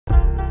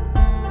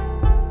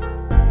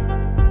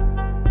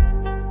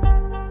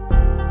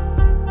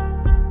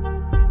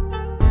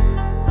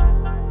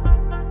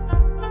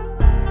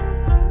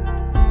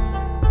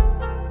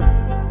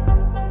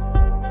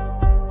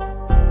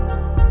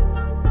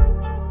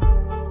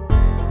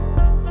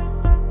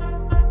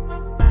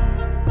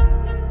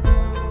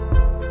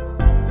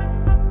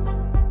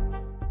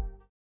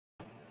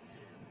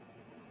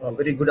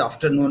Very good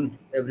afternoon,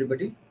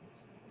 everybody.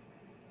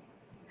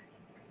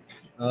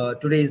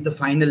 Today is the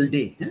final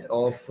day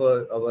of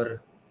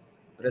our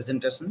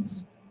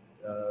presentations.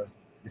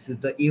 This is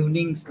the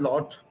evening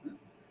slot,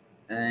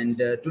 and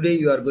today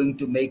you are going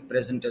to make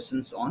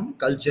presentations on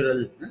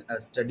cultural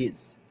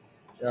studies.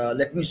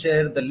 Let me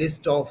share the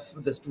list of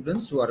the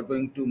students who are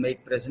going to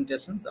make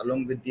presentations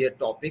along with their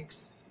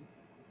topics.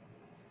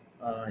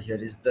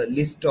 Here is the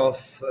list of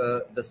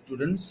the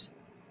students.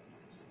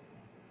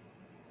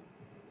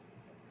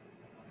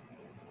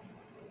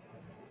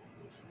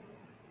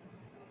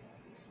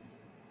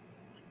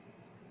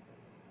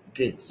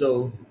 Okay,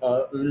 so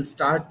we will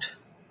start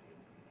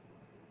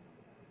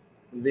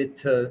with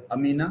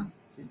Aamena.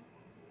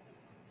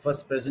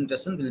 First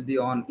presentation will be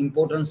on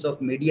importance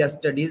of media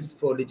studies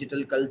for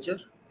digital culture,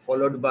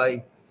 followed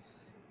by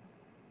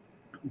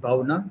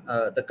Bhavna,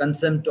 the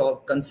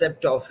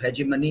concept of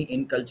hegemony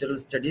in cultural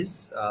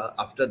studies.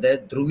 After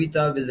that,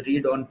 Dhruvita will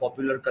read on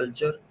popular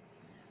culture.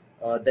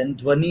 Then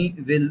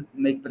Dhvani will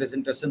make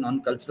presentation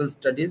on cultural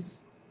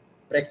studies,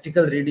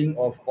 practical reading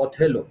of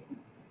Othello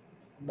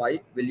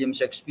by William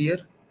Shakespeare.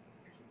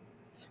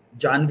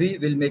 Janvi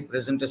will make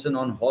presentation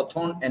on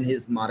Hawthorne and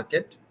his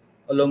market.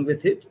 Along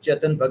with it,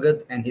 Chetan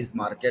Bhagat and his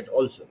market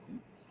also.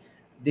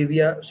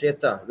 Divya,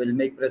 Sheta will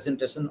make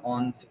presentation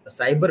on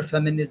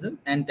Cyberfeminism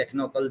and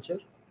Technoculture.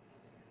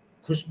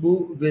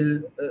 Khushboo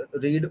will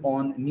read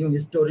on New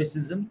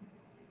Historicism.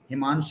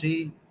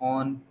 Himanshi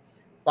on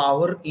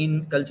Power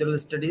in Cultural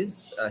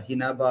Studies.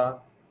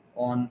 Hinaba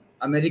on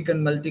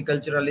American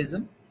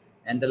Multiculturalism.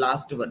 And the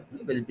last one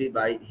will be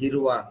by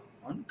Hirva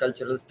on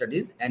Cultural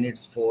Studies and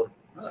its 4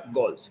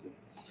 goals.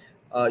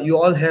 You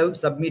all have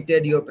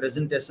submitted your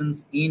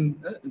presentations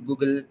in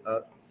Google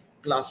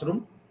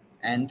Classroom,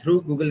 and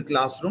through Google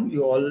Classroom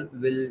you all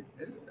will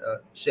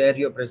share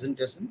your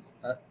presentations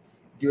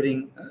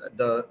during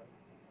the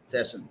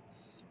session.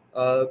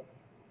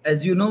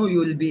 As you know, you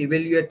will be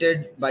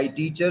evaluated by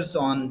teachers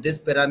on this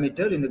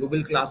parameter. In the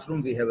Google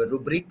Classroom we have a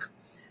rubric,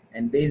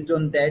 and based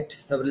on that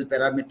several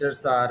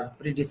parameters are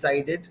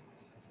pre-decided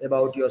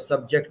about your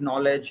subject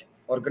knowledge,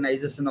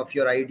 organization of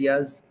your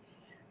ideas,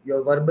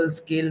 your verbal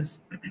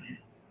skills,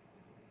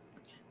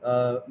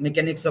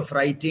 mechanics of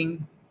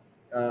writing,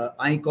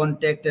 eye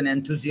contact and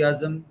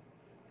enthusiasm,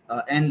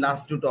 and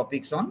last 2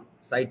 topics on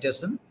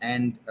citation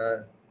and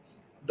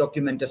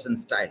documentation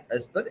style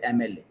as per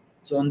MLA.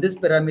 So on these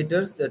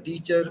parameters, a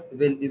teacher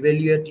will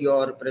evaluate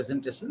your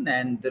presentation,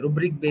 and the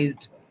rubric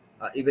based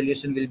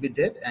evaluation will be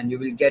there, and you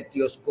will get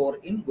your score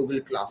in Google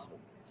Classroom.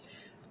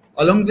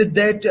 Along with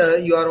that,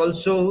 you are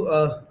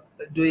also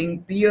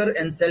doing peer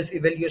and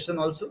self-evaluation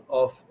also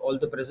of all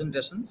the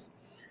presentations.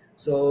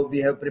 So we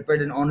have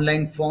prepared an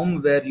online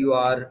form where you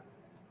are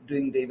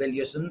doing the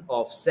evaluation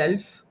of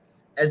self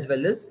as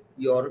well as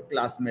your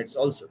classmates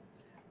also.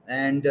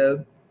 And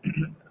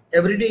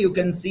every day you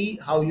can see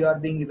how you are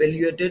being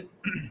evaluated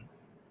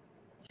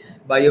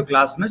by your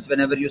classmates.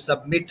 Whenever you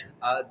submit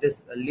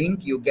this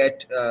link, you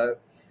get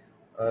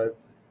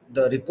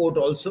the report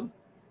also.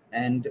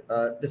 And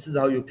this is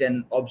how you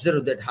can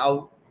observe that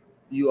how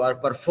you are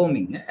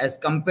performing as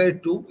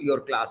compared to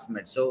your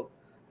classmates. So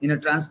in a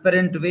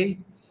transparent way,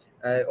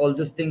 all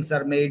these things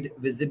are made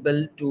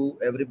visible to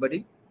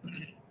everybody.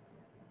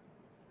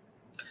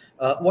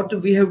 What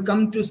we have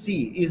come to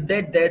see is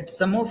that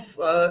some of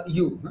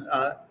you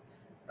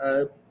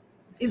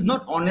is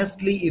not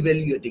honestly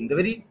evaluating.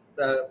 The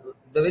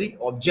very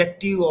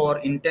objective or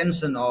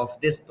intention of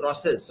this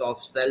process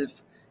of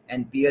self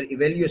and peer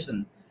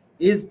evaluation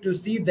is to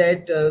see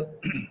that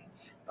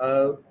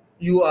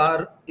you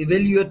are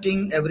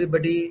evaluating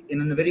everybody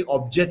in a very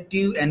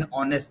objective and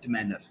honest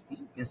manner,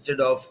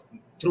 instead of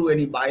through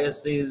any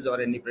biases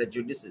or any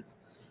prejudices.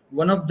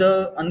 One of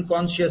the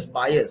unconscious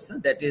bias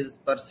that is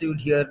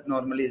pursued here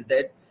normally is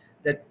that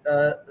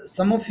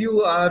some of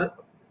you are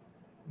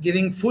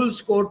giving full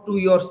score to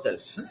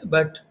yourself,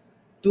 but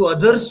to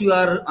others you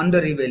are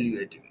under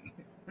evaluating.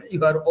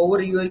 You are over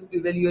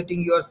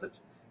evaluating yourself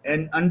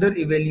and under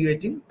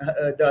evaluating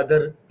the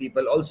other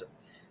people also.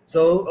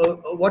 So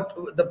what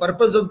the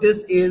purpose of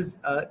this is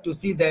to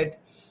see that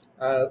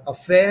a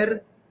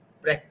fair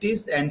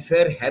practice and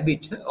fair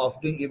habit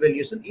of doing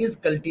evaluation is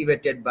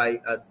cultivated by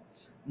us,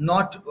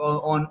 not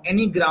on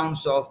any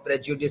grounds of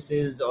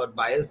prejudices or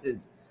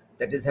biases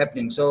that is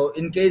happening. So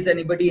in case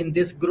anybody in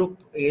this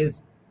group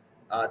is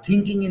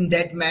thinking in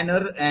that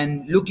manner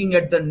and looking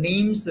at the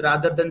names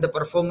rather than the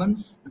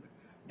performance,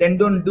 then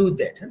don't do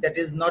that. That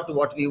is not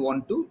what we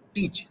want to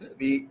teach.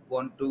 We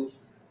want to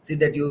see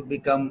that you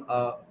become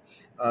a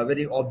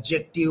very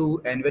objective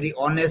and very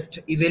honest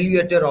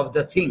evaluator of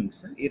the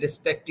things,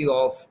 irrespective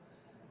of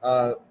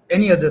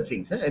any other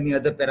things. Any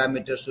other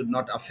parameters should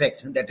not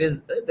affect. That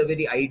is the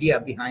very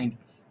idea behind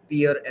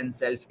peer and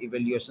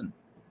self-evaluation.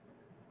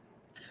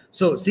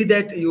 So see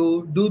that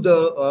you do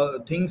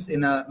the things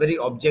in a very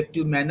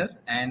objective manner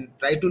and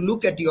try to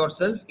look at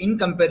yourself in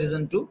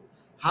comparison to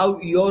how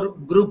your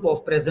group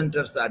of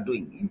presenters are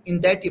doing.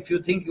 In that, if you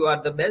think you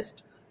are the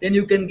best, then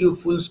you can give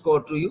full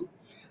score to you.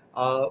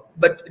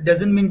 but it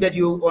doesn't mean that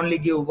you only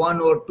give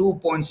 1 or 2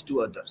 points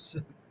to others.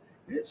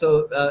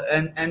 So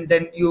and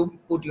then you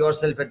put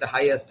yourself at the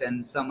highest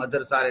and some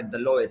others are at the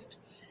lowest.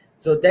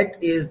 So that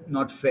is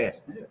not fair.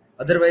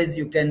 Otherwise,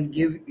 you can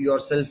give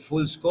yourself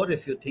full score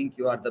if you think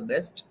you are the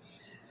best.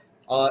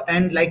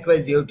 And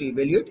likewise, you have to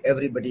evaluate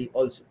everybody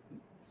also.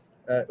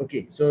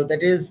 Okay, so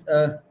that is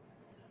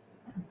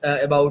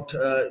about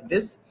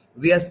this.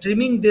 We are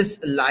streaming this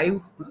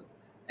live,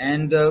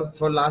 and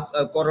for last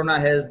Corona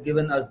has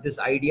given us this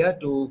idea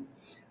to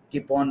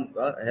keep on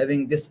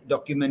having this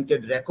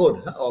documented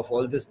record of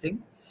all this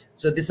thing.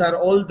 So these are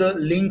all the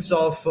links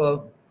of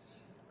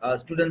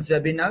students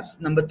webinars.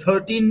 Number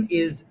 13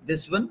 is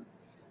this one,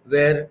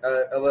 where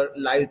our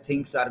live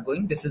things are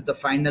going. This is the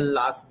final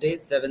last day,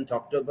 7th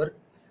October.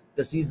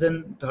 The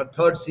season, the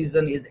third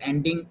season is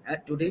ending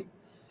today,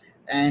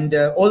 and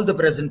all the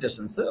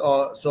presentations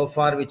so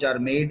far which are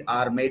made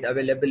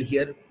available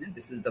here.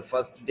 This is the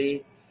first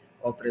day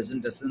of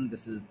presentation.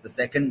 This is the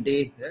second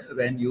day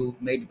when you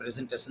made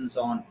presentations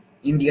on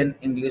Indian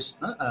English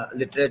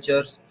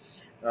literatures,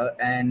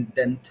 and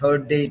then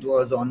third day it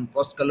was on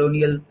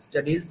post-colonial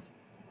studies,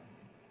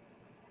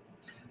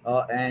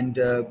 and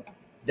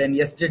then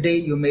yesterday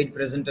you made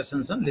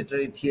presentations on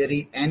literary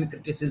theory and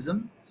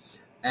criticism,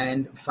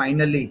 and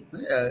finally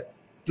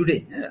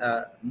today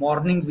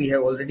morning we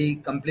have already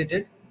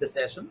completed the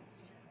session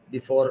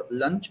before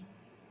lunch,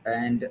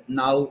 and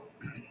now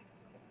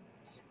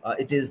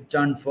it is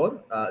turned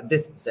for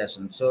this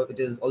session. So it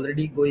is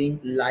already going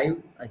live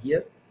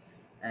here,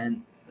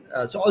 and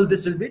so all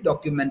this will be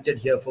documented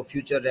here for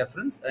future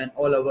reference, and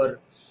all our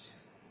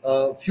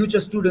future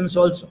students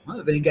also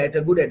will get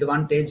a good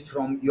advantage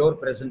from your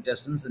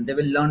presentations, and they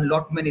will learn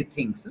lot many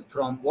things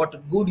from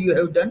what good you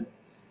have done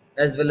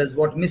as well as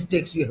what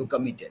mistakes you have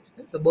committed.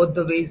 So both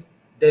the ways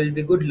there will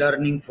be good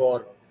learning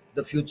for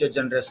the future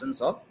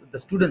generations of the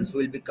students who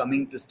will be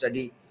coming to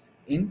study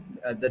in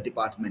the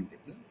department.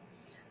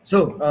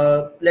 So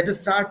let us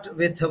start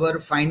with our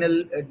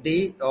final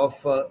day of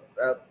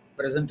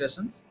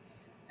presentations,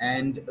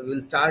 and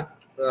we'll start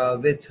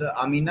with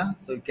Aamena.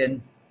 So you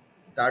can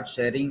start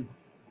sharing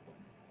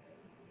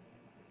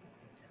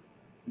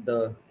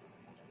the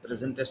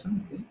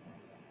presentation. Okay.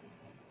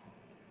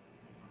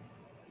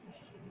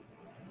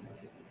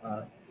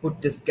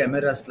 Put this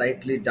camera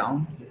slightly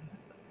down.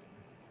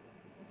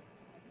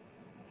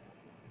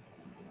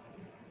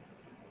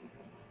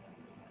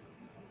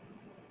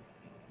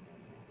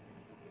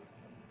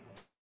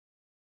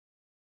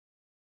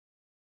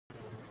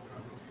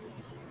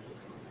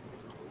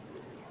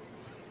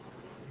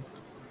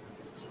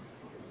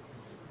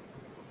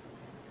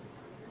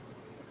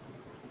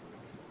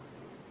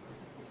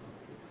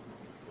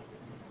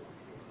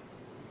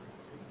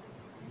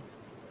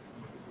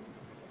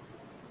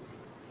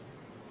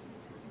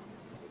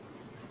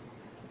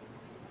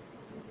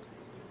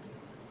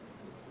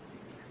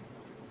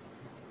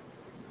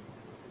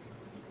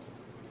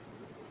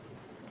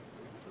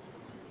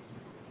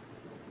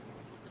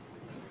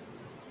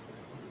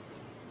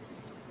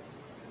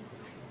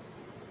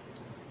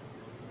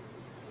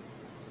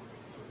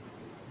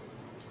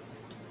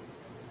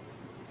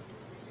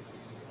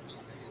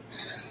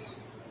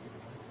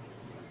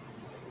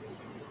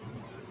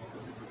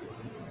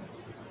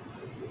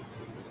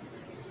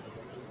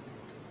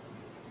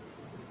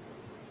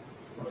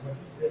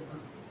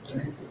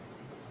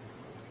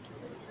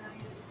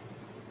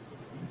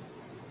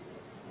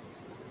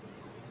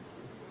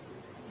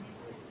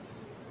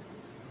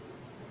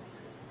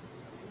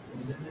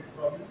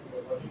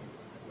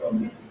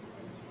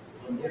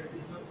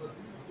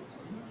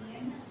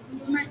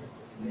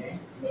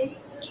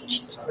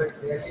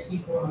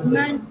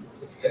 Man.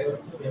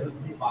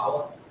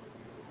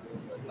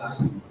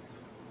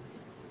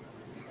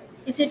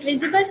 Is it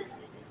visible?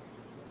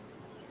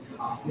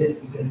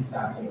 Yes, you can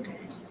start.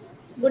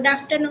 Good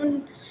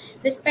afternoon,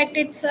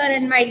 respected sir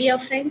and my dear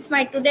friends.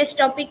 My today's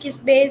topic is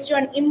based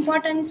on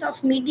importance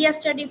of media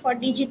study for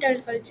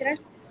digital culture.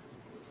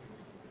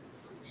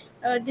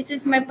 This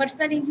is my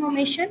personal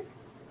information.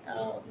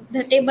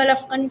 The table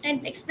of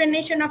content,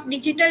 explanation of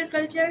digital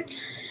culture,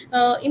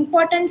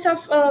 importance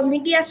of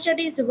media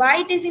studies,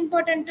 why it is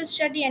important to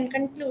study, and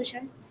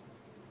conclusion.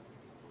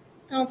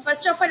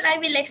 First of all, I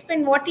will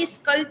explain what is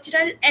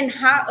cultural and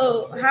how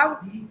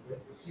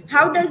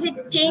does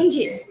it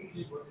changes.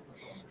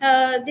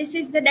 This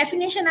is the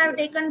definition I've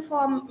taken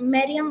from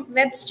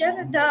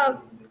Merriam-Webster. The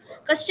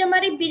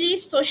customary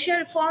beliefs,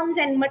 social forms,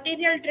 and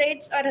material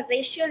traits or a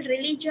racial,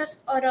 religious,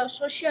 or a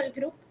social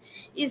group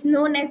is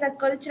known as a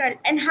cultural.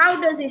 And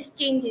how does this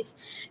changes?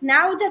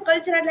 Now the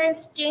cultural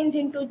has changed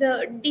into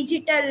the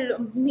digital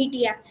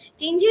media.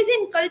 Changes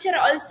in culture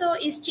also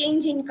is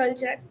change in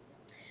culture.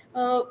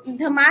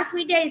 The mass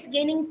media is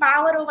gaining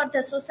power over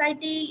the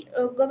society,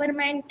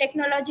 government,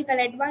 technological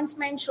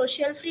advancement,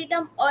 social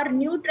freedom, or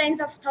new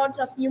trends of thoughts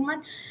of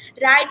human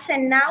rights,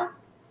 and now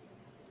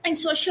and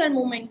social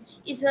movement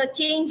is a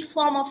change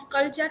form of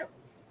culture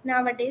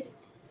nowadays.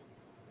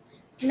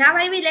 Now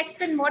I will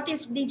explain what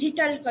is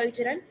digital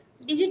cultural.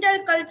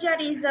 Digital culture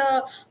is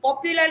a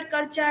popular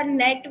culture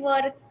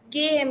network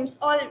games,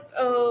 all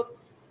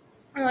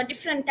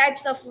different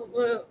types of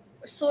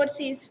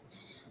sources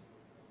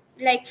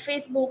like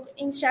Facebook,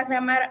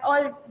 Instagram are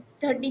all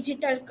the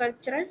digital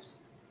culture.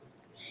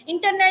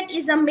 Internet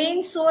is the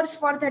main source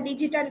for the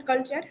digital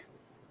culture.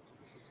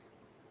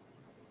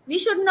 We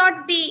should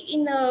not be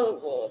in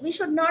a we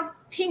should not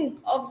think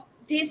of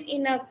this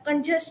in a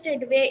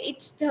congested way.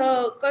 It's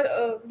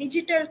the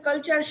digital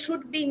culture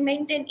should be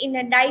maintained in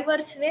a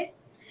diverse way.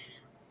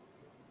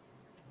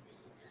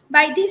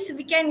 By this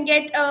we can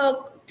get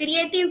a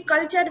creative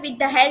culture with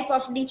the help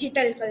of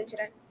digital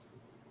culture.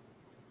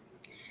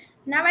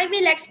 Now I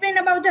will explain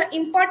about the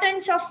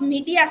importance of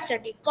media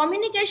study.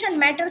 Communication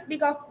matters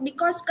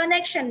because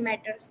connection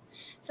matters.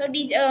 So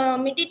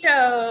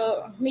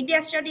the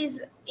media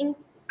studies in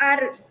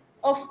are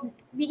of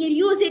we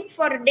use it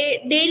for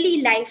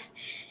daily life,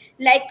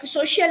 like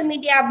social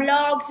media,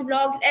 blogs,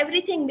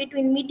 everything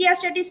between. Media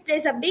studies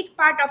plays a big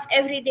part of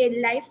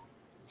everyday life.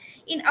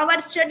 In our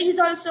studies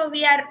also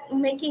we are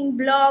making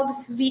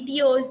blogs,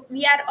 videos,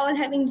 we are all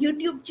having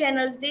YouTube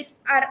channels. These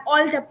are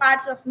all the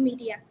parts of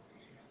media.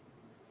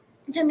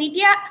 The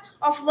media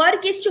of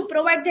work is to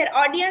provide their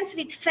audience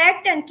with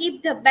fact and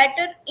keep the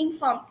better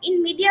informed.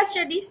 In media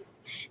studies,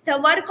 the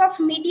work of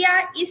media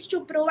is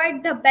to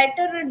provide the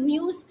better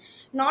news,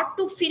 not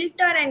to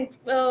filter and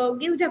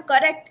give the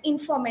correct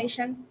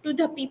information to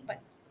the people.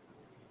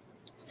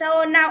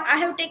 So now I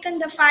have taken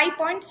the 5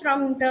 points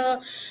from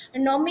the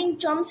Noam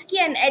Chomsky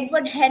and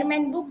Edward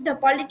Herman book, The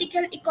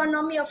Political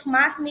Economy of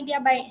Mass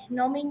Media by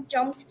Noam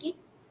Chomsky.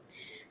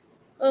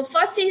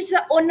 First is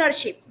the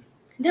ownership.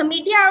 The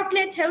media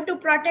outlets have to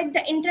protect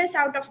the interests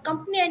out of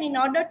company, and in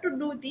order to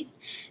do this,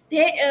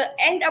 they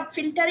end up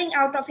filtering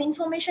out of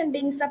information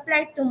being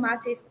supplied to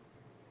masses.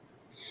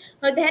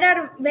 There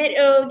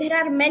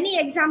are many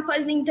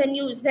examples in the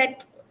news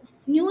that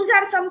news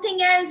are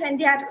something else, and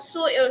they are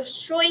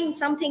showing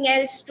something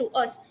else to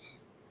us.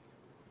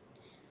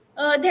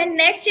 Then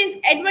next is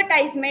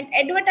advertisement.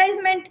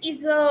 Advertisement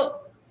is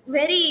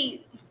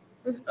very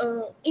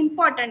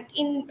important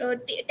in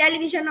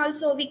television.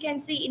 Also, we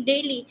can see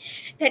daily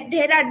that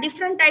there are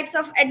different types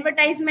of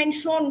advertisement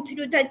shown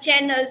through the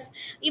channels.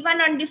 Even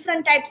on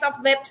different types of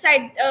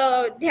website,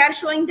 they are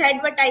showing the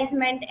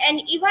advertisement,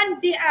 and even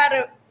they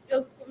are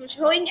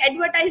showing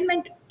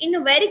advertisement in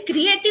a very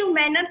creative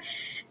manner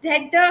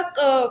that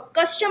the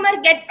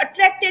customer get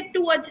attracted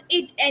towards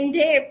it, and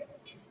they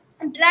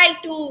try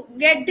to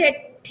get their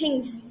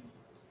things.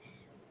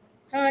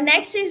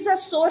 Next is the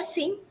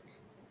sourcing.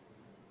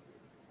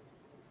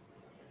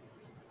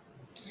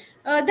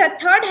 The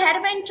third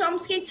Herman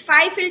Chomsky's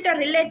five filter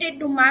related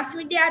to mass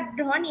media are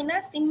drawn in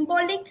a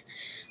symbolic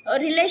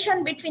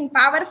relation between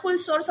powerful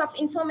source of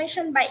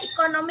information by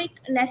economic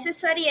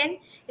necessary and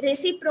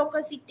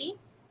reciprocity.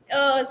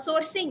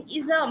 Sourcing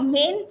is a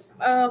main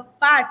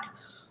part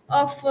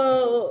of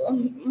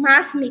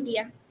mass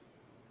media.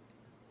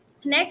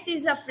 Next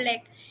is a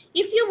flag.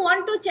 If you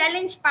want to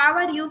challenge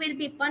power, you will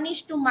be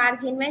punished to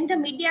margin. When the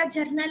media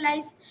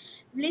journalize,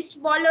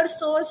 list baller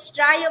source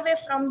stray away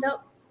from the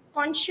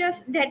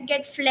conscious that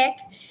get flag.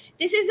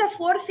 This is the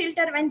fourth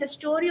filter when the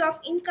story of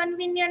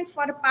inconvenient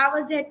for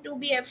powers that to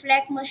be a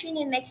flag machine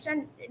in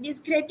extent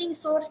discrediting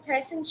source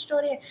thrashing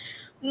story.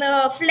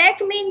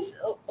 Flag means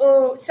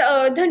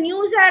the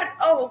news are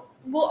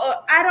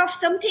of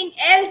something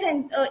else,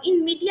 and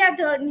in media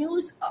the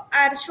news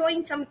are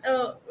showing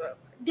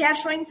they are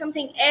showing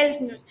something else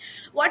news.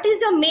 What is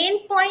the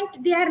main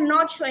point they are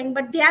not showing,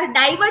 but they are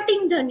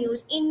diverting the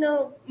news. In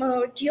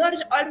George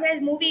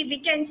Orwell movie we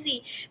can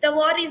see the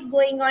war is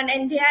going on,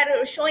 and they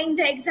are showing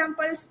the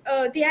examples.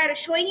 They are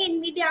showing in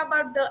media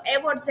about the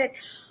awards, that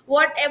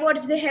what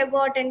awards they have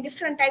got, and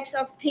different types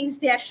of things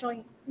they are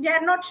showing. They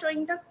are not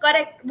showing the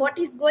correct what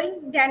is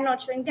going. They are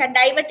not showing. They are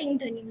diverting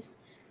the news.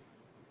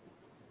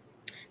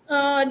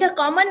 The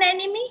common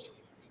enemy,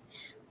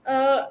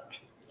 uh,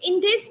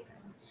 in this,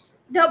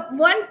 the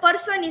one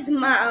person is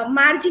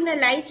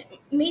marginalized,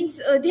 means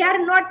they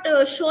are not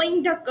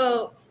showing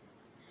the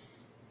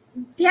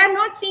they are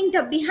not seeing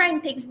the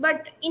behind things,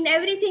 but in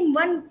everything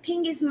one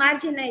thing is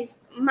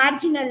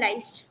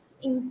marginalized.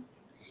 In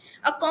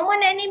a common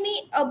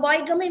enemy, a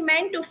boygamy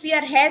meant to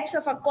fear helps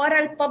of a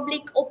choral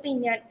public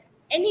opinion.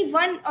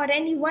 Anyone or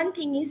any one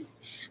thing is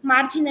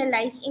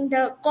marginalized in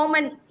the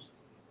common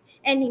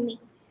enemy.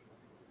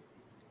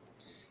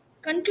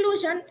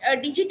 Conclusion,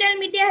 digital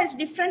media has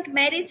different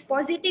merits,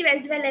 positive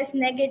as well as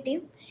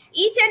negative.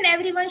 Each and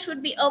everyone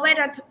should be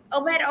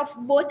aware of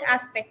both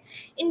aspects.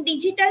 In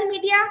digital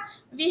media,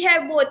 we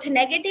have both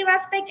negative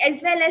aspect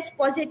as well as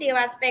positive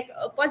aspect.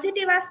 A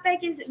positive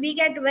aspect is we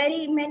get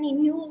very many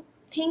new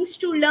things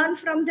to learn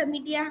from the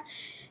media.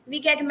 We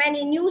get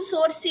many new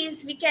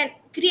sources. We can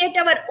create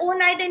our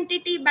own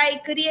identity by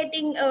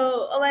creating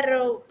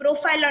our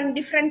profile on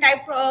different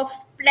type of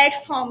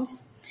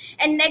platforms.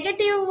 And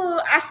negative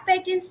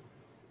aspect is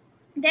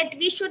that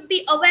we should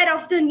be aware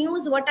of the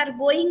news, what are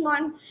going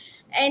on,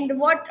 and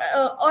what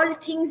all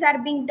things are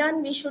being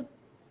done. We should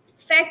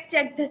fact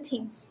check the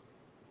things.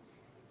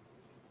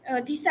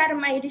 These are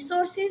my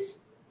resources,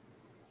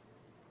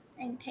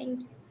 and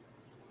thank you.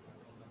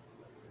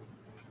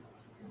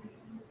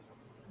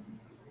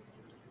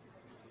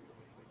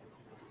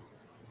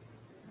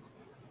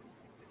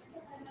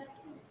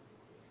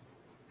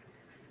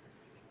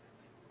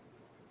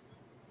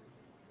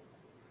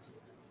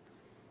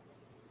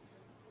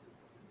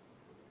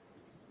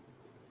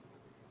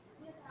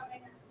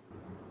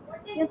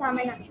 Yes,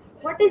 Amena.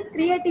 What is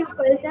creative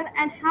culture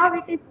and how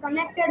it is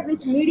connected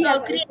with media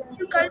culture?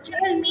 Creative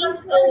cultural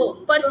means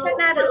person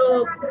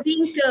are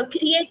being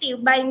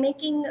creative by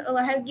making.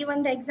 I have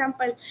given the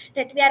example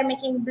that we are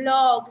making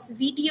blogs,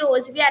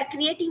 videos. We are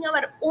creating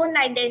our own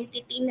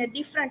identity in a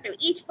different way.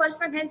 Each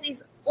person has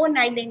his own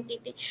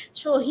identity,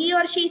 so he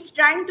or she is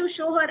trying to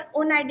show her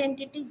own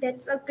identity.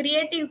 That's a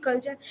creative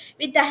culture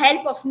with the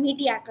help of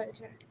media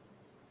culture.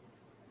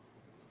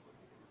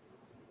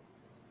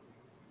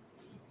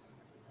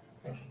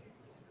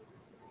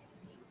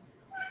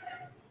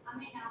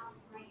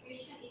 My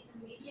question is,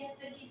 media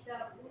studies the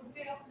good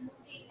way of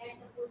looking at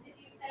the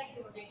positive side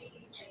or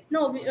negative side?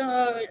 No,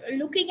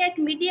 looking at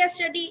media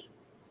study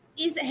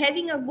is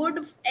having a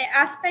good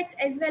aspects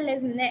as well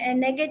as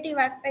negative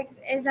aspects,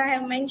 as I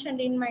have mentioned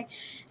in my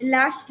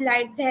last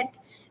slide, that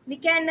we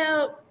can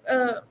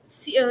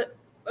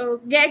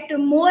get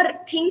more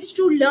things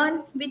to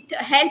learn with the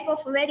help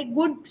of very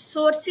good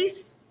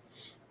sources,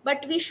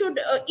 but we should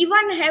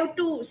even have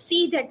to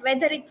see that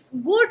whether it's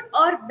good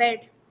or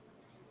bad.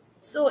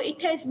 So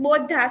it has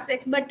both the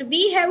aspects, but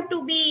we have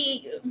to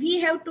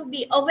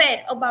be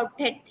aware about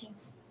that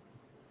things.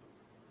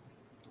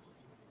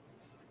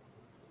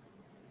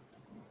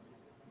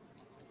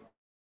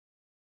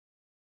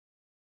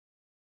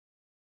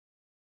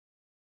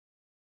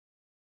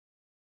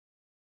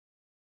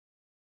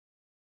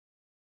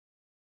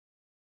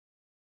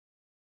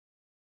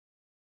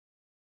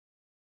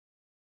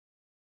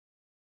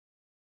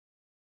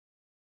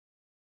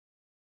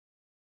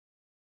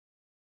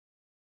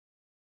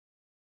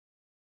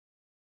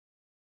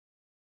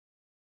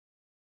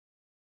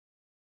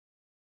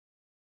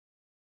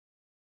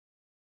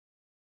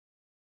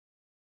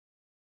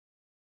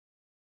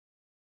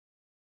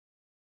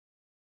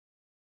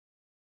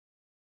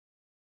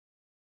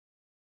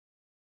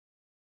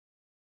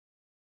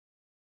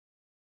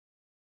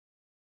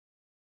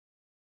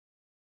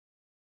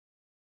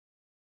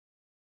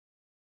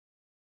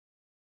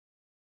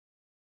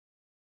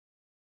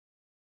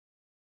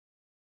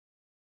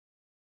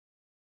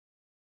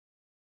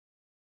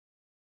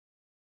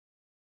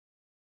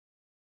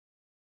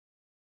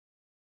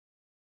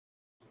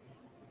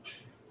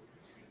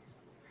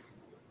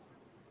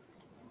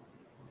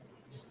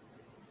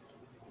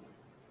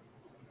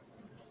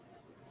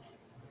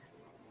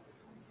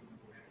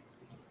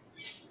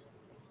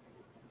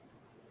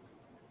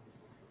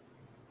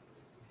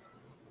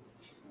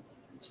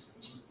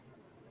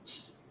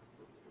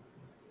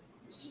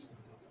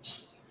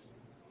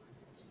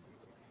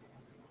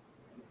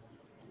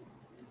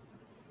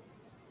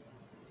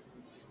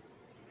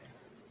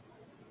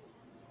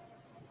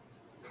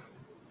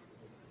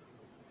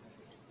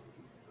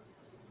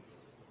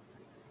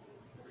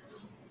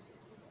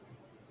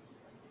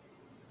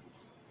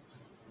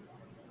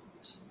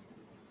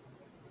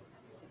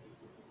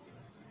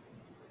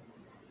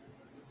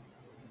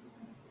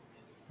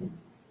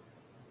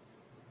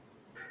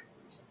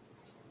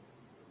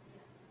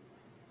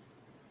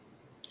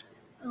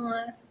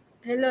 Uh,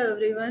 Hello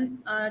everyone.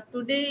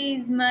 Today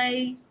is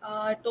my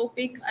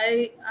topic.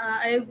 I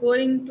am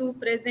going to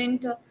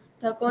present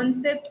the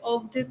concept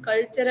of the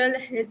cultural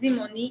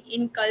hegemony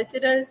in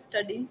cultural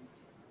studies.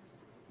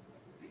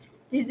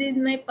 This is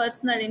my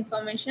personal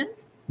information.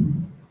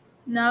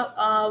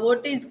 Now,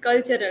 what is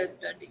cultural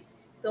study?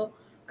 So,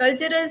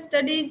 cultural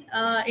studies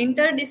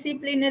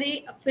interdisciplinary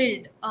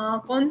field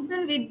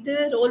concerned with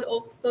the role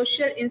of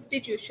social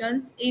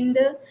institutions in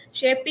the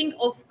shaping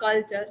of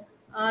culture.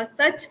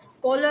 Such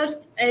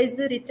scholars as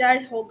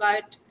Richard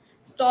Hogarth,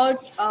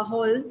 Stuart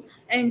Hall,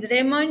 and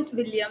Raymond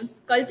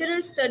Williams,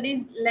 cultural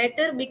studies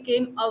later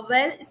became a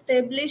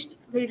well-established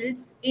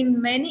fields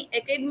in many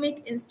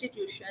academic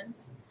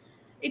institutions.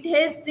 It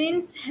has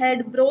since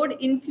had broad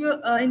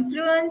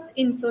influence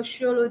in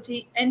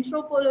sociology,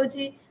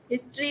 anthropology,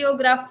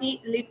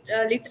 historiography,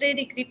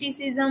 literary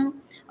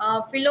criticism,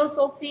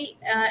 philosophy,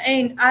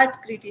 and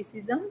art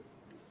criticism.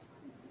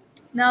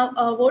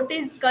 Now, what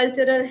is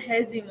cultural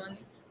hegemony?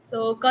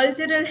 So,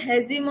 cultural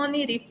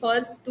hegemony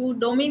refers to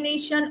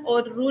domination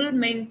or rule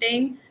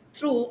maintained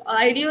through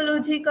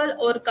ideological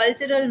or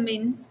cultural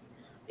means.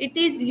 It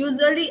is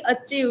usually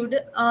achieved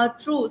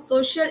through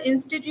social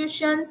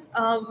institutions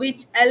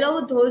which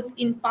allow those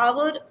in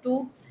power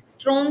to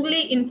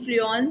strongly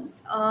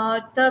influence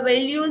the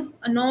values,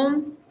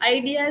 norms,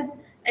 ideas,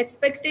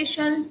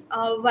 expectations,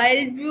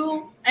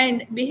 worldview,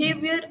 and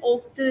behavior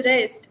of the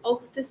rest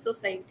of the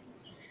society.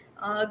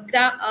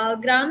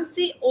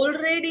 Gramsci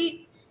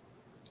already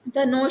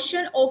the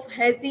notion of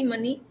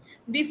hegemony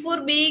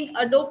before being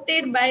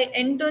adopted by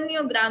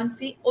Antonio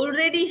Gramsci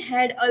already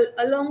had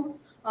a long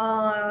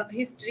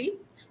history.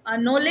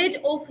 Knowledge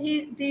of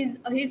this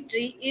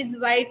history is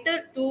vital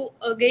to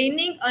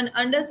gaining an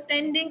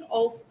understanding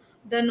of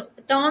the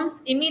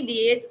term's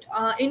immediate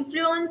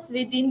influence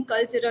within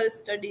cultural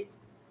studies.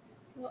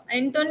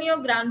 Antonio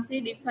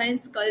Gramsci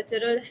defines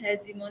cultural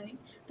hegemony.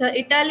 The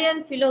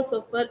Italian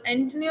philosopher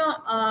Antonio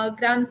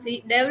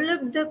Gramsci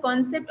developed the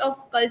concept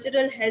of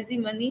cultural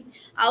hegemony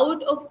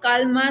out of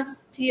Karl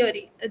Marx's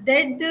theory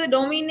that the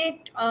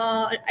dominant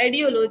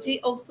ideology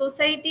of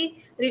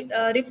society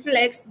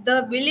reflects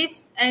the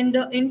beliefs and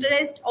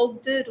interests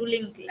of the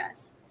ruling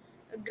class.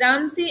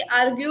 Gramsci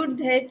argued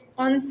that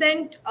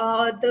consent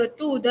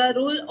to the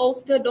rule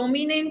of the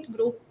dominant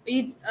group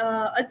is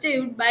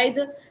achieved by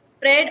the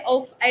spread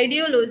of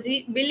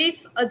ideology,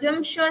 belief,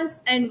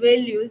 assumptions, and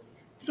values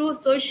through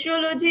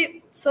social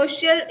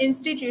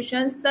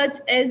institutions such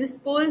as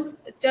schools,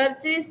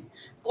 churches,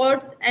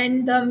 courts,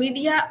 and the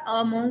media,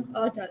 among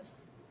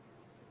others.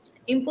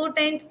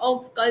 Importance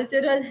of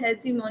cultural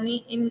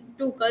hegemony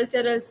into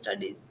cultural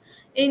studies.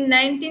 In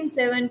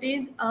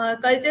 1970s,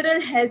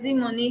 cultural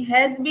hegemony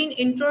has been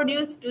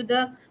introduced to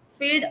the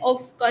field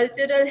of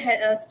cultural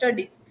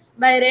studies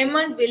by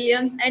Raymond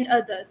Williams and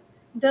others.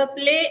 They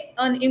play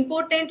an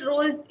important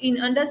role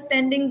in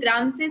understanding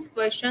Gramsci's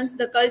questions.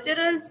 The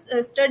cultural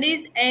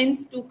studies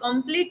aims to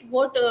complete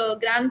what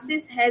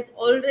Gramsci has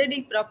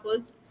already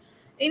proposed.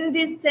 In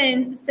this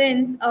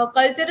sense,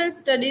 cultural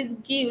studies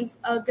gives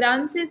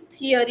Gramsci's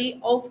theory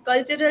of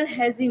cultural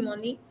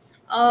hegemony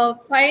a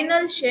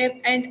final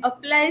shape and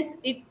applies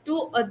it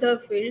to other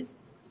fields.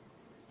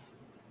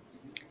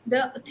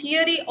 The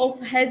theory of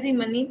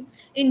hegemony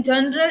in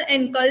general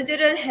and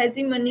cultural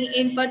hegemony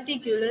in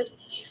particular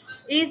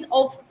is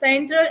of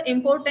central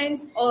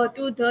importance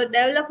to the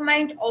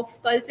development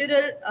of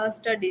cultural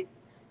studies.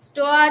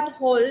 Stuart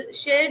Hall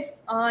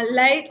sheds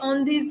light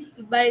on this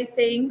by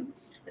saying,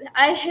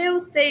 I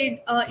have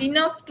said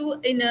enough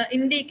to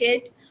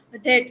indicate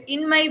that,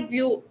 in my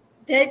view,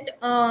 that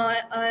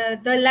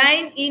the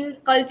line in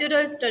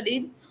cultural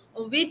studies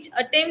which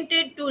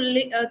attempted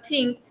to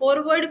think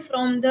forward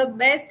from the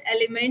best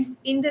elements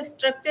in the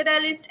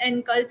structuralist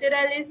and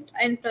culturalist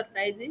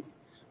enterprises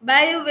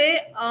by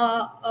way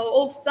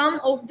of some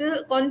of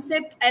the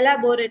concept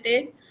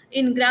elaborated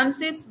in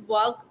Gramsci's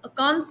work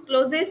comes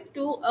closest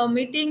to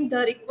meeting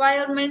the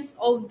requirements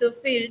of the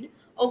field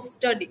of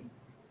study.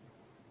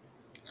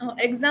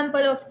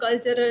 Example of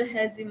cultural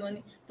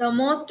hegemony. The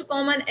most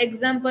common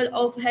example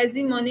of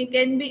hegemony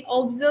can be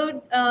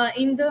observed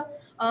in the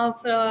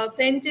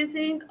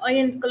franchising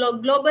and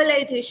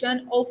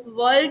globalization of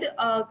world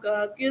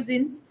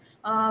cuisines,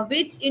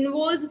 which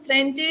involves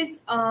franchise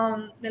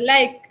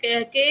like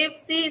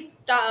KFC,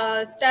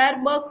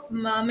 Starbucks,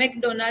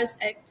 McDonald's.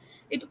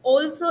 It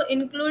also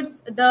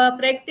includes the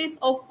practice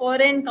of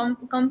foreign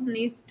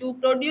companies to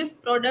produce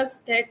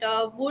products that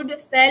would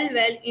sell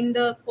well in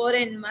the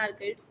foreign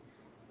markets.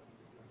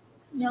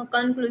 Now,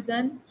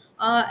 conclusion.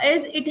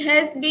 As it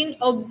has been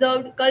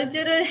observed,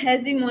 cultural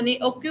hegemony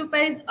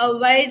occupies a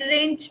wide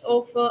range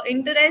of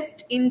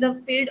interest in the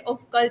field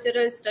of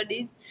cultural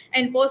studies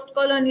and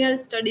post-colonial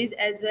studies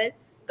as well.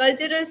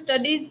 Cultural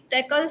studies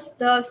tackles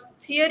the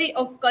theory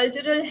of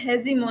cultural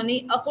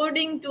hegemony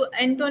according to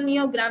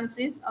Antonio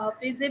Gramsci's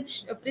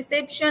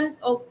perception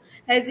of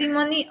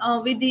hegemony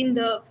within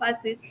the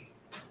fascists.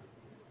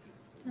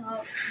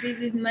 This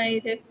is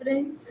my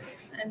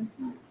reference and.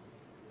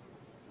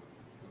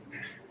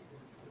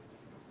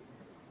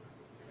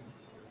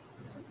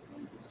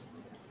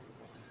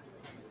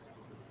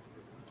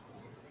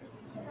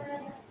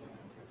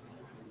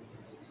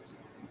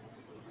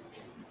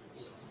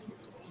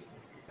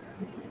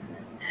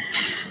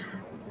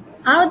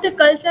 How the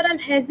cultural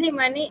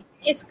hegemony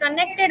is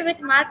connected with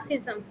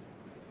Marxism.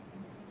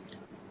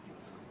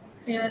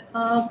 Yeah,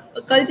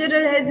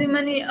 cultural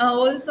hegemony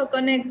also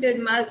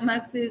connected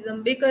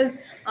Marxism because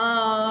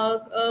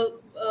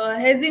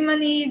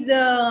hegemony is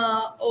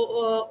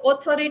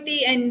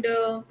authority and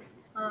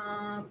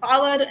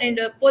power and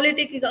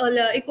political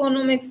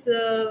economics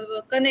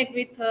connect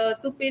with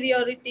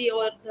superiority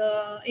or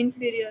the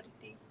inferiority.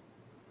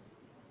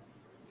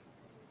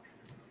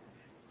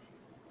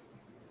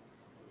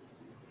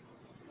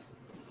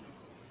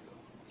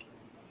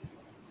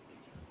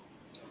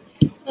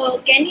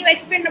 Can you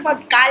explain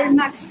about Karl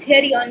Marx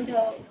theory on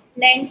the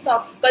lens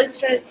of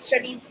cultural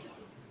studies?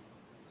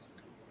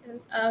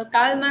 Yes,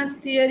 Karl Marx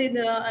theory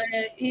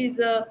is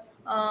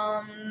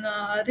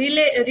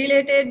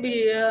related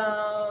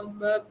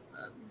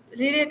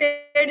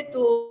related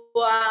to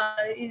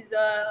is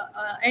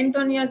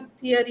Antonio's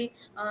theory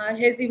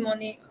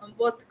hegemony,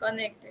 both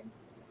connected.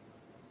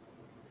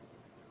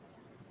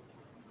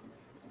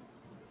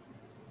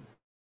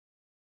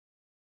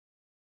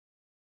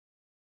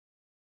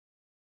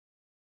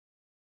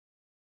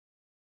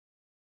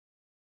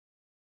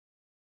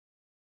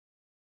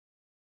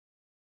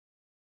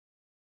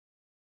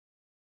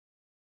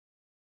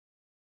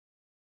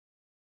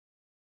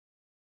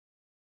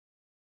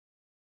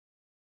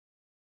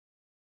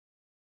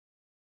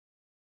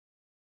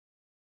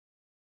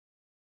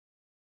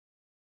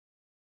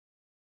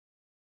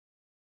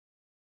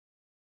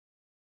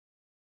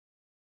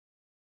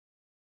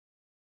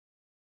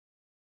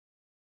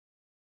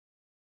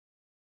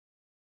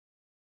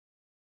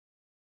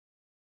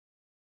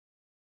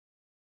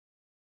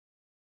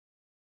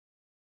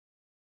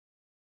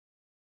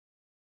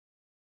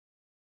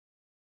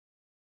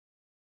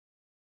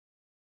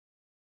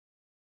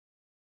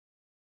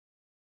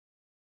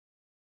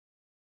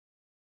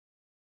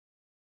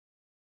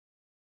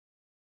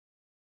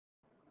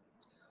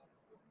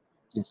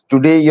 Yes,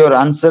 today your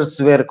answers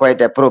were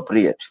quite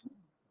appropriate,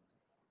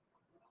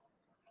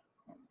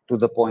 to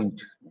the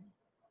point.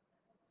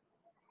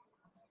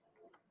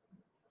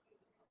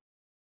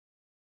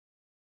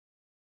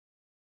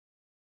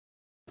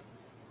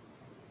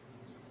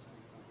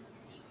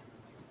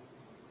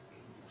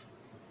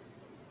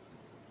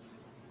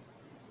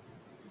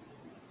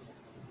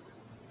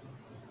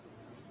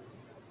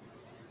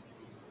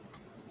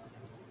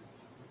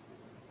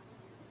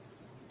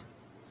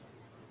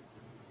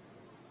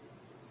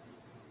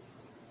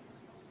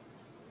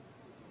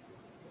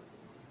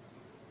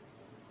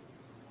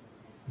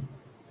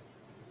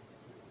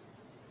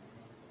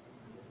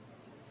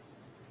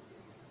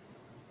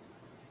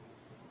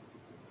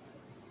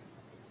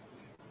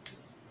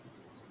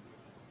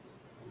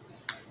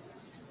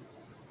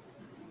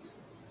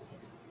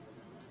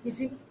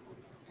 Visible.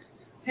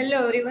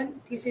 Hello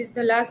everyone, this is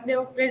the last day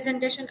of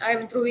presentation. I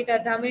am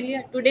Dhruvita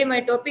Dhameliya. Today my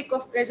topic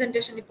of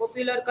presentation is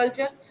popular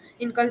culture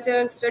in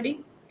cultural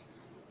study.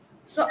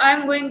 So I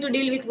am going to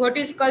deal with what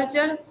is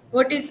culture,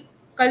 what is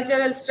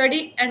cultural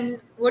study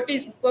and what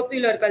is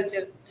popular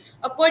culture.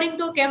 According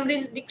to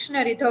Cambridge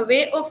Dictionary, the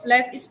way of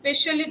life,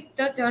 especially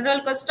the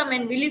general custom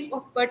and belief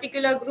of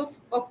particular group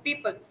of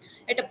people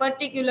at a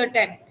particular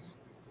time.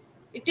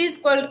 It is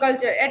called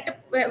culture.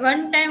 At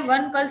one time,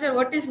 one culture,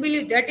 what is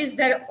believed, that is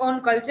their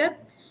own culture.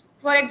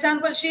 For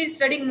example, she is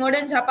studying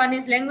modern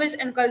Japanese language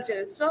and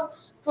culture. So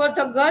for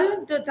the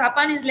girl, the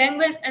Japanese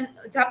language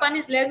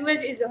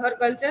is her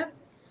culture.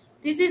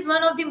 This is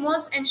one of the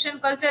most ancient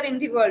culture in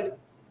the world.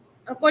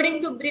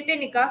 According to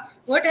Britannica,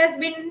 what has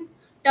been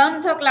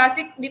termed the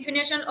classic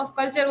definition of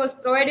culture was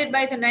provided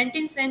by the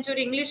 19th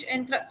century English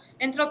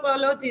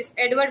anthropologist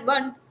Edward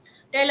Burn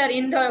Taylor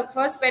in the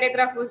first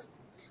paragraph was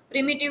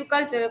primitive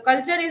culture.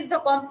 Culture is the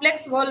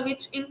complex whole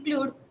which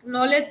include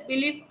knowledge,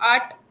 belief,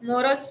 art,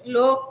 morals,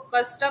 law,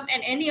 custom,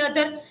 and any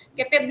other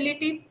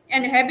capability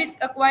and habits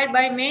acquired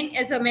by man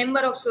as a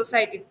member of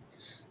society.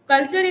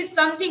 Culture is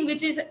something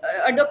which is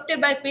adopted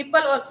by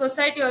people or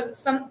society or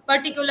some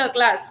particular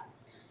class,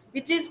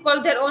 which is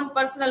called their own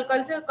personal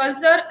culture.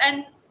 Culture,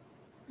 and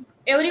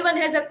everyone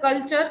has a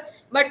culture,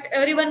 but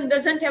everyone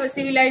doesn't have a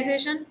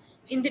civilization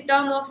in the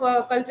term of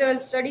cultural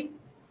study.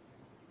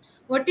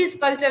 What is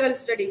cultural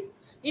study?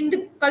 In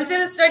the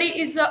cultural study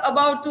is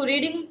about to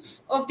reading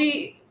of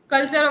the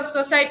culture of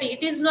society.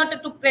 It is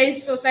not to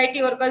praise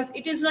society or culture.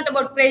 It is not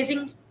about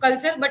praising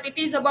culture, but it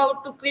is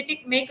about to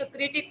make a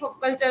critique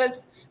of culture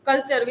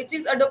which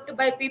is adopted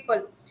by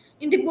people.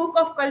 In the book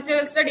of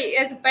cultural study,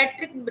 as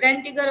Patrick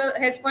Brantiger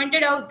has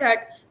pointed out,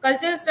 that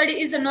cultural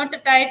study is not a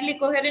tightly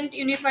coherent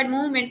unified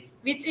movement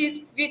which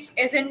is fixed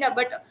agenda,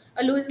 but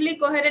a loosely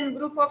coherent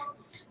group of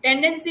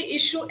tendency,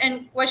 issue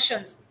and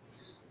questions.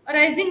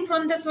 Arising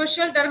from the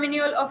social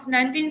terminal of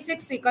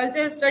 1960,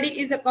 cultural study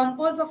is a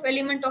composed of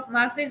elements of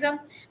Marxism,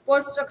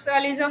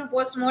 post-structuralism,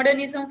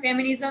 postmodernism,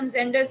 feminism,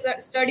 gender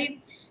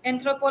study,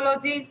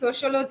 anthropology,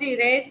 sociology,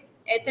 race,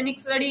 ethnic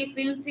study,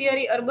 film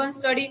theory, urban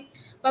study,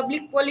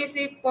 public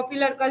policy,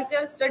 popular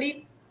culture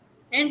study,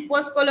 and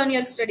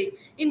post-colonial study.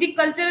 In the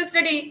cultural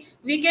study,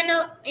 we can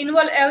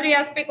involve every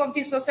aspect of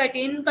the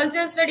society. In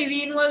cultural study,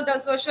 we involve the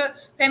social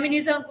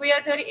feminism,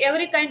 queer theory,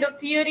 every kind of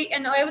theory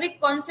and every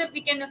concept we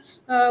can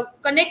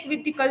connect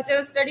with the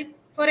cultural study.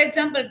 For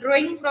example,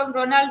 drawing from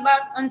Ronald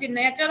Barthes on the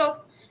nature of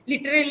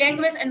literary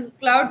language and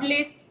Claude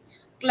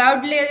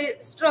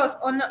Strauss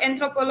on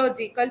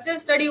anthropology. Cultural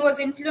study was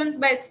influenced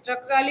by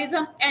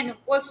structuralism and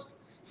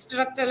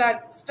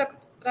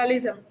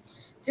post-structuralism.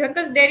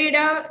 Jacques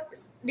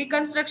Derrida's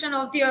deconstruction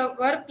of the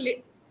work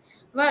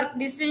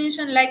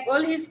distinction, like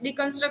all his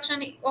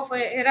deconstruction of a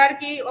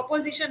hierarchy,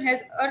 opposition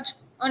has urged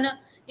on an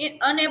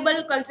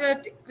unable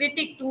culture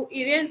critic to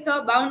erase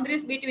the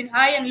boundaries between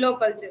high and low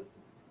culture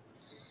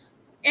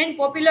and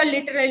popular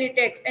literary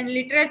texts and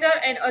literature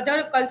and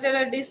other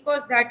cultural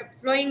discourse that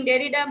flowing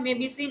Derrida may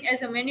be seen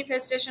as a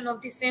manifestation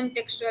of the same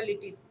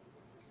textuality.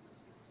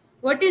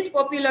 What is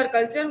popular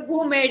culture?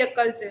 Who made a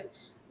culture?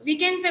 We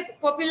can say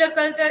popular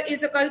culture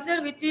is a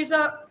culture which is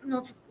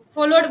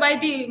followed by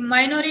the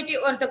minority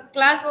or the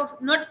class of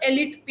not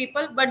elite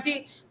people, but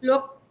the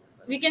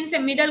we can say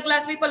middle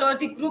class people or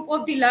the group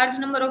of the large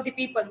number of the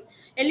people.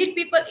 Elite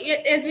people,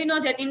 as we know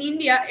that in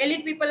India,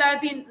 elite people are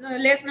the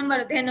less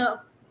number than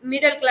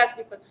middle class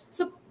people.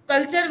 So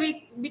culture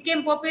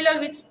became popular,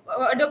 which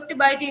adopted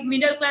by the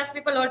middle class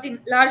people or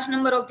the large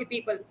number of the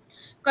people.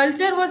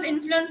 Culture was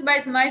influenced by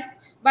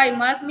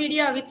mass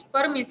media, which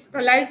permits the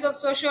lives of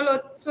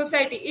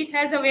society. It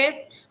has a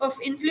way of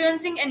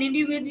influencing an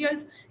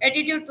individual's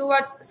attitude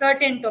towards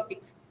certain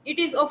topics. It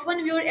is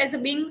often viewed as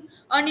being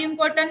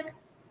unimportant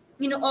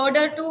in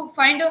order to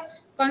find a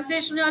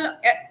concessional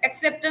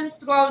acceptance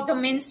throughout the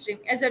mainstream.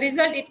 As a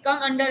result, it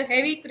comes under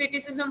heavy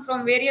criticism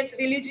from various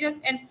religious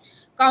and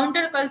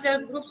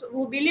counterculture groups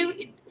who believe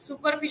it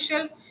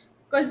superficial,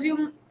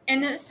 consume,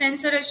 and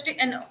censoristic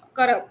and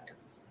corrupt.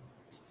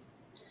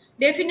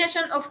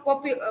 Definition of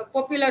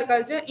popular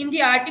culture. In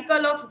the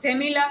article of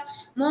Jamila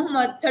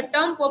Muhammad, the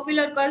term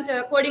popular culture,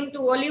 according to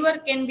Oliver,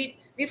 can be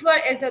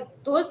referred as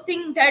those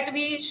things that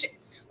we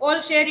all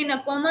share in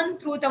a common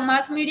through the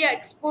mass media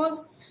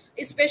expose,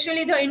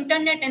 especially the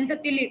internet and the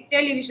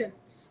television.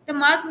 The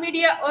mass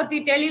media or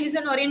the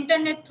television or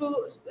internet through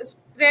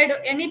spread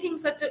anything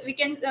such we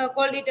can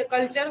call it a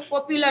culture,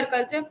 popular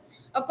culture.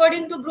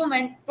 According to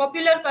Bruman,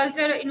 popular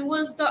culture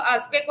involves the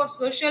aspect of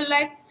social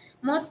life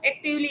most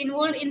actively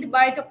involved in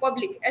by the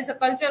public as a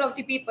culture of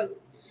the people.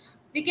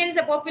 We can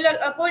say popular,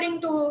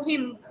 according to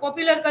him,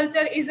 popular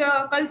culture is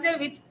a culture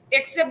which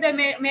accepts the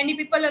many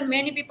people and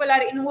many people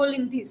are involved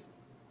in this.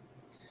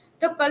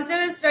 The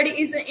cultural study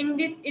is in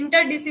this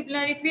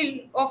interdisciplinary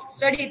field of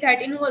study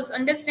that involves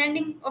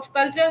understanding of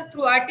culture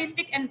through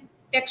artistic and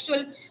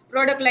textual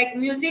product like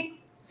music,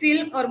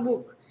 film, or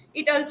book.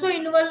 It also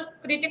involves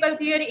critical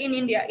theory in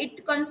India.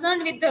 It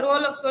concerned with the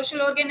role of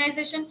social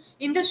organization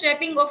in the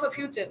shaping of a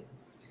future.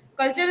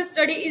 Cultural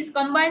study is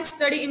combined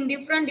study in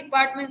different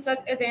departments such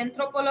as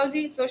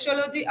anthropology,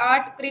 sociology,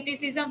 art,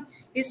 criticism,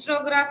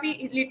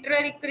 historiography,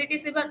 literary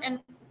criticism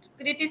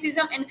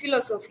and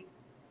philosophy.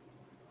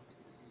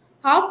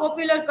 How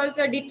popular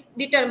culture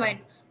determined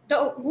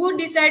the who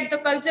decide the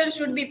culture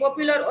should be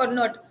popular or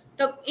not.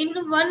 In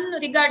one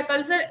regard,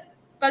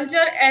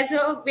 culture as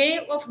a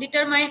way of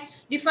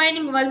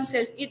defining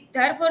oneself. It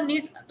therefore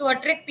needs to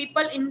attract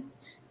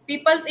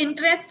people's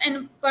interest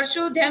and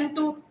pursue them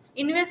to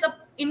invest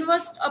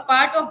a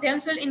part of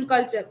themselves in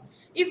culture.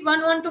 If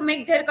one want to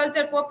make their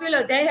culture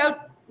popular,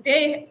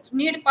 they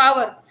need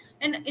power.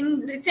 And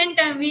in recent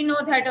time, we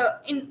know that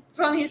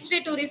from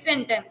history to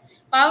recent time,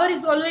 power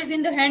is always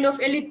in the hand of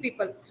elite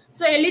people.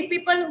 So elite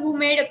people who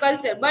made a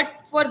culture,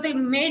 but for the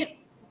made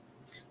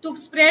to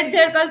spread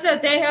their culture,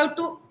 they have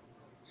to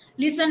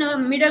listen to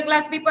middle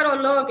class people or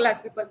lower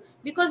class people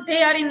because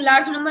they are in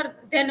large number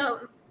than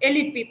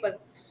elite people.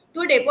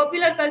 Today,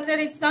 popular culture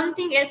is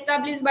something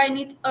established by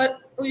its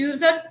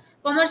user.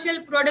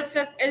 Commercial products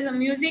such as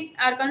music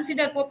are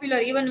considered popular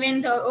even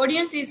when the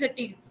audience is a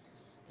teen.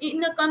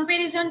 In a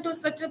comparison to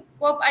such a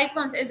pop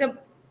icons as a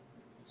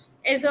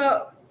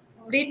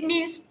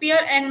Britney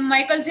Spears and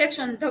Michael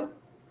Jackson, the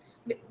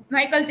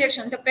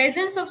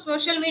presence of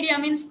social media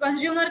means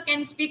consumer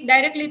can speak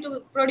directly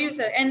to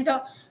producer and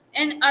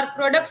our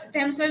products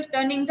themselves,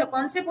 turning the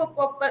concept of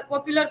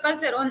popular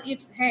culture on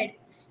its head.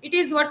 It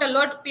is what a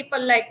lot of people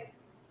like.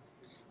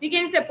 We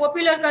can say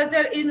popular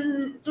culture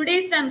in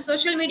today's time,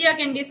 social media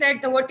can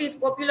decide what is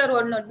popular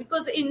or not,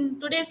 because in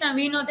today's time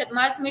we know that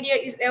mass media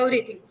is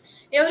everything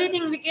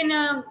we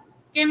can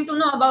came to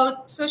know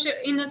about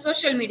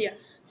social media.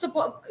 So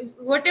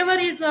whatever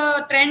is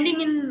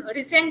trending in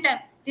recent time,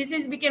 this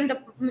is became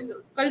the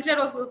culture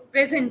of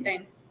present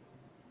time.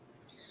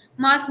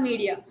 Mass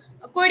media,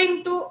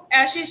 according to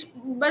Ashish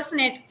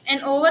Busnet,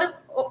 an over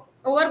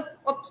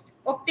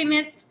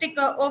optimistic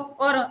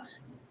or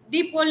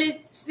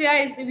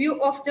depoliticized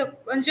view of the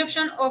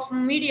consumption of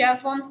media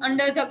forms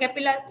under the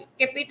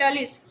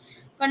capitalist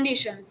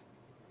conditions.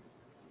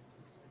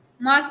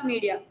 Mass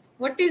media.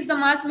 What is the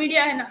mass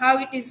media and how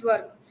it is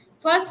work?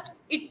 First,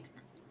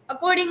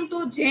 according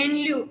to Jane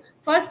Liu,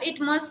 first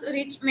it must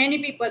reach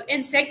many people,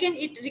 and second,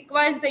 it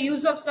requires the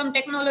use of some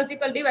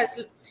technological device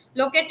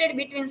located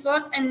between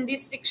source and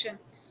destination.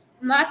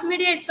 Mass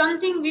media is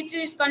something which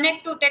is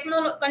connected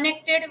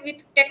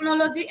with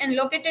technology and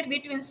located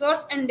between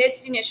source and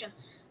destination.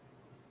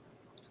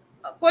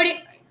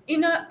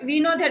 We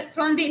know that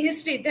from the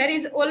history there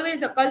is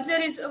always a culture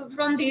is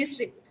from the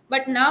history,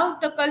 but now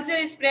the culture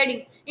is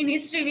spreading. In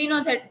history we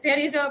know that there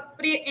is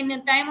in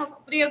a time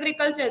of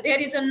pre-agriculture there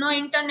is no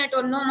internet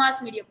or no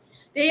mass media.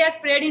 They are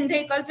spreading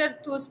their culture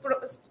through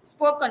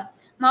spoken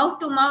mouth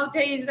to mouth.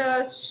 They is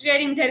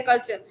sharing their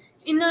culture.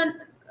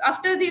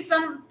 After this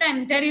some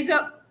time there is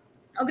a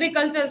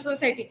agriculture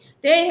society.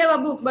 They have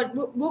a book, but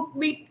book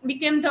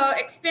became the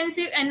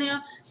expensive, and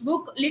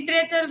book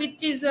literature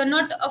which is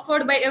not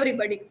afforded by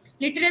everybody.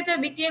 Literature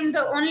became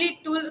the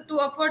only tool to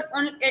afford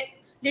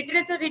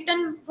literature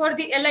written for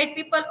the elite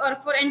people or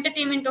for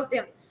entertainment of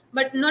them,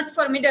 but not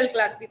for middle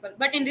class people.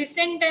 But in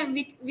recent time,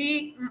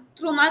 we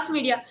through mass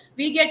media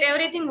we get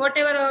everything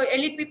whatever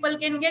elite people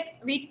can get.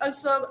 We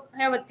also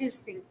have this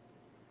thing.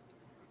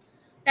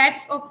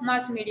 Types of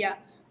mass media.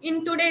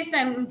 In today's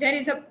time, there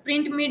is a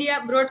print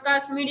media,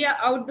 broadcast media,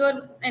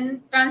 outdoor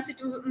and transit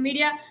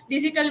media,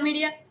 digital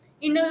media.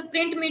 In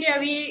print media,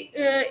 we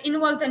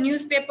involve the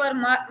newspaper,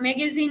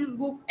 magazine,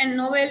 book and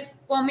novels,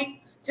 comic,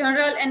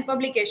 journal and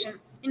publication.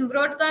 In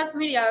broadcast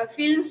media,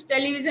 films,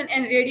 television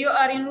and radio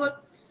are involved.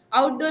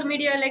 Outdoor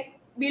media like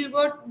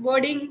billboard,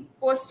 boarding,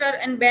 poster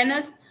and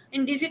banners.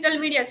 In digital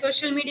media,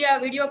 social media,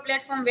 video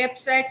platform,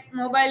 websites,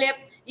 mobile app,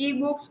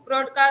 e-books,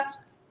 broadcast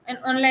and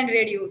online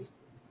radios.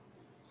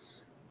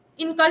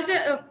 In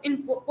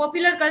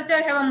popular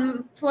culture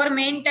have four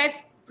main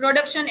types: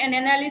 production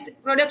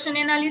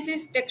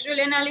analysis, textual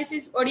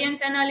analysis,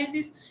 audience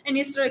analysis and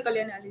historical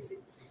analysis.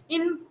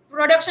 In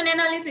production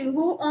analysis,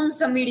 who owns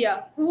the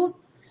media, who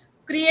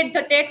create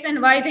the text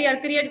and why they are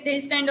created,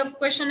 this kind of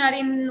question are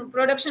in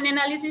production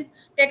analysis.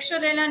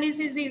 Textual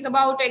analysis is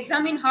about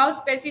examine how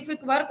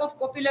specific work of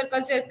popular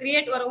culture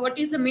create or what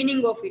is the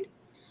meaning of it.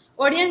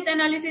 Audience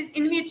analysis,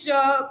 in which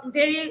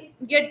they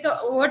get the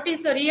what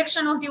is the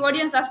reaction of the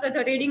audience after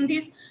the reading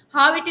this,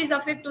 how it is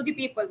affect to the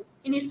people.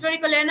 In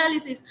historical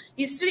analysis,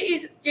 history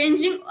is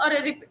changing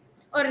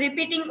or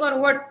repeating or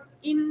what.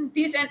 In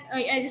this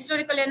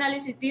historical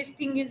analysis, this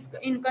thing is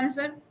in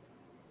concern.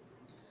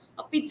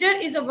 A picture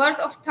is a worth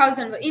of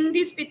thousand. In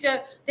this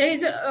picture there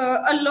is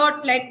a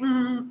lot, like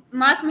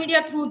mass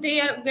media through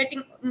they are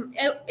getting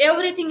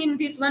everything in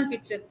this one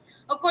picture.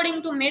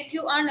 According to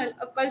Matthew Arnold,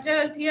 a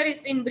cultural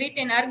theorist in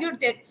Britain,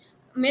 argued that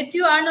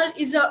Matthew Arnold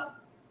is a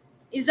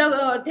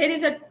there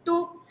is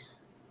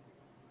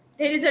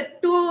a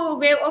two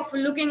way of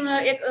looking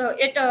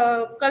at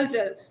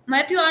culture.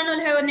 Matthew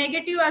Arnold have a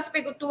negative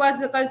aspect towards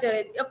the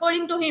culture.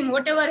 According to him,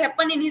 whatever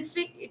happened in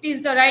history, it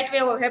is the right way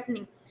of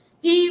happening.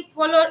 He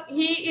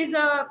is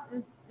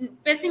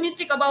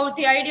pessimistic about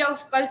the idea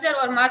of culture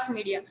or mass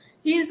media.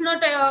 He is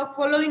not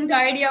following the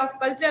idea of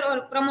culture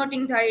or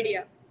promoting the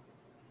idea.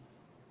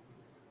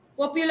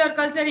 Popular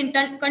culture in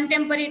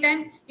contemporary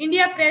time,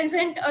 India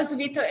present us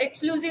with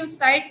exclusive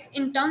sites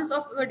in terms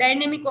of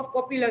dynamic of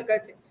popular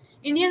culture.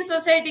 Indian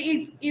society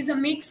is a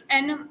mix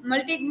and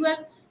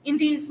multilingual in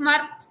the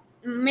smart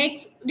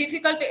makes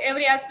difficult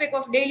every aspect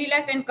of daily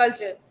life and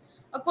culture.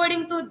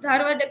 According to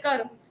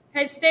Dharwadekar,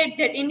 has stated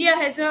that India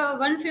has a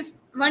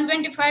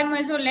 125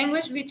 major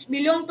language which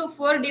belong to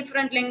four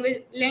different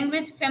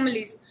language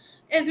families.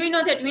 As we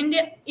know that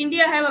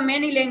India have a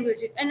many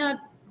languages, and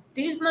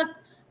these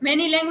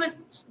many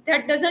languages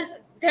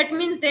that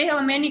means they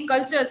have many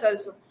cultures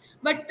also.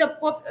 But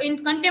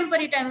in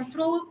contemporary time,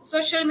 through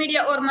social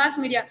media or mass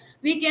media,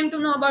 we came to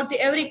know about the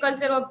every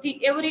culture of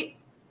the every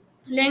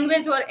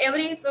language or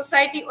every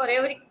society or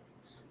every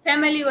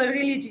family or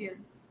religion.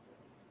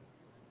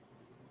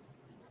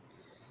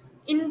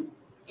 In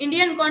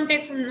Indian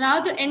context,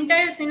 now the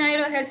entire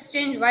scenario has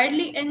changed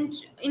widely, and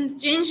in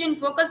change in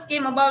focus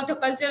came about the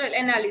cultural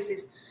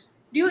analysis.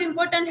 Due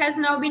importance has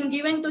now been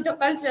given to the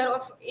culture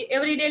of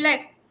everyday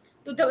life,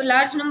 to the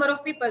large number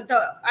of people.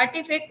 The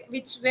artifacts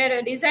which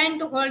were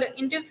designed to hold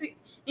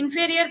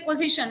inferior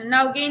position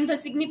now gain the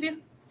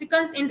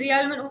significance in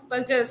realm of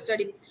cultural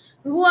study.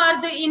 Who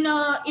are the in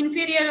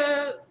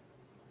inferior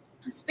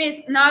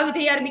space, now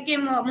they are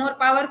became more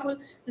powerful.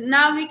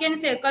 Now we can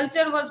say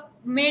culture was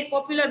made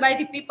popular by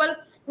the people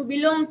who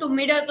belong to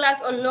middle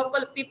class or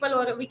local people,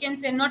 or we can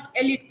say not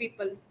elite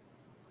people.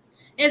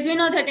 As we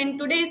know that in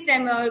today's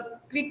time,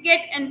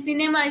 cricket and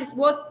cinema is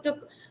both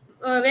the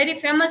very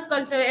famous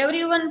culture.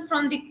 Everyone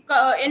from the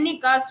any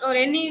caste or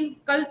any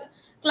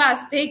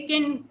class, they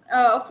can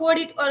afford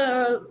it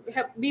or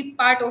be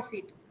part of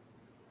it.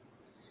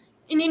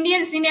 In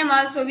Indian cinema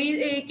also,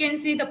 we can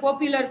see the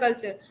popular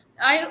culture.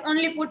 I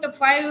only put a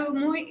five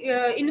movie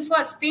in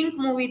first Pink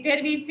movie.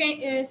 There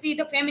we see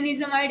the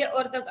feminism idea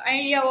or the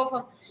idea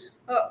of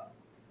uh,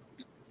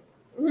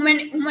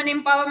 woman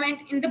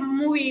empowerment in the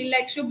movie,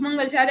 like Shubh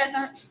Mangal Jada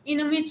San,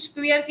 in which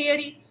queer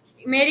theory,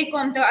 Mary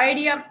Kom, the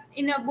idea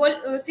in a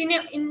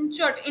in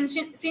short in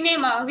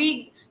cinema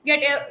we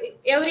get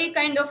every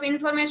kind of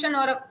information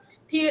or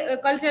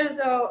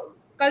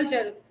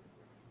culture.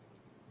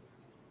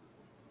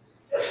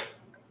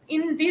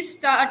 In this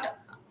chart,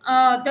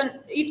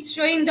 it's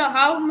showing the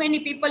how many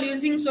people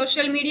using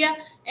social media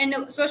and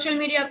social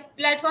media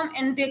platform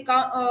and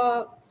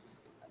the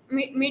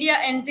media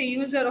and the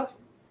user of.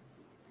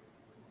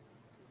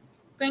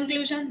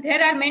 Conclusion: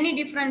 there are many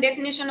different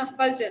definition of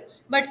culture,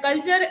 but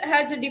culture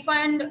has a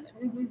defined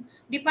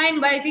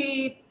by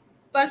the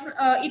person.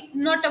 It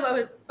not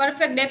a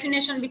perfect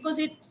definition because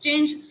it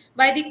changed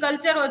by the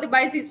culture or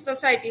by the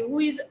society who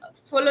is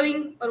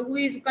following or who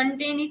is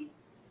containing.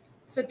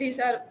 So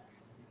these are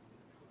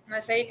my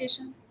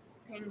citation.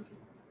 Thank you.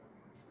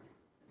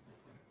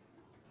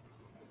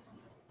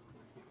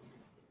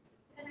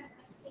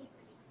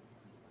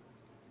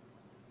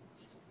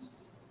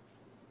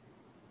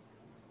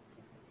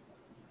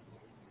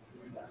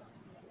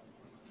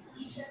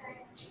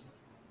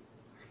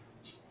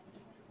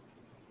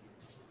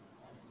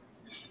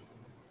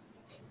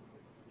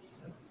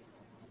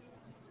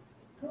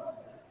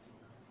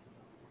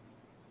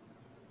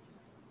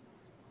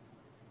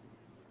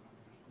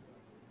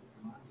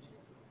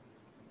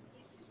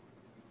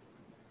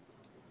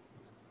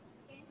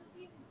 Can you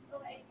give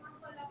an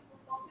example of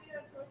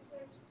popular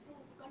culture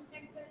through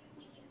contemporary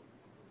media?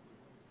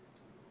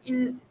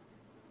 In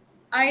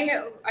I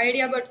have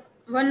idea about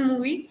one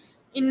movie.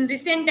 In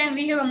recent time,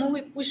 we have a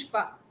movie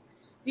Pushpa,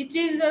 which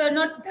is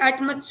not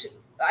that much.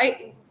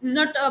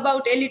 Not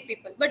about elite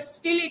people, but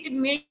still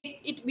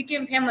it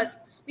became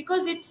famous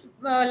because it's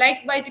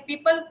liked by the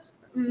people,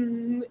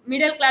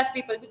 middle class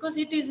people, because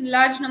it is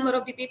large number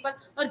of the people,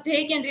 or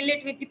they can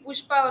relate with the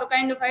Pushpa or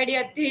kind of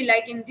idea they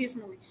like in this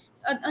movie.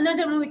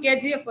 Another movie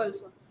KGF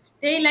also.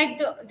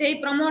 They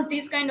promote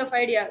this kind of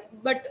idea,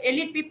 but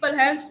elite people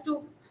has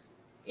to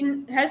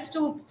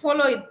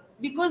follow it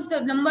because the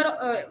number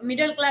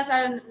middle class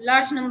are a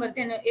large number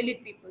than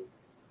elite people.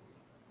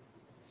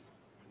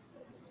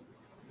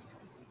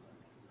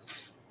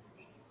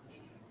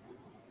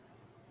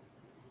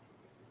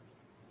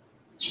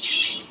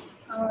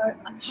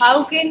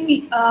 how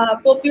can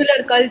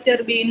popular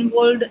culture be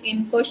involved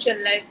in social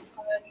life,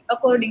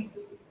 according to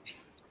you?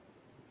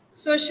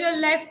 Social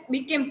life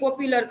became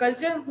popular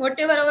culture.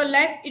 Whatever our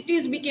life, it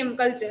is became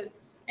culture.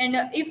 And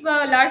if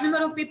a large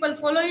number of people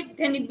follow it,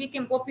 then it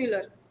became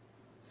popular.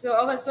 So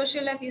our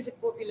social life is a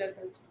popular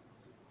culture.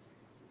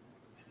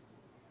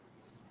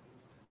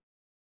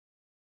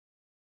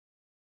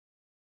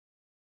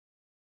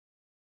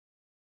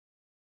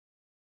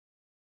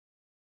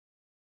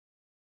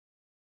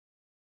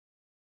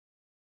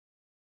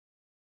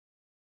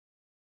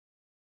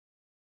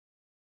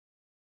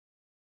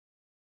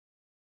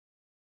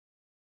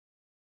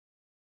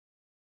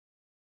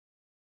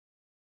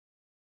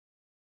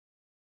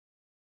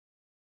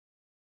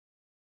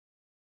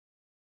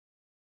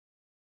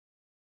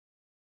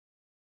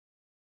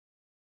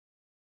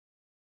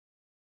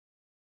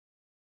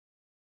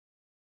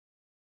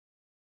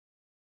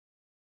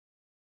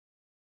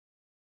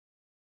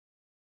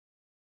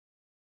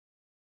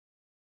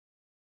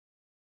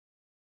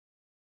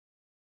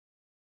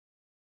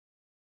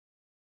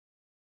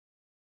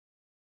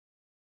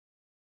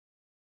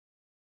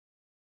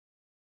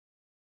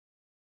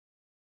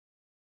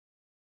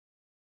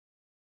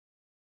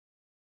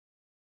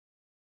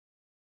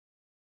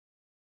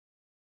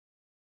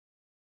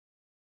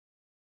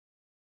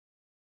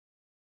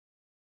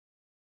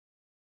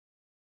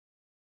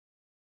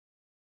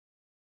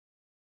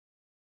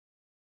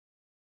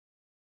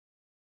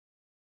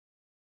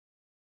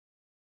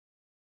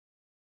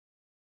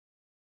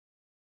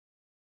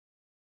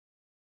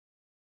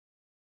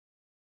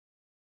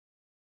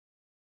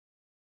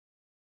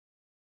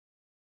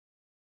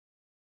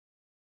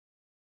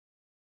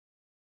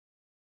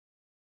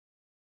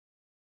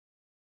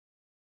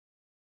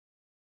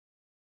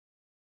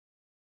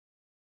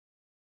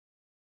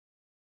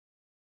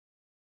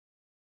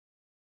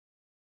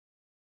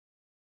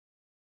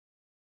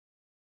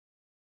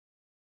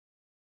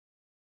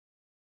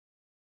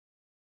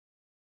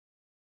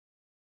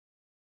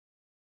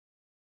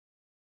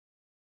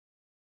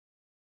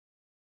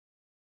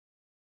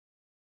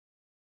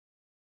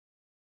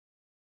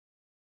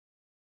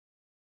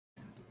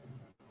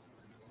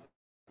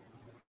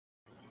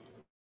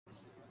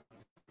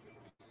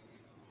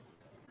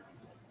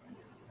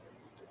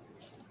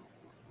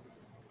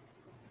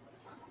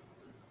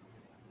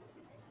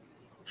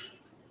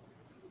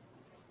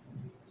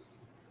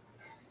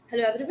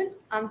 Hello everyone,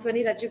 I'm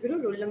Dhvani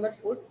Rajyaguru, rule number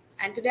 4,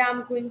 and today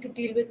I'm going to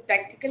deal with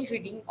practical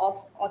reading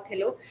of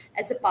Othello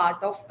as a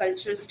part of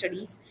cultural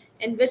studies,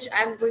 in which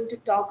I'm going to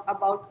talk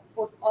about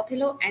both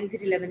Othello and the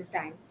relevant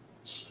time.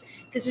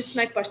 This is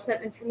my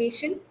personal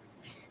information.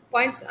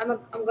 Points I'm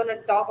going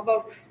to talk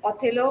about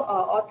Othello,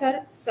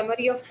 author,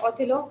 summary of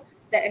Othello,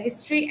 the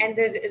history, and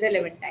the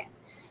relevant time.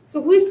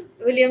 So, who is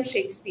William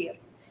Shakespeare?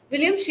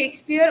 William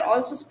Shakespeare,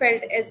 also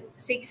spelled as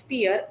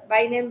Shakespeare,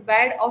 by name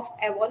Bard of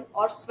Avon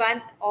or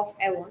Swan of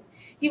Avon.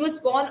 He was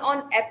born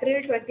on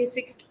April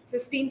 26,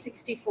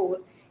 1564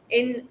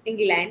 in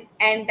England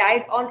and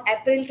died on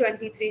April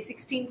 23,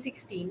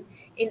 1616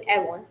 in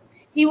Avon.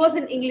 He was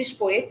an English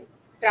poet,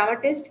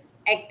 dramatist,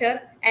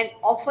 actor, and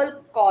often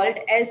called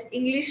as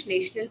English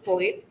national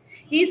poet.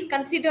 He is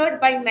considered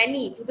by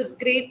many to the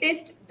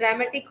greatest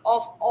dramatic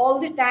of all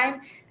the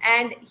time,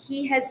 and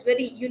he has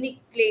very unique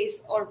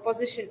place or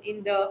position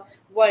in the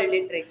world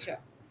literature.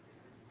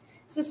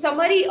 So,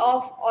 summary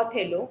of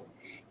Othello.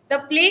 The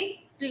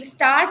play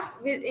starts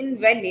with in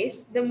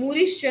Venice. The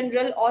Moorish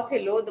general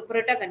Othello, the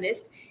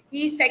protagonist,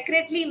 he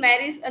secretly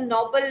marries a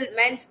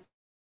nobleman's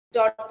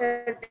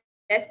daughter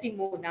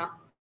Desdemona.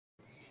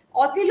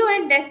 Othello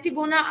and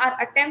Desdemona are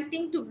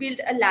attempting to build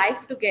a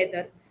life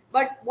together,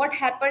 but what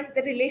happened?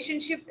 The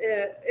relationship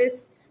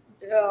is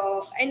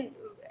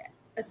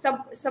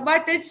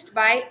sabotaged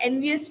by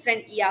envious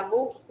friend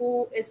Iago,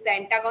 who is the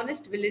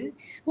antagonist villain,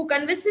 who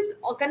convinces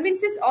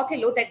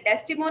Othello that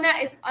Desdemona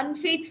is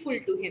unfaithful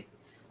to him.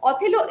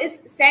 Othello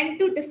is sent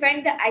to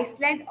defend the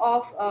island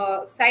of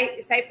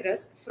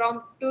Cyprus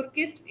from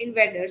Turkish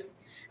invaders.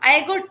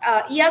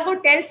 Iago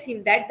tells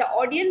him that the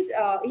audience.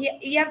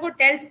 Iago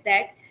tells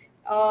that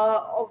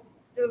uh,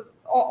 the,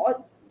 uh,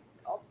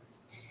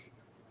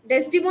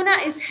 Desdemona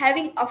is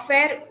having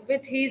affair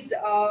with his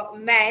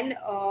man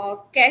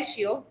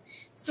Cassio.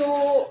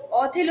 So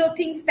Othello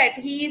thinks that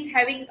he is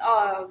having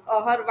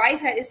her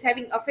wife is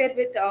having affair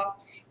with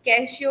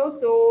Cassio.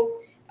 So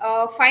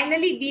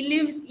finally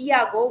believes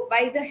Iago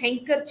by the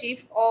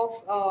handkerchief of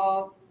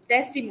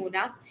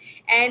Desdemona,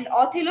 and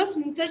Othello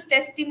smothers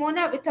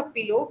Desdemona with a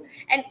pillow,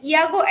 and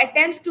Iago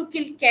attempts to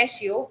kill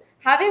Cassio.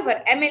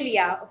 However,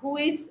 Amelia, who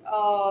is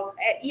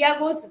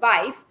Iago's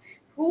wife,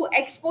 who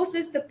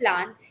exposes the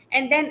plan,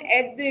 and then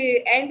at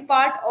the end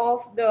part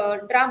of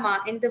the drama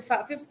in the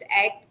fifth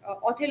act,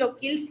 Othello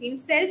kills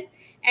himself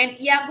and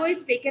Iago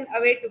is taken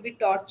away to be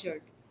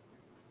tortured.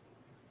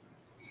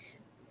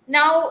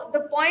 Now,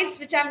 the points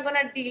which I'm going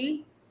to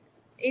deal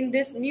in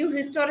this new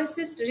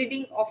historicist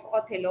reading of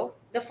Othello: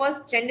 the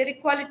first, gender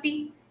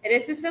equality,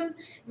 racism,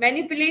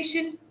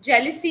 manipulation,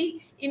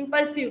 jealousy,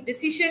 impulsive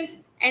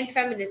decisions, and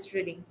feminist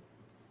reading.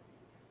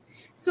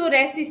 So,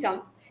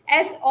 racism.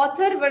 as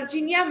author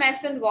Virginia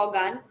Mason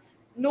Vaughan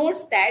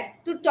notes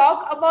that to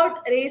talk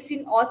about race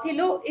in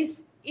Othello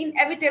is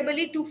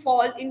inevitably to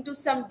fall into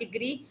some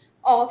degree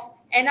of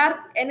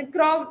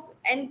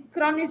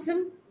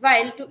anachronism,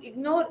 while to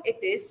ignore it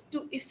is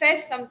to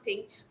efface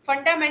something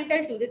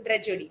fundamental to the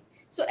tragedy.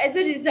 So, as a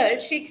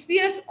result,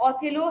 Shakespeare's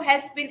Othello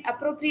has been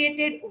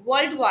appropriated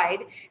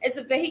worldwide as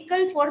a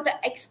vehicle for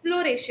the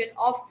exploration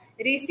of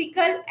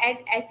racial and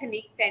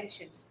ethnic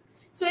tensions.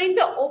 So, in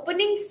the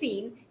opening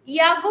scene,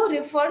 Iago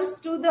refers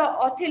to the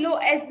Othello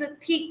as the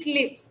thick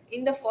lips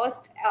in the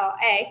first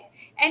act,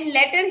 and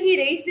later he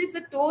raises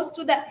a toast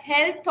to the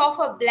health of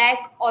a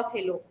black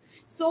Othello.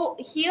 So,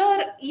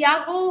 here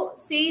Iago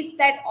says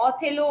that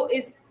Othello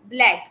is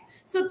black.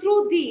 So,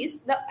 through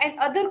these and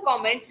other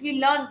comments,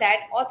 we learned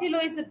that Othello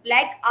is a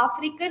black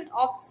African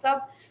of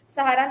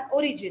sub-Saharan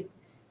origin.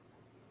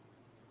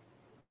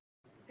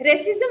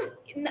 Racism,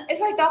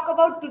 if I talk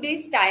about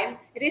today's time,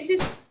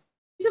 racism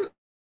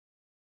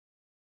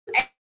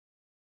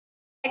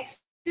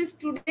exists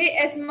today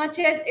as much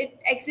as it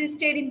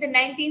existed in the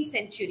 19th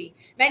century.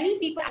 Many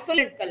people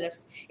solid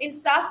colors. In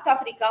South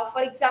Africa,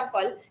 for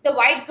example, the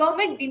white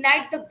government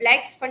denied the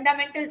blacks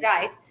fundamental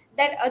right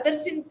that other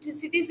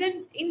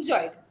citizens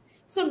enjoyed.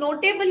 So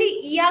notably,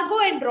 Iago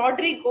and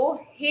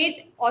Rodrigo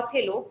hate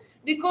Othello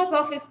because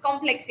of his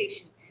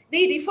complexation.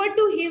 They refer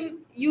to him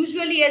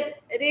usually as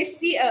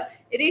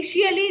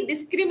racially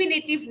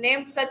discriminative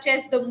names such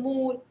as the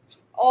Moor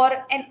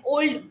or an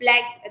old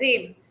black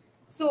ram.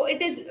 So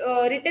it is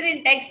written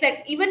in text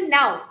that even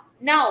now,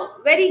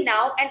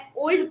 an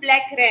old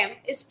black ram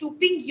is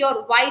stooping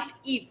your white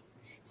Eve.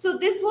 So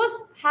this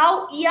was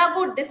how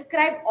Iago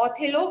described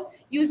Othello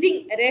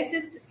using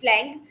racist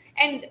slang,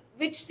 and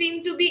which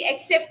seemed to be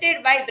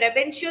accepted by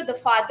Brabantio, the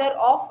father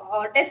of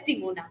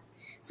Desdemona.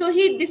 So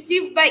he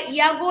deceived by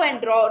Iago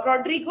and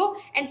Rodrigo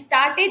and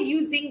started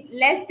using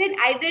less than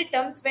ideal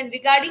terms when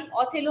regarding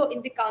Othello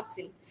in the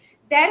council.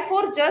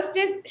 Therefore, just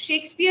as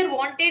Shakespeare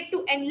wanted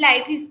to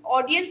enlighten his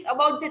audience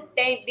about the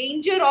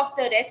danger of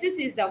the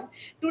racism,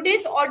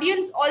 today's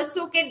audience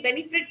also can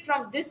benefit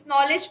from this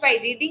knowledge by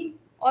reading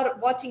or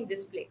watching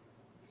this play.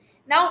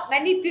 Now,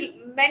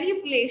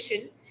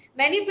 manipulation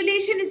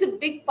is a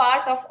big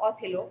part of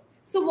Othello.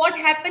 So what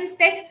happens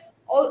that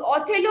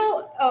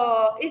Othello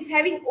is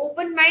having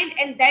open mind,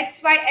 and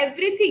that's why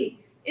everything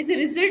is a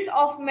result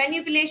of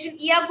manipulation.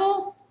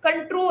 Iago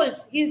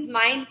controls his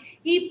mind.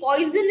 His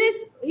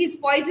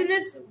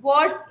poisonous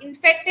words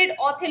infected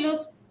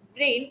Othello's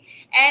brain,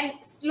 and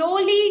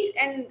slowly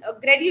and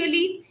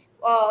gradually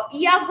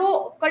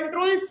Iago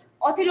controls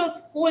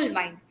Othello's whole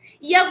mind.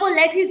 Iago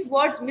let his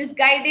words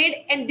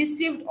misguided and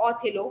deceived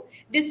Othello.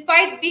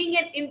 Despite being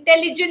an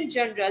intelligent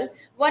general,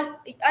 one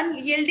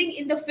unyielding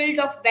in the field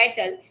of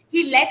battle,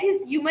 he let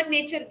his human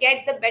nature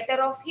get the better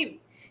of him.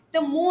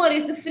 The Moor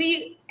is a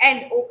free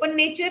and open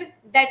nature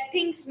that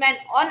thinks man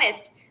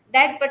honest,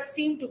 that but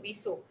seem to be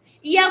so.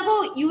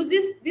 Iago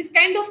uses this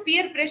kind of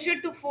peer pressure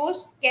to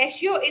force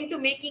Cassio into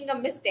making a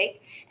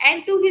mistake,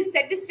 and to his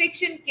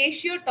satisfaction,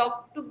 Cassio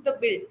took the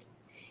bill.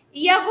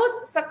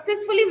 Iago's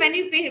successful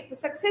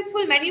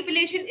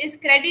manipulation is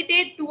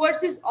credited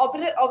towards his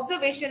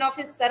observation of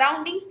his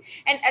surroundings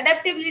and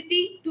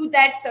adaptability to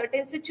that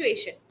certain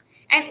situation.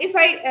 And if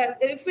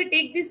we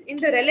take this in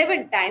the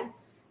relevant time,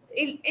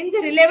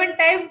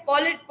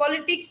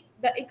 politics,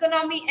 the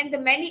economy, and the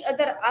many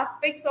other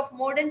aspects of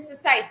modern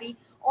society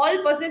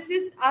all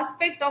possesses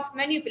aspect of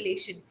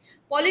manipulation.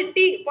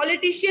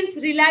 Politicians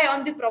rely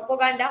on the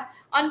propaganda,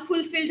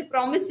 unfulfilled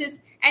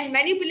promises, and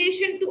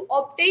manipulation to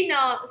obtain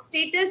a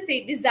status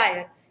they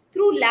desire.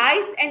 Through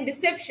lies and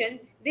deception,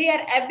 they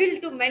are able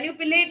to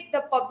manipulate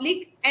the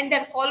public and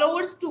their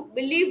followers to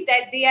believe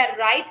that they are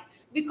right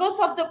because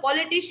of the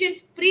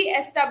politician's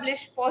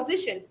pre-established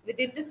position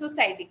within the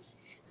society.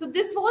 So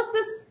this was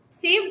the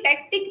same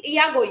tactic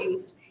Iago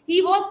used.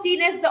 He was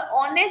seen as the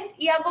honest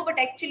Iago, but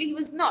actually he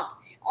was not.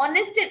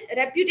 Honest and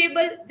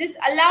reputable, this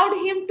allowed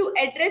him to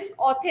address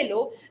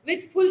Othello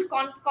with full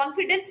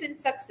confidence in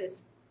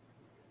success.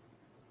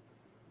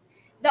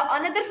 The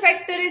another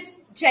factor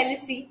is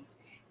jealousy.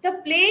 The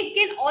play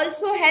can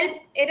also help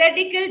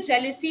eradicate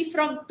jealousy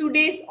from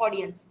today's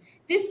audience.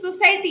 This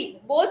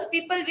society, both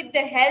people with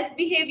the health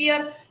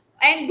behavior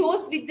and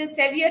those with the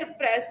severe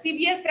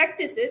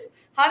practices,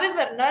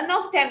 however, none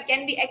of them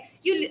can be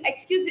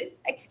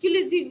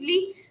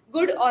exclusively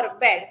good or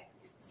bad.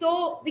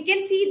 So we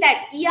can see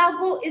that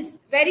Iago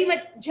is very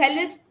much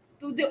jealous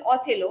to the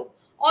Othello.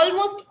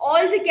 Almost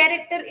all the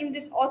character in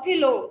this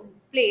Othello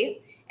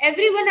play,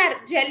 everyone are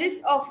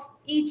jealous of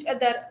each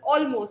other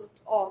almost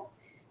all.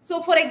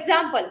 So for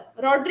example,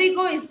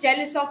 Rodrigo is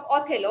jealous of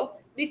Othello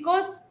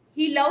because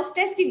he loves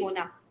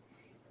Desdemona.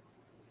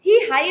 He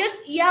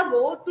hires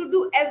Iago to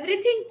do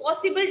everything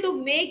possible to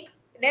make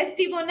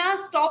Desdemona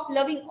stop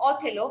loving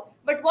Othello.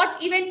 But what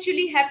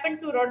eventually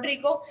happened to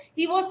Rodrigo?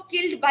 He was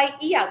killed by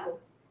Iago.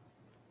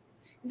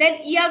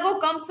 Then Iago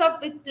comes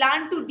up with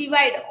plan to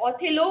divide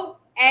Othello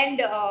and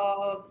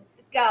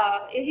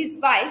his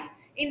wife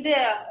in the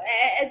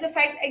as a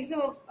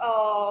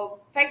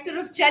factor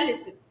of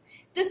jealousy.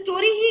 The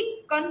story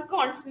he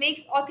concocts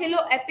makes Othello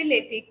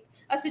epileptic,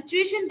 a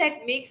situation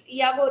that makes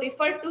Iago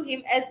refer to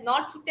him as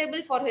not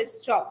suitable for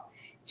his job.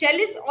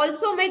 Jealous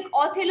also make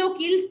Othello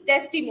kills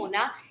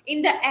Desdemona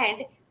in the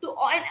end,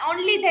 and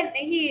only then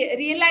he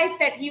realized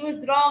that he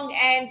was wrong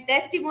and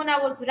Desdemona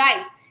was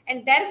right.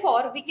 And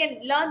therefore, we can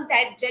learn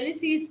that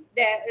jealousy is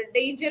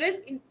dangerous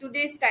in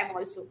today's time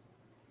also.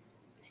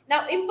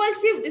 Now,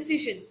 impulsive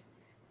decisions.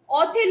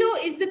 Othello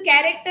is the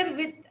character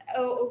with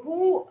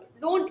who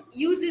don't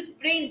use his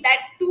brain that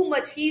too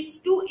much. He's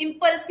too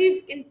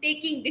impulsive in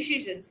taking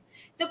decisions.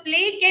 The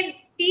play can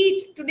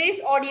teach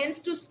today's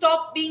audience to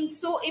stop being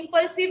so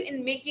impulsive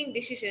in making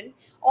decision.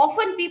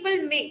 Often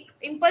people make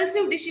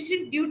impulsive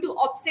decision due to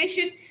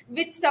obsession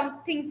with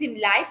some things in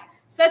life.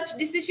 Such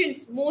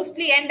decisions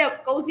mostly end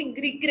up causing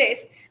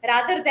regrets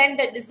rather than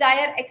the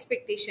desired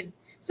expectation.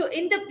 So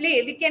in the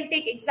play, we can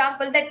take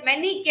example that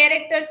many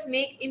characters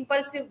make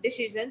impulsive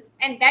decisions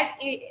and that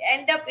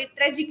end up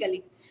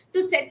tragically.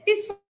 To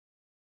satisfy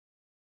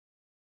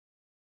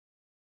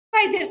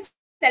their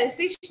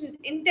selfish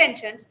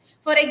intentions.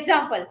 For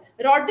example,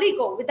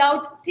 Rodrigo,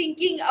 without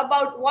thinking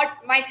about what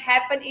might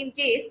happen in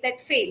case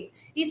that fail,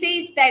 he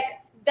says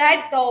that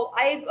thou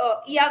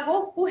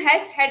Iago, who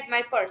hast had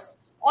my purse.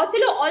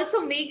 Othello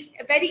also makes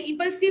very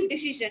impulsive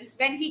decisions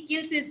when he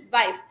kills his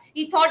wife.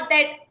 He thought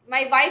that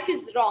my wife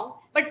is wrong,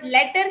 but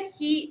later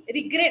he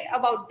regret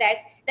about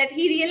that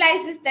he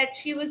realizes that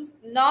she was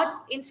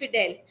not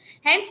infidel.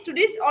 Hence,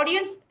 today's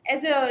audience,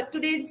 as a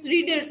today's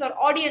readers or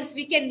audience,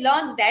 we can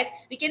learn that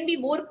we can be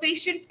more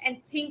patient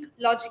and think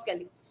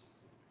logically.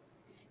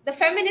 The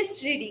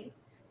feminist reading.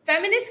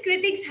 Feminist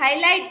critics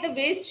highlight the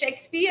ways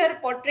Shakespeare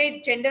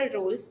portrayed gender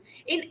roles.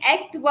 In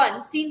Act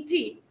 1, Scene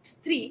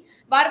 3,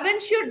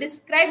 Barbencio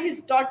described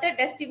his daughter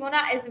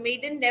Desdemona as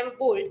maiden never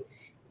bold.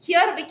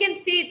 Here we can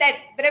say that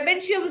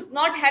Brabantio was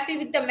not happy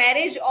with the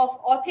marriage of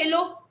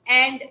Othello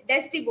and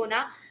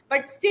Desdemona,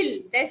 but still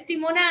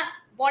Desdemona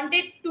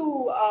wanted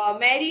to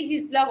marry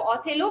his love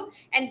Othello,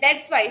 and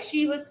that's why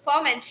she was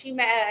firm and she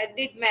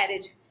did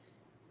marriage.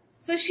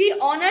 So she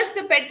honors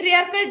the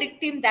patriarchal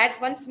dictum that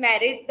once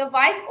married, the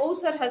wife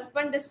owes her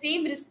husband the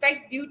same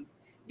respect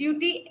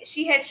duty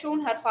she had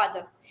shown her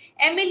father.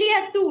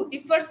 Emilia too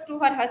defers to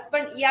her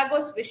husband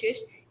Iago's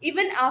wishes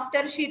even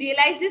after she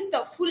realizes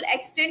the full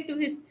extent to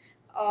his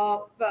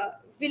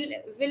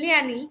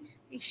villainy.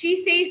 She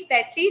says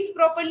that "'tis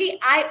properly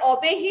I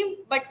obey him,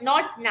 but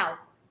not now."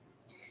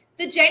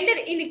 The gender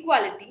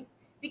inequality,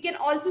 we can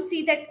also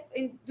see that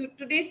in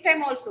today's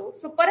time also.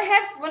 So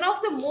perhaps one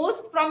of the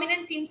most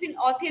prominent themes in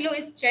Othello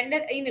is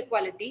gender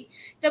inequality.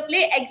 The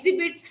play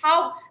exhibits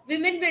how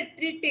women were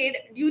treated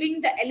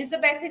during the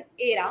Elizabethan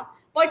era,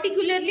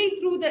 particularly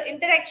through the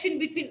interaction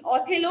between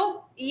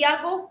Othello,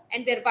 Iago,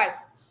 and their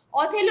wives.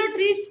 Othello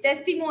treats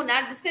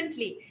Desdemona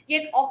decently,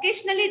 yet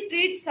occasionally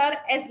treats her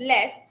as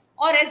less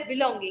or as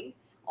belonging.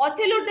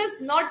 Othello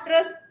does not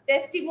trust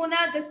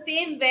Desdemona the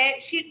same way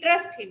she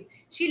trusts him.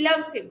 She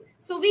loves him.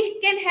 So we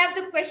can have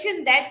the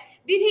question that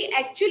did he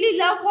actually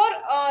love her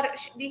or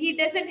he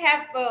doesn't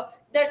have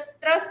the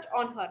trust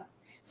on her.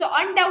 So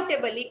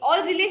undoubtedly,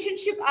 all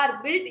relationships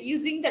are built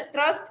using the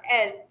trust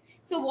as.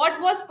 So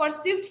what was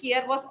perceived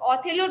here was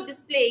Othello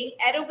displaying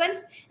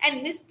arrogance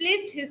and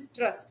misplaced his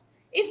trust.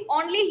 If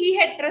only he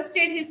had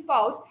trusted his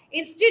spouse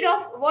instead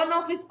of one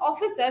of his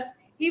officers,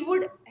 he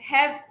would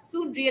have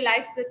soon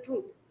realized the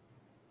truth.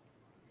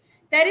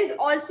 There is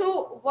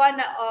also one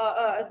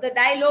the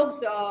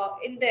dialogues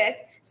in there.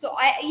 So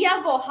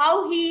Iago,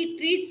 how he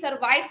treats her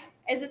wife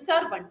as a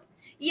servant.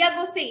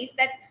 Iago says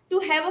that to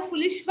have a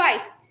foolish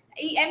wife.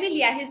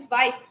 Emilia, his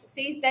wife,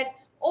 says that,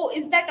 "Oh,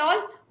 is that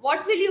all?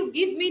 What will you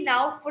give me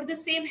now for the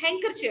same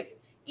handkerchief?"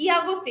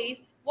 Iago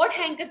says, "What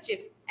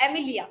handkerchief?"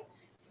 Emilia,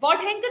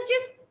 "What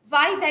handkerchief?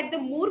 Why, that the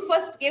Moor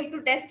first gave to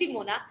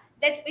Desdemona,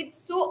 that with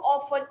so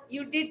often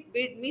you did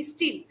bid me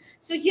steal."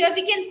 So here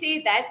we can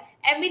say that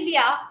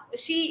Emilia,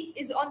 she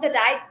is on the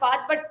right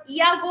path, but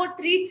Iago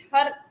treats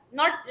her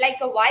not like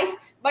a wife,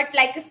 but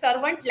like a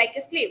servant, like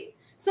a slave.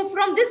 So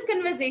from this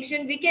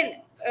conversation, we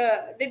can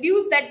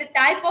deduce that the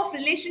type of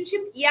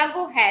relationship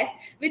Iago has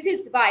with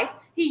his wife,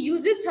 he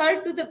uses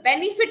her to the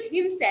benefit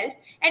himself,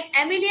 and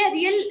Emilia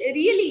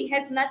really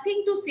has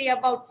nothing to say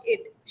about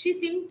it. She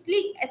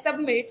simply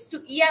submits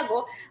to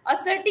Iago,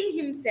 asserting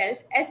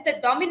himself as the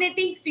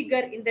dominating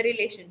figure in the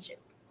relationship.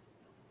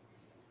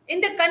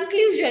 In the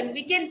conclusion,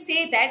 we can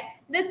say that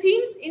the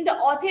themes in the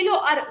Othello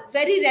are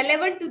very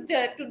relevant to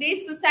the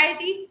today's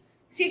society.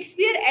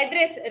 Shakespeare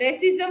addressed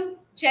racism,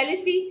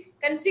 jealousy,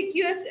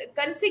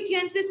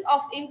 consequences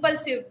of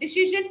impulsive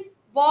decision,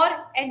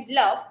 war, and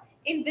love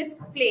in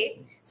this play.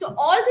 So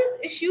all these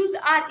issues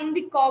are in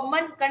the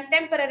common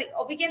contemporary,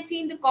 or we can see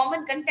in the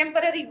common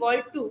contemporary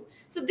world too.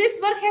 So this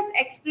work has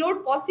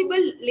explored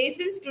possible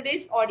lessons to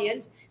today's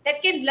audience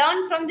that can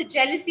learn from the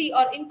jealousy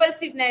or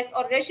impulsiveness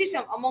or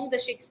racism among the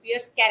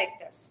Shakespeare's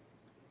characters.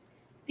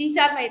 These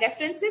are my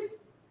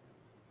references.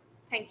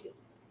 Thank you.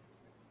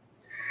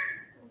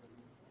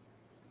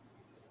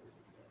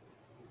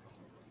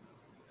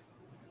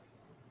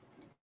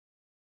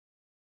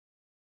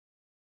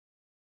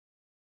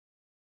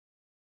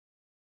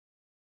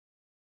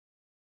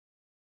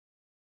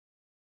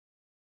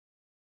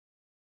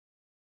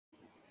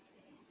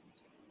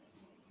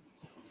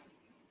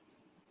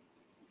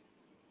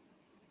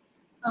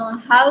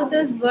 How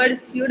does word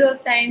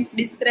pseudoscience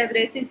describe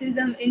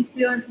racism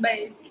influenced by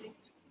history?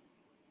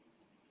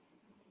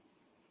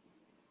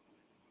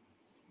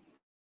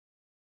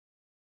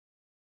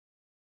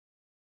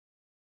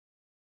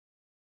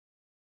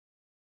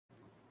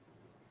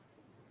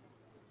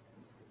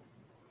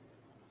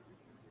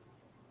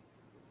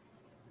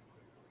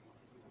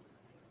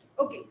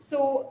 Okay,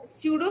 so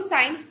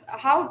pseudoscience,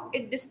 how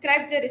it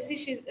describes the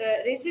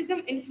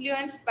racism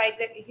influenced by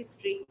the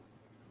history.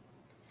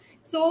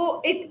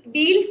 So it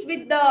deals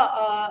with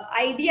the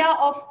idea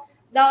of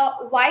the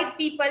white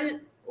people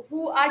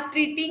who are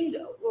treating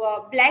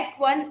black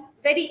one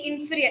very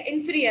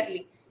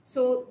inferiorly.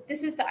 So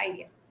this is the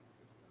idea.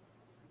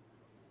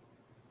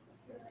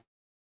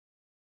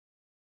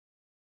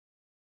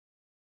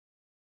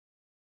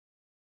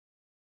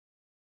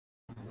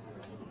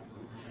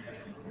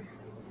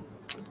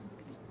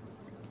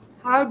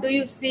 How do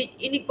you see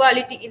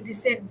inequality in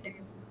recent time?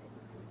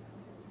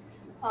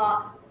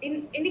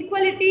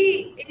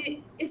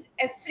 Inequality is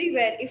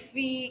everywhere if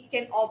we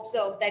can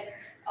observe that.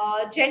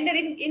 Gender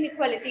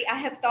inequality I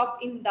have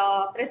talked in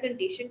the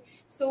presentation,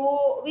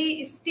 so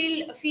we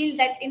still feel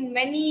that in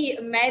many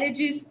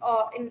marriages,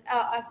 in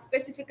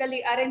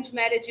specifically arranged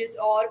marriages,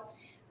 or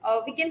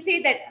we can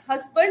say that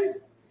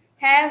husbands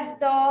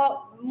have the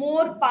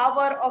more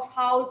power of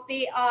house.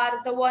 They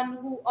are the one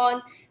who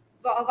earn.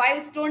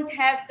 Wives don't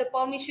have the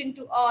permission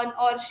to earn,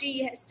 or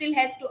she still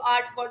has to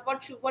art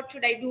what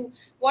should I do,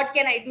 what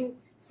can I do.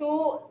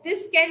 So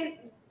this can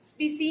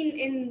be seen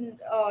in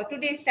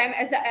today's time.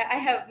 As I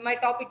have, my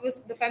topic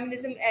was the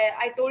feminism,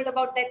 I told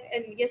about that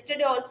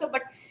yesterday also,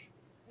 but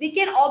we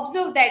can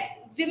observe that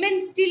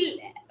women still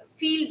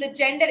feel the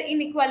gender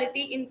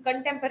inequality in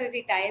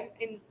contemporary time,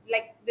 in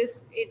like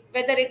this,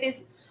 whether it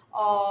is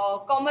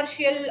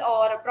commercial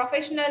or a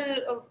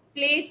professional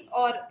place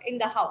or in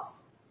the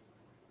house.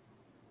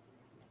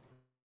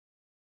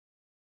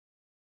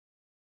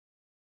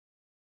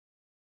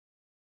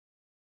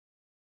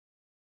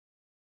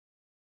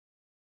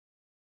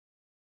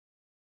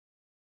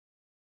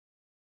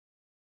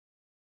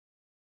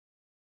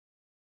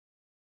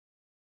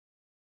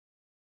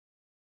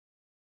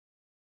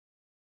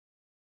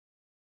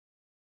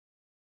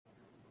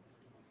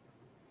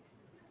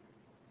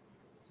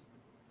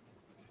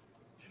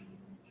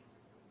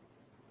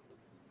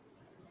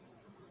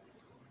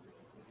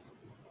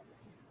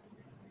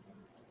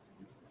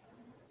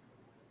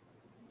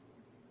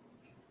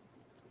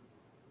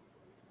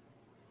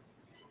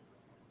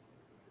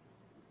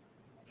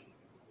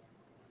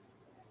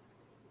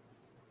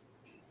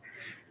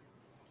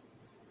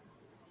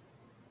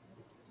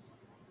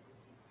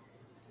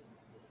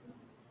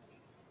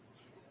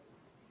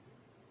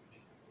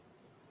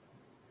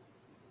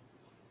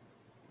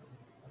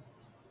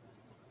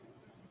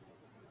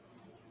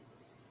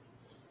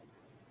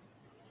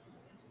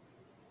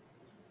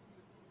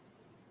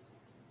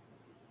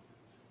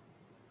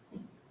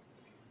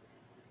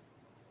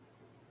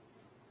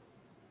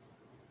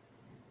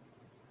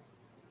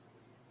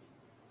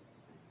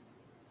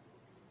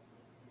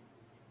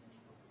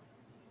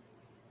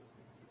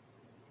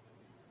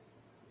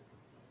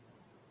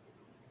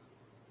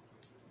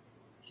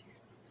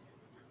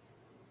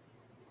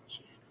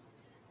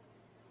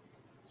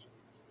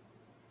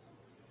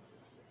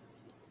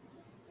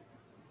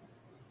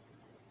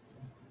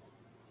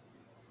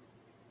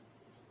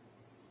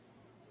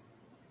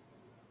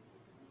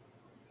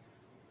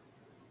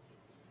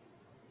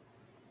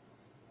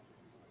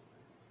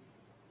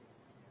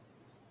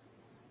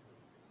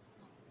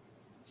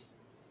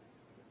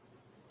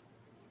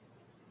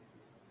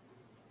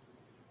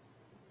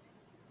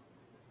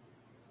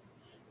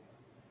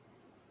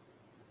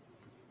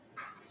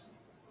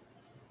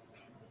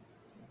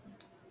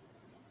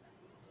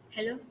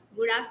 Hello,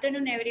 good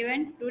afternoon,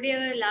 everyone. Today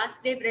our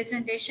last day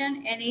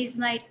presentation, and is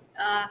my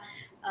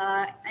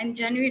I'm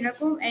Janvi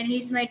Nakum, and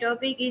his my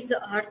topic is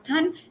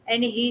Hawthorne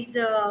and his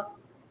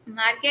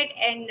market,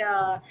 and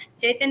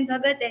Chetan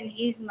Bhagat and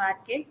his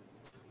market.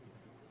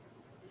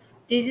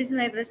 This is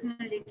my personal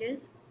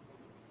details.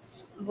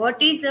 What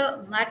is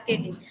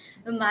marketing?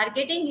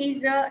 Marketing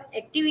is a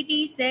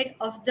activity set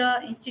of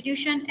the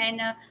institution and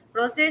a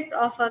process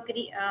of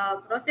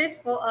process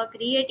for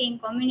creating,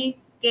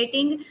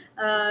 communicating,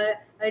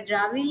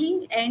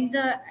 traveling, and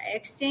the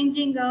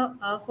exchanging,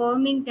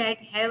 forming that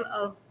have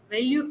a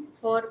value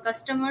for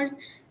customers,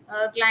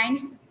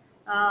 clients,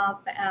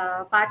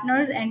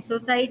 partners, and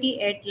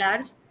society at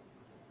large.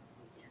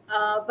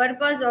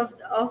 Purpose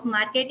of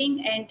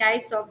marketing and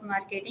types of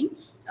marketing.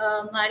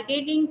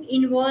 Marketing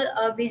involve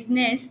a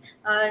business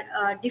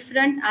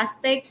different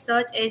aspects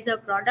such as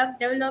product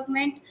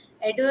development,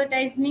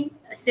 advertising,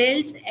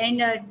 sales,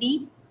 and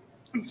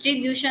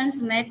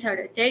distributions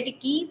method that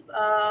keep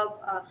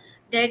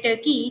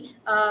that key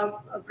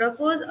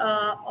purpose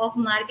of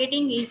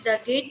marketing is to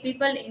get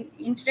people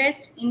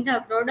interest in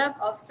the product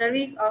or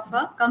service of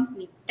a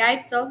company.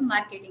 Types of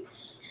marketing.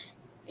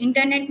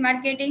 internet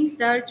marketing,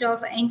 search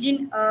of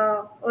engine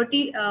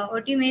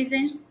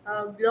automations,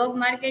 blog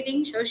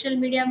marketing, social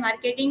media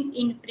marketing,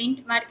 in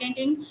print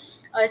marketing,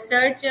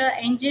 search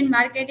engine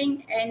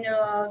marketing, and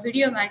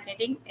video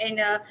marketing.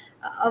 And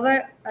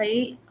our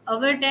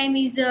our time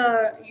is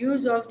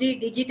use of the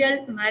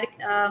digital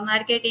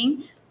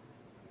marketing.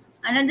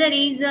 Another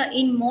is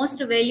in most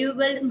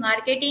valuable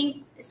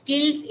marketing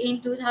skills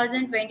in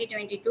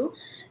 2022.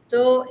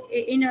 So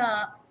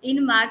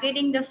in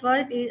marketing, the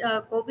first is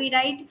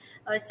copyright,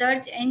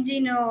 search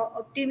engine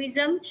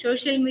optimism,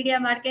 social media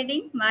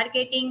marketing,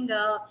 marketing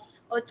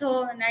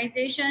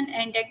authorization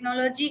and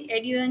technology,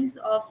 adherence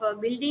of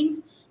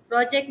buildings,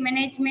 project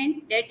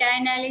management, data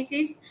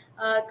analysis,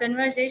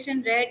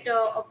 conversation rate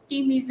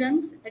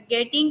optimisms,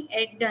 getting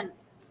it done.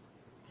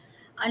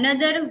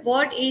 Another,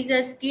 what is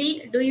a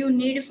skill do you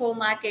need for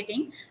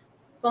marketing?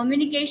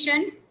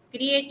 Communication,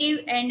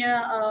 creative and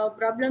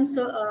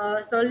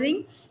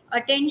solving,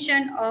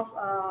 attention of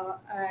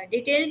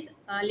details,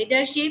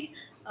 leadership,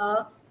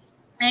 uh,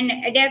 and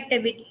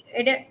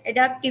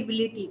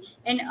adaptability.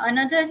 And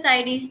another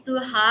side is to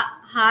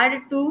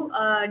hard to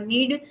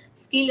need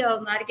skill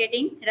of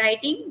marketing,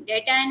 writing,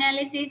 data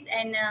analysis,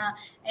 and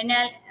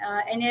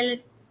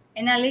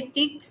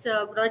analytics,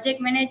 project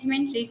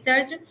management,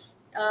 research,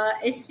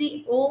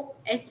 SEO,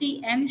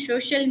 SEM,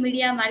 social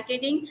media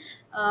marketing,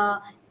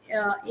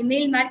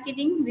 email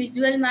marketing,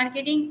 visual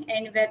marketing,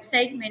 and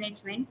website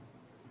management.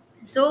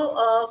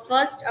 So,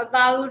 first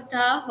about the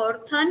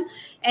Hawthorne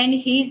and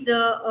his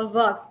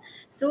works.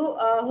 So,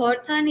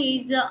 Hawthorne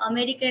is an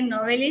American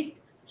novelist,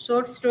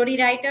 short story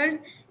writer.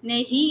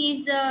 He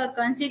is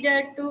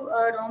considered to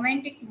a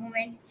romantic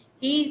movement.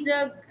 He is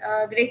a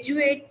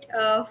graduate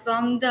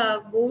from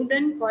the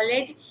Bowdoin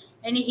College,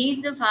 and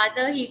his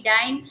father he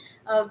died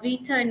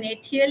with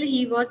Nathiel.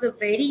 He was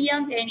very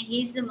young, and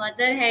his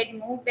mother had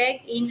moved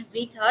back in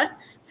with her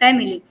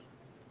family.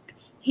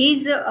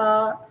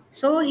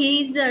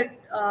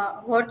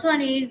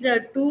 Hawthorne is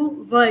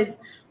two worlds.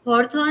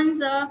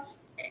 Hawthorne's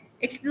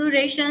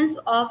explorations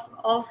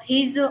of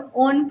his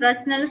own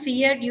personal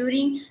fear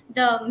during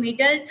the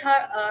middle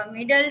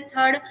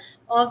third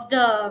of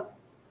the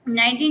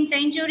 19th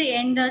century,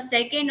 and the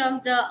second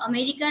of the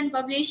American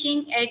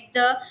publishing. At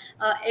the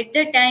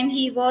time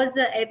he was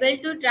able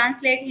to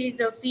translate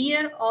his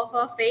fear of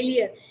a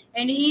failure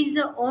and his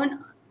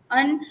own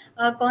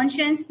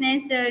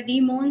unconsciousness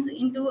demons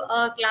into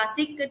a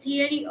classic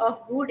theory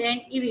of good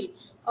and evil,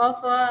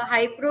 of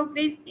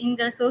hypocrisy in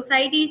the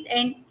societies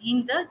and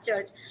in the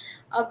church.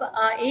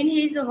 In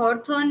his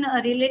Hawthorne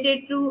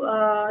related to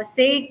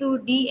say to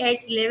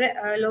D.H.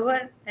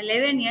 Lower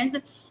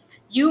Levenians,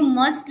 you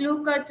must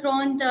look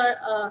through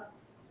the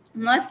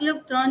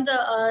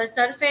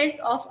surface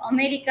of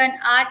American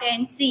art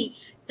and see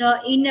the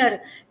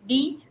inner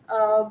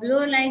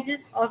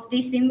blurriness of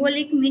the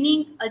symbolic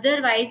meaning.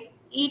 Otherwise,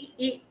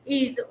 it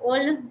is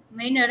all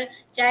manner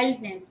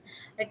childness.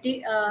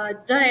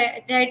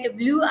 That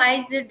blue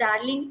eyes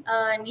darling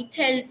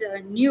Nithels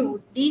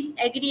knew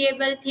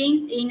disagreeable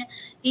things in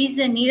his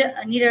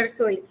nearer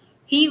soul.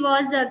 He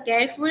was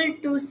careful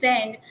to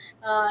send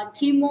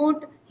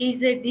Timot his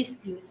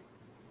discourse.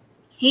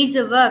 His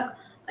work,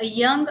 a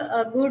young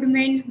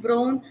Goodman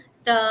Brown,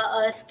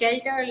 the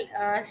scarlet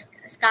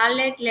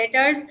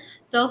letters,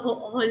 the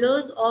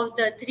hollows of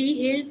the three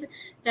hills,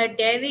 the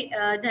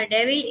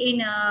devil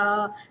in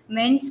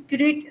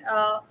manuscript,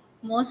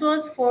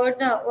 Moses for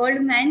the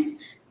old man's,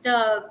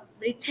 the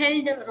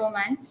Britheld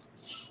romance.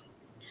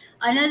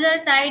 Another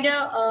side,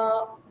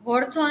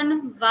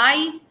 Hawthorne,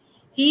 why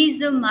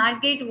his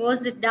market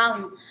was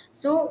down.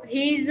 So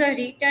he's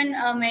written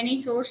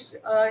many short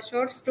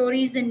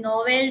stories and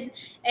novels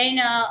and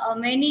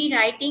many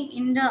writing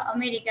in the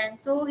American.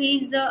 So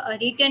he's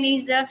written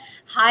is a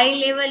high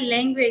level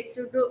language,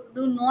 so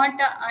do not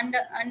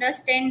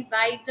understand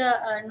by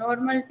the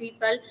normal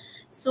people.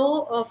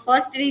 So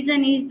first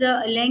reason is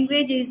the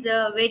language is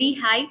very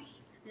high.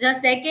 The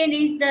second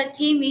is the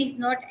theme is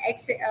not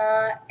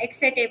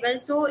acceptable.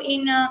 So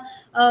in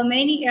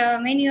many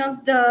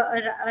of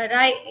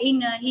the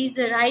in his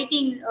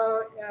writing,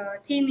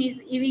 theme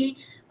is evil,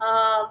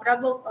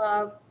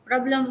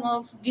 problem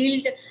of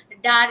guilt,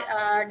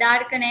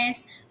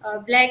 darkness,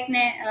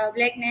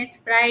 blackness,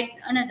 pride.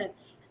 Another,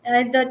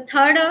 the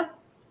third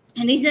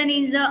reason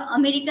is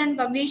American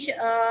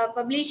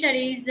publisher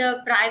is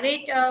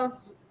private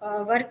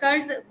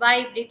workers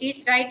by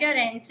British writer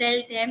and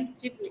sell them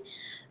cheaply.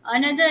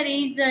 Another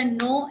is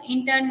no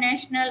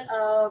international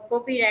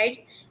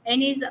copyrights,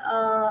 and is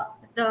the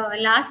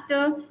last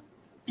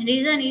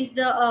reason is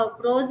the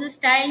prose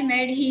style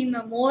made him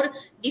more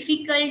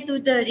difficult to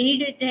the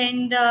read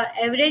than the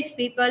average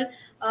people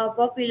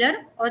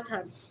popular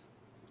author.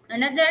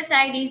 Another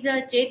side is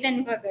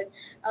Chetan Bhagat.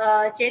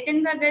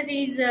 Chetan Bhagat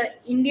is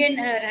Indian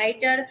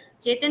writer.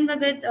 Chetan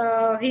Bhagat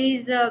he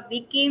is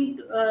became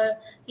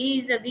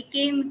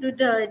to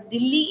the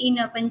Delhi in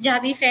a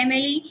Punjabi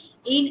family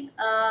in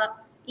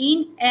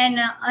in an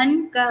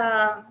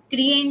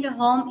uncreated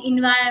home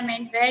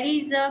environment where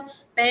his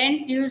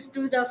parents used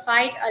to the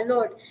fight a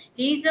lot.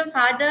 His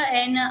father,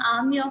 an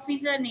army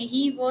officer, and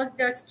he was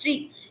the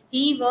strict.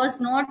 He was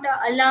not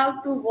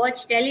allowed to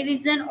watch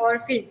television or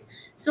films.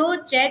 So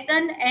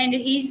Chetan and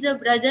his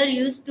brother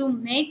used to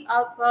make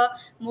up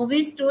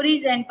movie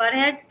stories, and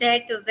perhaps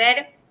that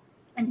were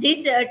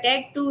this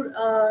take to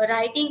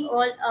writing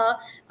all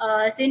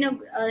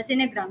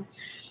cinegrams.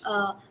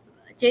 Uh,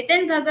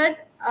 Chetan Bhagat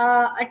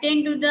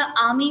attended to the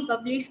Army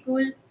Public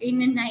School in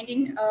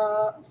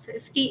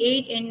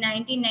 1958 and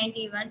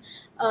 1991,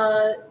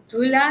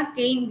 Dhula,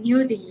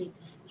 New Delhi.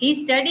 He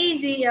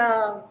studies.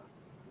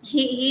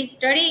 He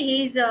studied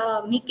his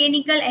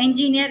mechanical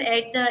engineer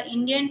at the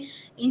Indian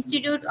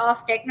Institute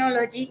of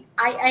Technology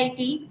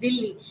IIT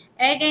Delhi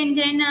and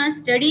then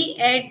study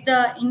at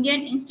the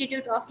Indian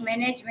Institute of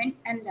Management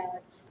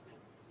Ahmedabad.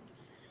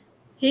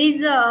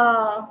 His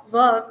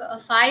work,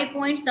 5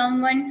 point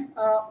someone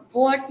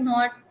what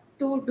not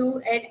to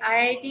do at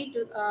IIT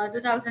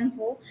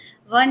 2004,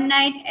 One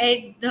Night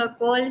at the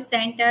Call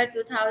Center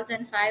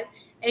 2005,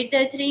 at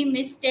the Three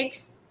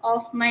Mistakes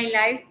of My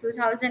Life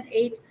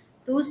 2008,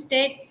 To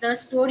State the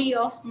Story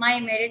of My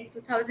Marriage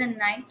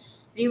 2009,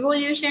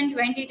 Revolution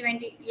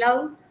 2020,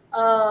 Love,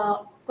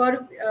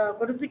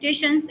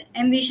 Corporations,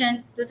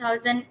 Ambition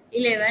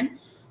 2011,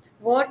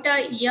 What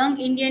a Young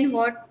Indian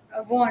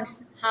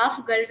Wants,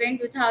 Half Girlfriend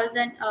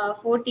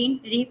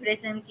 2014,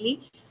 represently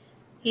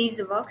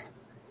his works.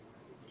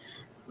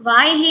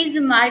 Why his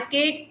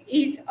market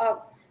is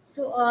up.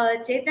 So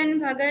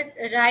Chetan Bhagat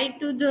write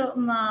to the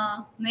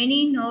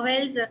many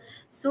novels.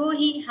 So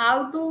he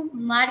how to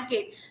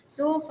market.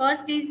 So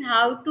first is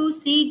how to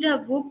see the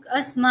book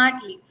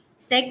smartly.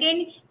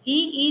 Second,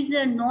 he is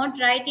not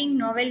writing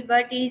novel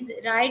but is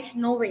writes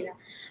novella.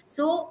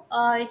 So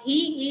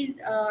he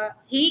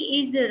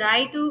is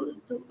right to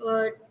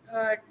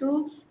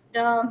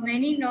the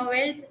many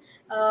novels,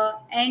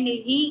 and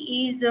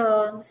he is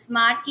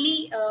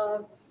smartly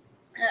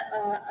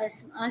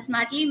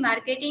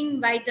marketing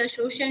by the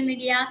social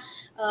media,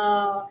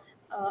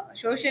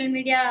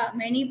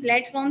 many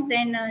platforms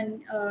and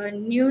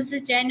news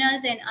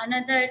channels, and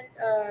another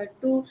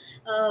to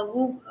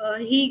who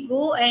he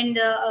go and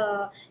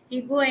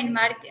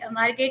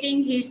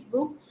marketing his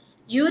book.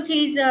 Youth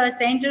is a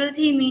central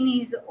theme in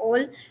his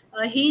all.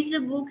 His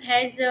book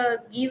has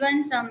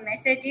given some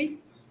messages,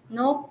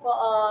 no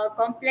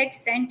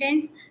complex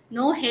sentence,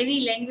 no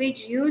heavy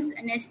language use,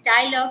 and a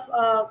style of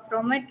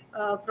prompt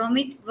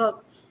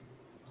work.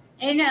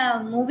 And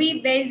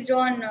movie based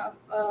on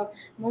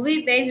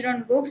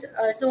books.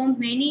 So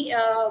many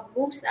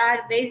books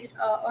are based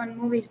on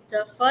movies.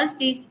 The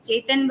first is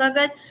Chetan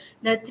Bhagat,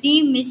 The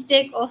Three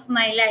Mistake of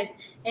My Life,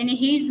 and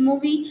his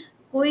movie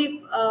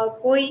koi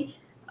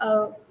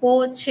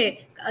po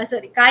che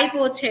sorry kai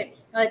po che.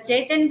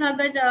 Chetan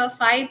Bhagat,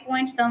 5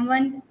 point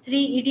someone,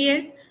 Three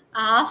Idiots,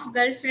 Half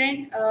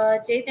Girlfriend,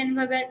 Chetan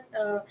Bhagat,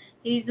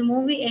 his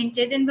movie, and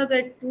Chetan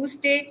Bhagat, Two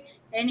State,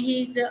 and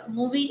his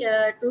movie,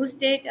 Two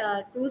State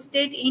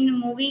in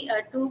movie,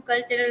 Two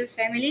Cultural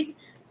Families.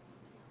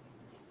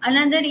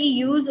 Another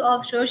use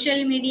of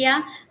social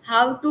media,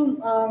 how to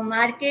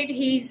market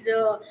his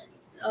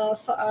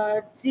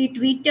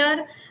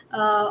Twitter,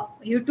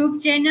 YouTube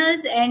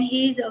channels, and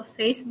his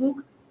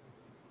Facebook.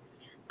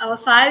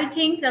 Five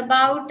things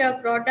about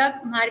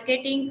product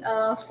marketing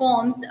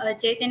forms,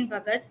 Chetan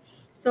Bhagat.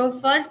 So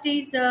first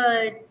is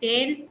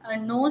there's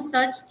no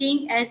such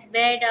thing as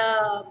bad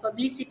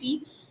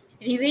publicity.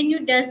 Revenue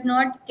does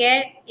not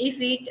care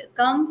if it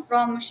come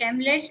from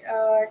shameless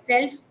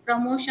self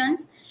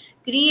promotions.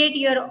 Create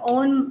your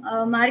own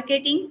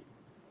marketing,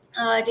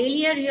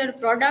 tailor your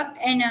product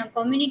and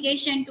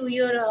communication to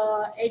your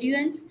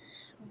audience.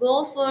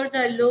 Go for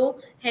the low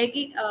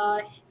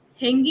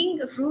hanging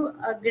fruit,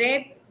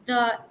 grab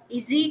the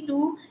easy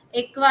to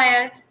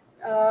acquire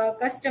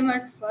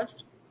customers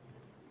first.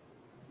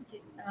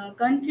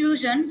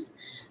 Conclusions.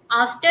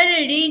 After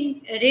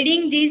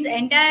reading this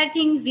entire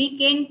thing, we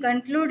can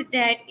conclude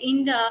that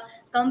in the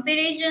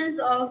comparisons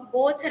of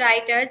both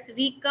writers,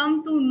 we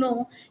come to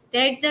know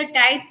that the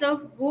types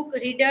of book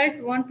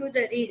readers want to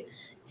the read.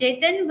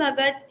 Chetan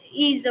Bhagat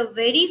is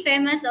very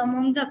famous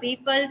among the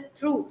people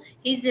through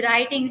his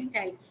writing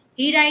style.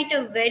 He write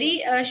a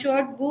very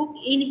short book.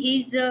 In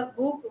his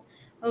book,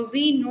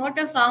 we not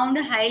found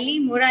highly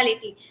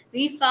morality.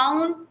 We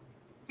found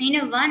in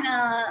a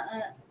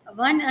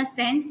one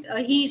sense,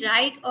 he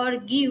write or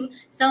give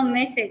some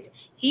message.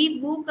 He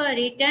book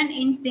written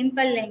in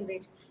simple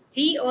language.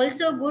 He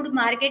also good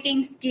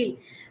marketing skill.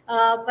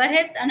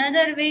 Perhaps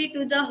another way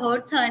to the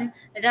Hawthorne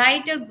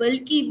write a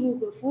bulky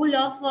book full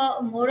of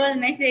moral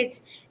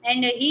message,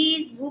 and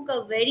his book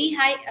very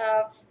high,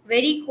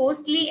 very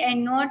costly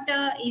and not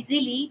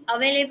easily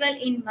available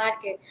in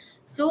market.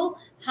 So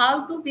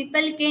how do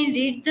people can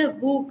read the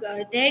book?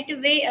 That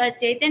way,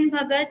 Chetan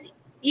Bhagat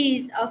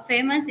is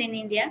famous in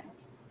India.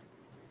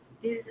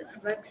 This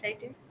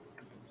website.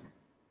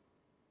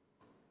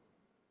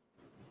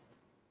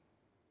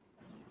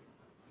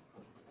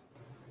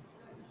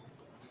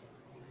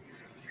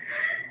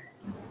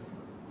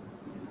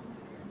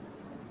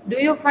 Do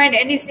you find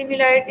any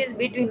similarities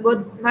between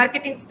both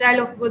marketing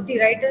style of both the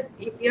writers?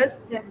 If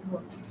yes, then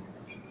what?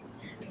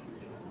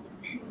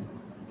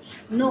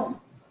 No,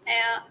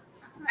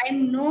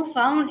 I'm no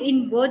found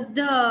in both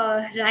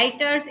the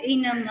writers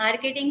in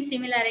marketing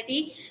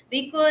similarity,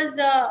 because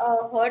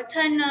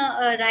Hawthorne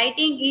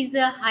writing is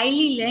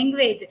highly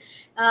language,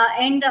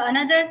 and the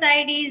another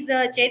side is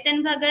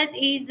Chetan Bhagat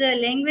is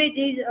language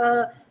is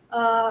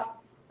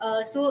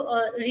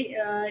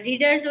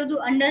readers so to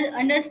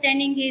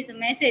understanding his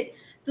message,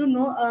 to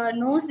know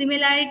no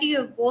similarity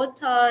of both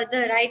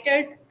the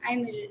writers I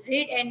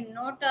read, and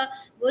not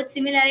both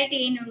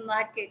similarity in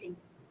marketing.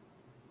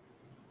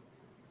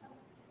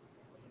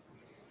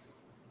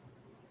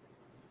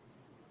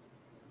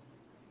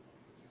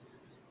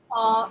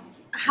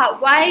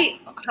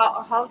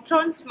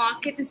 Hawthorne's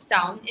market is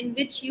down, in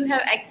which you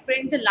have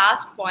explained the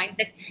last point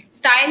that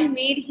style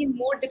made him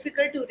more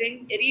difficult to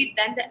read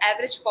than the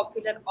average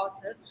popular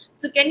author.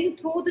 So, can you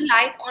throw the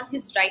light on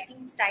his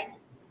writing style?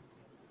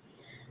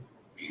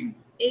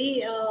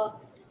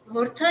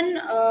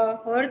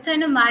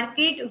 Hawthorne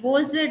market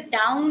was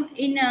down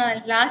in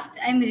last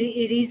time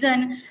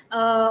reason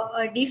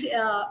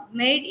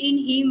made in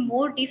him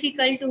more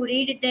difficult to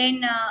read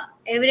than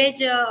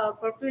average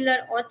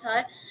popular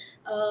author.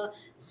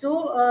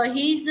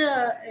 His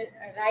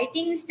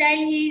writing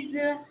style is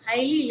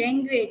highly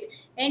language,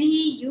 and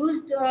he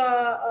used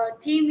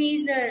theme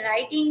is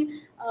writing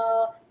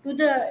to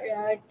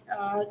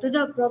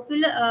the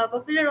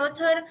popular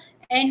author,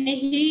 and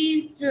he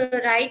is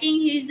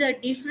writing his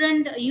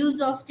different use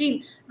of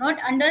theme, not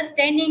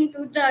understanding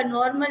to the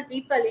normal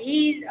people.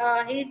 He's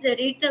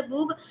read the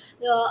book,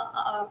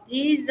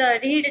 he's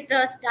read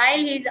the style,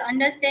 he's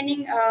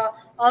understanding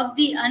of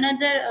the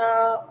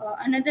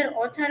another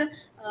author,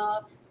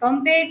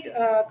 compared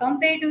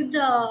to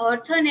the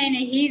Hawthorne and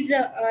his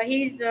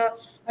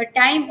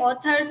time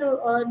author,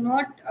 so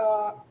not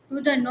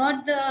to the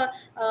not the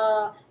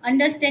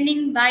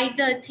understanding by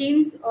the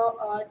themes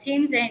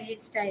and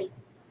his style.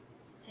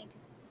 Thank you.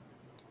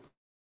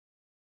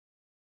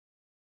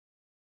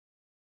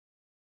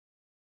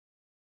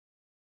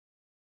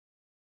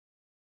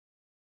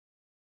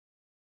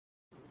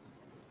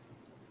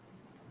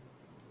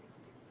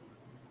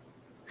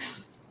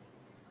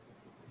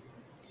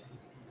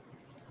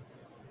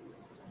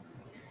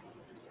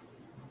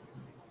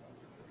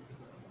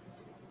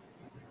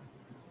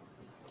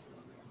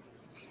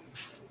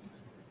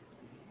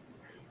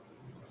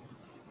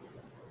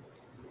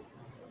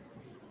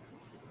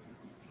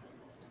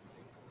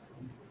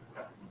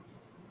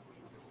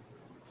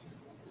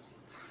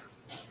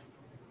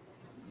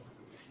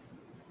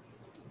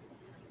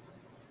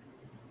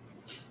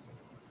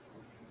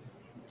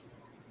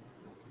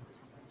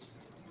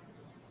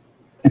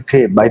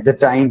 Okay, by the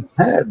time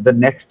the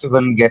next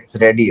one gets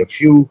ready, a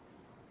few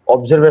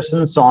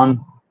observations on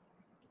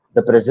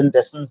the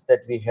presentations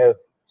that we have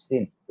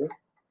seen. Okay.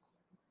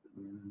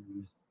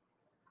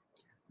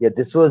 Yeah,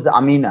 this was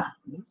Aamena.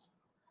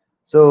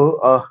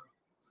 So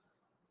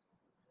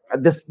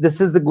this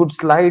is a good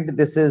slide.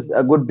 This is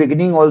a good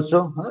beginning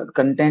also.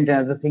 Content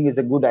and other thing is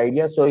a good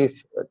idea. So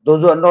if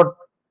those who are not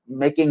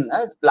making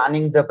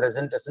planning the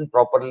presentation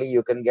properly,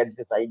 you can get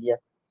this idea.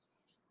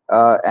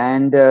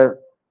 And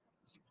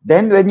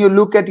then when you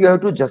look at, you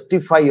have to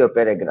justify your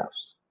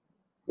paragraphs.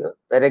 Your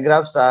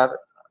paragraphs are,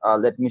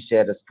 let me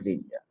share a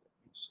screen here.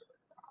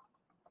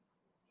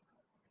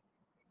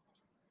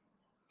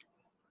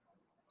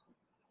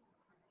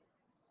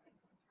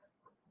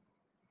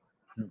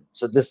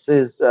 So this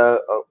is a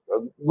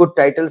good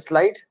title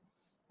slide.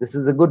 This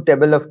is a good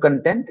table of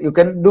content. You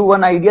can do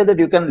one idea that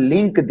you can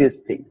link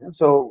these things.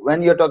 So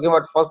when you're talking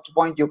about first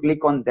point, you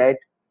click on that.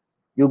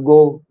 You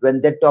go,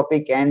 when that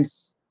topic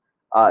ends,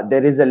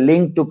 there is a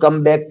link to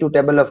come back to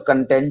table of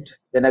content.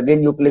 Then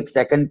again you click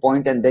second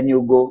point, and then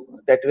you go.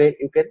 That way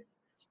you can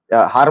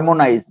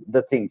harmonize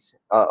the things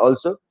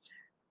also.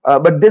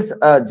 But this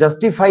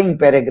justifying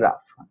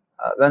paragraph,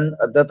 when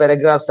the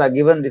paragraphs are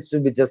given, it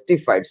should be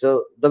justified.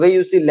 So the way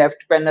you see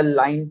left panel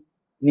line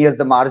near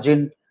the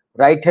margin,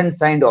 right hand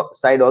side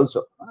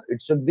also,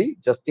 it should be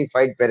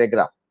justified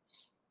paragraph.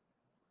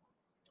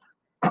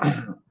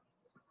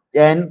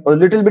 And a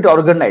little bit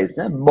organized,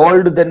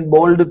 bold,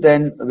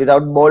 then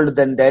without bold,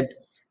 then that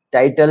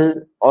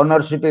title,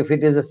 ownership, if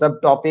it is a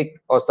subtopic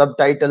or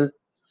subtitle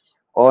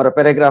or a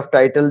paragraph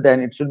title, then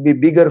it should be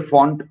bigger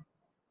font.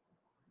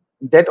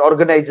 That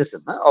organization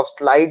of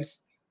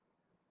slides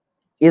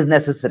is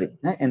necessary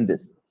in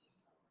this.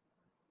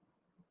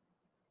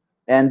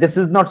 And this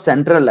is not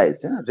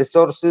centralized.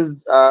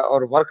 Resources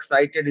or work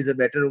cited is a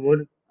better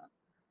word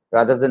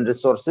rather than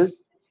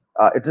resources.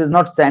 It is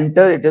not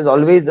center, it is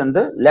always on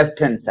the left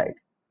hand side.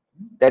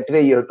 That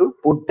way you have to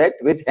put that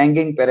with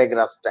hanging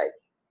paragraph style.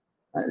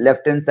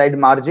 Left hand side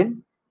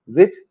margin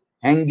with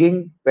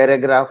hanging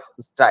paragraph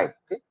style.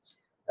 Okay.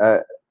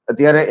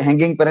 અત્યારે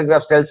hanging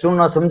paragraph style શું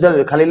ન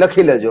સમજાજો, ખાલી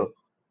લખી લેજો,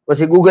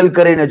 પછી Google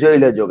કરીને જોઈ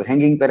લેજો કે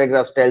હેંગિંગ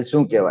પેરેગ્રાફ સ્ટાઇલ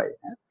શું કહેવાય.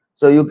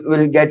 So you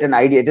will get an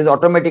idea. It is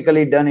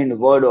automatically done in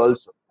Word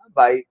also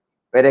by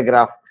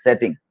paragraph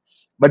setting.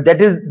 but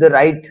that is the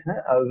right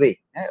way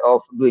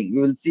of doing.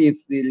 You will see if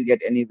we will get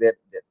anywhere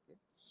there.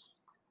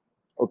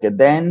 Okay,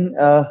 then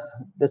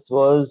this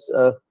was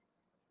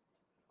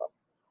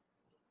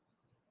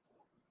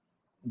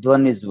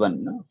one is one.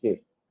 Okay,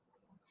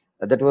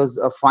 that was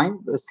fine.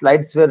 The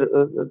slides were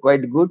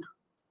quite good.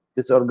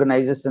 This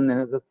organization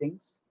and other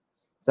things.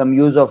 Some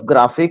use of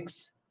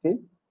graphics. Okay,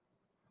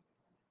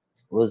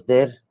 was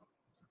there.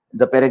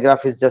 The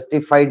paragraph is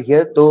justified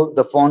here, though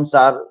the fonts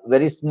are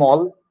very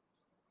small,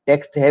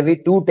 text heavy,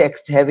 too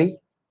text heavy.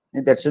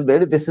 That should be.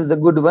 This is a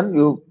good one.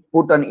 You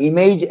put an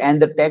image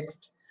and the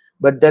text,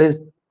 but there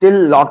is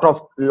still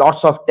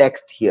lots of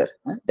text here.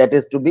 That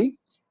is to be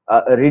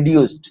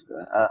reduced.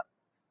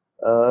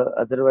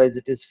 Otherwise,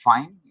 it is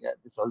fine. Yeah,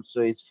 this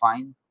also is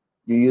fine.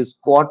 You use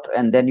quote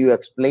and then you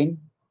explain.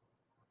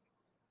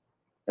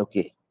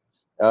 Okay.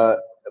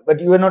 But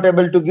you are not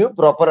able to give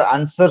proper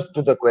answers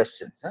to the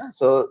questions.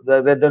 So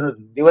whether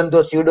even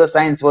though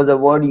pseudoscience was a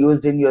word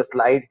used in your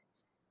slide,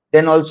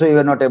 then also you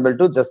are not able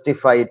to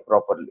justify it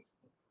properly.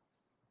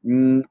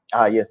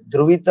 Yes,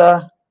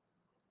 Dhruvita.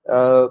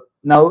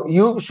 Now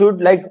you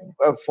should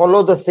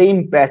follow the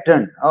same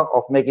pattern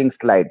of making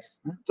slides.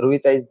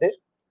 Dhruvita is there?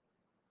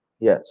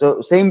 Yeah.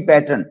 So same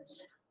pattern.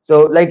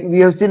 So like we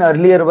have seen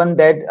earlier one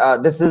that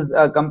this is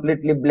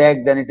completely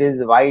black, then it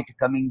is white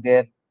coming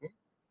there.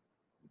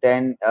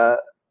 Then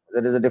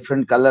there is a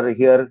different color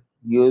here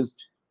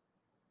used.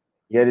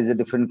 Here is a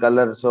different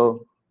color.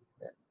 So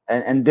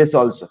and this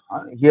also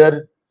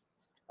here.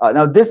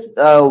 Now this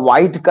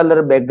white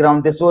color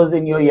background, this was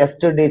in your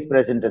yesterday's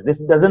presentation. This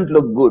doesn't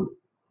look good.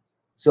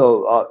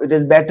 So it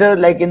is better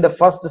like in the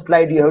first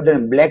slide you have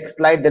done black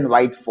slide than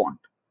white font.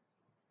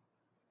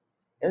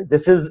 Yeah,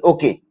 this is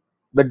okay,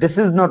 but this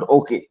is not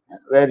okay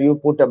where you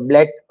put a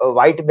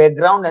white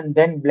background and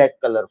then black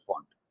color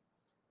font.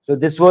 So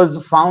this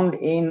was found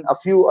in a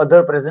few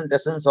other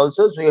presentations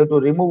also. So you have to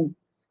remove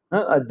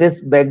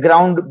this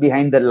background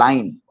behind the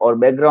line, or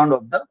background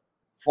of the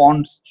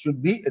fonts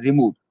should be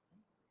removed.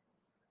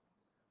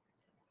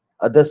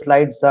 Other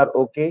slides are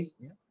okay.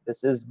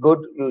 This is good.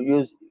 You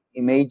use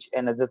image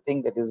and other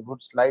thing, that is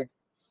good slide.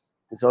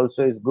 This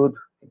also is good.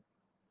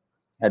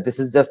 This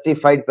is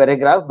justified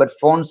paragraph, but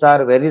fonts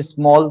are very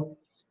small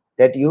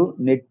that you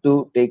need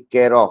to take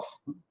care of.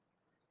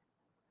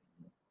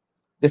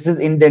 This is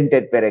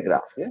indented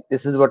paragraph.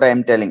 This is what I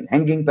am telling.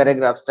 Hanging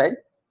paragraph style.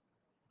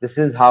 This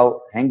is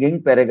how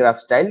hanging paragraph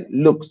style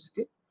looks.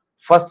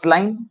 First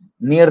line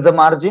near the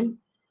margin,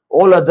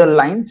 all other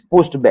lines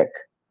pushed back,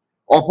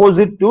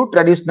 opposite to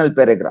traditional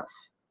paragraph.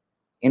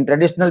 In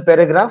traditional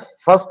paragraph,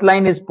 first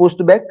line is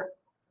pushed back,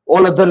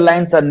 all other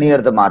lines are near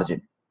the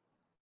margin.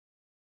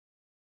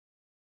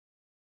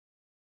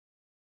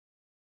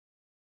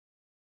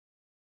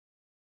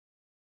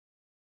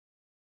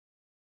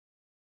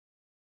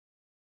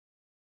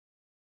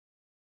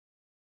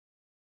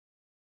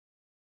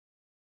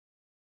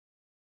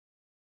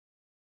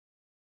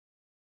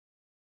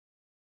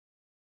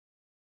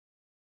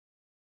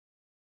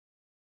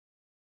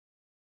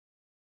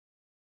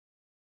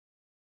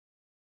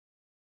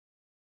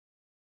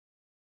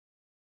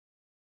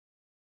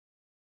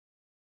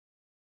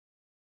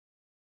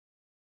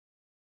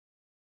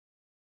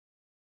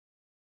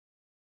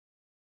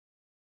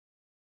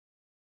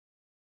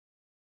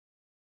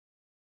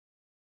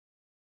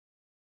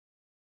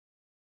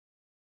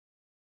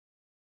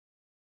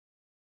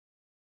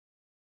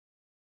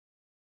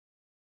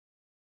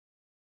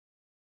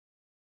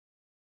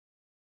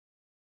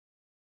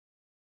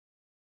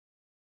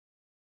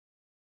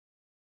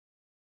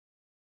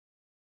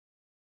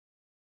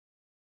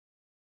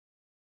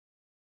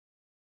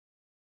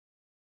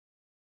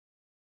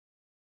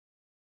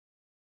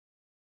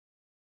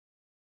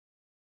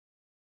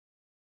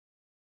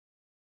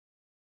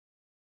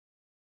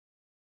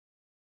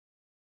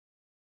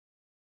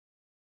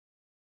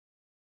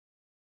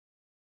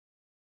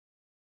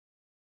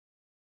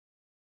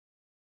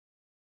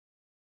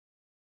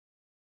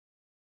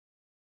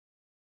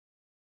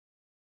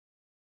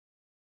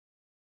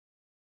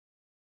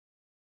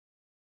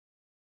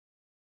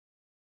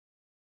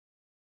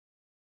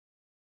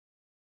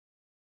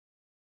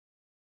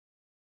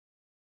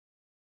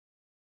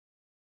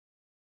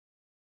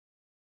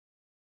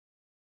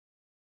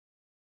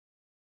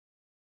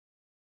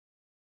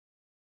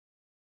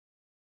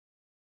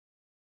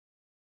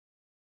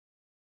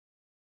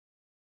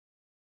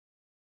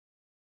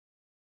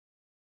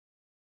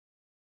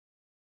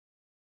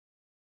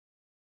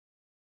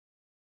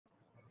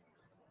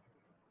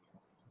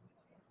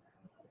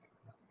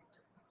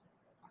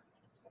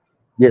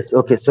 Yes,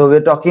 okay. So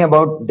we're talking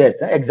about that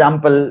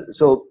example.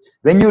 So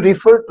when you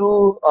refer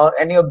to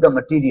any of the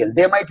material,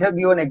 they might have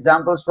given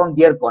examples from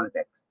their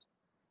context.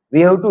 We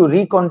have to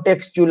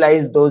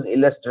recontextualize those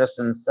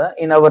illustrations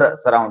in our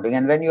surrounding.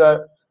 And when you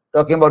are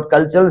talking about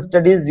cultural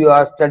studies, you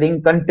are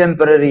studying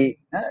contemporary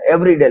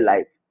everyday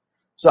life.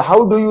 So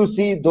how do you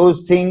see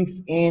those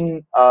things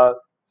in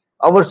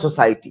our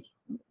society?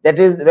 That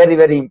is very,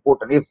 very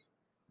important. If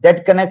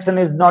that connection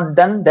is not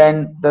done,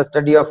 then the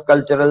study of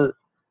cultural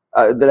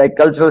like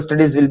cultural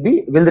studies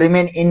will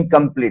remain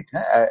incomplete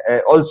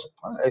also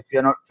if you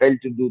are not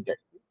failed to do that.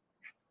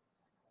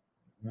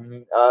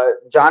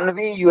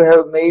 Janvi, you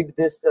have made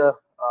this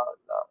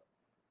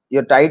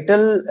your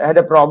title had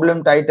a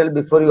problem title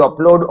before you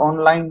upload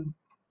online.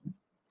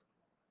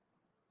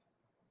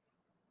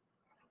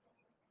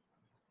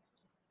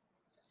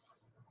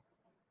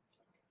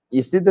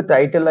 You see the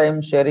title I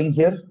am sharing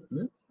here?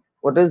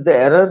 What is the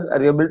error?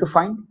 Are you able to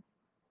find?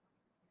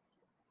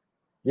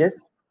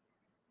 Yes?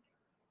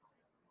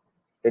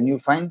 Can you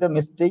find the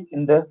mistake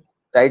in the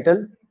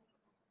title?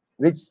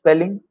 Which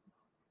spelling?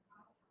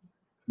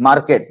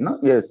 Market, no?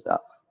 Yes.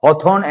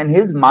 Hawthorne and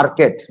his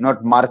market,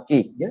 not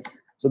marquee. Yeah.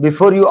 So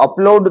before you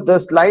upload the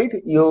slide,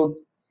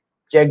 you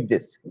check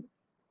this.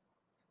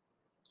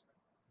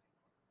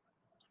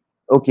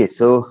 Okay.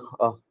 So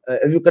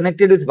have you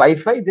connected with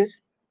Wi-Fi there?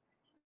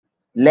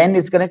 LAN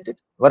is connected,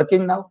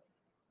 working now.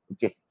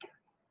 Okay.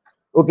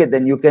 Okay,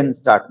 then you can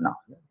start now.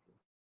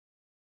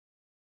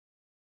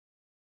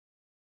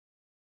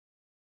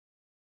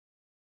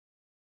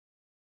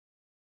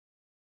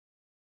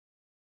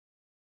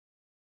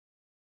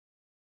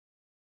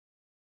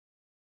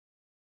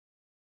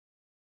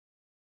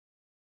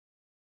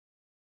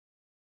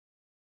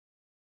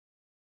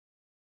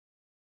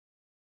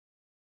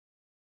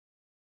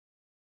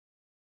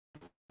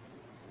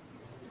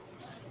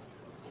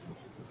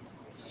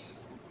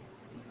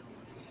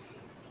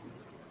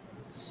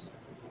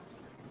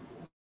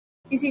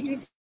 Is it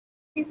visible?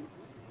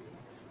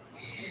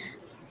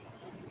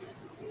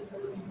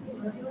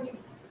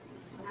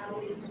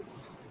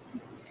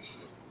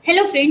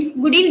 Hello friends,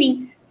 good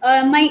evening.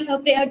 My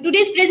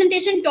today's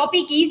presentation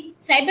topic is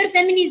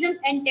cyberfeminism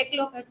and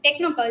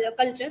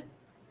technoculture.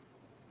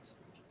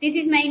 This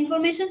is my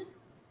information.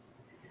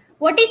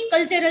 What is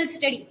cultural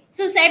study?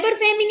 So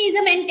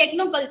cyberfeminism and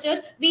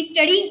technoculture we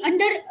study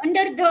under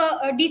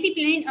the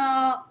discipline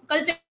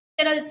cultural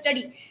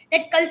study.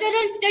 That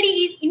cultural study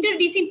is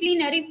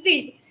interdisciplinary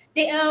field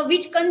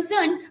which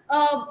concern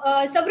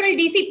several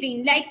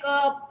disciplines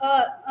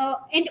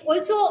and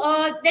also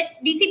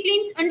that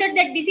disciplines under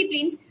that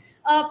disciplines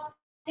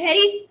there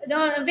is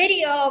the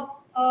very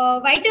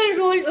vital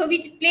role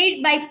which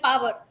played by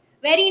power,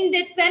 wherein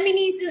that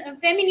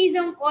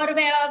feminism or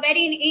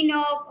wherein in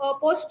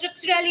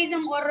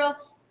post-structuralism or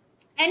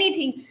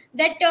anything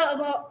that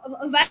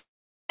while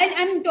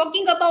I'm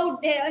talking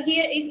about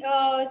here is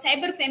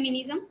cyber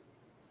feminism.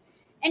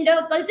 And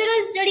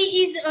cultural study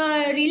is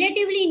a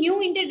relatively new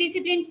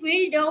interdisciplinary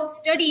field of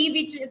study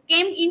which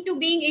came into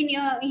being in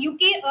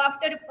UK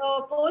after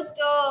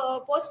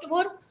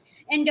post-war,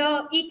 and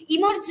it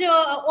emerged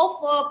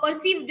of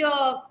perceived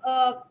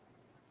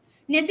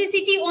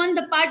necessity on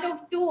the part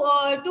of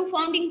two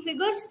founding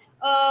figures,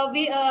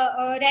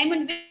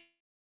 Raymond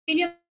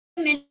William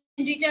and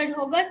Richard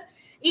Hogarth.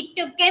 It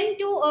came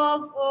to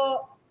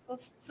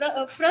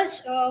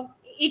fresh.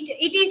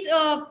 It is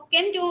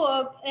came to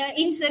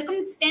in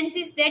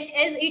circumstances that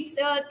as its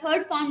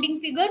third founding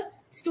figure,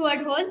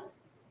 Stuart Hall.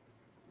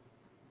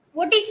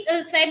 What is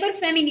cyber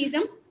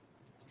feminism?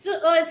 So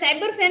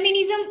cyber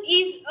feminism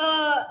is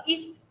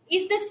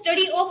the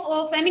study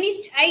of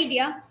feminist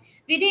idea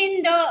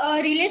within the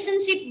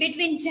relationship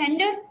between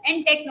gender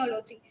and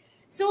technology.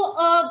 So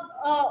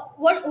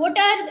what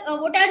are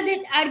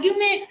the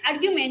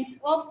arguments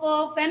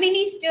of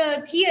feminist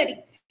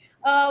theory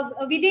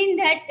within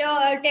that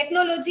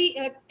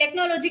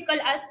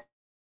technological aspect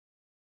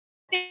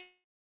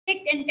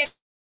and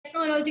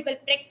technological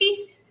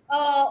practice,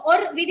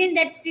 or within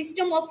that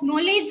system of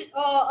knowledge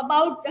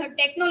about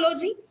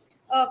technology.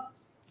 Uh,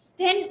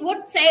 then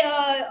what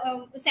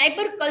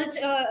cyber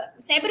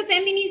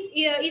feminism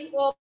is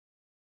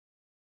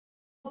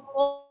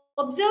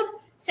observe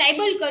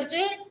cyber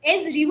culture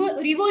as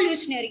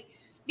revolutionary,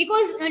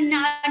 because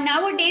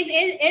nowadays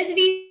as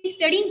we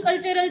studying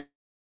cultural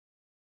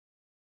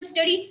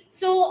study,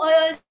 so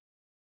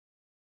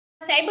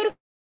cyber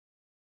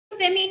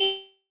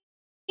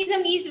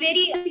feminism is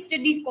very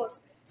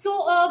discourse. So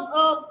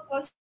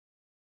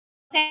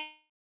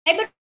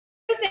cyber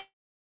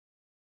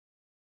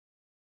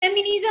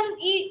feminism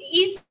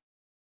is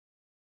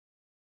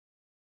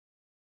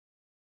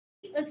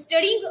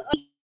studying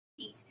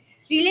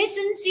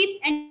relationship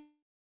and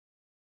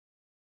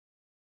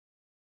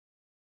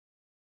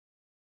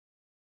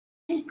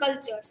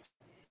cultures.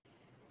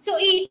 So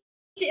it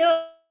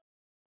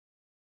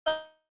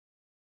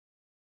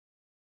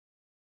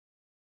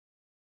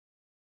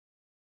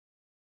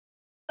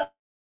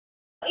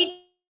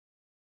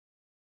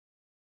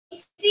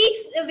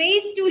seeks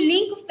ways to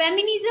link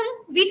feminism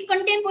with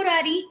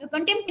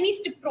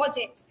contemporaneous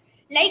projects.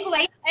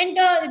 Likewise, and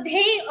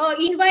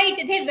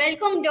they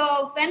welcomed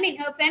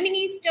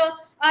feminist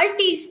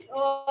artists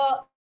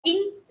in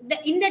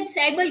that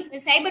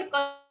cyber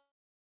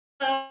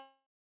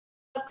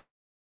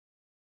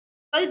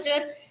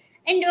culture,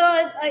 and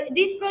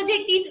this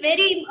project is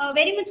very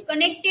much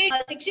connected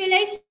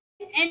sexualized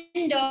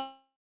and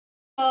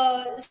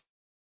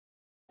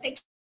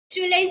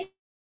sexualized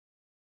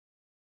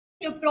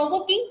to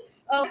provoking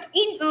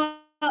in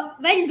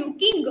while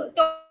looking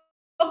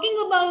talking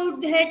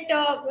about that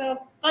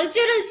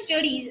cultural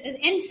studies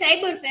and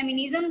cyber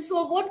feminism.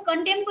 So, what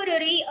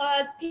contemporary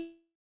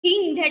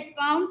thing that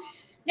found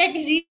that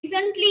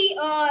recently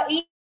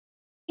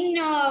in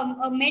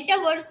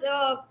metaverse,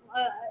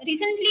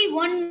 recently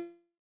one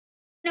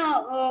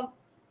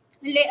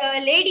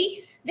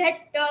lady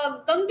that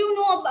come to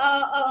know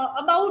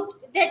about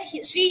that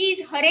she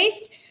is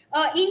harassed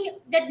in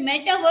that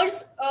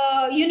metaverse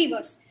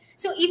universe.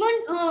 So even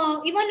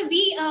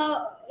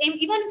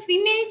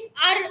females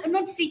are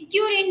not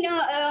secure in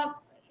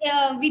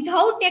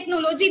without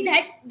technology.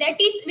 That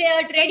is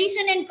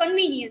tradition and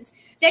convenience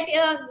that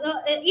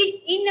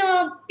in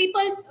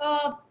people's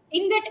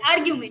in that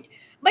argument.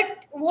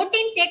 But what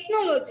in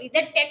technology,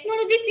 that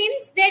technology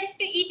seems that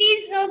it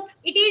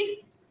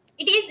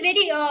is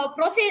very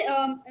process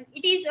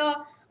it is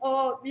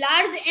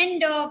large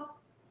and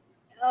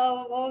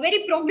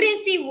very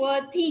progressive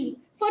thing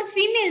for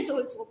females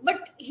also.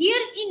 But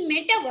here in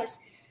metaverse,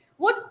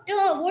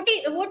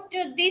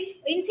 this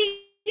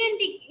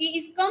incident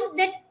is come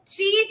that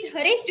she is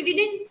harassed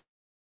within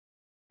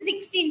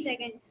 16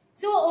 seconds.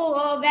 So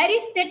where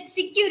is that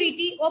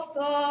security of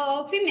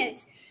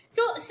females?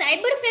 So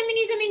cyber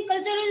feminism in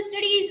cultural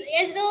studies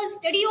is a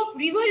study of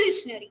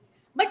revolutionary.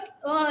 But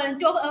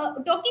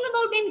talking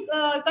about in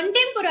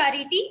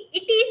contemporarity,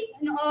 it is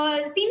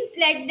seems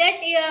like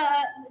that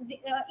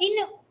in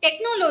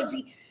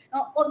technology,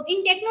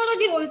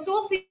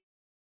 also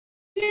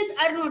females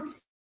are not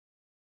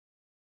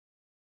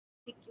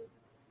secure.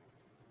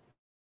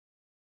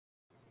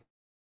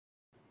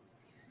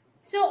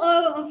 So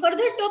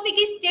further topic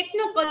is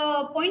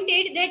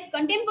pointed that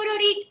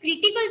contemporary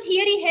critical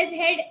theory has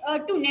had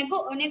to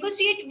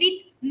negotiate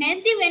with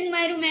massive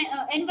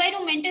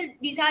environmental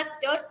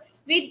disaster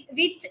with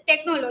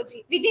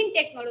technology, within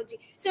technology.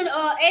 So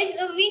as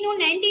we know,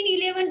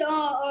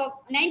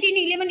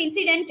 1911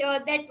 incident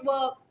that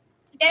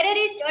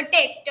terrorist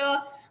attacked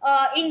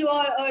in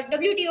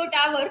WTO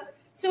tower.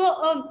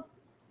 So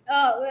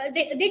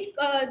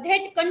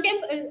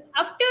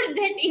after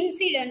that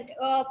incident,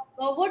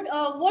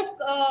 what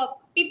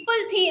people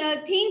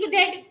think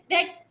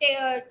that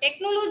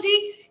technology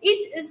is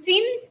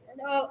seems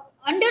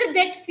under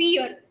that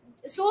fear.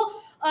 So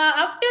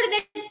after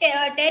that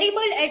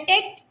terrible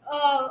attack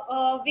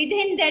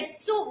within that,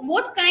 so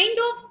what kind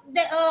of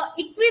the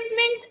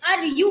equipments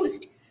are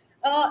used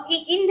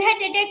in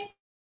that attack,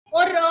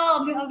 or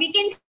we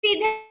can see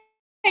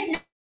that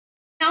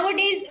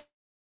nowadays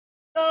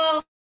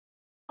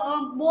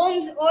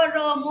bombs or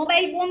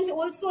mobile bombs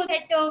also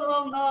that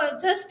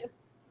just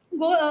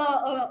go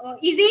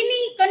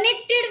easily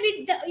connected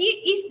with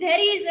is there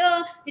is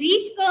a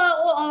risk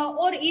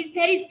or is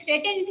there is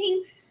threatened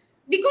thing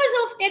because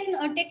of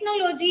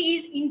technology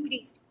is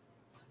increased.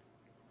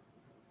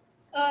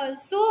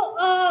 So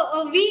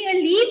we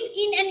live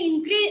in an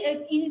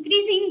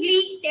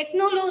increasingly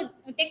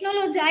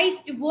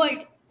technologized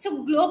world.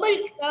 So global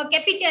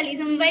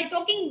capitalism, while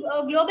talking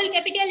global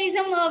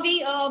capitalism,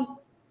 we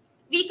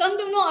come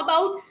to know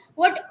about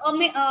what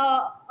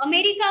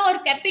America or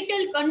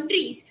capital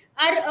countries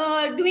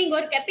are doing,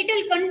 or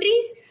capital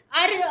countries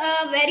are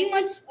very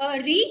much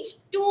reach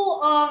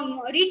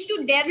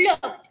to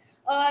develop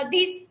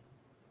these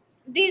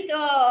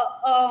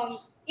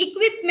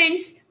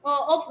equipments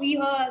of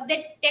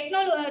that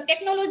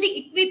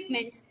technology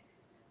equipments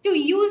to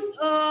use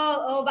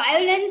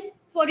violence,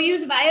 for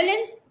use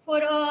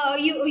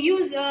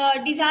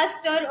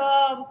disaster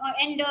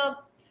and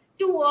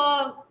to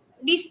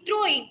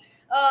destroy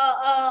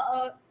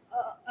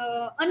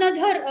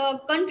another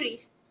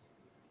countries.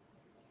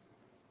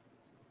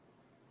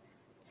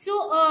 So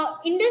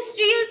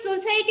industrial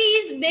society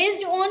is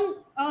based on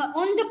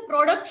the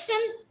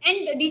production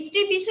and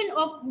distribution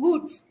of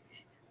goods,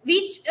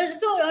 which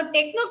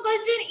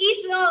technoculture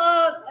is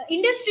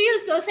industrial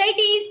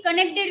society is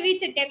connected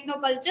with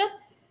technoculture.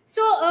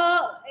 So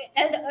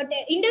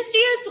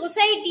industrial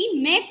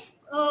society make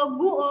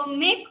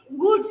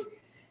goods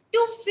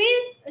to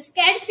fill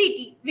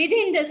scarcity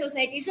within the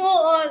society. So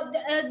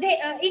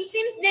it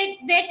seems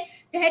that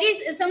there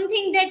is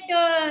something that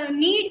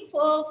need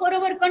for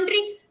our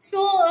country.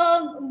 So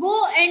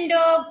go and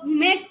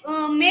make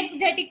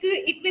that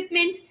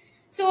equipments.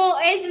 So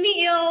as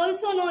we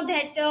also know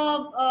that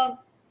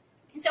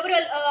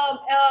several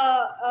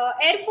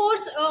air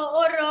force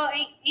or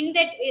in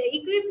that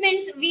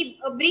equipments we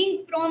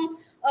bring from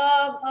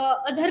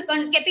other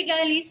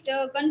capitalist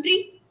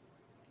country.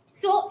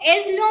 So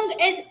as long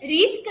as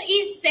risk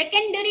is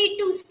secondary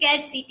to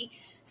scarcity,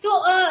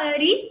 so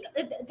risk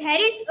there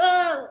is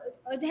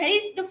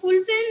the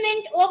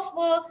fulfillment of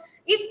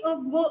if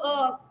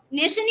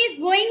nation is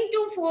going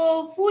to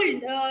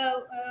feed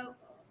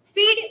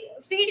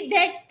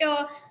that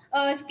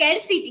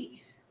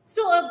scarcity.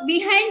 So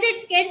behind that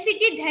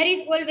scarcity there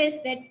is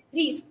always that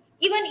risk,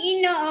 even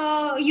in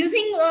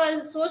using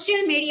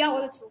social media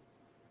also.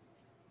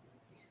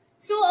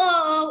 So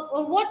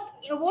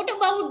what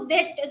about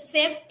that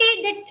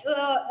safety? That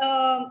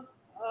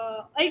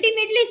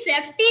ultimately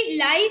safety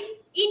lies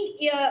in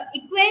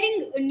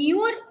acquiring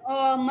newer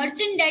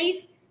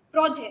merchandise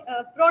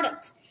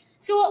products.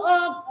 So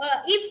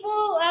if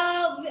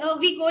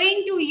we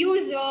going to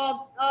use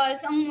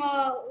some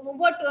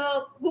what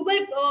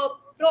Google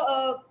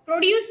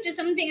produced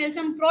something,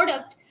 some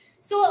product,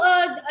 so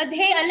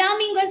they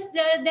alarming us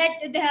that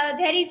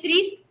there is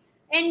risk,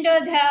 and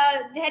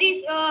there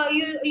is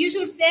you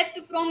should save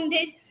from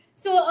this.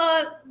 So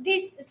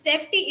this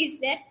safety is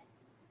there.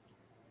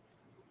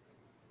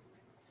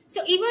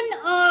 So even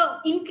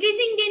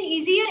increasing an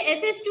easier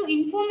access to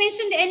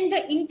information and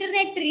the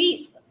internet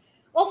risk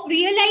of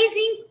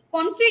realizing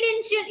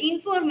confidential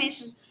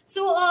information.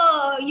 So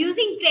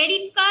using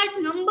credit cards,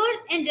 numbers,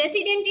 and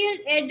residential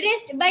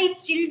addressed by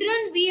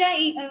children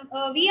via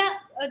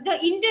the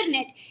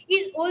internet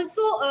is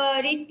also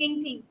a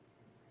risking thing.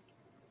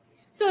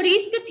 So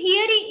risk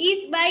theory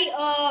is by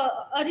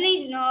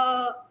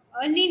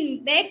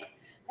Erling Beck,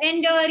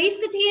 and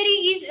risk theory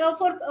is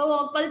for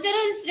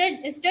cultural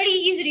study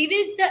is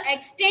reveals the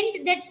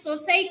extent that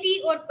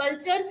society or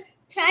culture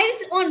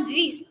thrives on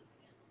risk.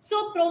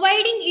 So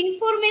providing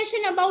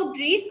information about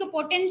risk,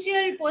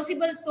 potential,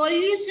 possible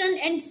solution,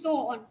 and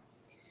so on.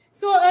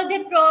 So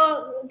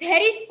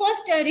there is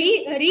first a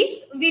risk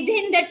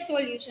within that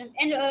solution,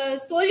 and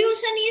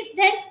solution is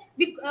there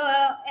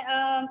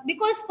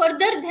because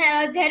further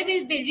there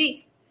will be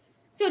risk.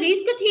 So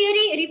risk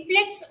theory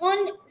reflects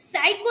on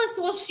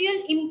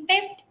psychosocial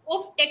impact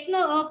of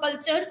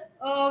technoculture,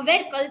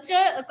 where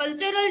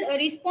cultural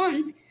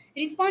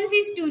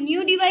responses to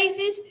new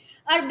devices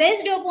are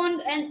based upon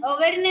an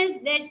awareness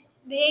that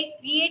they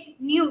create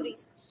new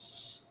risk.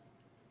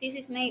 This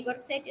is my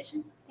work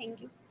citation.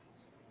 Thank you.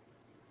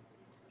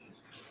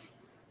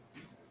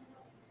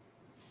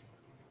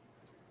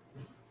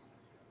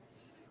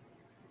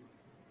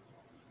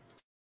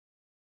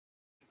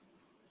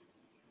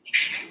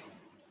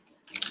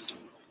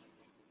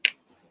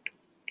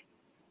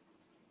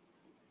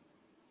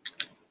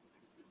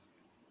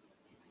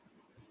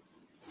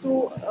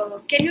 So,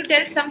 can you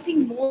tell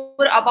something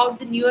more about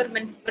the newer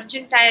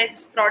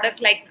merchandise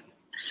product, like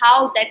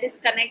how that is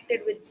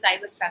connected with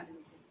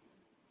cyberfeminism?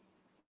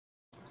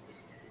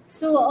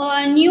 So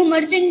new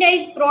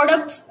merchandise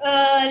products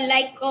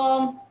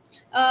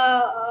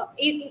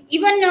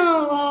even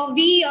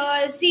we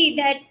see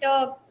that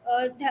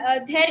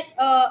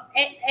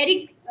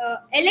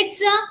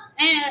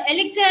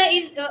Alexa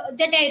is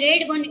that I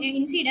read one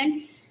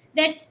incident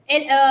that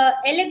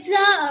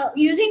Alexa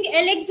using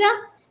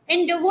Alexa,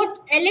 and what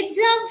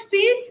Alexa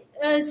feels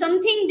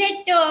something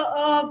that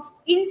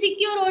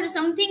insecure or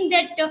something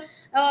that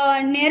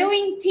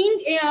narrowing thing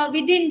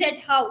within that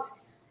house.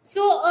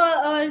 So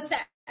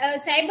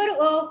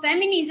cyber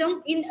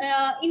feminism in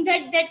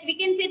that we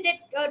can say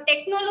that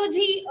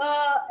technology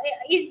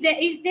is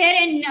there,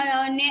 and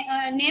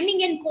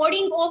naming and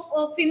coding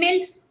of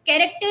female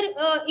character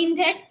in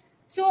that.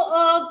 So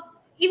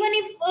even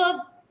if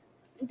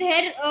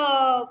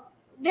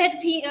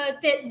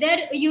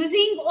their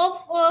using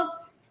of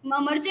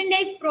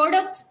merchandise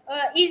products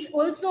is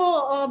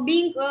also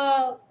being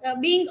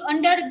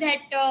under that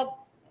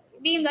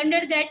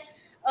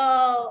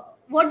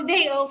what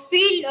they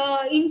feel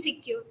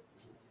insecure.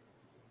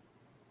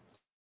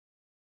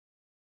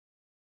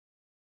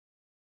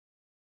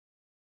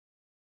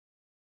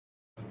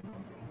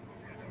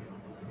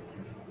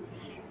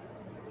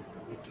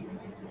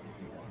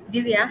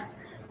 Divya,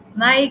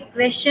 my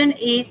question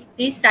is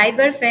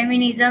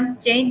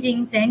cyberfeminism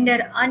changing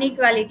gender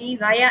inequality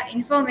via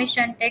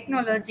information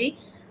technology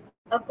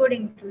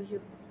according to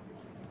you?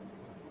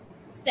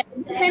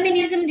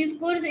 Feminism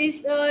discourse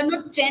is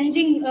not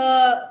changing.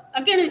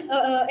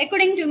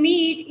 According to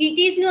me, it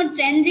is not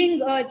changing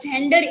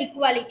gender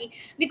equality,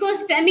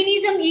 because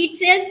feminism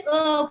itself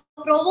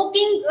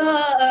provoking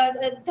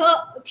the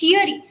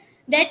theory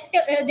that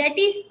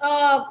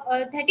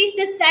is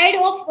the side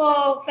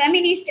of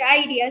feminist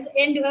ideas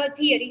and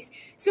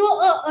theories. So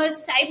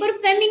cyber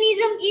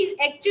feminism is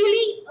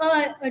actually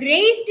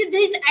raised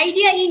this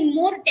idea in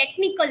more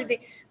technical way,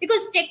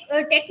 because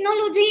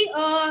technology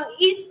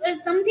is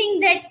something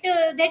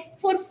that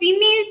for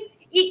females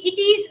it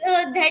is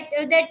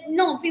that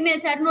no,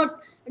 females are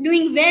not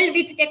doing well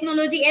with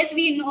technology, as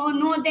we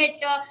know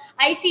that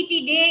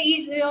ICT day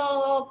is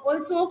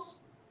also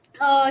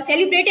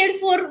celebrated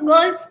for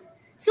girls.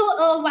 So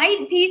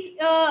why this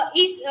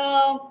is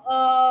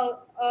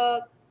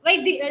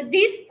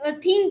this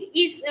thing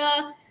is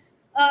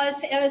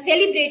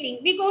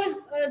celebrating,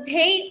 because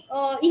they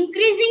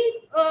increasing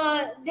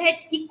that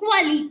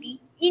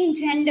equality in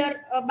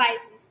gender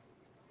biases.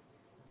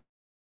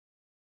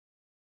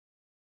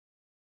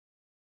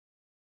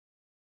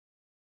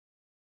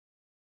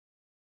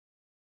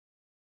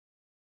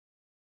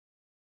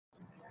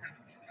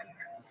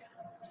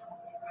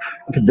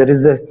 There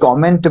is a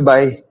comment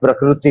by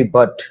Prakriti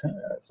Bhatt,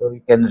 so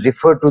you can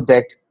refer to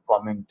that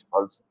comment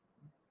also.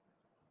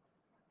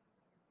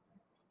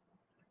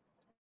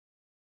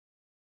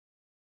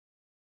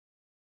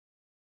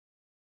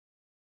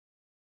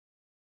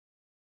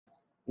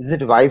 Is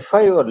it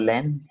Wi-Fi or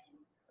LAN?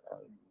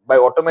 By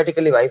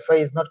automatically Wi-Fi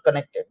is not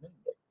connected.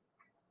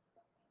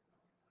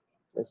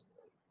 Yes.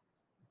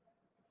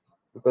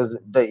 because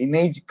the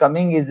image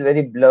coming is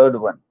very blurred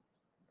one.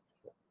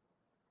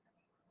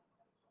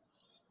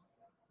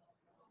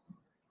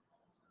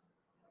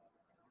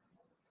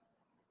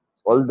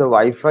 All the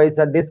Wi-Fi's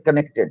are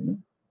disconnected.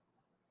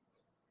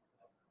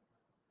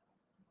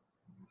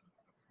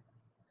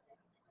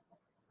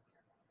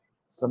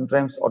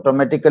 Sometimes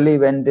automatically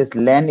when this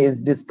LAN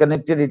is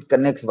disconnected, it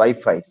connects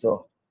Wi-Fi.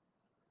 So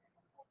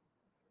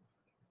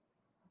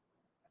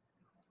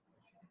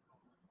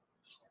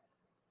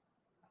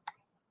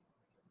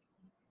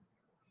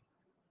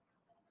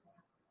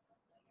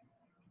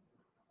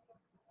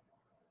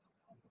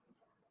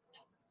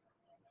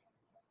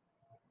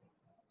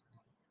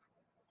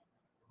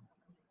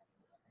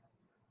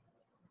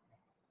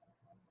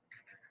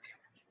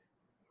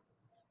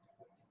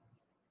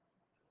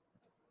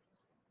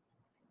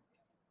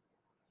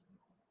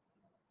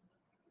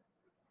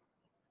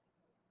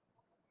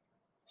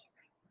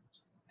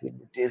still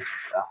it is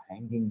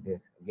hanging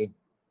there again.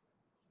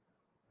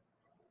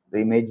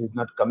 The image is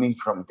not coming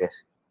from there.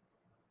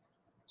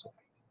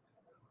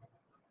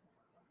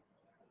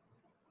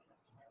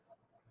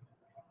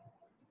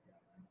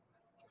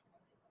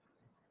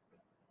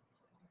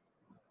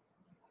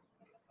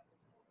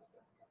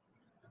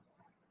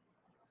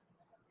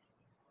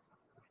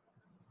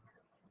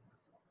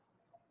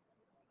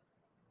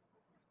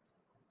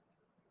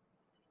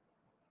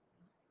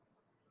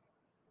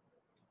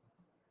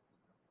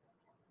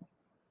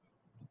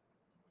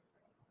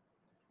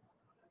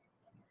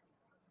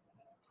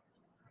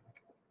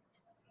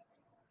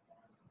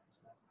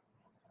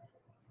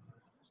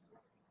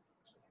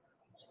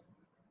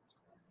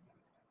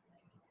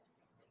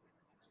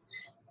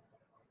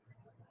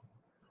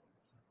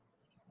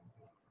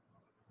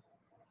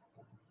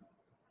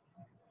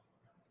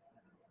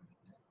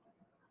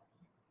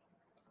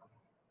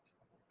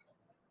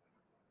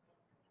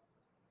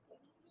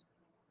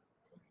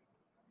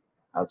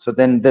 So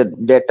then the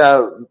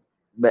data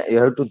you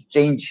have to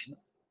change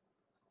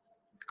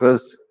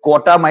because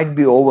quota might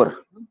be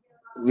over.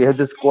 We have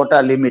this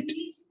quota limit.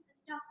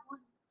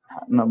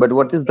 No, but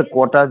what is the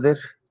quota there?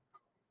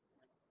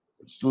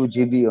 2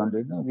 GB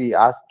only. No, we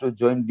asked to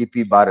join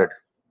DP Barad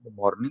in the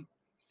morning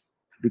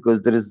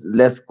because there is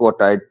less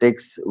quota. It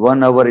takes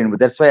 1 hour in.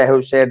 That's why I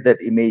have shared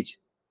that image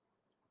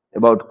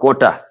about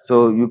quota.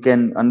 So you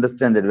can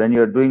understand that when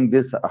you are doing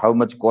this, how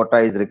much quota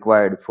is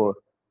required for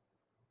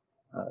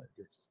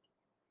this.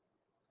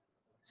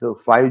 So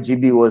 5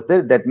 GB was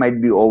there. That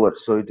might be over.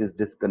 So it is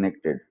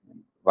disconnected.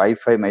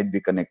 Wi-Fi might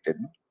be connected.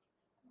 No?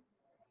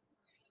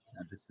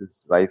 This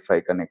is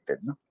Wi-Fi connected.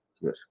 No?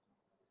 Here.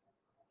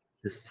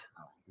 This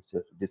you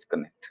have to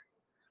disconnect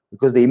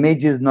because the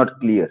image is not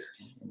clear.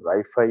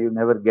 Wi-Fi you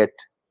never get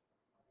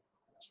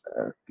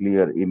a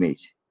clear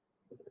image.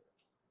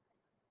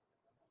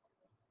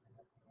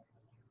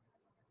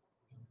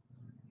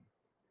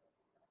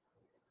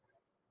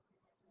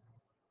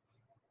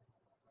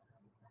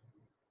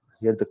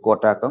 Here the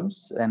quota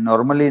comes, and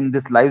normally in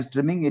this live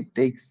streaming it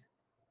takes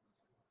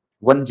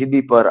 1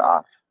 GB per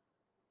hour.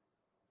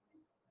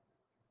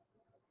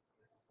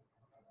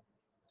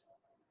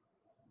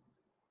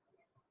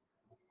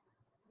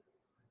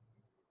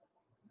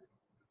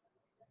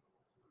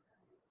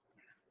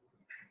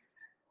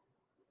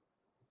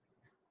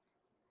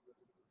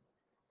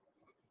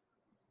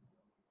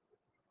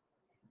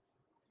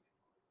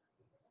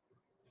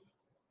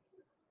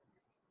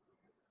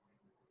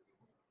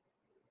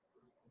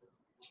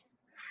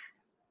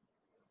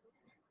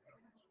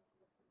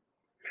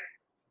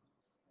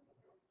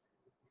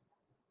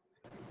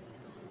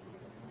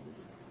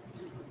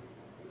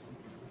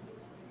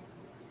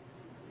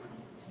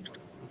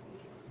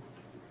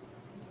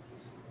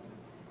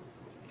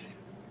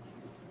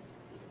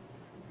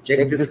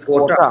 Check this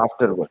quota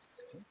afterwards.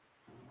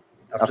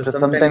 After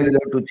some time we'll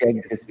have to check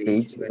this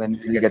page when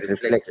it will get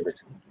reflected.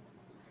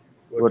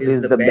 What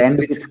is the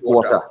bandwidth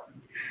quota?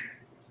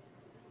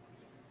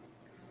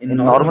 In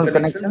normal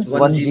connections,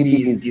 1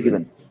 GB is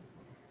given.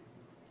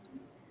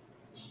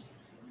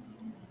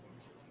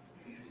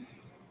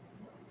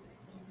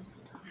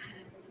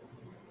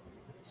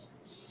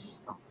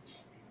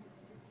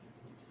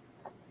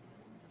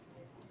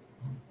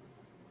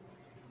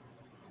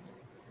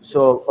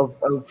 So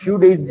a few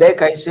days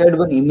back, I shared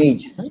one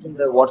image in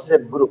the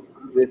WhatsApp group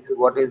with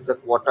what is the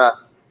quota,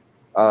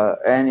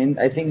 and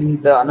I think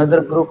in the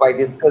another group I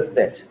discussed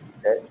that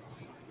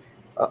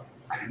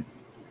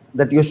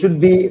you should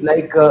be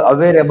like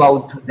aware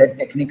about that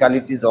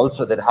technicalities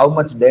also, that how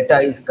much data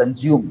is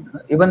consumed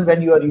even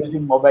when you are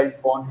using mobile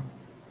phone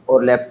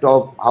or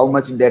laptop, how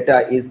much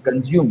data is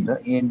consumed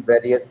in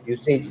various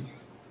usages.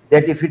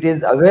 That if it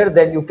is aware,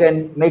 then you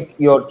can make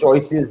your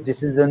choices,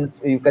 decisions,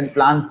 you can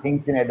plan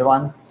things in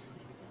advance.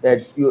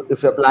 That you,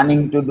 if you're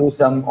planning to do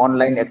some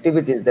online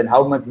activities, then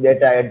how much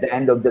data at the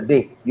end of the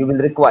day you will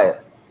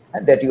require,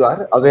 and that you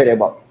are aware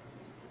about.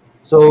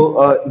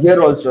 So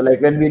here also, like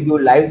when we do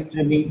live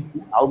streaming,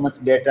 how much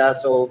data?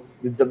 So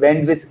if the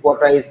bandwidth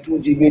quota is 2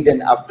 GB,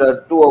 then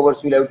after 2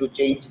 hours we'll have to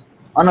change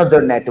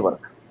another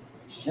network.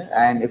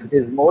 And if it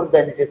is more,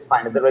 then it is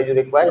fine. Otherwise, you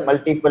require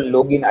multiple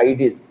login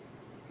IDs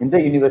in the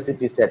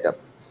university setup.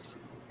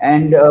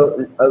 And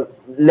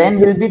LAN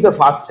will be the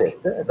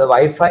fastest. The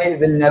Wi-Fi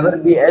will never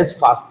be as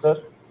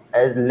faster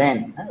as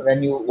LAN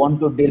when you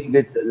want to deal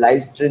with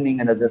live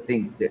streaming and other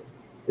things. There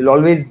will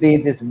always be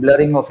this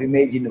blurring of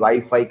image in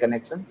Wi-Fi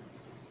connections.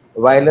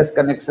 Wireless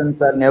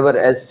connections are never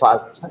as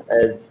fast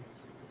as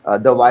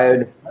the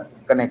wired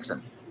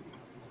connections.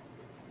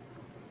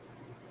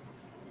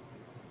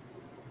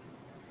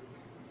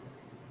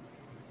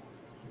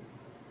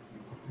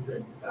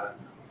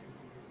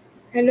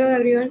 Hello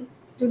everyone.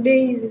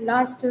 Today is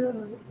last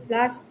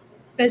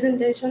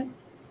presentation.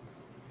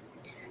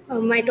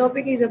 My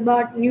topic is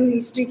about new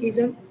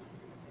historicism.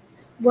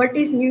 What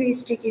is new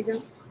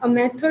historicism? A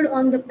method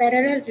on the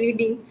parallel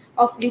reading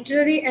of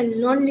literary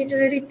and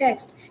non-literary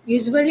text,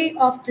 usually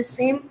of the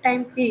same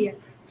time period.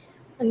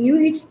 A new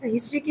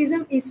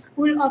historicism is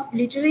school of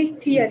literary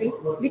theory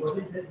which. What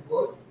is that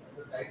word?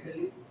 The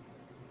title is.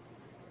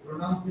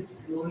 Pronounce it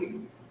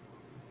slowly.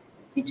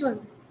 Which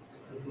one?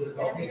 The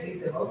topic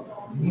is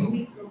about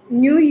new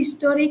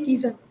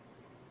historicism.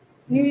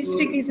 New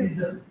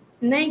historicism.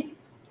 New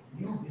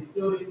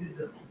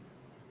historicism.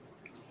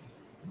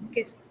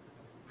 Okay.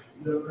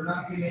 You are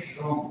pronouncing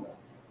it wrong.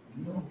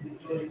 New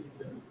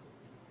historicism.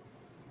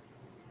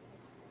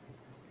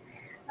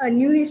 A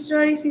new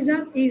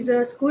historicism is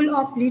a school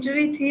of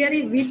literary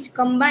theory which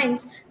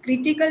combines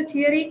critical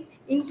theory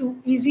into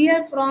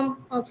easier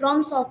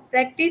forms of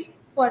practice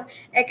for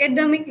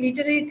academic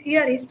literary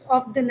theorists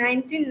of the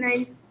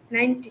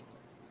 1990s.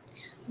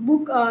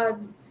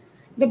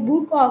 The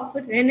book of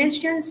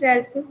Renaissance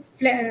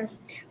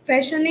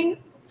fashioning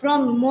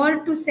from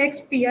Moore to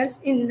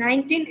Shakespeare's in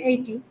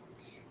 1980.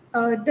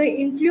 The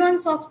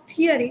influence of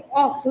theory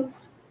of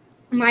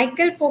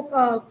Michael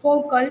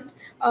Foucault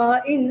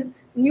in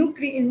new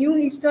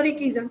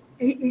historicism.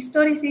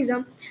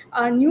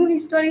 New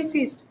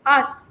historicists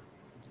ask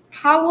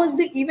how was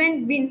the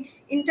event been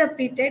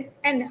interpreted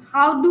and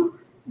how do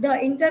the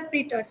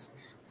interpreters.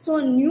 So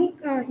new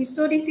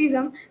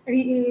historicism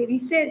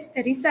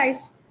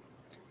resides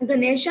the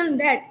notion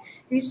that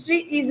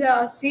history is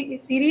a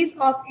series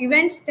of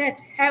events that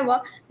have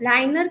a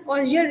linear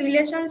causal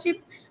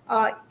relationship.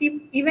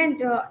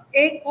 Event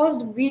A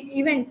caused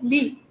event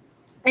B,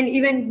 and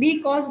event B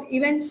caused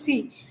event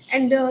C,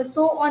 and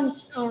so on.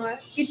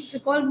 It's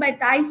called by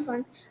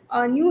Tyson.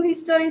 New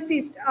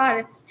historicists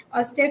are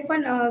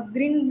Stephen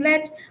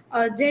Greenblatt,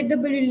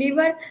 J.W.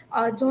 Lever,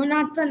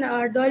 Jonathan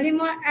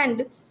Dollimer,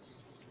 and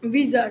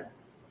Wizard.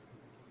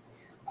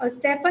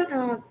 Stephen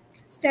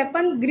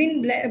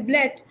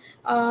Greenblatt.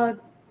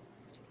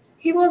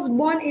 He was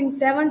born in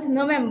 7th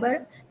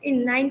November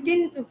in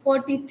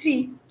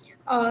 1943.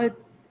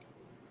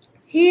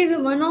 He is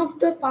one of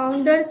the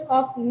founders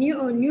of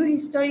New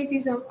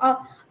Historicism, a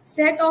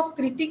set of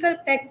critical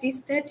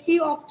practice that he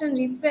often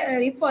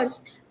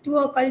refers to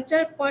a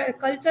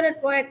cultural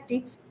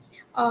poetics.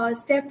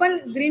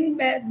 Stephen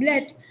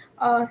Greenblatt,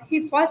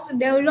 he first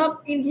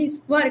developed in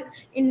his work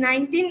in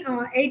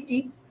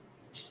 1980.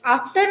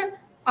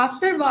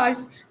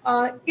 Afterwards,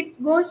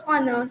 it goes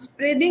on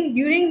spreading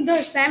during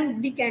the same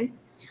decade.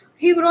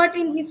 He wrote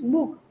in his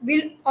book,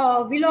 Will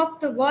of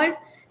the World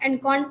and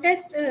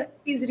Context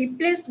is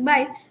replaced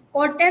by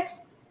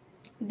cortex,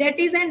 that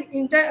is an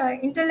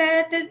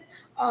interrelated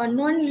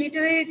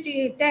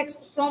non-literary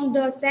text from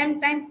the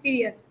same time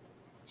period.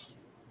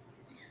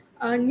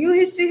 New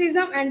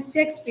Historicism and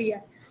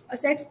Shakespeare.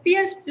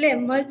 Shakespeare's play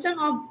Merchant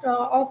of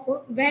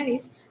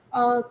Venice,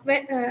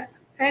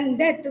 and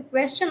that the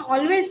question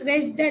always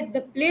raised that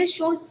the play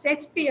shows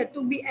Shakespeare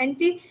to be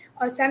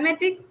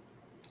anti-Semitic.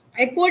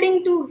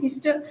 According to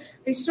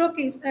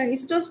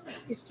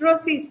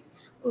historicists,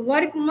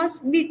 work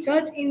must be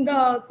judged in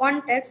the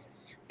context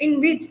in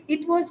which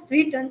it was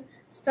written.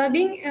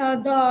 Studying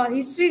the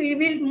history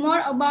reveals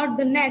more about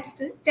the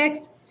next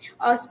text.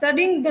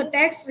 Studying the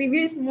text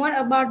reveals more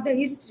about the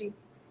history.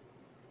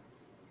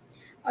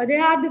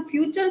 There are the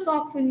futures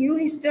of new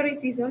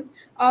historicism.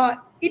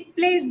 It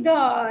places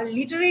the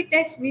literary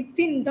text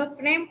within the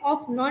frame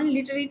of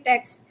non-literary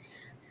text.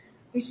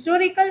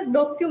 Historical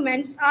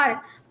documents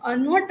are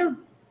not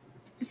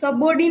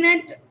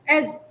subordinate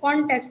as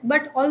context,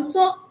 but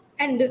also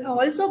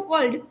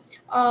called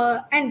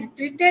and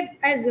treated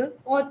as a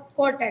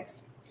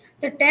core-text.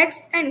 The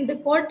text and the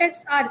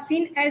core-text are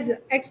seen as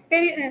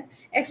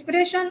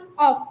expression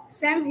of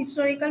same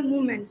historical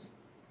movements,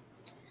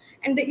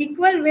 and the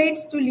equal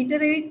weights to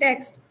literary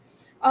text.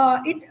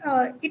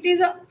 It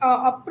is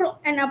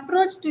an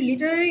approach to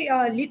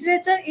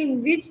literature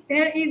in which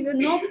there is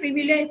no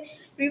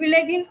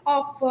privileging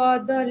of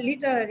the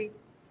literary.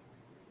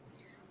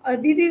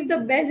 This is the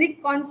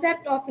basic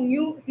concept of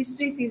new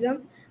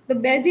historicism. The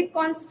basic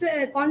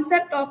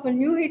concept of a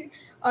new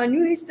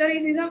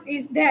historicism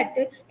is that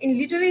in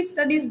literary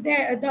studies,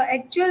 the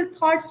actual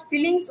thoughts,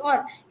 feelings,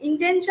 or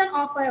intention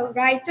of a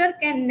writer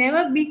can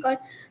never be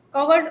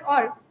covered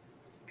or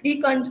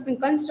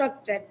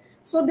reconstructed.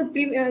 So the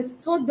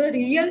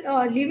real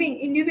living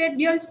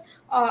individuals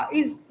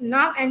is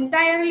now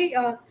entirely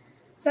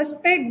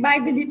suspect by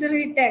the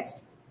literary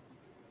text.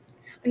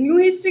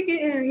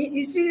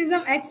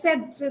 historicism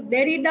accepts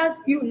Derrida's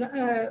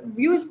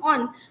views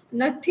on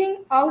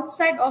nothing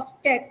outside of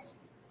text.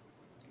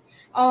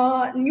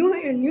 New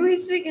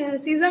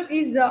historicism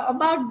is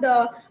about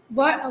the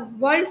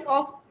worlds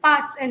of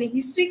past, and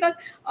historical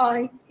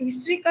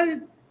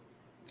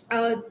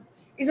uh,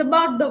 is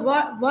about the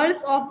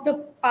worlds of the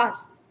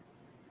past.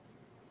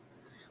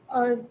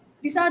 Uh,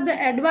 these are the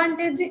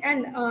advantages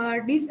and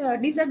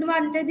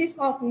disadvantages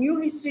of new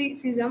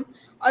historicism.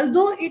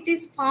 Although it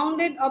is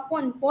founded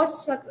upon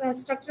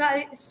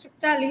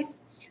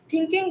post-structuralist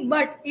thinking,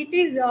 but it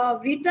is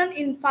written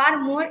in far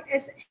more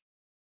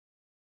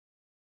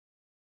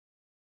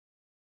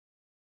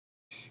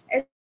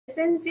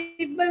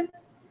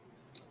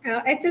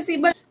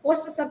accessible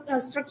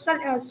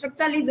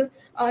post-structuralism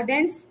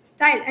dense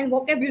style and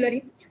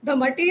vocabulary. The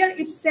material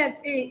itself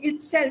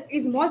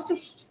is most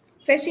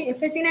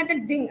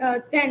fascinated thing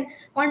than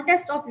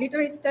context of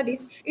literary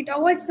studies. It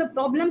avoids the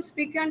problems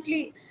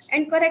frequently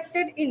encouraged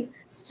in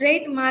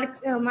straight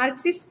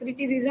Marxist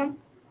criticism.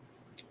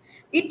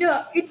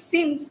 It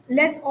seems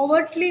less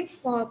overtly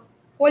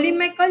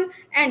polemical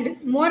and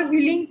more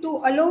willing to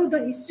allow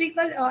the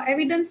historical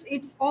evidence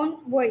its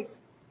own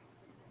voice.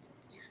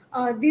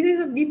 This is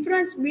a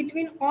difference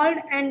between old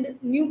and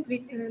new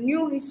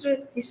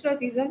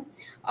historicism.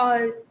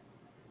 Uh,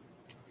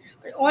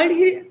 all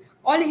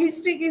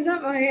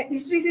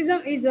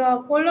historicism is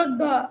followed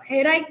the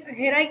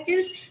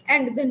hierarchies,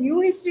 and the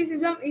new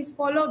historicism is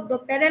followed the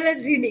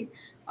parallel reading.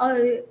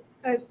 All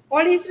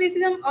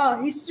historicism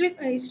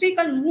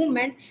historical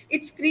movement.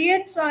 It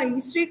creates a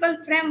historical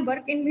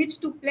framework in which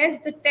to place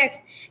the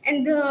text,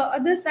 and the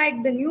other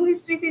side, the new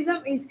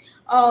historicism is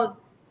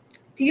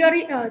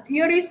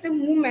theorist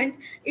movement.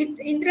 It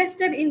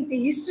interested in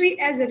the history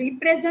as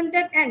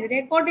represented and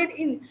recorded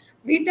in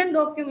written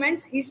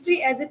documents,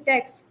 history as a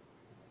text.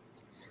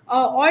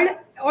 All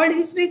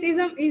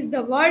historicism is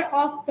the world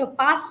of the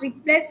past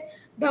replace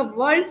the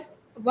worlds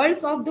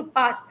of the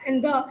past,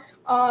 and the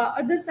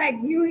other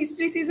side, new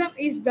historicism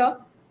is the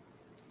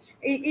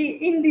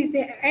in this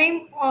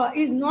aim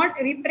is not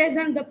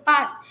represent the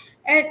past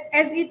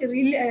as it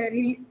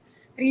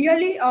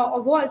really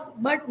was,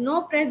 but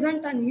no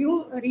present a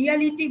new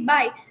reality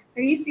by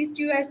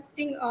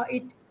resituating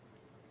it.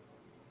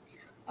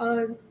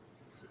 Uh,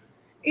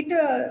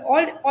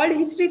 all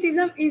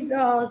historicism is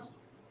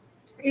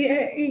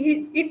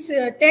its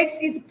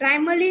text is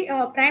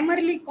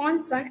primarily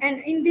concerned,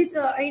 and in this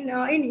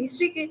in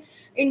history,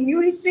 in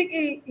new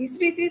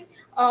histories,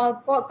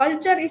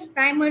 culture is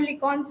primarily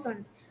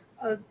concerned.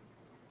 Uh,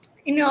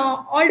 in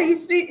all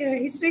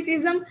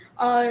historicism,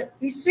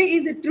 history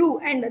is true,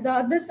 and the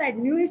other side,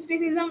 new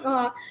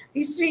historicism,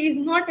 history is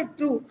not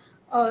true.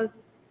 All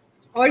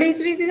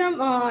historicism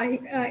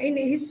in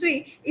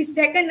history is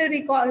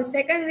secondary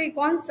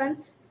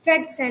concern,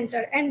 fact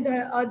center, and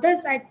the other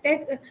side,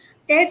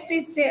 text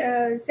is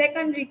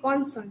secondary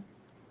concern.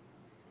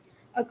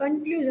 A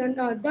conclusion.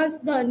 Thus,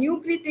 the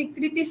new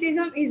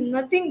criticism is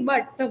nothing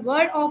but the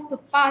word of the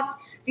past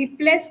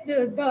replaced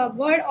the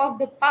word of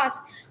the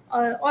past,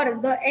 or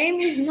the aim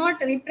is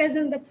not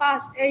represent the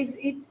past as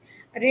it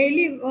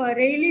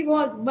really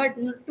was, but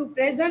to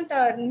present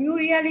a new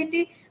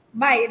reality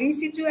by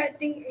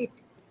resituating it.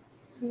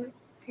 This is my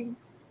thing.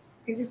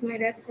 This is my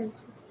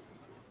references.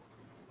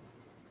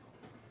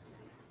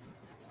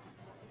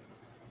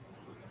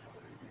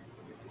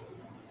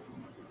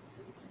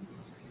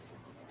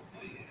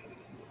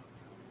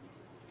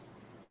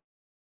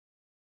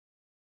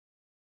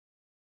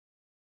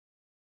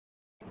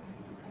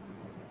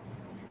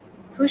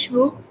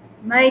 Khushboo,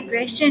 my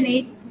question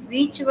is,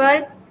 which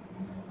work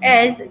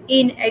as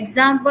an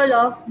example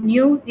of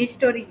new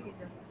historicism?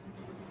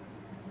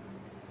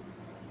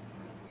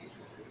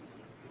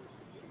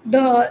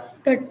 The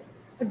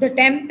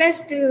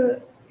Tempest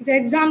is an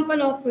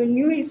example of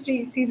new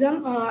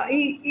historicism.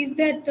 Is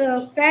that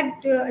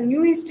fact?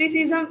 New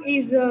historicism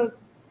is a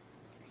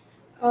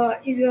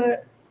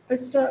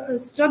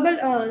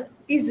struggle.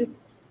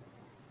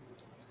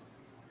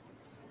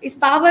 Is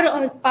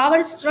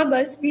power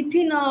struggles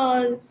within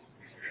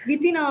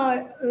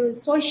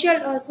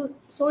social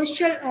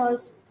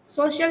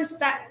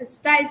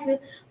styles,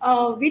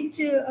 uh, which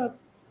uh,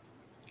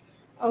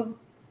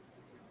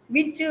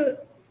 in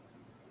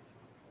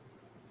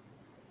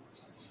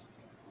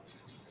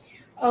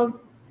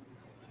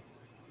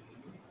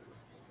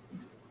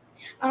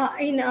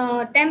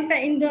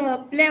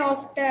the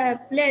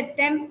play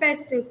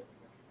Tempest,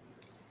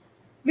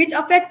 which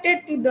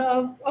affected to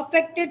the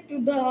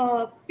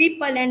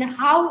people, and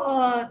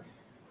how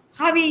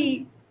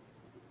he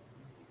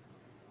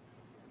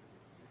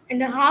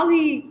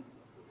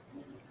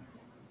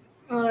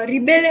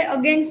rebel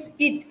against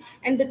it.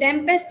 And the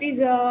Tempest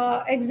is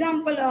a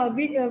example.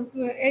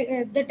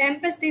 The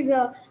Tempest is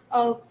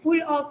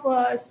full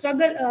of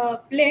struggle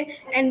play,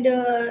 and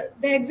the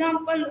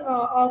example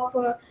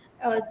of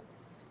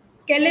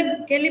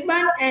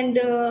Caliban and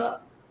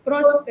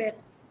Prosper.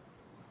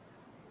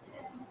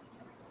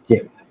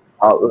 Okay.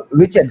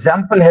 Which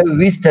example have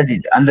we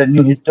studied under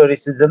new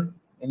historicism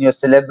in your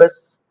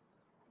syllabus?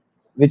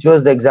 Which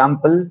was the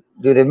example?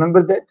 Do you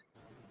remember that?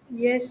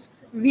 Yes,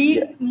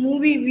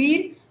 movie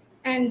Veer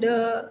and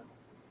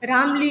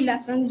Ram Leela,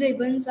 Sanjay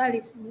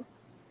Bansali's movie.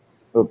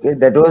 Okay,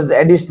 that was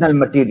additional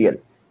material.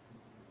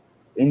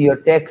 In your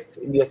text,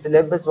 in your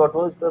syllabus, what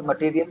was the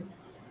material?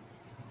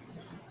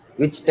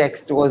 Which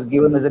text was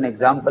given as an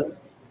example?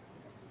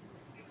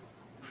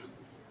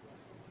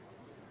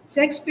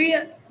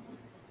 Shakespeare.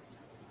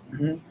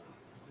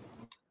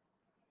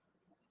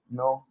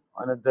 No,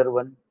 another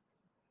one.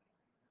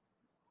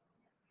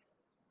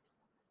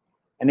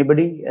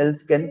 Anybody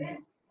else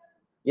can?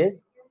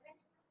 Yes?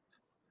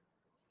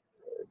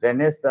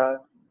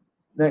 Renaissance.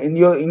 No, in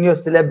your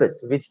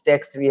syllabus, which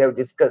text we have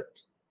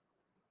discussed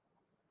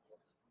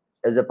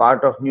as a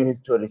part of new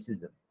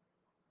historicism?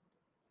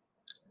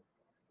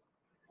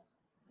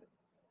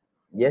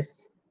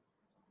 Yes?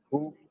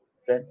 Who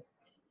can?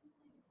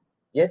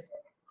 Yes?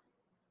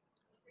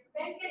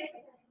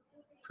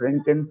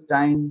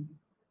 Frankenstein?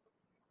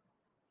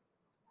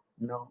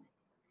 No.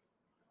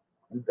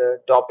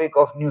 The topic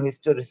of new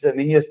historicism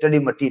in your study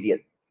material.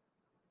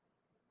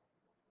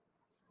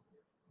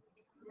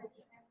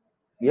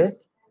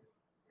 Yes?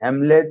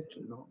 Hamlet?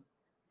 No.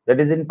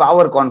 That is in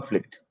power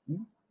conflict.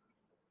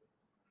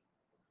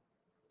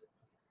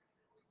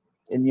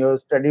 In your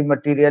study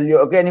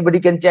material, okay, anybody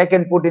can check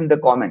and put in the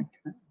comment.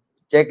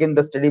 Check in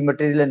the study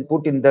material and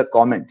put in the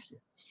comment.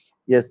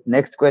 Yes,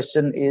 next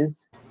question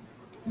is.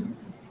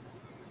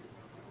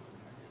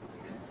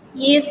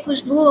 Yes,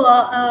 Khushboo,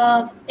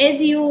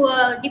 as you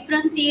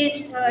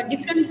differentiate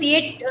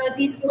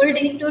this old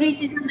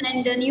historicism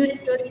and new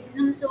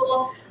historicism, so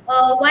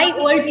why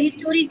old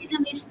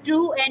historicism is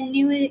true and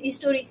new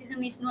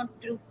historicism is not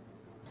true?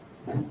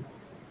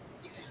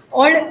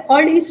 All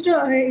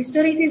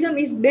historicism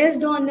is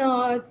based on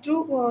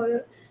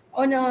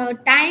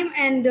time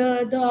and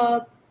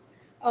the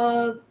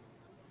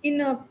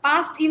in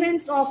past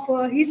events of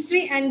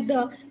history, and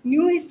the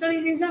new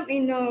historicism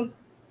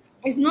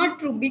is not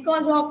true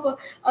because of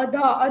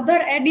the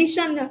other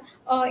addition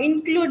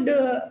include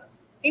the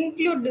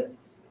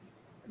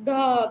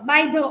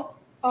by the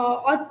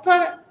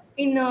author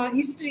in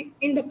history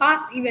in the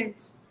past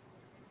events.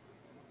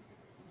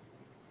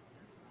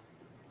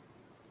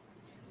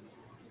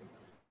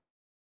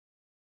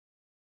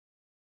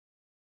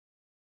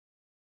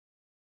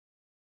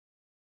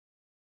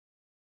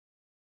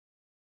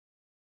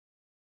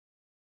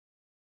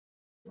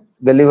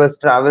 Gulliver's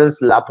Travels,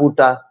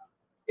 Laputa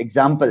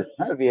example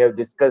we have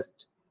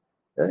discussed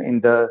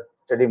in the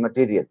study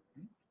material.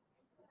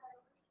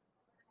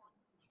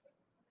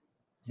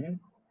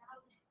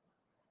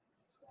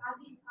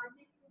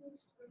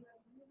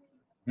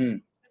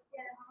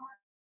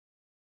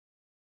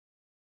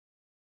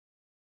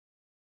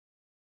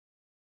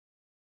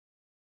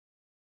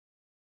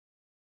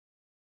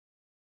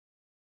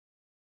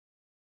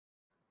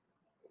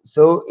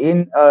 So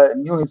in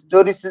new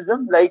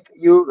historicism, like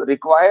you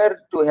require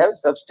to have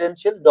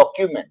substantial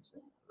documents,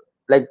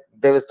 like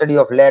they have study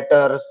of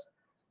letters,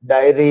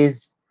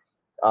 diaries.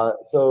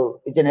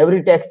 So each and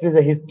every text is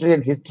a history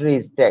and history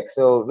is text.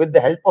 So with the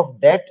help of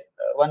that,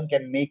 one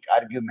can make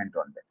argument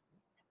on that.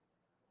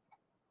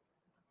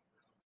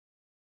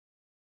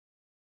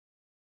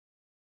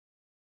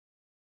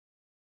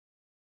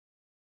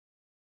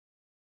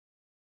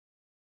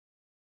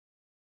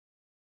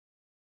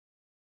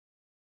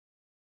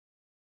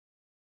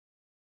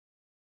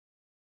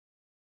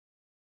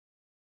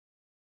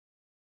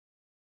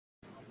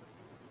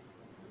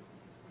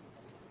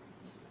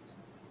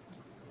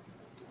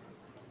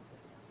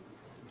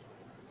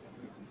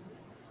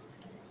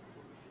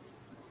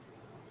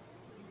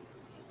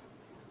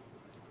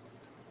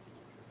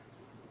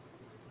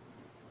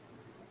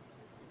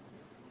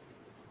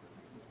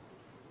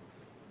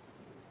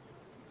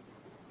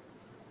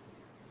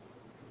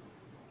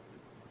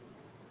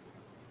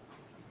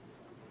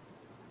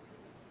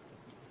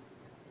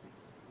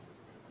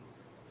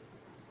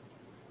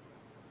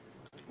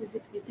 Is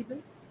it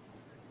visible?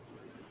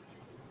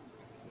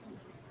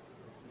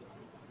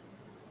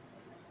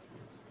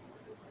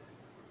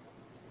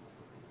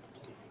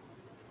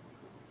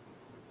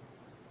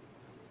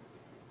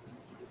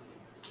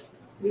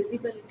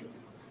 Visible it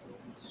is.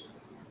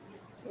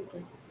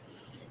 Okay.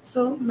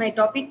 So my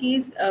topic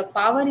is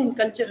power in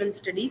cultural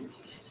studies,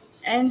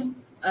 and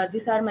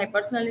these are my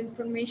personal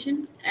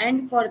information.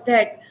 And for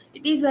that,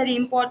 it is very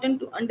important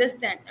to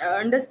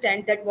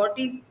understand that what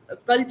is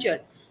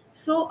culture.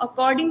 So,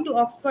 according to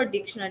Oxford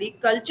Dictionary,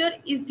 culture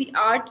is the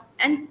art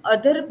and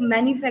other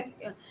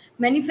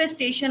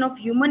manifestation of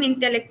human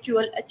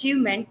intellectual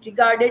achievement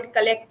regarded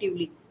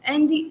collectively.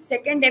 And the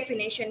second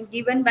definition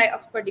given by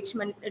Oxford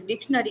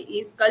Dictionary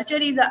is culture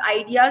is the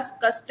ideas,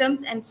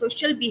 customs, and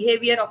social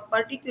behavior of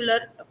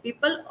particular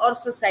people or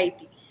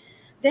society.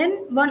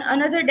 Then one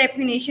another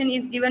definition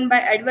is given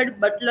by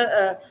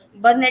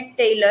Burnett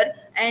Taylor,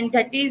 and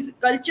that is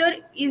culture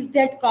is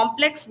that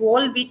complex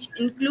whole which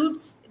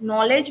includes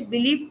knowledge,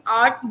 belief,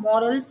 art,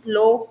 morals,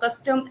 law,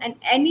 custom, and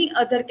any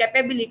other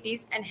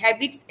capabilities and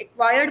habits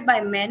acquired by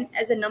men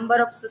as a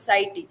member of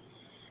society.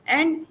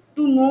 And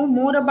to know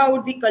more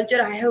about the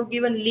culture, I have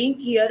given link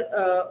here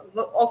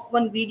of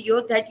one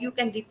video that you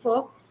can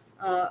refer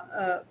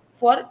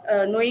for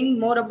knowing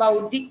more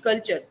about the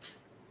culture.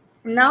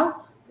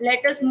 Now,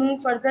 let us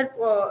move further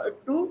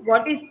to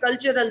what is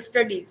cultural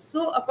studies.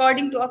 So,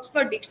 according to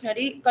Oxford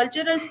Dictionary,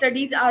 cultural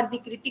studies are the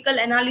critical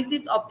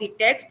analysis of the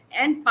text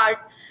and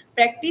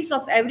practice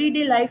of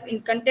everyday life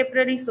in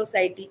contemporary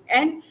society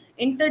and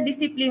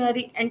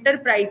interdisciplinary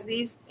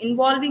enterprises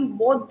involving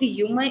both the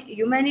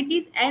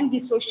humanities and the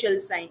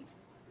social science.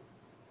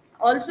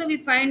 Also, we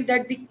find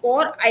that the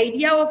core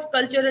idea of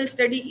cultural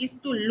study is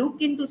to look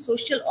into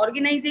social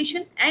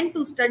organization and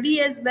to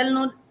study as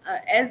well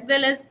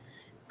as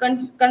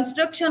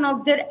construction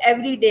of their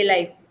everyday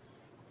life.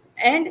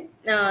 And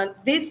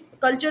this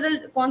cultural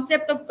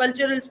concept of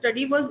cultural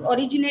study was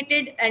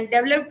originated and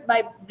developed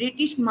by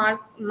British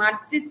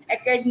Marxist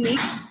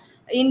academics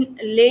in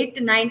late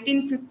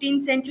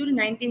 1915th century,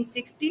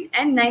 1916th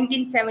and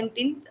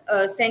 1917th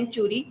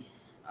century.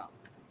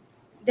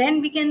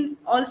 Then we can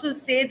also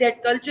say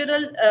that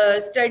cultural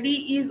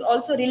study is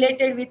also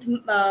related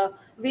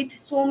with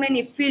so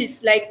many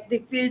fields, like the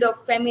field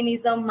of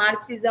feminism,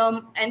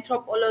 Marxism,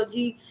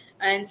 anthropology,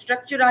 and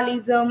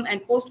structuralism,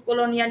 and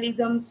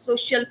post-colonialism,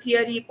 social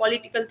theory,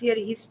 political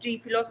theory, history,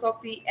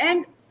 philosophy,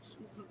 and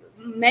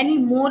many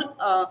more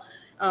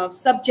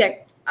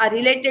subjects are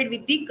related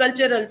with the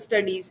cultural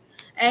studies.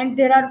 And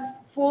there are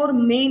four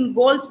main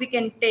goals we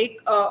can take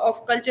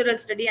of cultural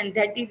study, and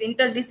that is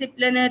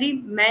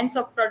interdisciplinary, means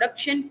of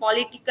production,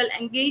 political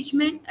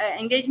engagement,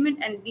 and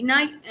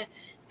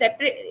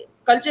separate.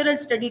 Cultural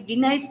study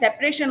denies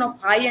separation of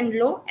high and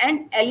low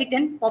and elite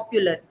and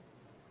popular.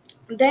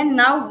 Then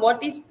now,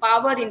 what is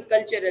power in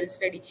cultural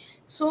study?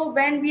 So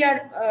when we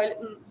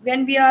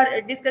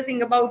are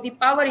discussing about the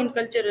power in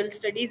cultural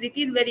studies, it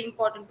is very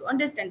important to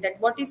understand that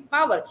what is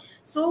power.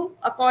 So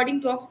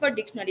according to Oxford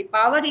Dictionary,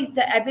 power is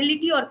the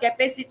ability or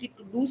capacity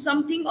to do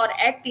something or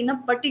act in a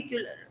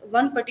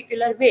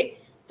particular way.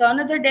 The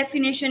another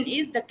definition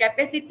is the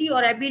capacity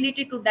or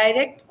ability to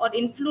direct or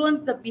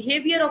influence the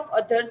behavior of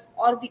others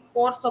or the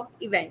course of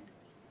event.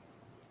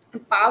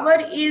 Power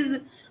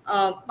is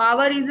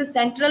a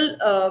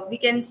central, we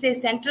can say,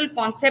 central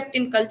concept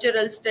in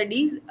cultural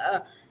studies,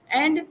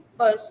 and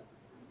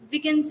we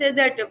can say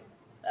that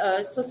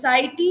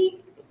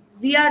society,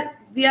 we are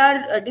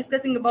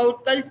discussing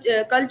about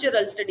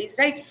cultural studies,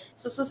 right?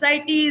 So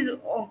society is,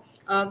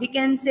 we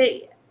can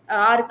say,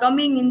 are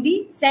coming in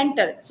the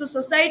center. So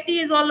society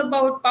is all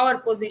about power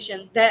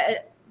position,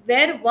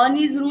 where one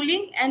is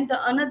ruling and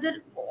the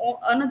another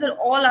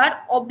all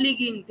are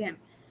obligating them.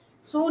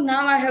 So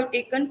now I have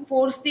taken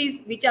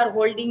forces which are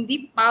holding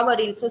the power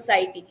in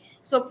society.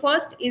 So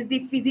first is the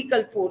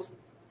physical force.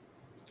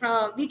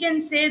 We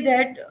can say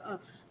that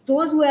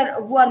those who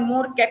are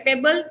more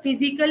capable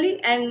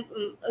physically and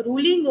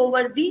ruling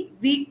over the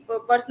weak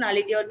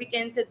personality, or we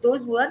can say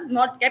those who are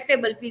not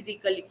capable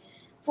physically.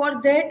 For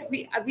that,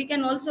 we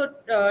can also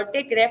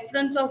take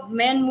reference of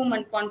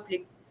man-woman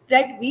conflict,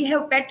 that we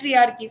have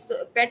patriarchal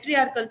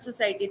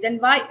society. Then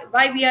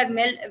why we are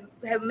male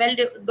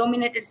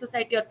dominated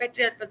society or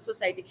patriarchal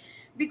society?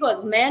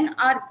 Because men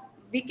are,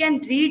 we can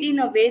read in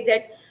a way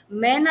that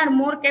men are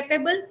more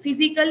capable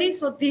physically,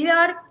 so they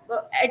are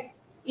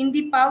in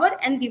the power,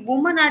 and the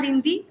women are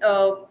in the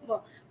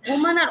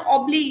women are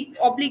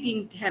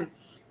obligating them.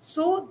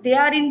 So they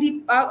are in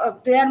the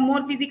they are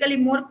more physically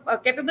more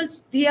capable,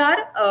 they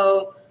are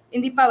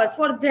in the power.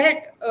 For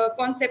that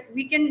concept,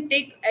 we can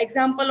take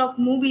example of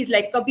movies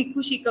like Kabhi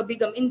Khushi Kabhi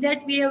Gum. In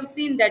that we have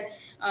seen that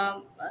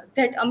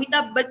that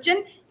Amitabh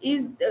Bachchan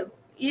is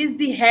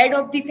the head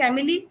of the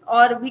family,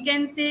 or we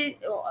can say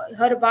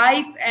her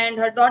wife and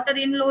her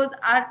daughter-in-laws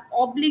are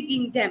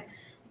obligating them,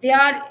 they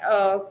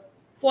are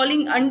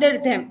falling under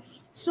them.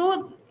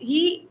 So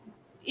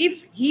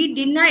if he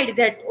denied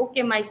that,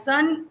 okay, my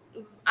son,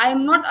 I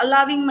am not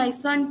allowing my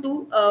son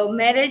to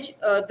marriage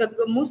the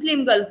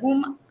Muslim girl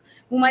whom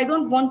I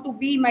don't want to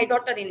be my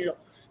daughter-in-law.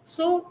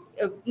 So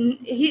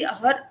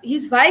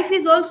his wife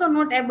is also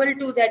not able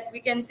to, that we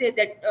can say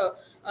that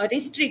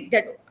restrict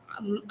that,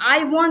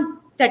 I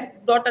want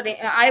that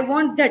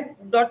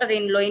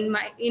daughter-in-law in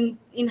my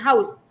in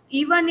house,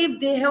 even if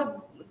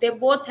they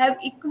both have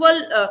equal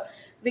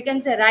we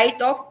can say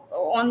right of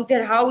on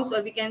their house,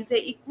 or we can say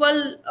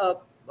equal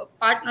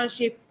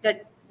partnership,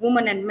 that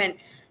woman and men.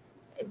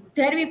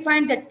 There we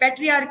find that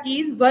patriarchy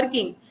is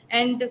working,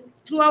 and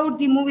throughout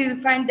the movie we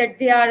find that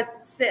they are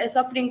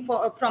suffering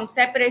from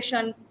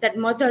separation, that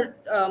mother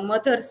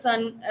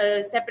son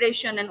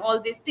separation and all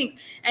these things.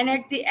 And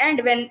at the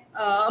end, when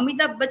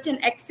Amitabh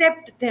Bachchan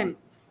accept them,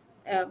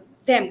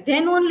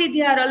 then only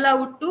they are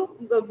allowed to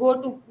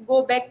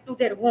go back to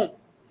their home.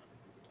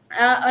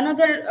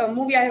 Another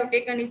movie I have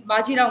taken is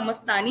Bajirao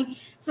Mastani.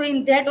 So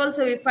in that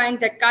also we find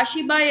that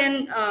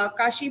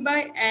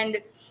Kashibai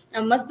and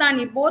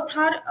Mastani both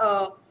are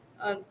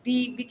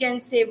we can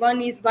say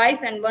one is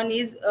wife and one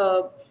is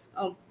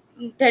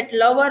that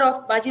lover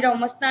of Bajirao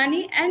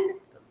Mastani. And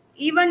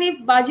even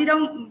if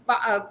Bajirao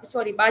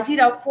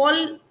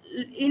fall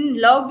in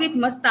love with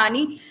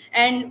Mastani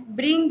and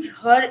bring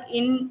her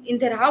in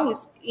their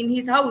house, in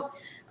his house.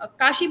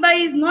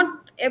 Kashibai is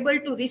not able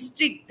to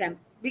restrict them,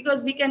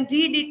 because we can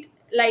read it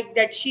like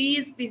that she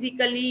is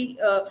physically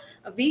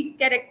a weak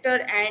character,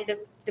 and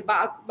the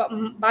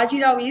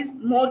Bajirao is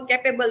more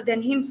capable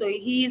than him, so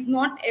he is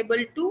not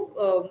able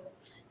to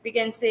we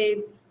can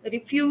say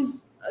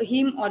refuse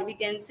him, or we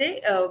can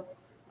say uh,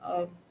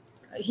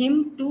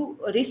 him to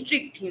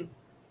restrict him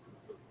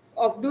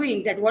of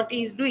doing that what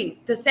he is doing.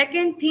 The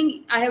second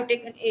thing I have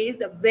taken is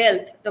the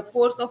wealth, the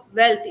force of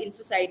wealth in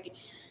society.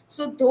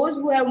 So those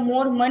who have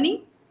more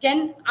money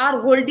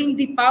are holding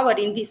the power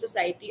in the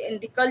society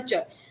and the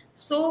culture.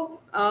 So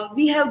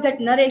we have that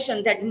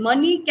narration that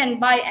money can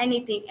buy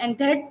anything, and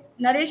that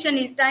narration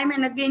is time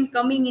and again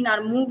coming in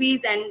our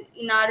movies and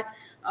in our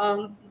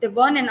the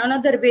one and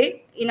another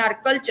way in our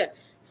culture.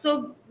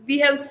 So we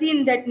have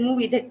seen that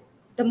movie, that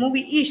the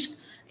movie Ishq.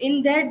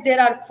 In that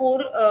there are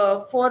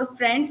four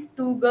friends,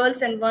 two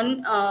girls and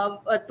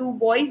two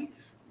boys.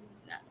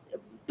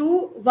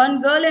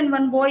 One girl and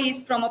one boy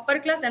is from upper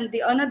class, and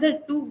the another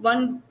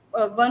one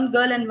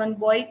girl and one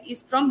boy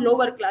is from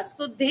lower class.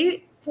 So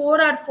they four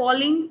are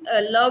falling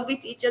love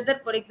with each other.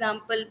 For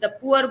example, the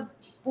poor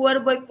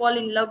boy fall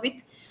in love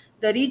with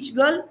the rich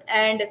girl,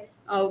 and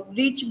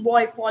rich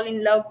boy fall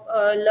in love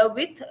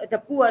with the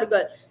poor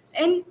girl.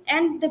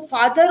 And the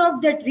father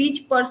of that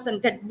rich person,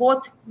 that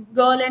both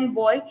girl and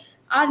boy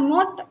are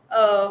not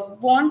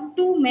want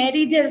to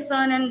marry their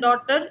son and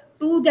daughter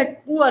to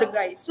that poor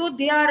guy. So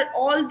they are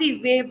all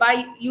the way,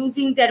 by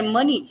using their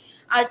money,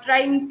 are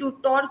trying to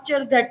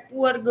torture that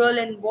poor girl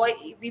and boy.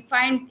 We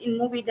find in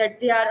movie that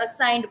they are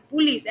assigned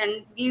police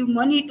and give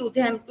money to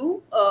them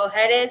to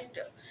harass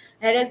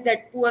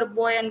that poor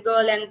boy and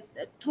girl, and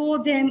throw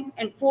them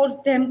and force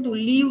them to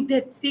leave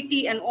that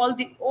city. And all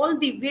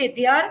the way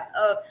they are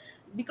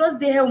because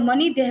they have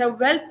money, they have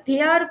wealth, they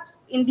are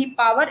in the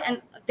power,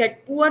 and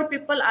that poor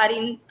people are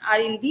in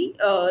the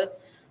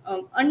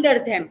under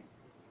them,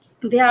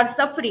 they are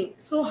suffering.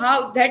 So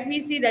how that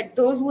we see that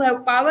those who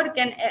have power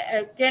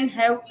can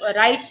have a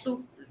right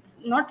to,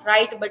 not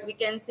right, but we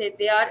can say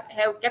they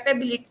have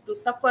capability to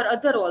suffer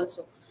other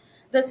also.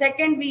 The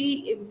second,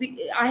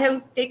 I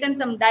have taken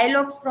some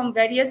dialogues from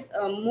various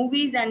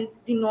movies and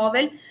the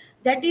novel,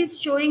 that is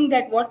showing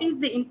that what is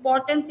the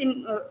importance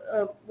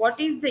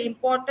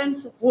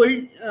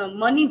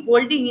money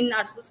holding in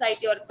our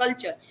society or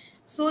culture.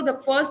 So the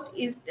first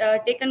is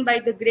taken by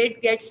the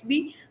great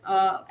Gatsby,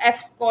 F.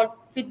 Scott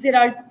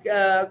Fitzgerald's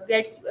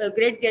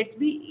Great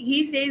Gatsby.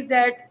 He says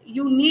that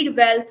you need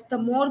wealth, the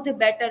more the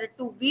better,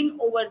 to win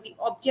over the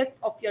object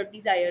of your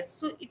desires.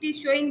 So it is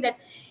showing that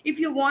if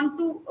you want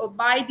to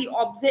buy the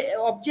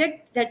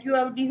object that you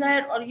have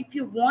desired, or if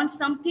you want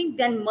something,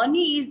 then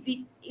money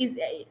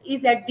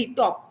is at the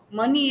top.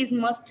 Money is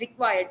must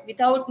required.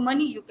 Without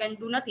money, you can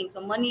do nothing.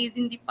 So money is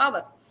in the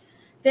power.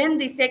 Then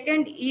the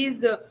second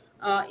is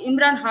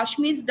Imran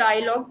Hashmi's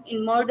dialogue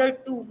in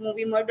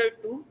movie Murder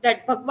 2,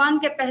 that भगवान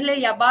के पहले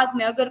या बाद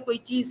में अगर कोई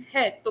चीज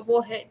है तो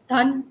वो है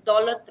धन,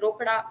 दौलत,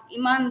 रोकड़ा,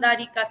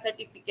 ईमानदारी का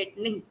सर्टिफिकेट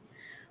नहीं.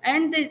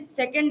 And the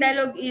second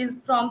dialogue is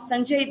from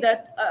Sanjay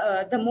Dutt,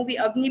 the movie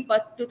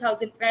Agnipath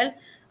 2012.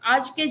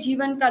 आज के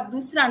जीवन का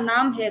दूसरा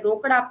नाम है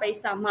रोकड़ा,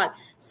 पैसा, माल.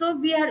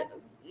 So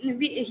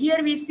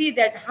here we see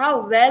that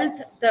how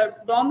wealth, the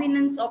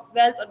dominance of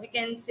wealth, or we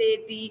can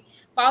say the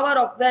power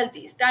of wealth,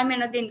 is time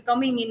and again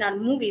coming in our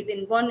movies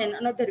in one and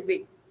another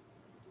way.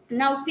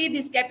 Now see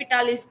this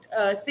capitalist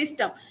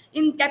system.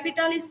 In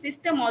capitalist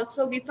system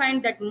also we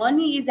find that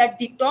money is at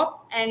the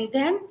top, and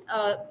then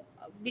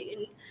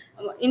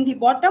in the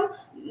bottom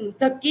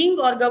the king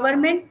or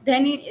government,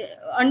 then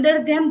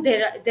under them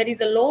there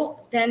is a law,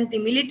 then the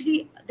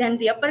military, then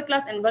the upper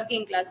class and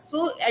working class.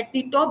 So at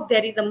the top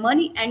there is a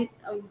money, and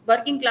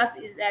working class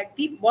is at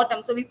the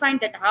bottom. So we find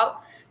that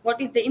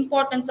what is the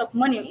importance of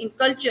money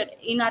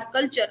in our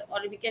culture,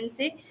 or we can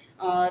say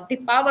the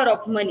power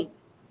of money.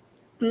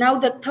 Now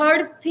the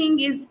third thing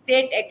is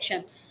state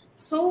action.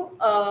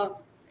 So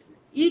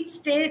each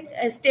state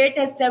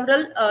has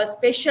several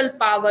special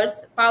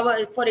powers.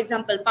 For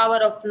example, power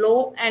of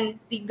law, and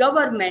the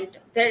government,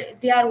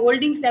 they are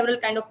holding several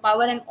kind of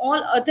power, and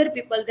all other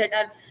people that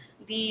are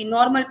the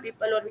normal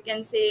people, or we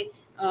can say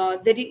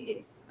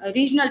the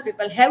regional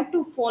people, have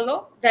to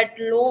follow that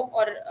law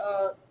or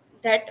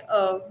that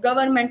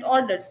government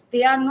orders.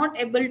 They are not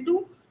able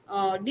to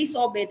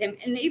disobey them,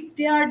 and if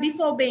they are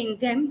disobeying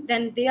them,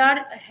 then they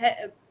are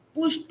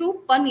pushed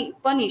to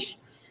punish.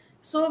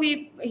 So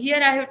here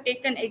I have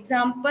taken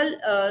example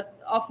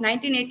of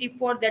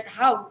 1984, that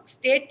how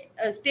state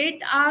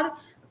are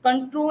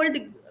controlled,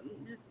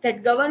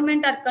 that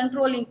government are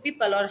controlling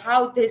people, or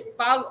how this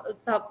power,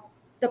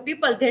 the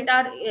people that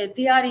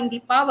they are in the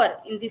power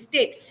in the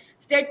state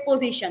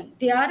position,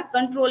 they are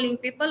controlling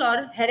people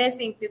or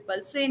harassing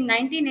people. So in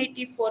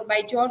 1984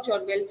 by George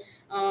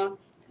Orwell,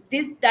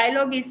 this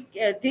dialogue is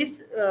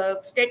this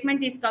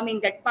statement is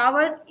coming, that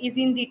power is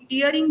in the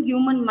tearing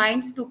human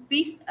minds to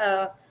peace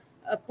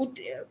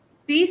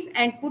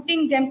and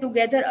putting them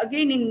together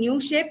again in new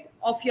shape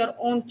of your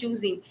own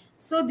choosing.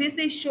 So this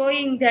is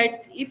showing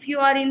that if you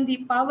are in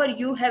the power,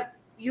 you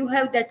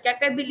have that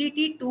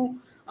capability to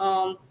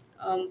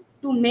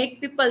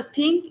make people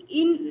think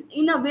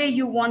in a way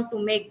you want to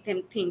make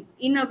them think,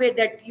 in a way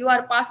that you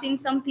are passing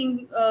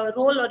something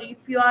role, or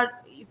if you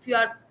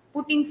are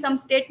putting some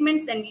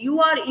statements and you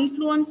are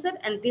influencer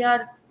and they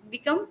are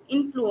become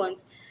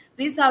influence.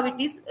 This is how it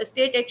is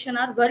state action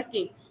are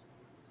working.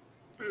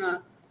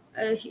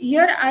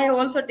 Here I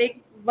also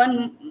take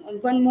one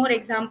more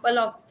example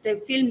of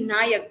the film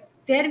Nayak.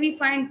 There we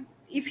find,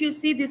 if you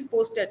see this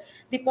poster,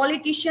 the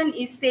politician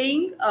is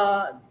saying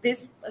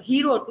this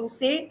hero to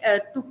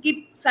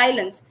keep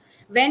silence.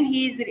 When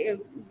he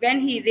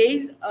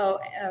raise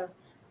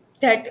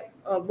that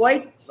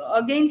voice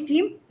against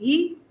him,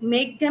 he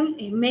make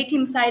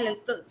him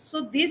silence.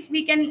 So this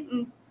we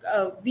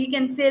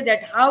can say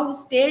that how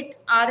state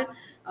are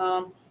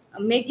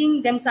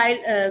making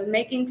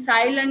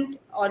silent,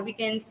 or we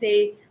can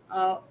say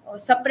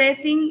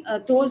suppressing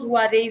those who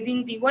are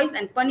raising the voice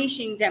and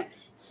punishing them.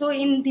 So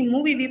in the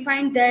movie we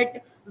find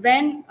that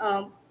when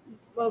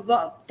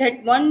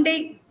that one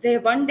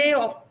day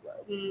of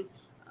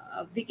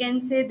we can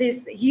say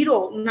this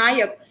hero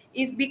Nayak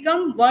is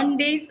become one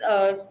day's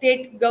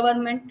state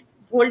government,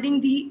 holding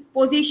the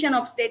position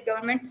of state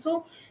government.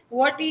 So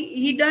what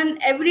he done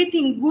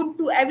everything good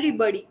to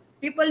everybody.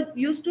 People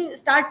used to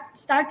start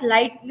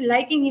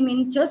liking him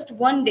in just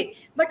one day.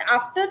 But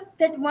after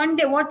that one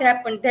day, what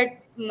happened?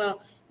 That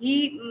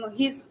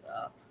his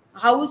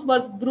house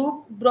was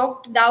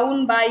broke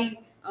down by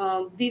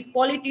this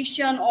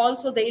politician.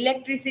 Also, the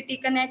electricity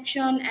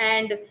connection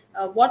and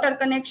water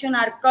connection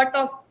are cut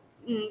off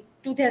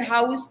to their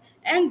house.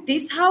 And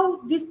this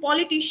how these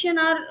politicians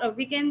are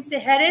we can say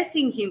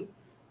harassing him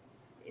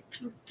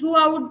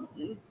throughout.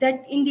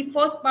 That in the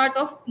first part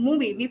of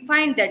movie we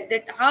find that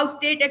how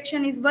state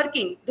action is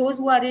working. Those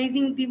who are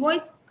raising the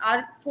voice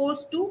are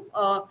forced to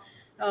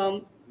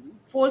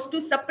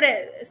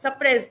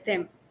suppress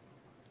them.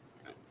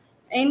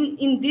 And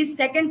in this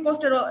second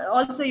poster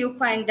also you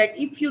find that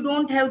if you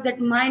don't have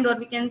that mind, or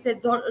we can say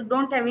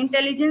don't have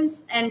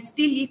intelligence, and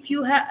still if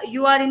you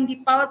are in the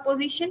power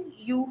position,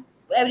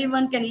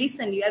 everyone will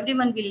listen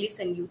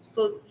you.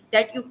 So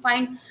that you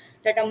find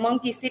that a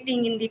monkey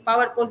sitting in the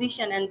power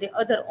position, and the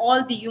other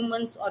all the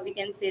humans, or we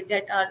can say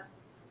that are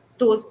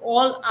those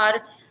all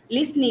are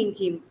listening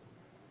him.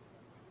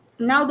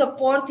 Now the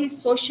fourth is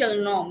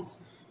social norms.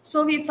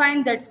 So we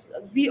find that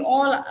we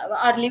all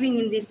are living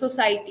in this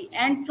society,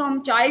 and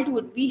from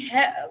childhood we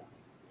have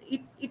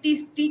it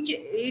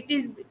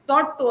is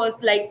taught to us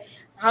like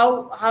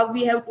how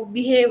we have to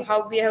behave,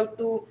 how we have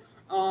to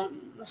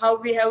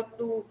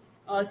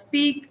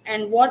speak,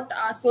 and what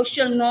are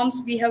social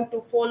norms we have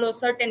to follow,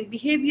 certain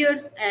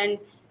behaviors and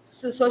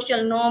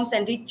social norms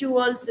and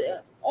rituals.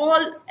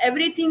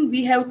 Everything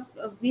we have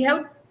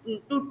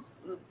to.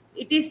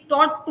 It is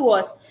taught to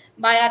us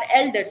by our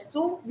elders.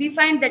 So we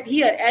find that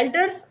here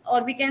elders,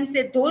 or we can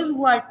say those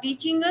who are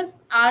teaching us,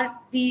 are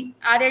in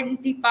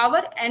the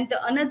power, and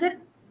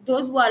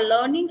those who are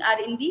learning are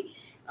in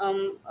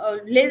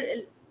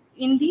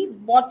the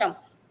bottom.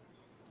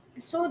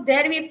 So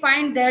there we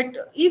find that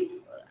if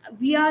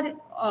we are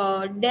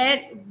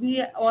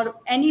or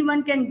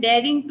anyone can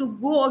daring to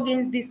go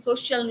against these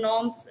social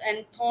norms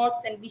and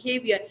thoughts and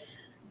behavior,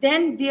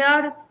 then they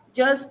are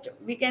just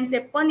we can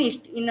say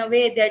punished in a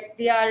way that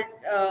they are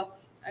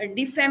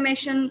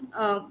defamation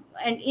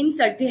and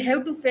insult. They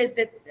have to face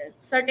that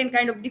certain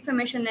kind of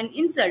defamation and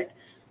insult.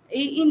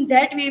 In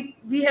that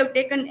we have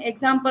taken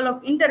example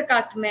of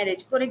intercaste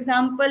marriage. For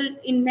example,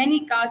 in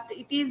many castes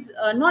it is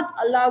not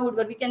allowed,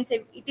 or we can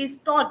say it is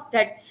taught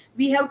that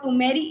we have to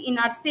marry in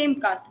our same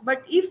caste.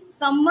 But if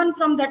someone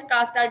from that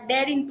caste are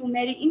daring to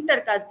marry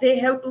intercaste, they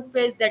have to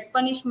face that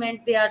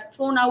punishment. They are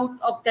thrown out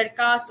of their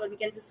caste, or we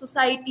can say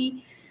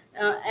society,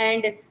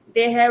 and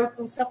they have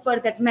to suffer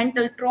that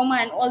mental trauma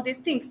and all these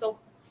things. So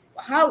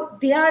how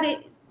they are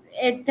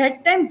at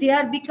that time, they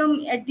are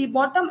become at the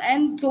bottom,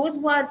 and those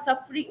who are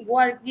suffering, who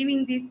are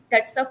giving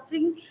that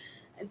suffering,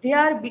 they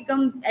are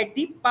become at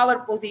the power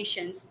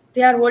positions.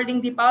 They are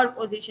holding the power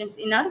positions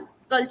in our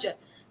culture.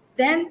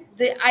 Then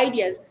the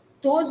ideas,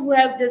 those who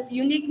have this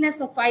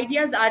uniqueness of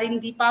ideas are in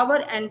the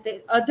power, and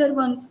the other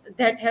ones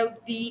that have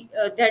they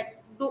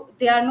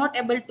are not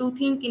able to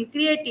think in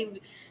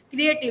creatively,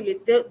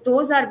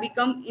 those are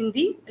become in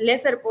the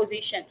lesser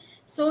position.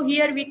 So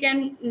here we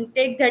can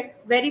take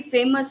that very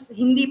famous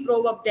Hindi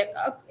proverb that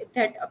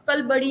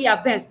akal badi ya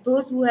bhains,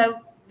 those who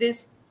have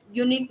this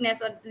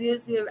uniqueness or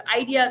those who have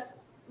ideas,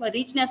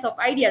 richness of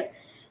ideas,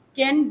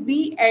 can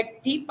be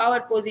at the power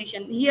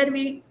position. Here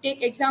we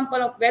take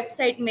example of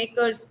website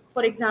makers.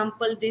 For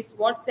example, this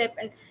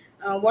WhatsApp,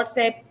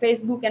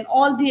 Facebook, and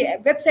all the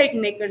website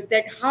makers,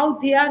 that how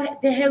they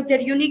have their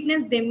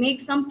uniqueness. They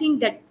make something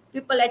that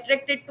people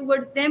attracted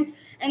towards them,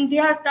 and they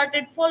are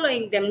started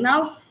following them.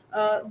 Now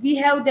we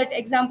have that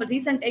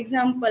recent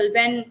example,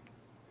 when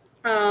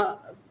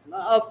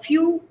a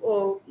few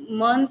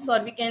months,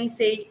 or we can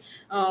say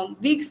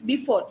weeks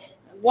before,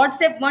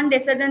 WhatsApp one day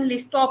suddenly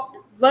stopped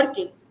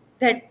working,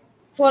 that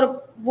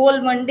for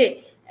whole one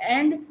day.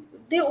 And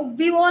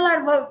we all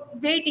are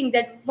waiting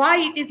that why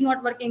it is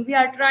not working. We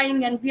are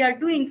trying and we are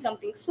doing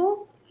something.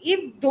 So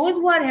if those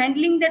who are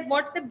handling that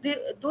WhatsApp,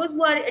 those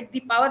who are at the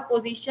power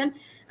position,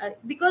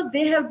 because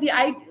they have the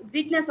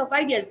richness of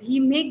ideas, he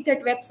make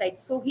that website,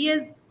 so he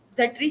has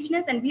that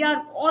richness, and we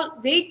are all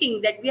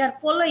waiting that we are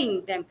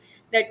following them,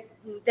 that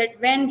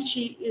when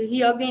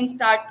he again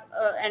start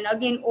and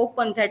again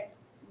open that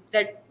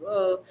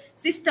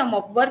system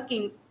of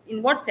working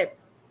in WhatsApp.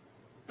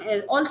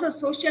 Also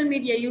social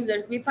media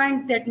users, we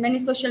find that many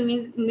social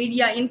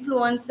media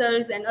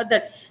influencers and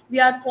other, we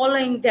are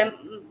following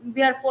them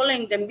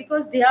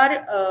because they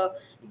are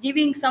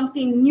giving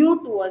something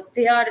new to us.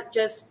 They are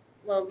just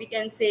we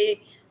can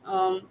say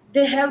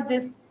they have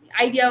this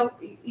idea,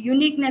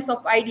 uniqueness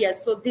of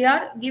ideas, so they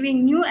are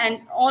giving new,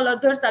 and all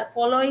others are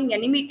following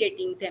and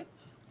imitating them.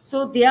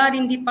 So they are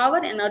in the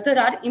power and other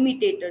are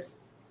imitators.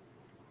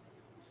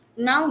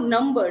 Now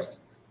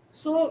numbers.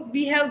 So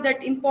we have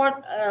that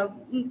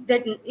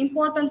that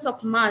importance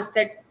of mass,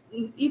 that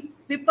if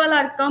people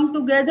are come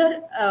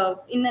together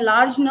in a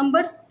large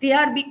numbers, they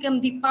are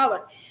become the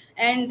power,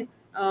 and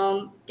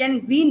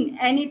can win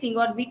anything,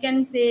 or we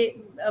can say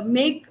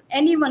make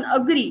anyone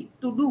agree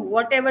to do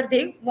whatever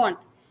they want.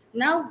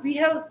 Now we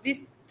have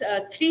these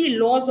three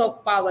laws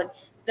of power.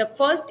 The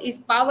first is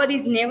power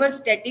is never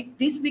static.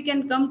 This we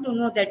can come to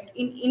know that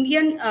in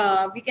Indian,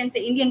 we can say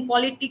Indian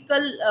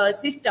political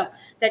system,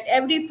 that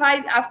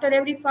after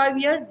every 5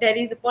 years there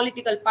is a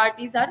political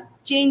parties are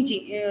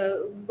changing,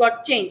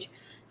 got changed.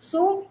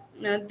 So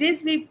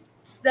this we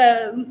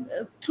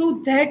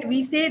through that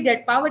we say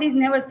that power is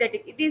never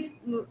static. It is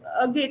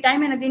again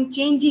time and again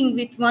changing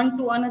with one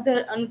to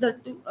another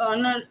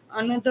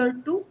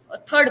to a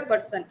third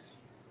person.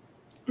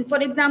 For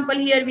example,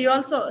 here we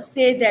also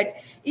say that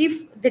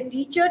if the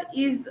teacher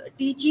is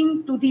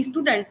teaching to the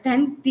student,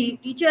 then the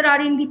teacher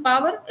are in the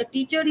power, a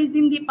teacher is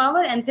in the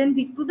power, and then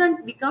the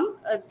student become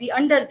the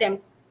under them.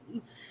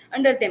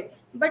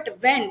 But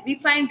when we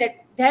find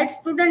that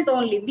student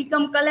only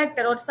become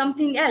collector or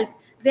something else,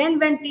 then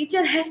when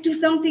teacher has to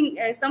something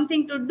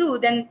to do,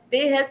 then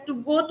they has to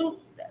go to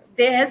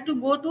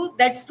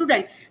that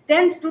student.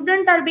 Then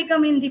student are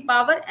becoming the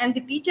power, and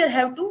the teacher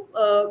have to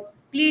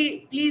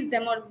please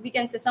them, or we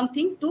can say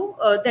something to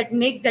that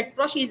make that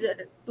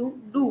procedure to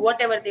do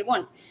whatever they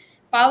want.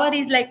 Power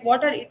is like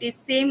water. It is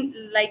same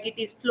like it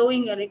is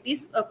flowing, or it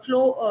is a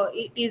flow,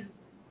 it is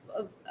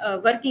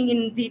working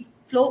in the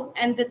flow.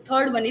 And the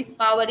third one is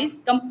power is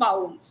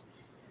compounds.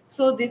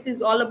 So this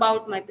is all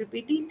about my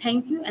PPT.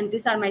 Thank you, and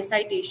these are my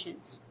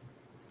citations.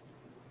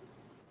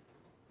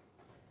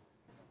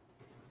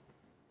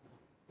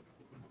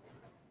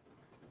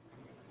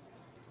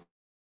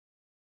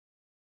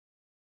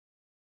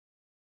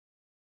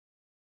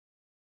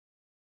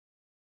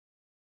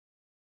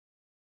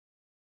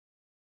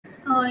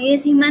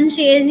 Yes,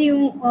 Himanshi, as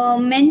you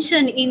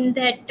mentioned in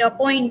that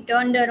point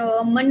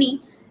under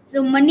money,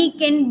 so money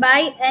can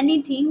buy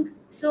anything.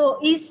 So,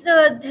 is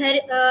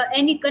there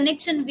any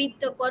connection with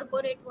the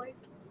corporate world?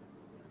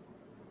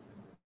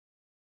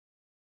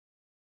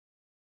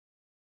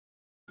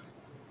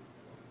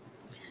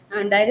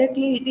 And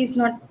directly it is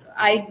not,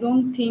 I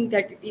don't think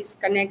that it is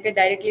connected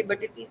directly,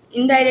 but it is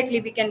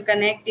indirectly we can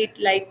connect it,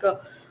 like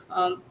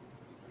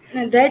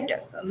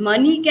that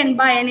money can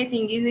buy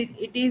anything.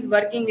 It is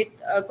working with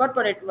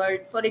corporate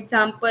world. For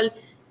example,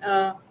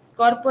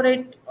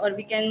 corporate, or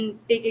we can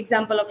take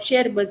example of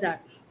share bazaar,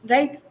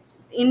 right?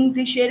 In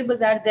the share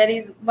bazaar there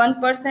is one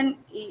person,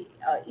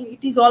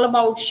 it is all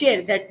about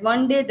share, that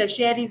one day the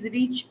share is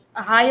reach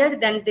higher,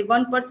 then the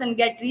one person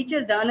get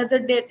richer, the another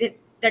day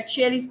that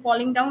share is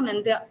falling down,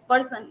 and the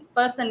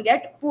person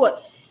get poor.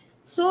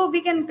 So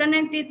we can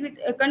connect it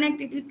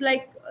with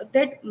like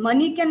that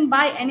money can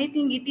buy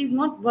anything. It is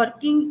not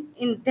working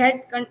in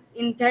that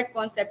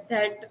concept.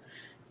 That,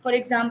 for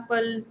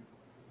example,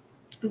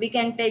 we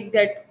can take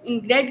that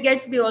in Great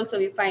Gatsby also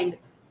we find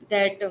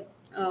that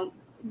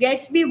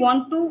Gatsby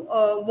want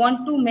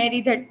to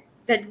marry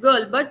that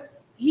girl, but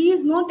he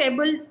is not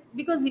able,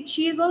 because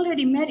she is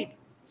already married.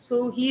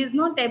 So he is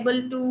not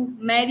able to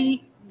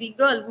marry the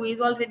girl who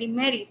is already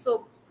married.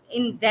 So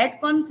in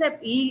that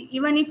concept,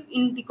 even if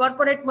in the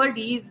corporate world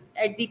he is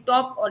at the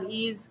top, or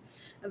he is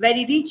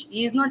very rich,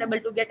 he is not able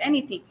to get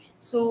anything.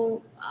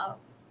 So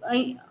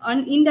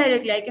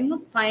indirectly I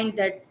cannot find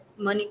that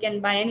money can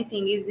buy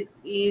anything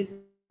is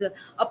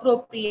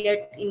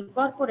appropriate in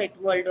corporate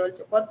world.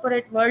 Also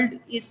corporate world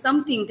is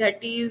something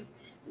that is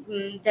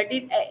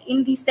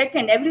in the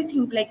second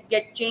everything like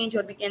get changed,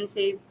 or we can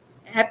say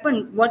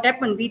what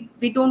happened,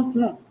 we don't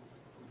know.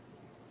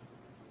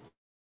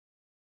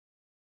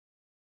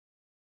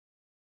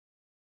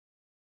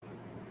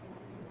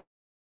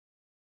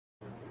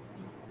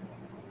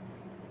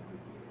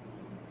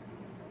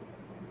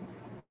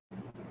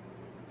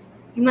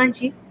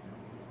 Himanshi,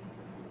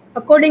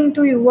 according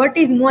to you, what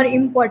is more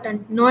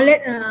important,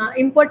 knowledge,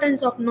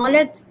 importance of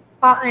knowledge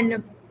power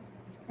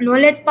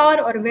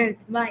or wealth?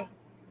 Why?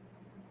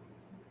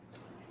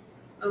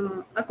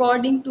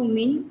 according to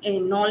me,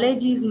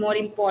 knowledge is more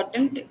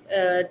important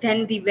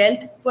than the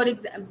wealth. For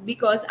example,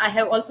 because I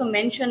have also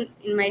mentioned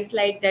in my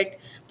slide that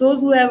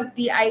those who have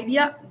the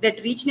idea,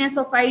 that richness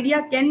of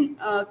idea, can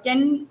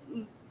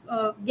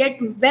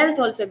get wealth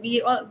also.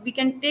 We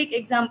can take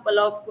example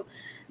of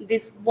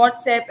this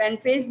WhatsApp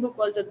and Facebook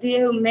also.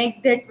 They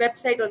make that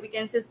website, or we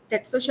can say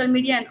that social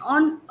media, and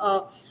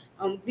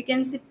on we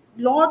can see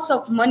lots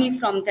of money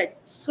from that.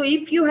 So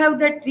if you have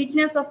that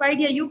richness of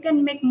idea, you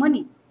can make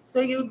money. So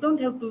you don't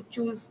have to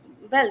choose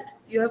wealth,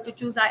 you have to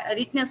choose a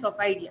richness of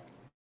idea.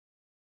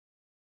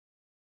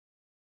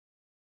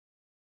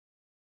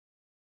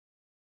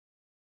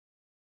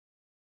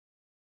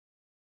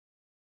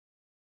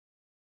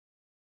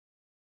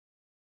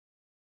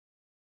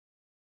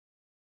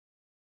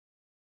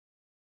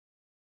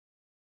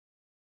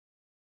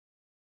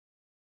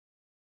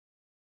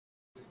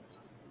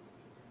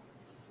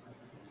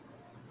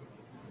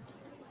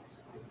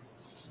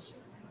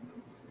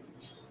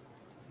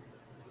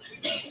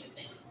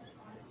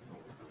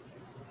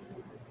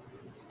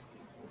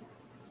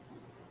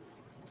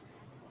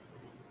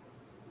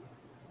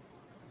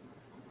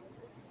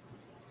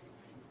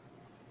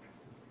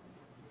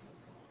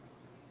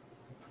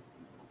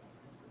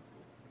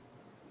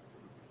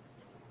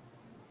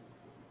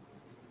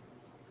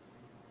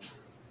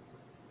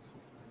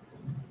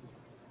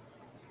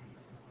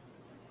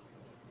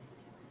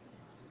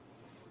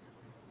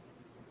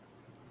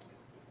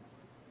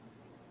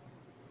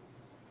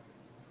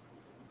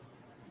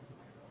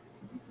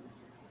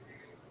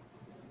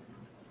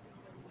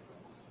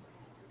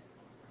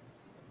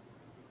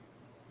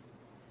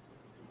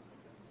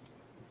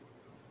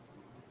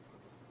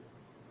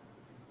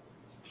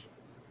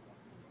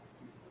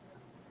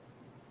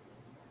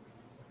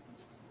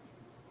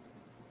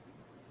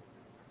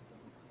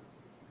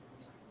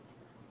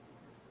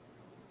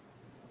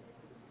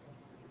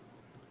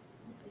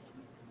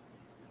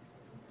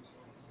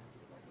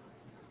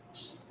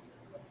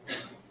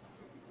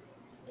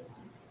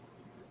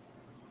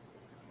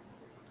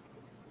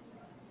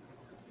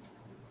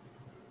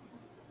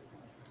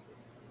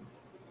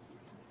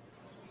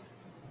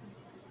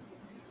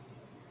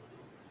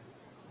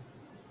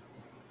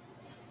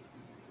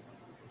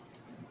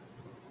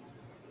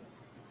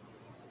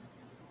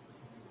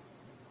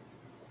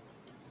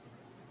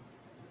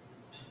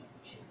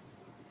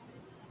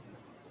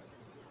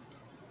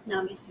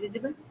 Now it's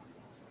visible.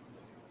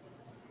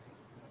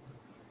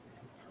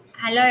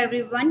 Hello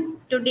everyone.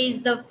 Today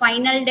is the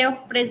final day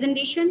of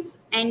presentations,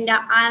 and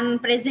I am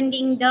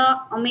presenting the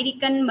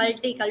American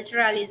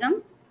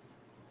multiculturalism.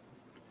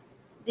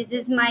 This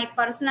is my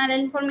personal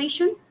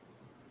information.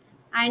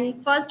 And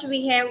first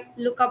we have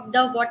look up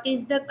the what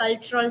is the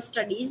cultural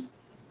studies.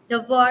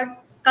 The word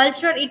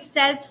culture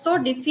itself so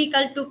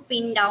difficult to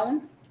pin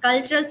down.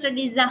 Cultural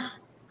studies are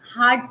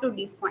hard to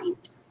define.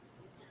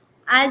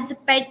 As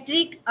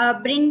Patrick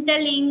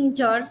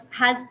Brintlinger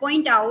has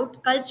pointed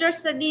out, culture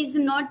study is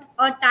not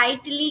a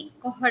tightly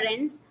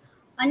coherent,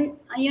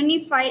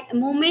 unified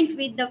movement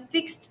with a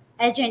fixed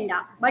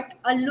agenda, but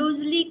a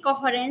loosely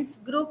coherent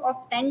group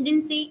of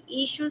tendency,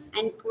 issues,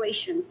 and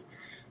questions.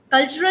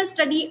 Cultural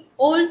study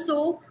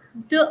also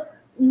the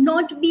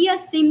not be a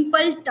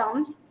simple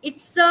terms.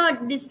 It's a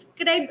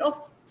described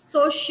of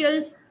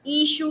social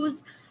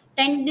issues,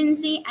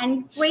 tendency,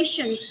 and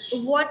questions.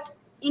 What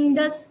in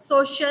the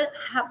social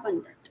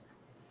happened,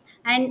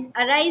 and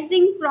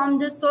arising from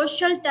the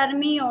social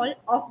turmoil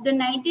of the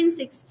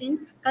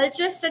 1916,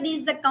 culture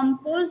studies are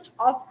composed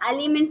of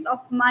elements of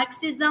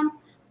Marxism,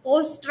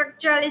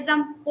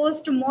 post-structuralism,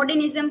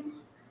 post-modernism.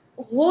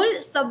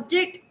 Whole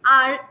subject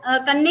are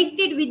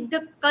connected with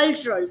the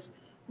cultures.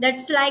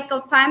 That's like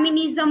a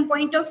feminism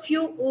point of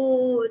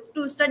view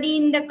to study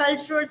in the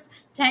cultures,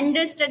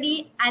 gender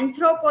study,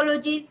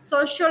 anthropology,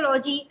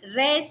 sociology,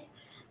 race,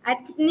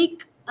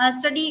 ethnic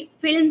study,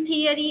 film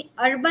theory,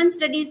 urban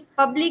studies,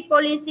 public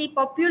policy,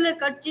 popular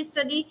culture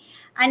study,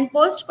 and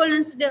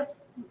post-colonial study.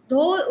 The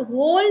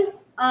whole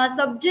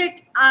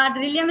subject are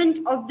relevant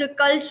of the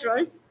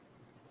cultures.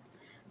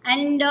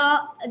 And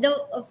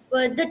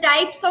the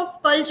types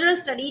of cultural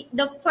study,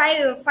 the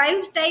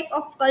five type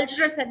of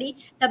cultural study: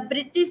 the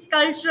British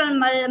cultural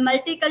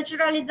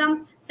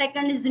multiculturalism,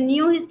 second is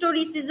new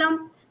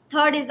historicism,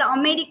 third is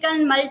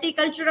American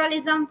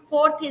multiculturalism,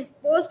 fourth is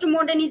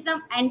postmodernism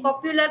and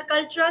popular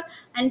culture,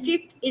 and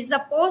fifth is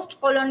the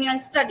post-colonial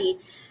study.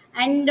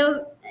 And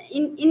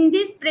in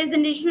this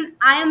presentation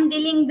I am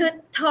dealing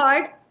the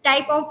third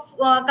type of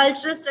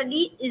cultural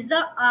study is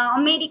the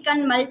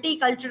American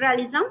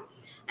multiculturalism.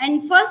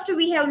 And first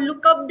we have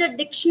look up the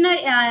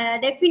dictionary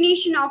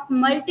definition of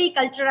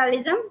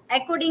multiculturalism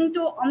according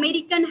to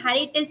American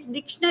Heritage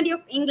Dictionary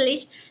of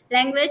English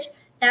Language.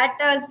 That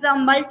is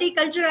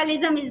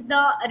multiculturalism is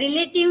the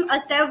relative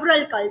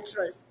several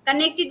cultures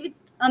connected with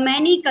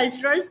many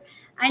cultures,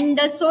 and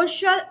the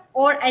social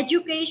or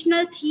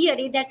educational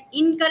theory that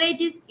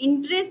encourages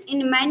interest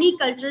in many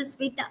cultures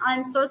with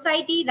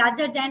society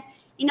rather than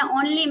in a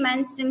only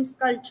mainstream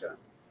culture.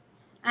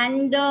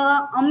 And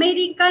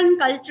American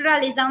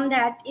culturalism,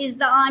 that is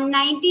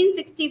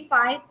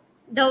 1965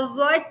 the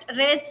what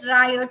race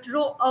riot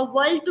drew a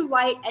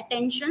worldwide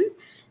attentions.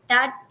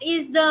 That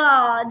is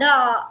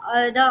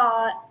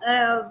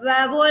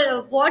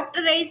what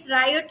race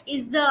riot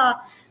is the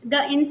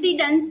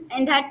incidents,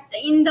 and that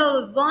in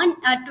the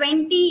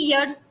 20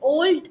 years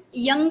old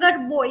younger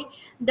boy,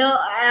 the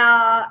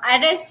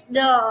arrest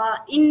the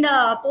in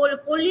the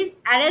police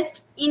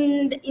arrest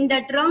in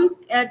the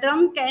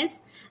drunk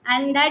case,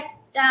 and that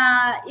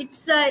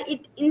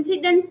it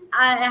incidents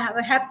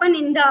happen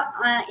in the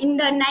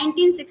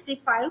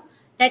 1965,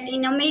 that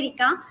in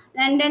America,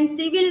 and then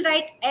Civil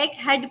Rights Act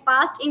had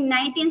passed in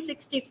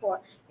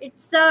 1964.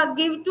 It's a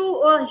give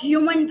to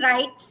human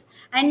rights,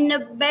 and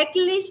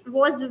backlash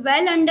was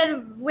well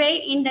underway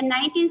in the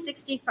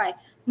 1965.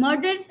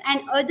 Murders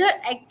and other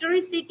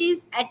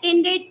atrocities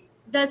attended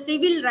the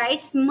civil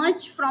rights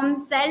march from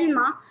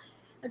Selma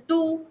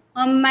to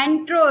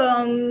Montgomery.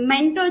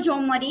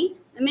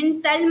 I mean,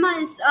 Selma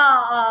is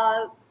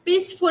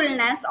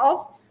peacefulness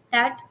of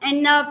that,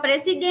 and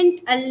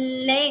President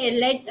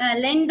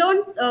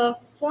Lyndon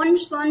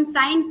Johnson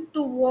signed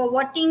to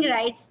Voting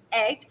Rights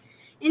Act.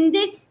 In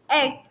this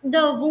act,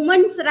 the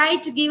women's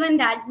rights given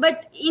that,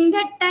 but in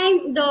that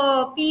time,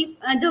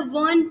 the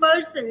one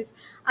persons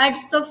are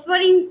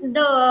suffering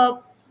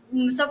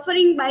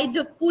by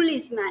the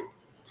policeman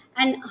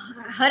and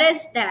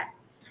harass that.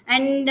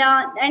 And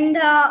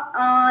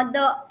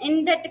the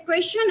in that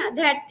question,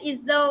 that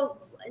is the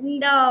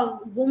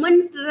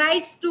women's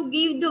rights to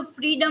give the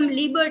freedom,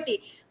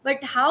 liberty,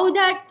 but how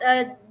that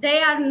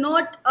they are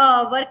not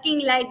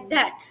working like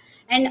that,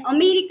 and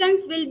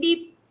Americans will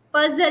be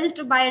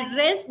puzzled by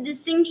race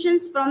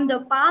distinctions from the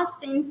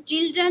past, since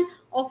children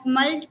of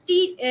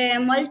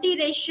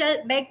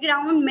multiracial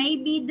background may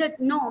be the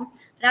norm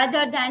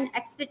rather than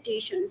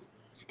expectations.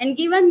 And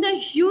given the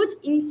huge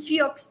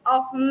influx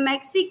of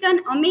Mexican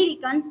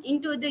Americans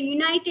into the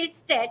United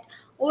States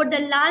over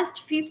the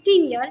last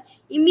 15 years,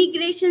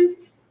 immigration's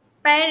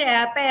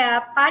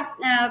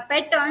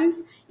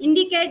patterns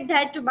indicate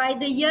that by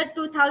the year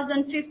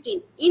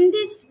 2015. In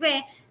this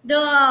way,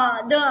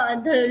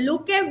 the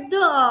look at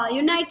the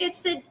United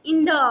States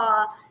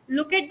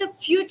look at the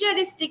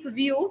futuristic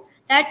view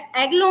that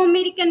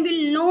Anglo-American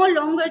will no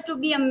longer to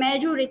be a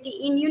majority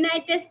in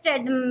United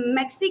States.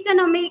 Mexican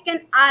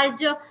American are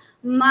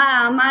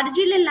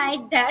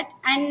marginalized that,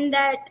 and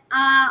that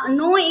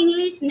no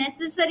English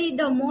necessary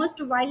the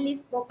most widely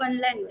spoken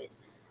language.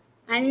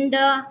 And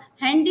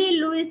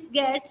Henry Louis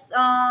Gates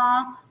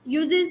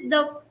uses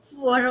the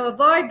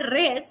word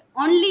race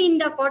only in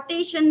the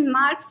quotation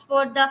marks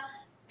for the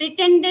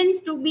pretendence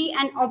to be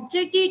an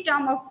objective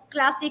term of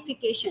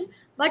classification,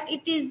 but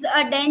it is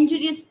a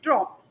dangerous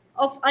trope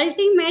of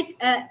ultimate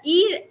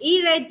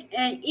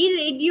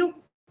irreducible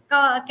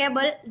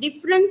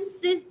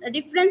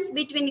difference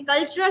between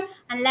cultural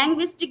and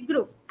linguistic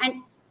group,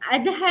 and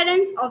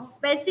adherence of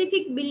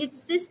specific belief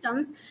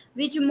systems,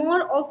 which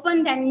more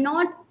often than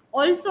not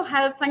also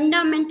have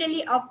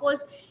fundamentally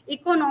opposed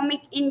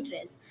economic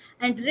interests.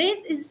 And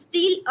race is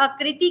still a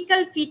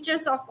critical feature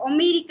of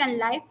American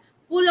life,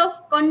 full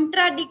of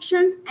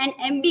contradictions and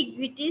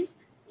ambiguities.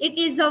 It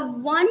is a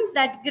once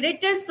that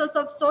greater source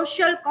of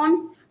social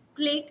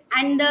conflict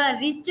and the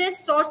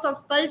richest source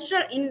of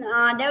culture in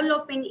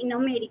developing in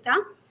America.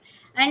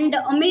 And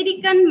the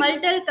American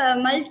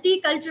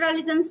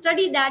multiculturalism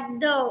study that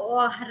the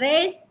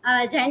race,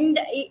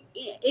 gender,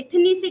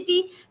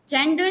 ethnicity,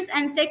 genders,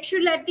 and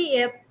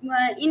sexuality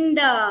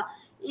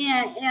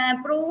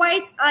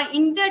provides an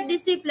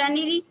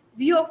interdisciplinary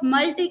view of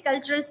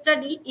multicultural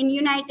study in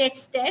United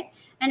States,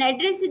 and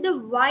addresses the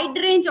wide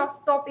range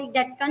of topics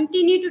that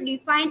continue to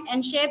define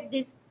and shape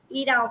this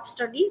era of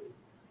study.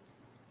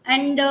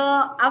 And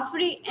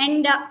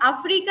African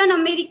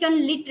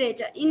American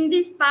literature. In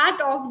this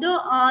part of the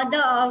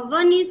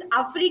one is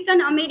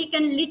African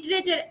American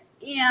literature,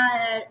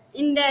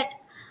 in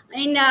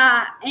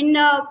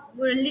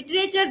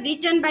literature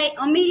written by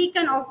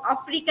American of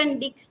African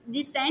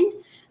descent,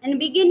 and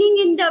beginning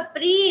in the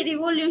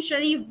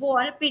pre-Revolutionary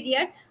War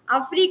period,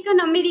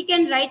 African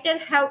American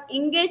writers have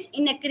engaged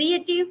in a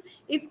creative,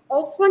 if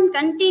often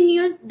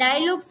continuous,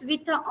 dialogues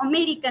with the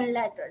American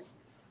letters.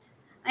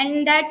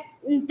 And that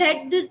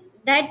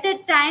the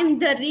time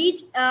the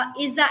reach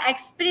is an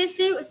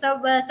expressive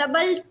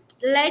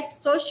sublet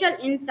social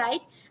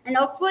insight, and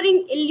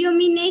offering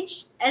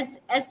illuminate as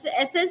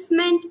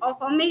assessment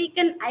of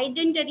American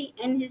identity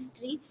and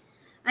history.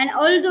 And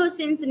although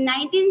since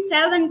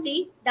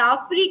 1970 the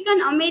African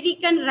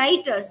American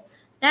writers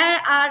there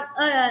are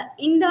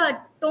in the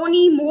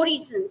Toni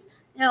Morrison's,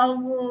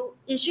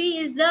 she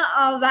is the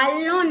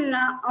well-known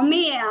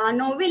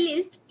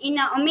novelist in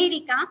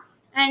America,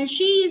 and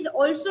she is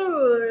also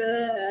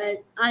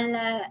right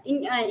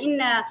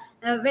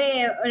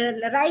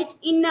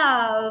in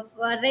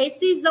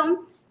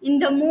racism in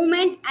the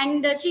movement,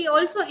 and she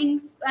also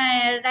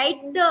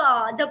write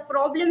the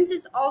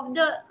problems of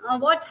the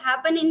what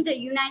happened in the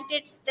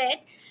United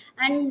States,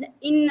 and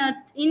in her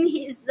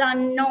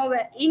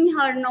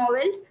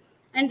novels,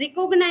 and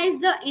recognize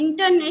the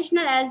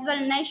international as well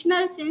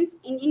national since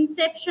in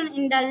inception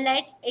in the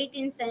late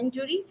 18th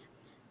century.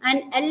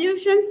 and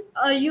allusions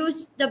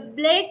used the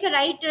black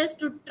writers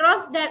to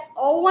trust their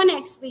own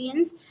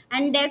experience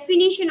and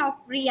definition of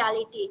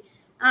reality.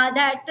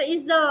 That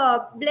is,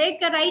 the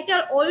black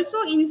writer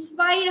also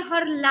inspired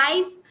her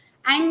life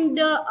and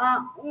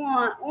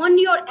on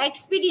your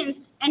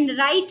experience and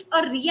write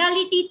a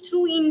reality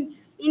through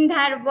in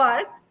their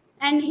work.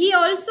 And he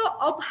also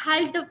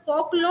upheld the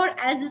folklore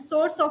as a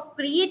source of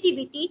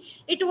creativity.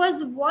 It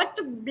was what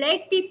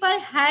black people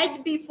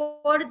had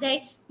before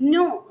they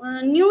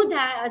knew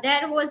that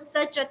there was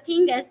such a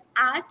thing as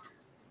art.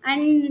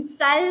 And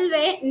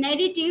Salve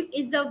narrative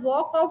is a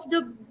work of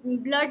the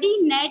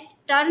bloody Nat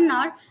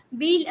Turner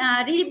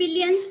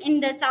rebellions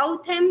in the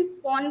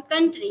Southampton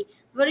country,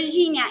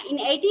 Virginia in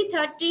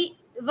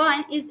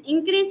 1831 is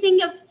increasing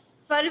a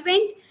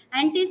fervent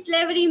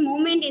anti-slavery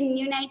movement in the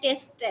United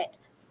States.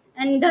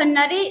 And the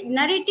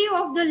narrative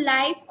of the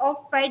life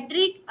of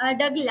Frederick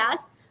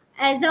Douglass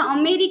as an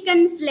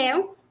American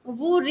slave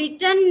who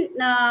written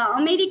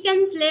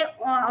American slave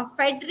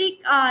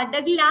Frederick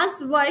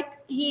Douglass work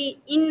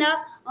in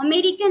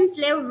American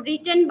slave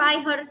written by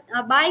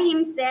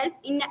himself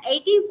in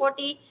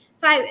 1845.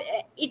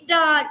 It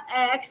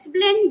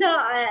explained the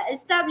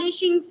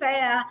establishing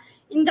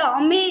in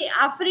the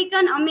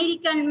African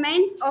American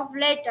men of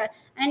later.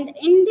 And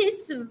in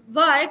this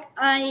work,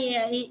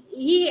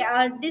 he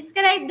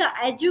described the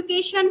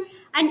education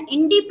and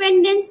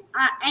independence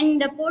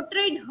and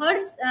portrayed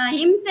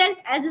himself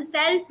as a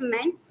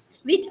self-man,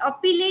 which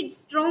appealed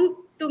strong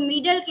to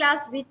middle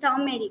class with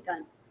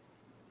American.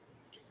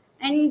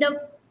 And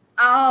the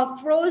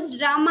prose,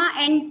 drama,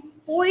 and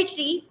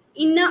poetry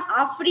in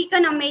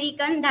African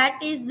American,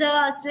 that is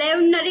the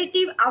slave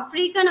narrative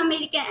African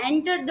American,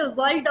 entered the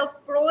world of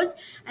prose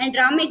and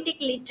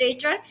dramatic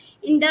literature.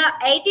 In the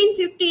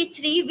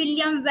 1853,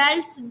 William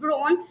Wells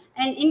Brown,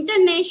 an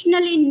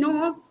internationally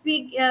known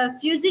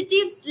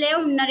fugitive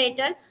slave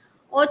narrator,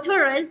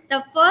 authorized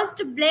the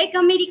first Black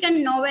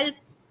American novel,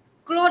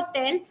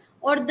 Clotel,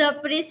 or the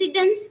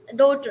President's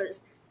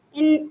Daughters.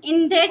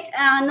 In that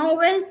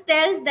novel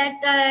tells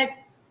that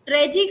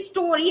tragic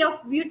story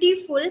of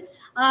beautiful,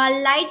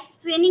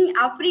 light-skinned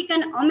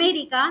African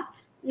American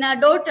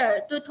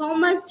daughter to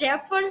Thomas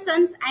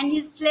Jefferson and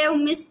his slave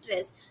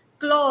mistress.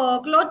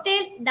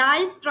 Clotel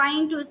dies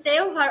trying to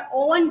save her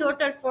own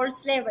daughter for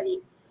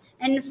slavery.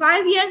 And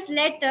 5 years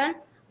later,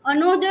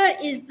 another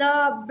is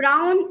the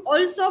Brown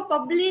also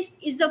published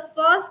is the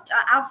first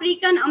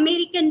African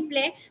American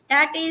play,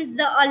 that is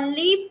the A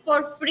Leap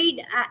for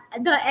Freedom.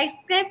 The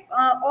Escape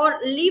or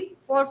Leap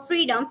for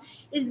Freedom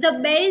is the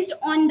based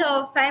on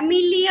the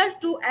familiar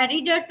to a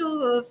reader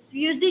to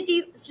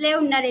fugitive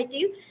slave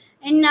narrative.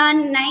 In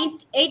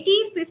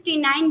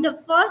 1859, the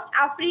first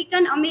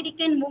African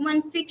American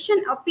woman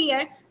fiction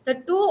appeared.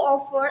 The two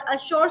offer a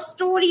short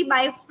story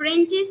by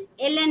Frances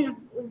Ellen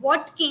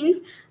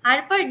Watkins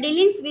Harper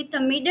dealing with a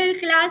middle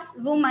class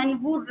woman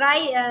who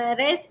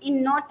race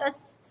in not a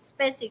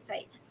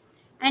specified.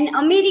 And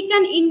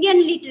American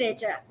Indian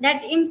literature,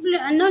 that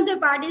another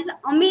part is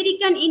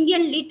American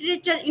Indian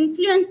literature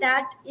influence,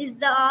 that is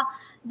the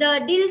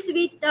deals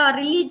with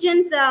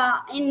religions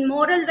in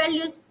moral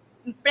values,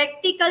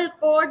 practical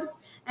codes,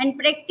 and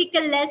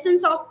practical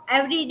lessons of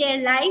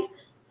everyday life.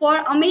 For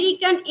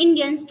American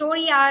Indian,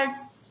 story are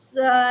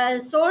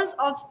source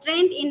of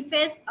strength in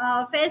face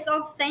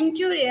of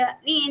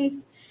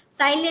centuries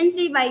silence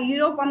by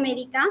Europe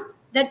America.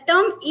 The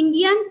term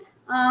Indian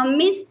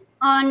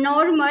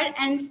misnomer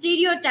and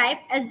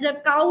stereotype as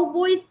the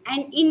cowboys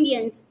and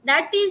Indians.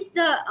 That is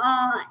the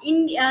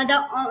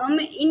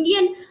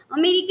Indian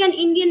American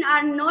Indian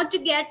are not to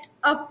get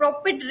a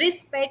proper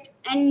respect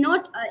and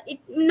not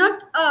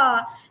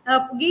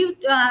give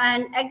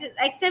and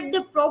accept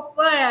the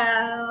proper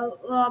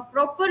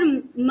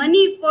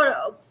money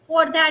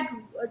for that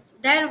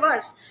their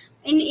works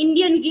in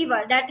Indian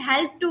giver that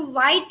help to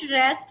white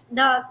wrest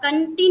the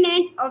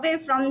continent away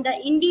from the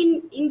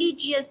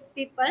indigenous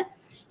people.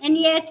 And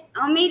yet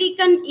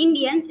American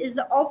Indians is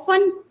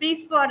often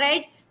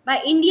preferred by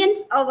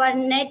Indians over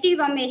Native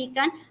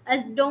American,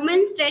 as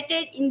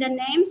demonstrated in the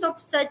names of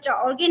such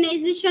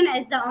organizations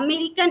as the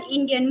American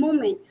Indian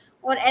Movement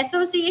or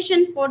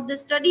Association for the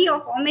Study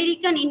of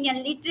American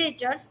Indian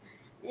Literatures.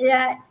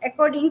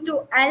 According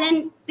to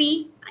Ellen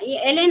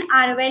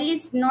R.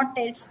 Wells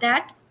notates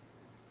that,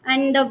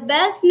 and the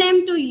best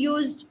name to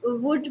use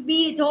would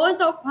be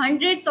those of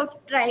hundreds of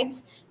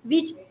tribes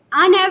which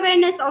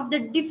unawareness of the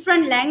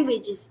different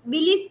languages,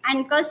 belief,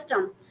 and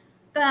custom,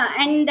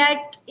 and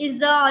that is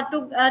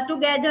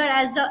together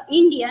as the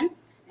Indian.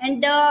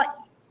 And the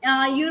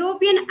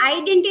European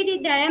identity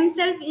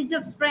themselves is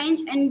the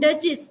French and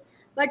Dutch,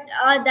 but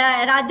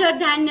rather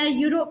than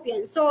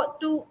European. So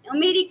to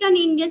American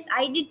Indians,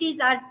 identities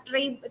are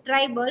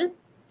tribal.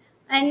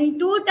 And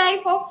two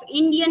types of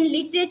Indian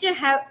literature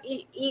have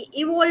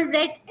evolved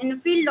in the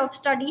field of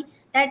study.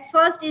 That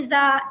first is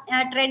a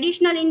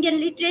traditional Indian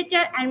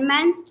literature,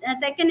 and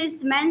second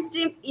is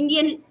mainstream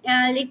Indian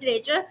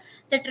literature.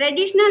 The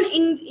traditional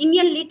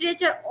Indian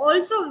literature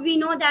also, we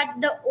know that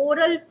the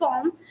oral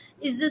form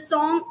is a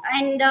song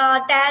and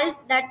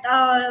tells that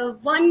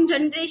one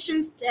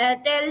generation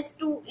tells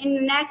to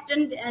in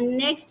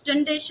next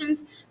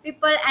generations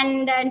people,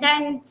 and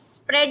then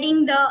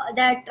spreading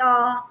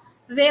that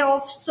way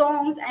of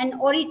songs and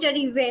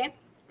oratory way.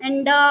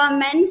 And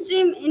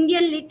mainstream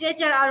Indian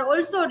literature are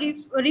also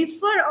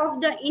refer of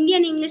the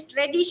Indian English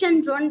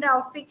tradition genre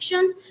of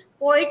fictions,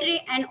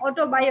 poetry, and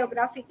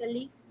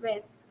autobiographically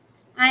way.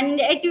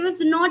 And it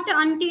was not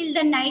until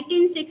the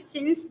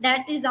 1916s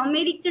that is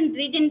American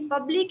reading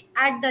public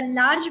at the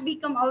large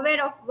become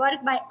aware of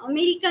work by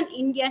American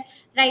Indian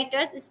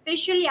writers,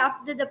 especially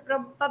after the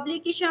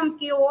publication of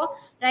Kyoto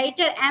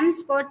writer M.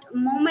 Scott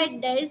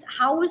Mohammed Day's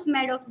House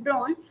Made of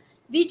Bronze,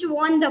 which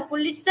won the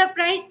Pulitzer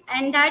Prize.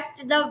 And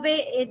that the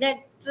way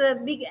that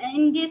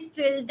in this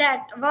field,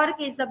 that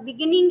work is the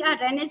beginning a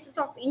renaissance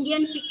of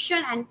Indian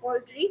fiction and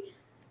poetry.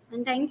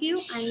 And thank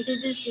you. And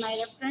this is my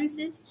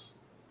references.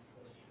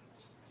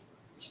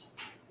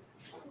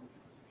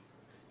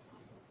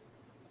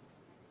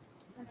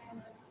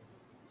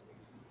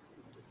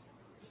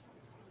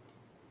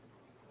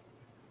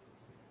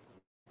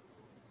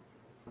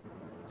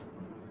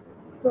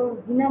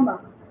 So, Hinaba,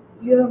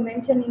 you have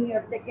mentioned in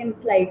your second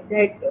slide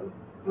that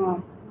uh,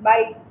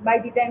 by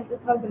the time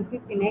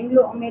 2015,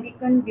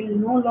 Anglo-American will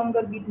no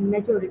longer be the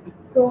majority.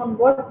 So, on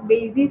what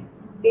basis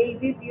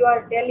you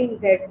are telling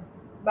that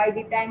by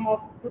the time of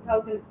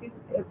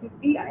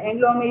 2050,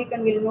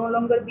 Anglo-American will no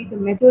longer be the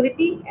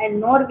majority,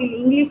 and nor will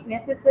English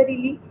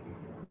necessarily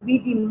be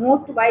the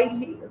most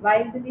widely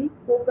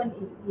spoken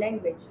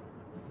language?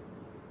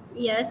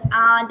 Yes,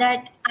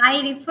 that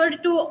I refer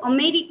to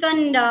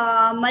American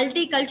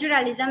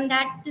multiculturalism.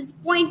 That is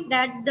point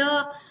that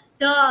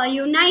the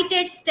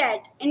United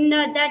States in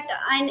the that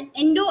an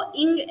Indo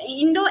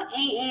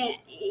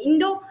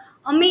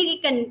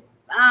American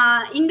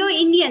Indo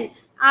Indian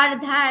are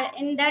there,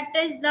 and that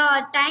is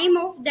the time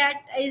of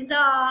that is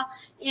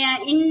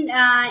in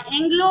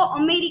Anglo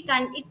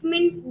American. It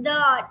means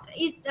that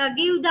it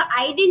give the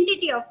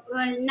identity of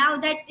now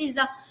that is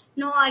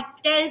no, it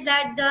tells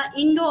that the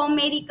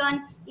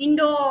Indo-American,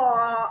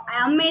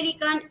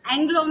 Indo-American,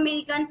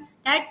 Anglo-American,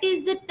 that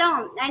is the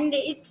term. And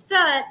it's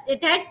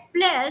that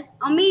place,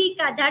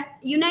 America, that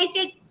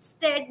United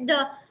States,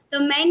 the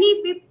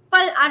many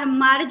people are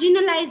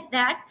marginalized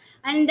that,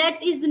 and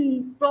that is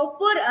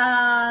proper,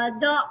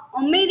 the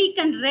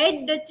American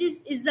red Dutch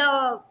is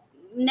a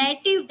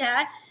native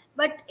there,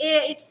 but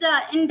it's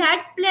in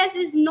that place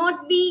is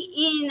not be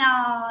in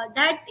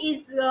that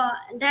is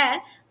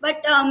there,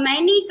 but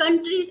many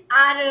countries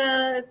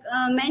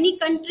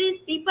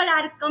people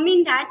are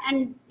coming there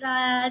and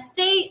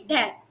stay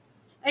there.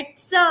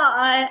 It's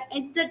a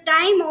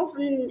time of,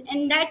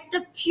 and that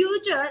the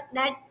future,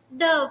 that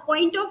the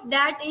point of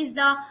that is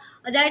the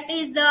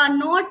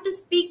not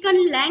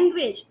spoken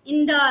language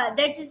in the,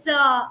 that is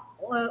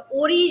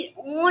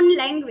own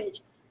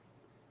language.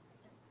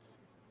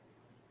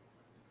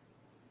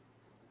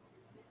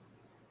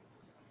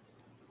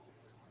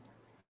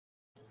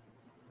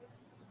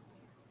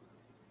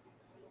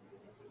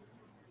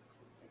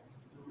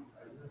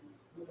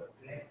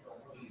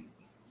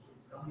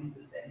 Come in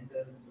the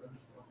center,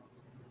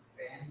 these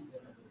fans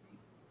and other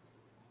things.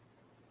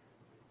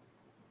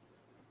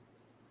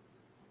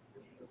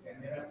 The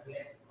camera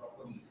flap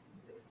properly.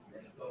 This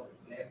laptop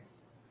flap.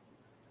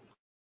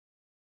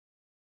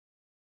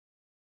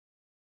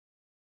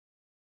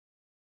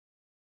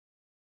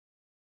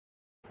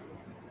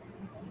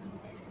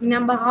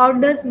 Hinaba, how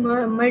does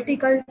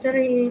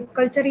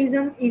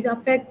multiculturalism is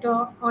affect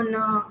on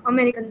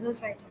American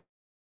society?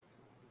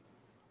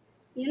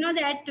 You know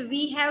that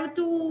we have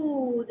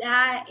to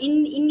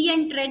in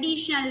Indian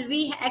traditional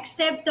we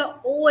accept the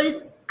old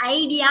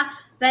idea,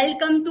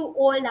 welcome to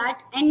all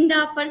that, and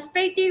the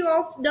perspective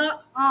of the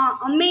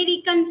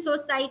American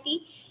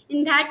society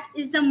in that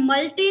is the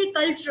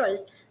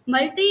multiculturals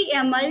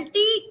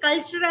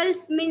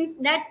means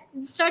that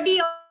study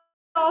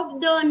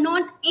of the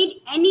not in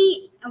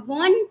any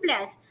one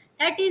place,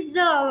 that is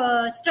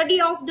the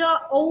study of the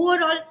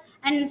overall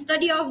and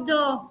study of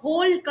the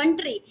whole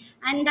country.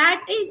 And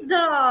that is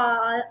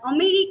the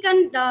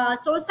American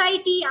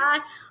society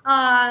are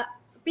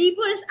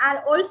peoples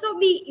are also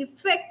be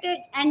affected,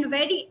 and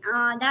very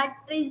that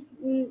is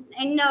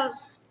and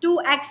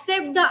to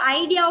accept the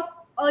idea of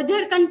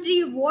other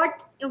country,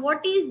 what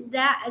is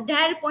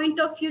their point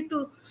of view,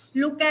 to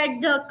look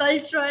at the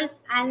cultures,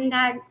 and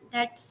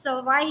that's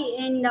why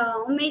in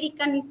the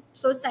American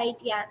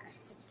society are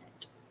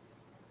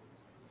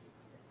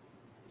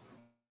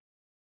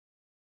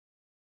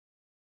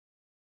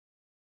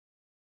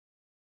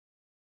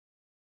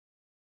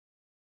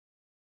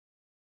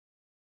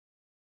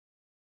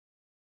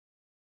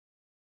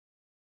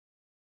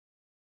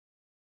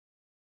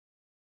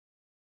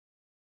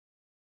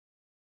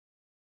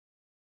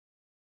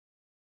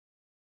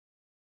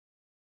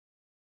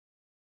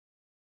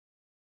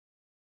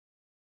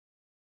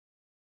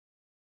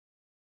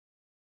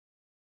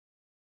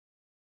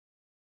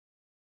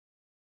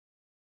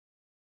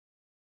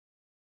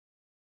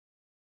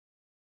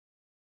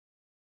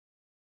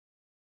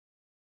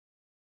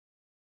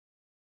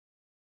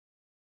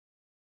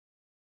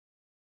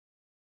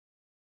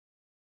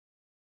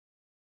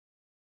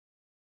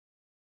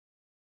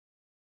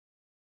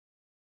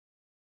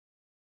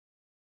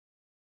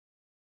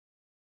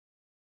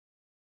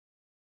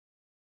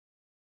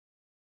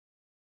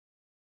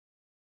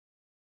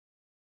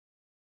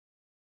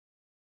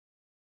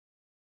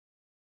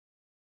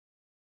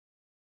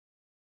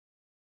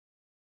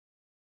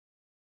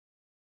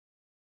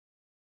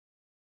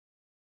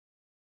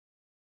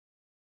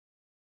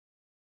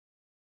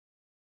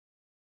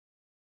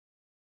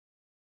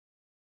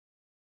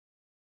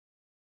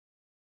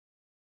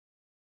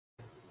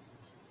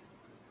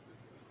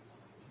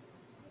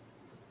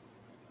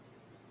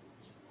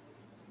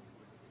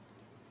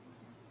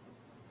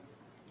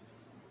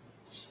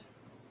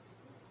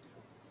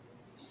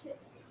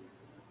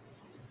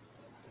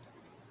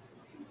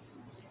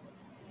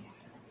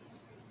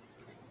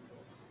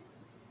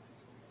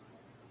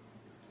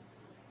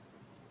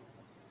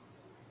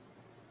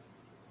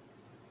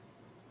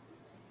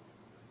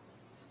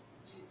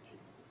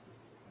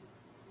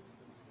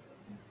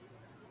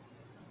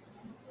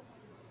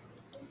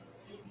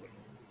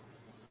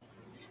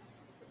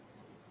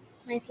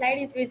My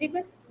slide is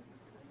visible.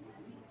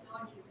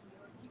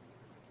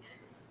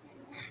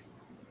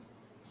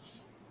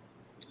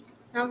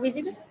 Now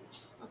visible?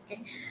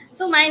 Okay.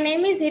 So my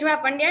name is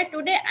Hirva Pandya.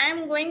 Today I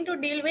am going to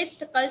deal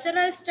with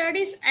cultural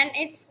studies and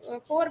its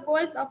four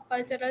goals of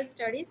cultural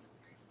studies.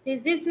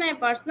 This is my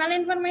personal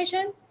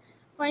information.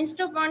 Points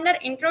to ponder: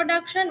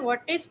 introduction,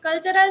 what is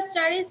cultural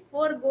studies,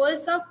 four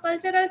goals of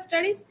cultural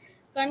studies,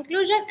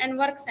 conclusion and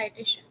work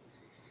citation.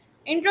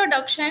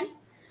 Introduction: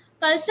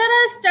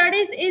 cultural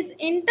studies is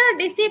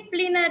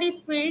interdisciplinary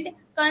field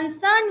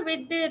concerned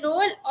with the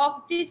role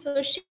of the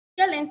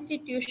social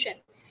institution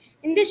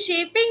in the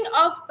shaping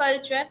of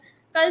culture.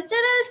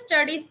 Cultural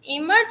studies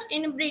emerged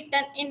in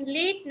Britain in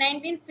late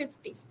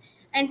 1950s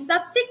and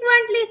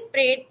subsequently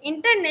spread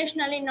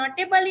internationally,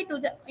 notably to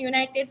the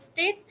United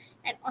States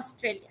and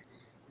Australia.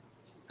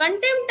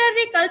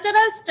 Contemporary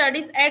cultural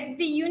studies at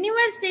the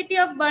University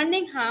of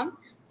Birmingham,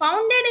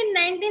 founded in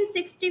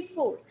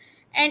 1964,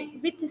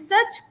 and with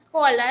such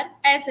scholars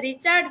as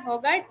Richard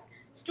Hogarth,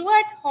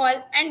 Stuart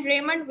Hall, and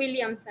Raymond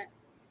Williamson.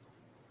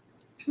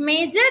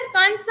 Major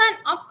concern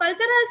of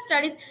cultural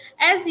studies,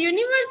 as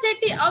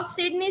University of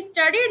Sydney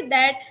studied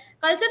that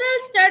cultural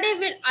study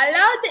will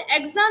allow to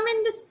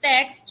examine this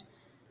text,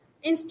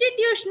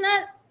 institution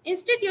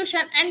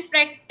and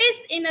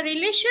practice in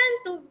relation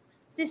to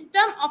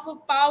system of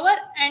power,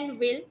 and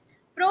will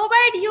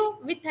provide you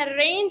with a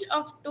range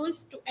of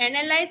tools to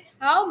analyze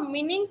how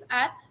meanings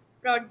are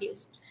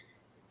produced,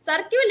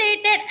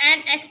 circulated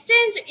and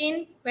exchanged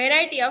in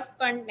variety of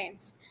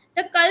contents.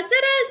 The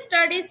cultural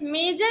studies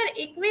major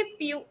equip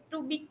you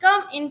to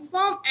become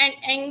informed and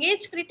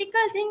engaged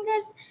critical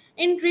thinkers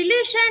in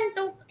relation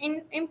to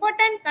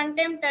important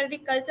contemporary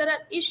cultural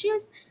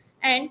issues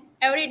and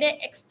everyday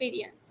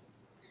experience.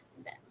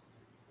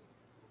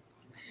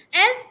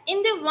 As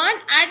in the one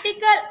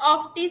article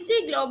of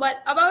TC Global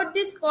about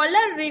the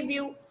scholar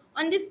review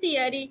on this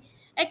theory,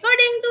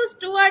 according to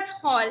Stuart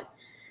Hall,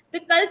 the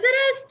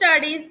cultural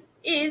studies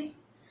is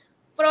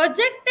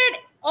projected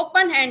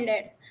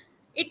open-handed.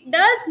 It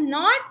does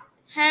not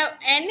have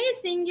any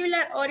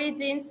singular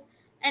origins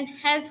and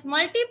has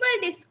multiple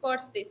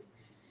discourses.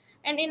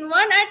 And in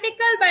one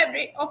article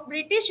of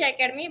British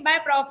Academy by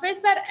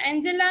Professor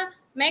Angela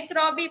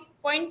McRobbie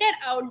pointed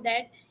out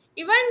that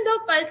even though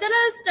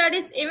cultural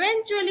studies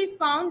eventually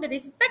found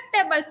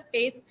respectable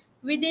space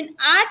within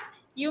arts,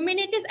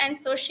 humanities, and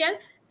social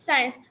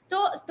science,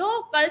 though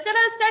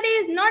cultural study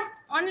is not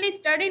only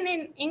studied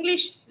in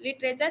English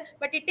literature,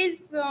 but it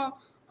is a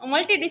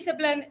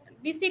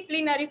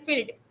multidisciplinary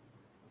field.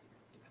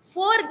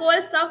 Four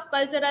goals of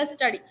cultural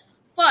study.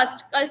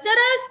 First,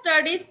 cultural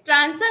studies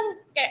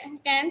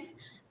transcends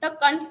the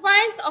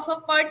confines of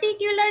a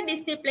particular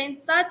discipline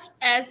such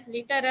as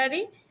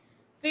literary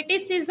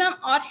criticism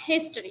or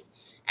history.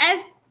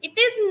 As it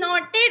is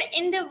noted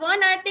in the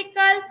one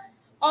article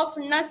of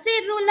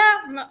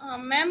Nasirullah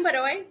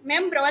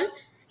Membrol,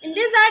 in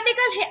this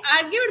article he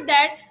argued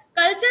that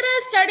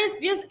cultural studies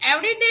views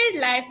everyday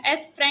life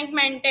as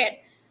fragmented,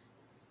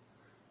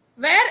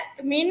 where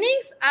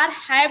meanings are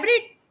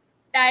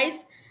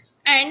hybridized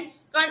and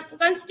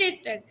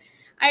constituted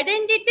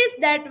identities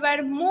that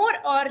were more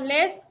or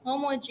less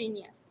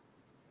homogeneous.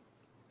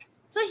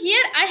 So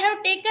here I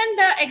have taken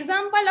the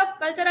example of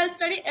cultural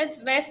study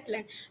as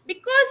Westland,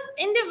 because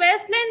in the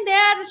Westland they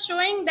are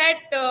showing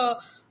that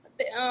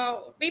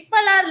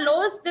people are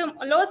lost the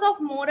loss of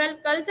moral,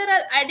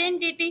 cultural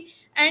identity,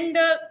 and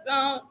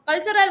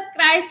cultural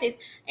crisis.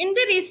 In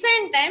the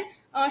recent time,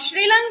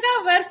 Sri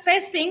Lanka were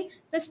facing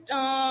the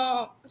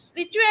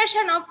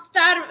situation of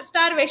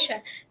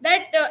starvation.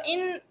 That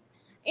in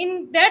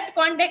that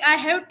context, I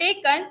have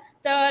taken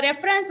the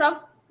reference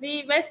of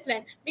the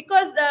Westland,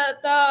 because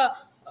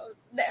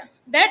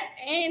that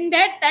in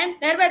that time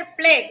there were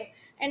plague,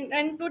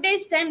 and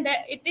today's time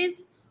that it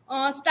is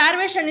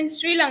starvation in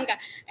Sri Lanka,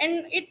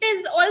 and it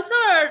is also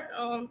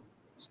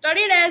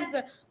studied as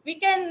we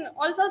can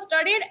also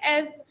studied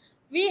as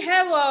we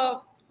have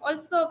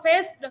also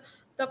faced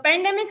the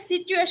pandemic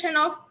situation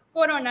of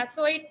corona.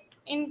 So it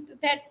in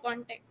that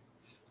context,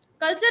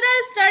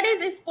 cultural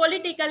studies is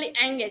politically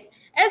engaged,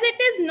 as it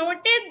is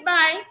noted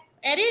by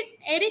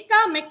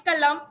Erica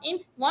McCallum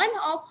in one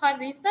of her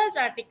research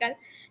articles.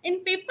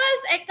 In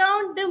People's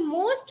Account, the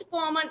most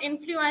common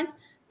influence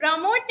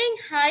promoting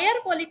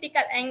higher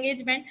political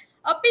engagement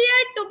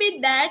appeared to be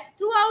that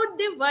throughout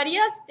the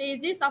various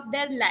stages of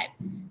their life,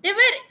 they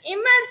were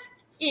immersed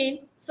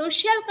in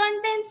social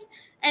contents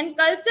and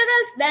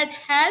culturals that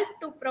help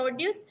to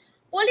produce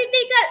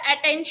political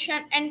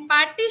attention and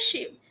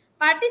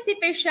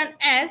participation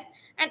as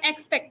an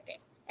expected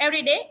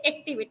everyday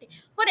activity.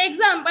 For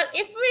example,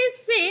 if we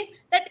see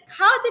that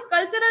how the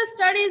cultural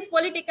study is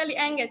politically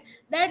engaged,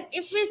 then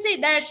if we see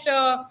that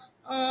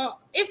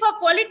if a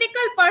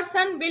political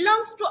person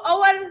belongs to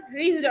our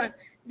region,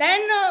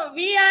 then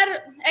we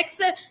are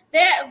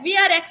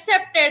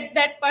accepted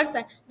that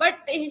person. But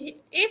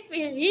if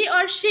he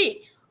or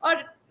she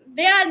or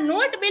they are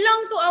not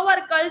belong to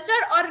our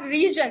culture or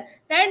region,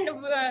 then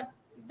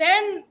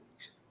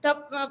the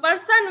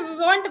person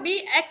won't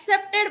be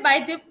accepted by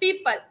the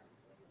people.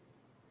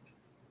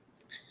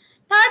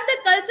 Third, the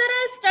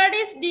cultural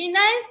studies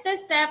denies the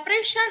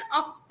separation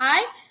of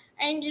high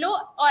and low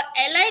or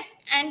elite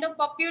and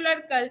popular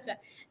culture.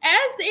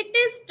 As it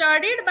is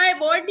studied by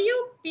Bourdieu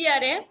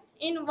Pierre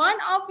in one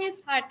of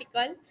his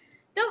articles,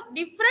 the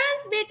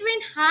difference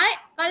between high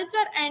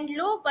culture and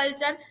low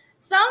culture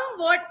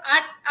somewhat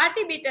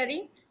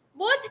arbitrary.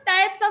 Both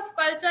types of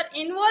culture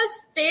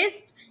involves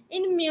taste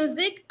in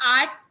music,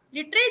 art,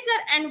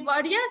 literature, and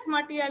various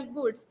material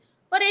goods.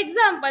 For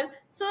example,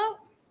 so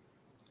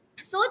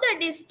the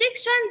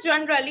distinction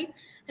generally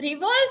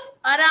revolves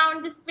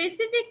around the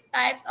specific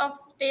types of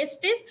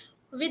tastes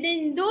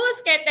within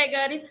those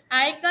categories.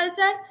 High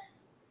culture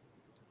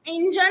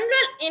in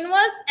general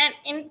involves an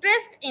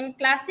interest in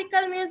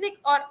classical music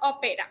or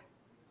opera.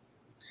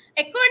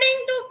 According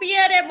to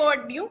Pierre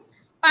Bourdieu,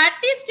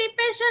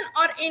 participation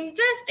or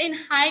interest in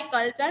high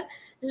culture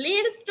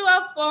leads to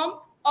a form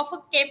of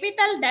a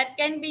capital that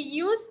can be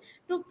used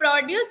to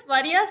produce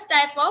various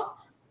types of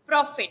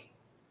profit.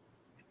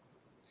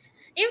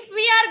 If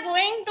we are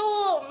going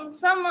to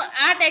some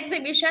art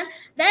exhibition,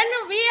 then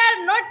we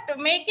are not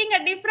making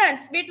a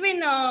difference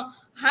between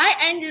high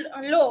and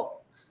low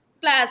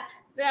class.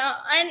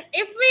 And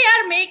if we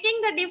are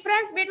making the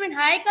difference between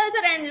high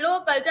culture and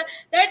low culture,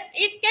 that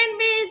it can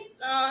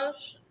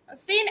be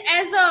seen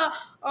as a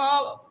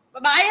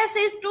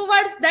biases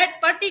towards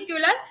that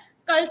particular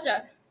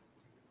culture.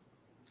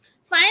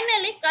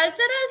 Finally,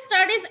 cultural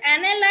studies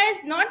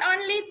analyze not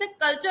only the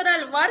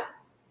cultural work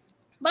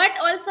but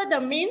also the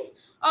means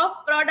of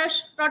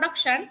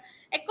production.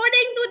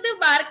 According to the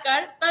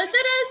Barker,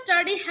 cultural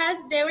study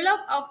has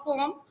developed a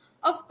form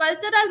of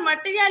cultural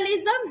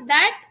materialism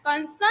that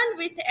concerned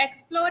with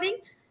exploring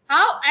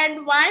how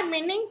and why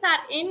meanings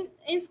are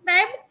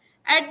inscribed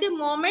at the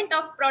moment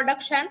of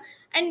production,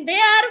 and they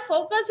are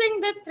focusing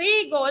the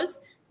three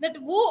goals that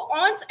who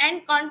owns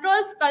and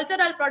controls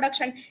cultural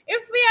production.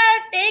 If we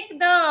take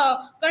the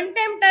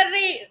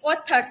contemporary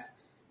authors,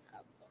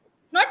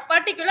 not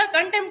particular,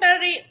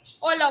 contemporary,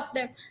 all of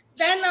them,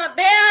 then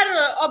they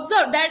are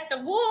observed that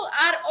who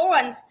are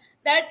owns,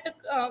 that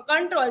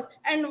controls,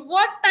 and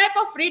what type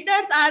of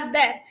readers are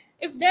there.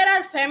 If there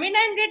are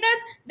feminine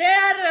readers, they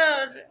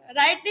are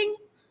writing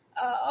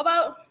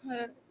about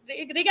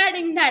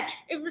regarding that.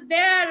 If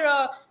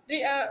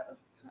they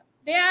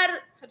are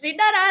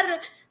reader are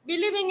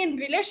believing in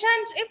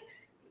relationship,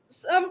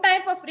 some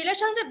type of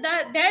relationship,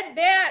 that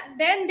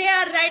then they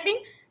are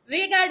writing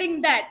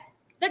regarding that.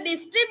 The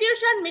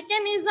distribution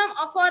mechanism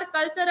of our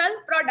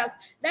cultural products,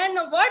 then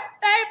what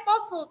type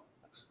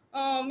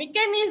of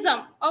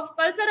mechanism of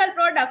cultural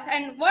products,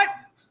 and what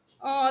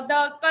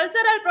the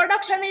cultural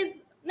production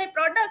is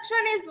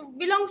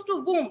belongs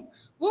to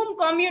whom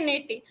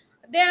community.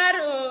 They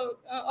are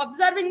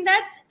observing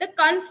that the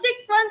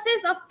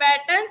consequences of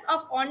patterns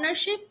of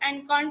ownership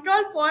and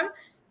control for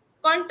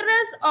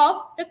contrast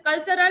of the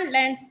cultural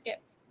landscape.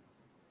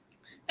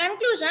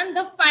 Conclusion: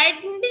 the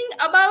finding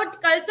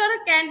about culture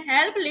can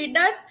help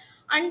leaders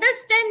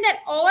understand their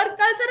own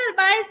cultural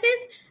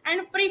biases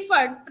and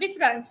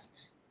preference.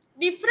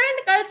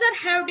 Different cultures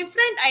have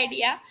different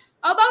idea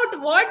about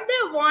what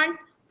they want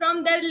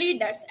from their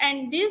leaders,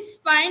 and this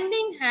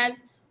finding help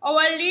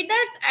our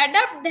leaders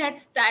adapt their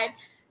style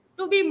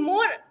to be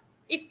more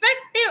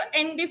effective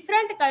in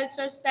different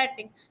culture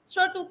setting.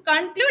 So to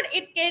conclude,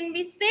 it can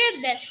be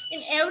said that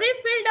in every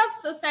field of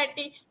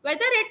society,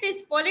 whether it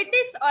is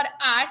politics or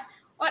art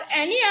or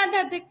any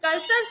other, the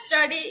cultural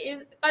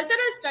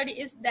study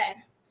is there.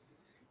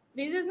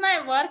 This is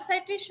my work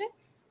citation.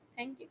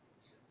 Thank you.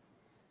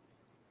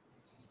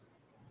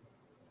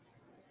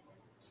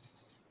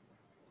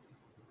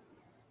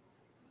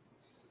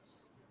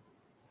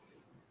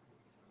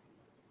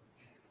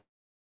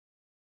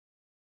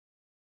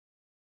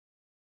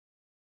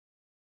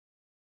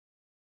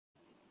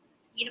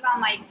 Hirva,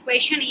 my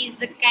question is,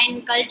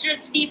 can culture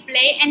study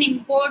play an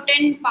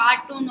important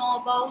part to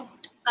know about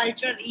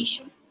cultural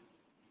issue?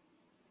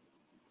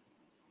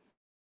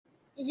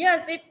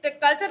 Yes,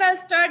 cultural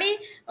study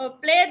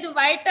play the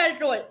vital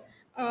role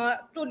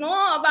to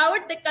know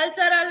about the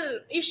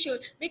cultural issue,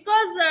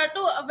 because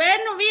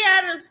when we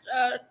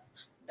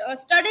are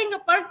studying a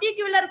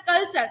particular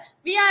culture,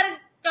 we are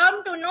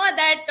come to know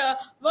that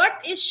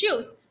what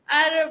issues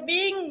are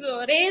being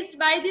raised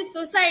by the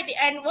society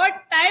and what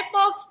type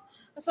of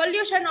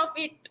solution of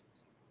it.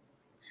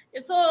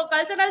 So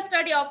cultural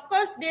study of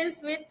course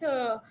deals with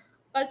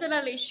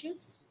cultural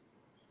issues.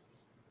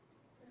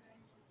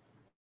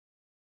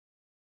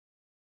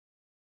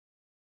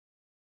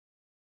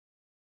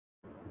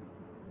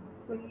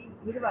 So,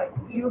 Hirva,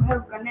 you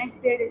have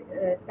connected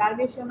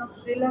starvation of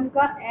Sri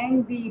Lanka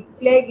and the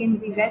plague in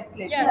the West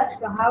Plains. Yes.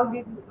 So, how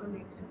did you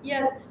connect?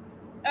 Yes,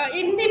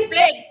 in the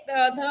plague,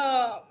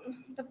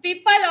 the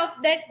people of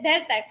that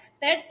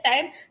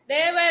time,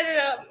 they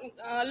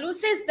were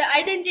loses the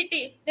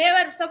identity. They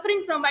were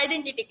suffering from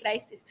identity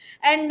crisis,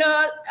 and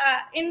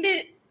in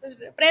the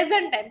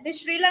present time, the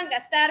Sri Lanka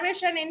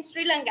starvation in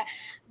Sri Lanka,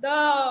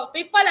 the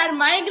people are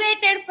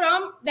migrated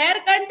from their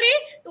country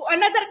to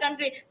another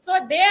country. So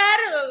they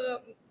are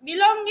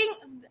belonging.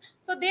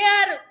 So they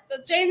are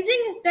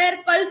changing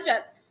their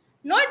culture,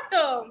 not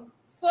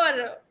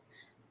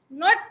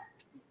not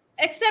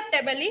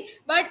acceptably,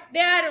 but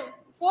they are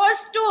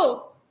forced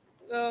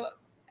to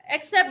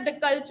accept the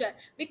culture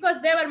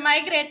because they were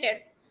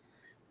migrated.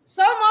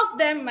 Some of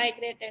them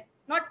migrated,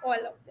 not all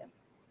of them.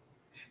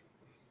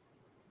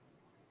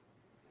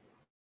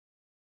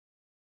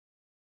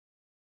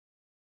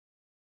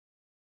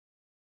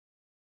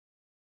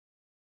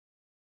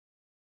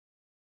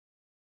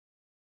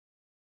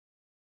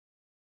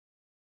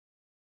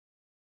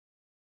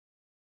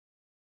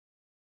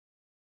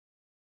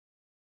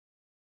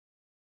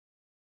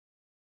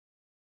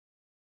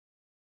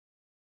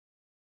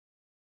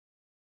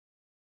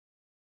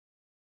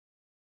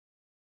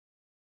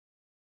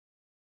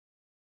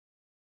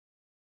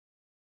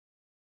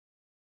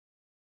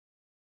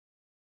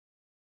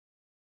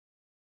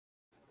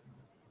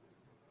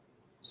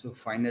 So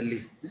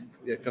finally,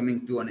 we are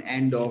coming to an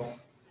end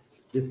of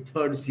this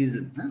third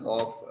season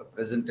of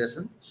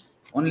presentation.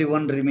 Only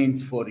one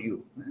remains for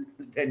you.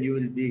 Then you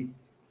will be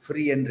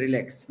free and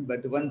relaxed.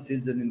 But one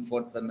season in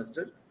fourth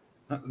semester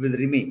will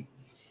remain.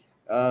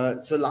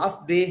 So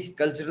last day,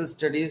 cultural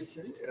studies,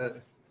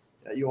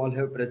 you all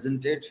have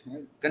presented.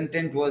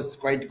 Content was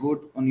quite good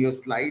on your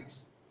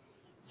slides.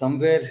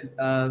 Somewhere,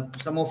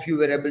 some of you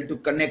were able to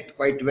connect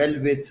quite well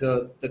with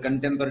the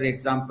contemporary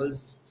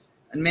examples,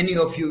 and many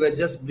of you were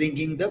just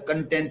bringing the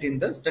content in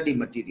the study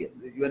material.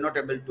 You are not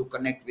able to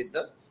connect with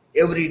the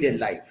everyday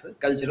life.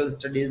 Cultural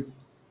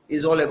studies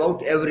is all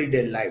about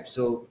everyday life.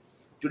 So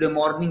today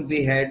morning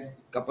we had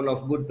a couple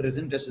of good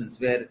presentations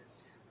where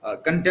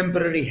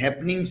contemporary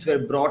happenings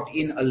were brought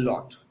in a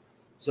lot.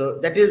 So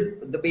that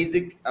is the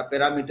basic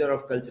parameter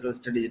of cultural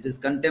studies. It is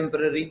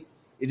contemporary,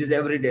 it is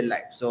everyday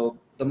life. So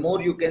the more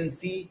you can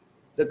see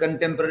the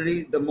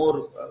contemporary, the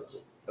more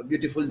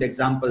beautiful the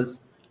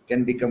examples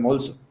can become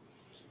also.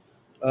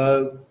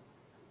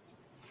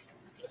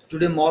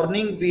 Today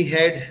morning we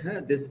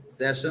had this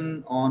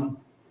session on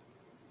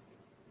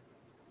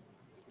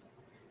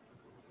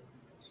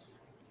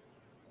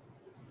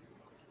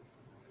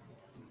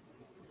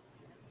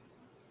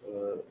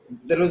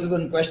there was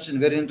one question,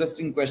 very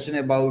interesting question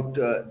about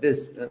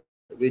this,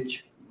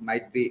 which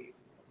might be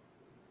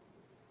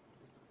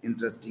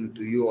interesting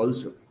to you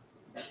also.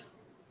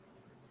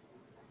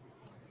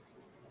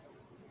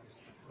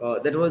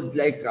 That was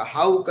like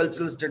how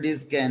cultural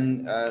studies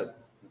can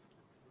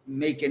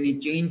make any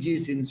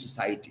changes in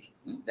society.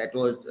 That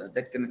was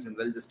that connection.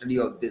 Well, the study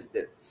of this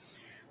there.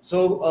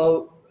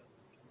 So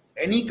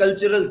any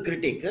cultural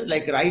critic,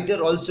 like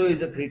writer also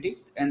is a critic,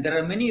 and there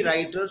are many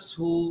writers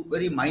who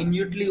very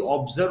minutely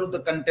observe the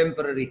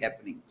contemporary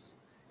happenings,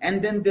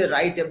 and then they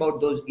write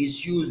about those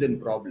issues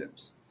and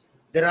problems.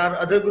 There are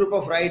other group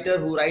of writers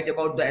who write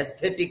about the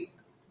aesthetic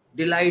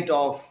delight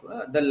of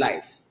the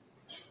life,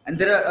 and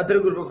there are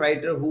other group of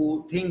writers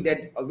who think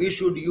that we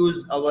should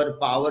use our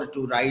power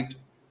to write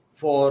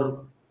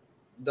for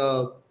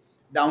the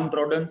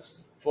downtrodden,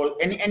 for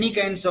any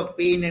kinds of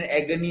pain and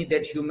agony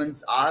that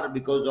humans are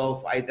because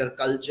of either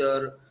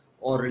culture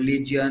or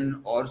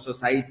religion or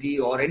society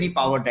or any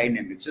power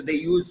dynamic. So they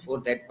use for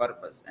that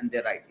purpose and they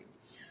write it.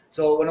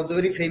 So one of the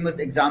very famous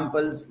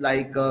examples,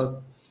 like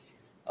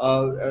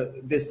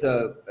this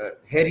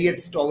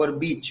Harriet Stover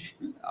Beach,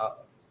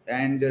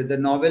 and the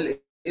novel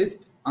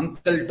is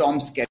Uncle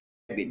Tom's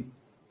Cabin.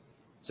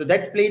 So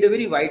that played a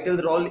very vital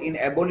role in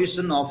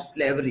abolition of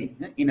slavery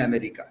in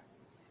America.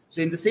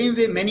 So in the same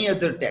way, many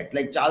other texts,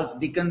 like Charles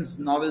Dickens'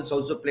 novels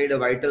also played a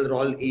vital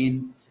role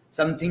in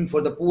something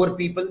for the poor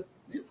people,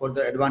 for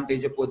the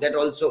advantage of poor. That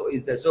also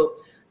is there. So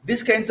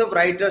these kinds of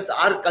writers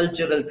are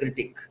cultural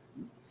critic.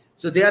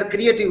 So they are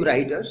creative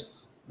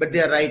writers, but they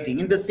are writing.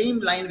 In the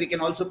same line, we can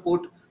also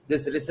put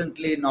this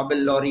recently Nobel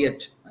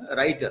laureate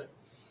writer,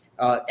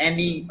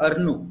 Annie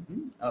Ernaux,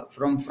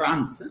 from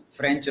France,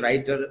 French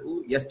writer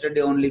who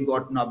yesterday only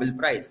got Nobel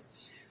Prize.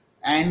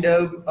 And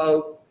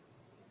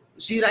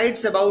she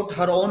writes about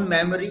her own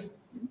memory.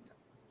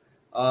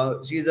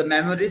 She is a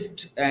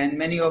memorist, and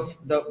many of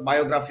the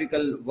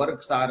biographical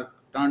works are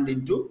turned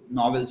into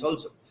novels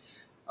also.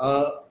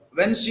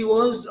 When she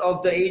was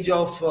of the age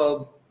of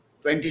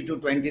 20 to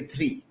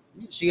 23,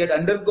 she had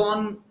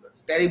undergone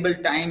terrible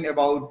time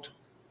about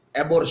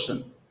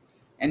abortion.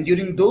 And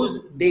during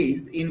those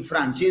days in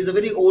France, she is a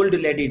very old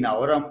lady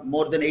now, around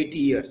more than 80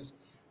 years.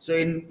 So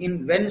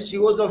when she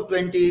was of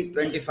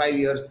 25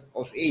 years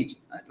of age,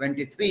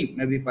 23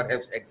 maybe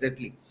perhaps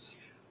exactly,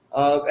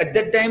 at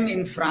that time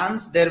in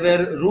France, there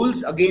were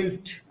rules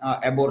against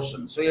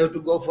abortion. So you have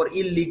to go for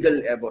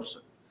illegal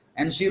abortion.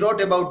 And she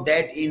wrote about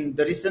that in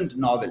the recent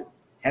novel,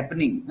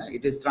 Happening.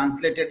 It is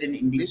translated in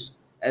English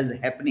as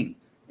Happening.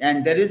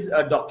 And there is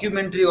a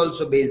documentary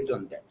also based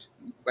on that,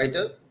 quite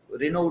a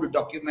renowned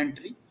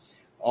documentary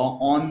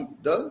on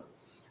the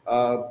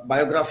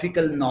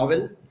biographical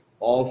novel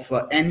of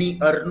Annie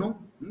Ernaux.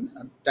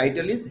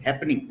 Title is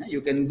Happening.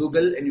 You can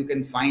Google and you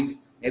can find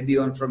maybe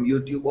on from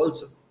YouTube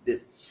also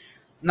this.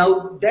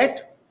 Now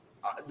that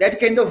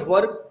kind of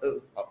work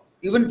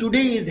even today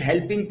is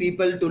helping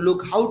people to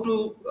look how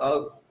to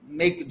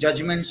make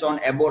judgments on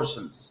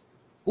abortions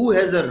who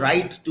has a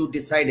right to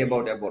decide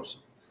about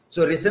abortion.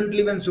 So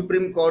recently when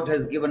Supreme Court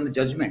has given a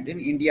judgment in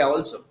India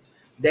also,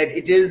 that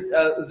it is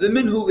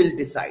women who will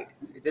decide.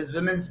 It is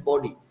women's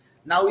body.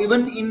 Now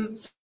even in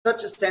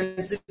such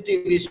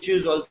sensitive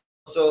issues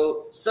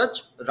also, such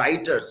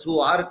writers who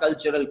are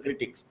cultural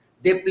critics,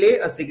 they play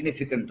a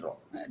significant role.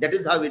 That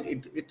is how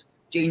it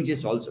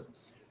changes also.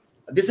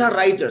 These are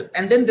writers,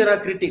 and then there are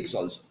critics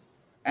also.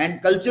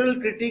 And cultural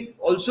critic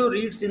also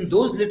reads in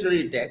those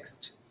literary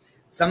texts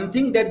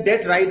something that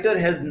that writer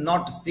has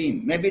not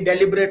seen, maybe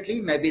deliberately,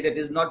 maybe that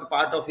is not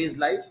part of his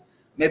life.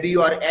 Maybe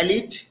you are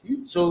elite,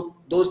 so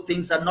those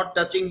things are not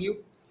touching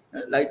you.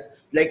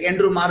 Like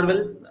Andrew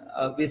Marvell,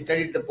 we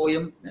studied the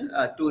poem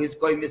to his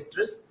coy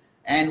mistress,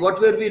 and what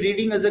were we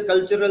reading as a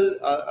cultural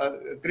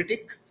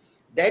critic?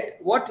 That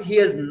what he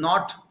has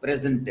not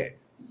presented,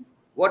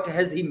 what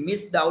has he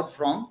missed out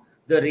from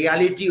the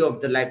reality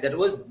of the life, that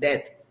was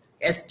death,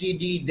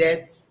 STD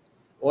deaths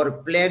or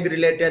plague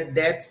related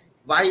deaths.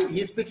 Why he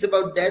speaks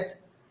about death,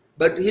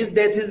 but his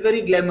death is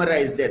very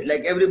glamorized death,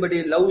 like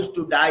everybody loves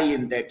to die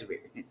in that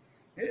way.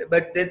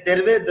 But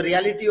there were the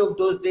reality of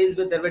those days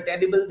where there were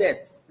terrible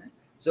deaths.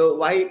 So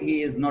why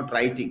he is not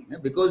writing?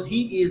 Because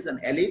he is an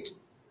elite,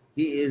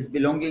 he is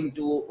belonging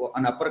to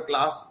an upper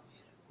class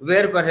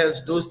where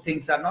perhaps those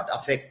things are not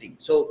affecting.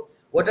 So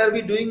what are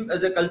we doing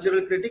as a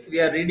cultural critic?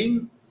 We are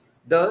reading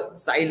the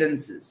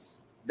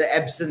silences, the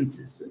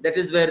absences. That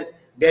is where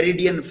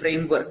Derridian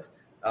framework,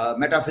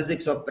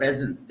 metaphysics of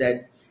presence,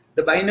 that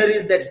the binary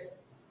is that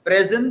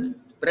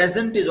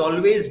present is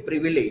always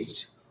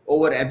privileged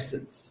over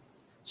absence.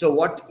 So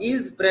what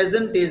is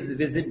present is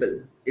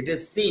visible, it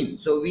is seen.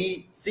 So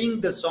we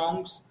sing the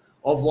songs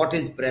of what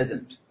is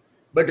present,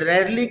 but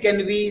rarely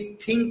can we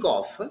think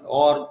of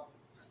or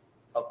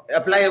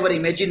apply our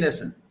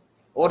imagination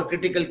or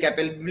critical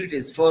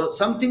capabilities for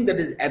something that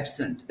is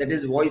absent, that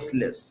is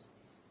voiceless,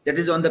 that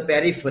is on the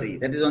periphery,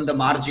 that is on the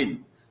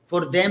margin.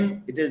 For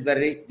them, it is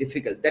very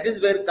difficult. That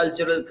is where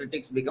cultural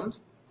critics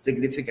becomes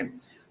significant.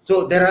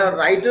 So there are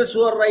writers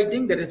who are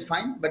writing, that is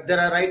fine, but there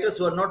are writers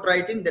who are not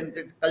writing, then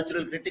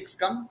cultural critics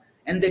come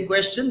and they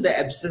question the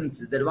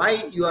absences, that why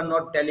you are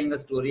not telling a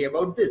story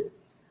about this.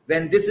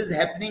 When this is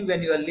happening,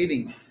 when you are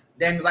living,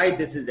 then why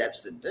this is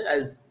absent,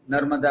 as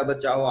Narmada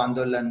Bachao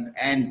Andolan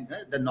and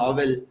the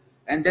novel,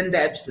 and then the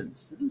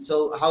absence.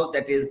 So how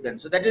that is done.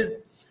 So that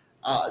is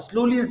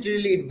slowly and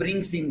steadily it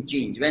brings in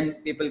change. When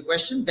people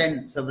question,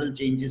 then several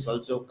changes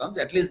also come.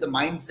 At least the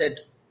mindset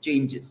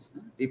changes.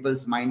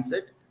 People's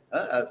mindset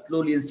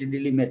slowly and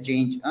steadily may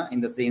change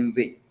in the same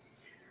way.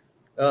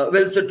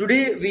 Well, so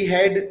today we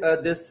had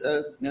this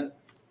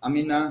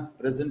Aamena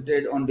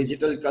presented on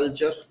digital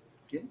culture.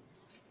 Okay.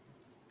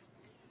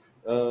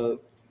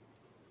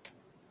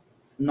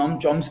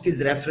 Noam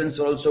Chomsky's reference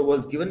also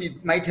was given.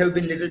 It might have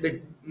been a little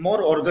bit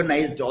more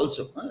organized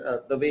also,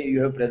 the way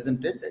you have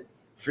presented that.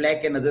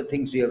 Flack and other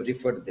things you have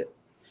referred there.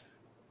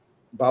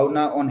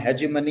 Bhavna on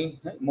hegemony,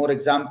 more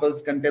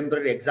examples,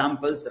 contemporary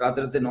examples,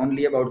 rather than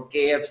only about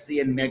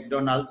KFC and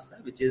McDonald's,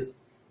 which is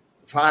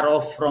far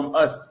off from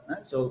us.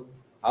 So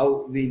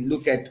how we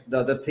look at the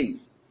other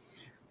things.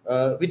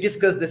 We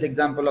discussed this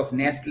example of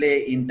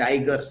Nestle in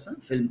Tigers,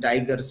 film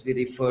Tigers we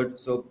referred.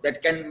 So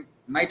that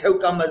might have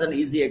come as an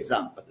easy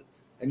example.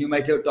 And you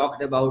might have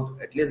talked about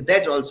at least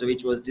that also,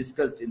 which was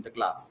discussed in the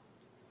class.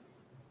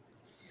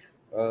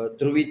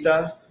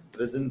 Dhruvita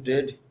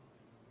presented.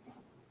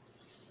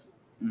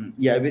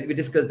 Yeah, we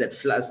discussed that.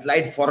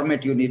 Slide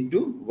format, you need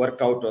to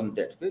work out on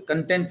that.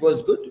 Content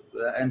was good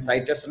and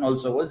citation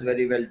also was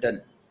very well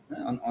done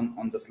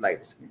on the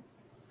slides.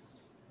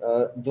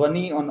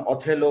 Dhvani on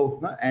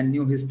Othello and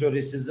new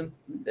historicism,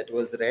 that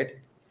was read.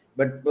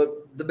 But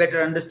the better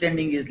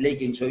understanding is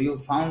lacking. So you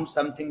found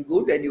something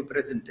good and you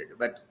presented.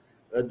 But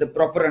the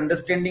proper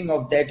understanding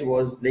of that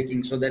was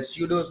lacking. So that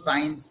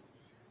pseudoscience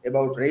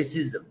about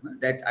racism,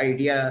 that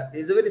idea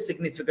is a very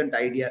significant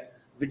idea.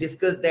 We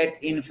discussed that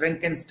in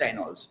Frankenstein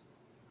also.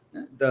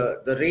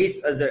 The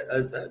race as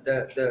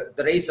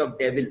the race of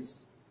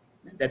devils.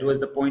 That was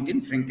the point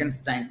in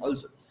Frankenstein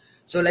also.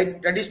 So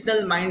like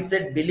traditional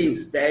mindset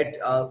believes that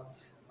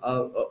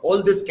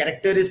all these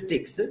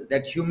characteristics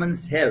that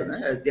humans have,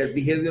 their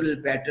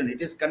behavioral pattern,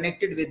 it is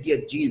connected with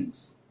their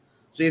genes.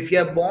 So if you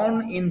are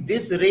born in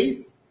this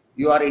race,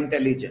 you are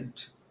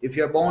intelligent. If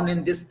you are born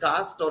in this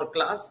caste or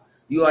class,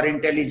 you are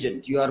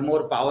intelligent, you are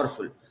more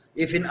powerful.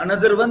 If in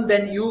another one,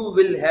 then you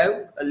will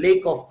have a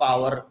lack of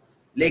power,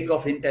 lack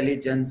of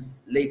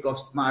intelligence, lack of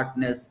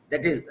smartness.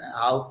 That is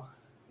how,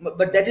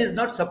 but that is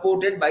not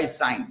supported by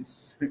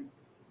science.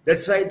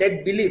 That's why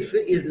that belief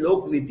is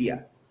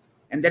Lokvidya.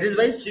 And that is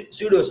why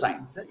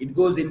pseudoscience, it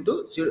goes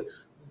into pseudo.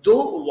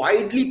 Though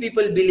widely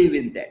people believe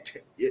in that.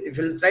 If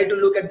you try to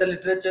look at the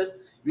literature,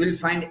 you will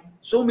find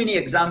so many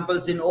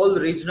examples in all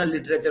regional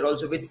literature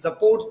also, which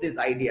supports this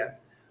idea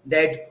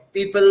that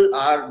people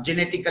are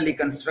genetically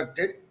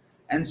constructed.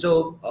 And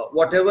so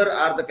whatever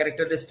are the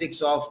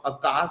characteristics of a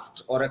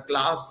caste or a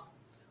class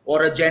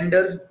or a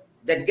gender,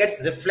 that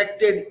gets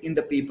reflected in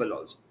the people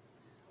also.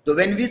 So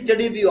when we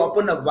study, we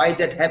open up why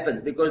that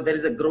happens, because there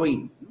is a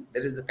growing,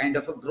 there is a kind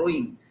of a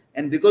growing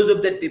And because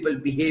of that, people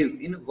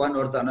behave in one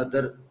or the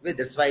another way.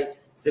 That's why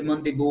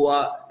Simone de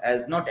Beauvoir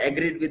has not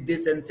agreed with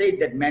this and said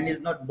that man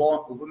is not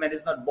born, woman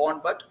is not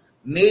born, but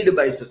made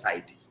by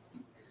society.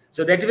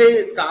 So that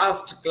way,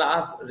 caste,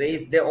 class,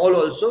 race, they all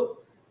also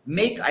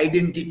make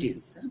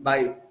identities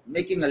by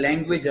making a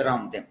language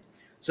around them.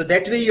 So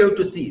that way you have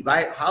to see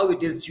how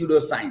it is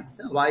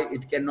pseudoscience, why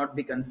it cannot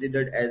be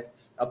considered as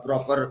a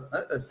proper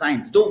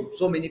science, though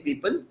so many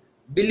people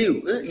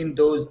believe in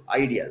those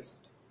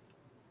ideas.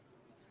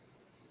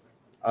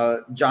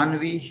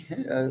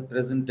 Janvi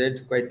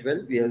presented quite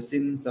well. We have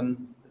seen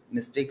some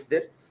mistakes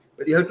there,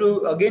 but you have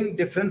to again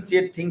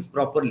differentiate things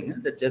properly.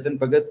 The Chetan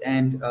Bhagat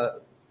and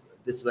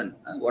this one,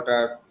 what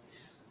are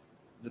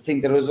the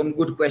thing? There was one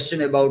good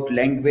question about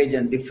language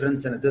and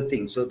difference and other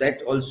things. So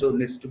that also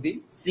needs to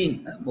be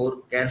seen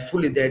more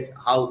carefully, that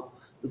how,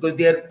 because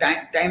their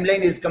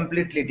timeline is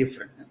completely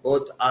different.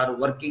 Both are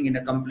working in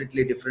a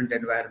completely different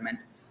environment,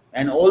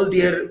 and all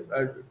their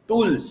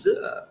tools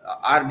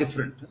are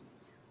different.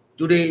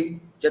 Today,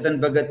 Chetan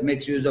Bhagat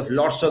makes use of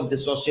lots of the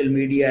social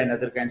media and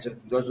other kinds of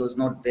things. Those was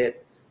not there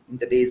in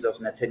the days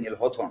of Nathaniel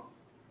Hawthorne.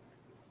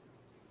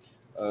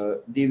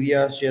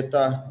 Divya,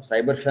 Sheta,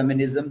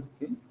 Cyberfeminism.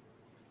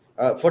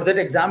 For that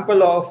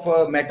example of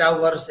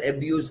metaverse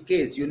abuse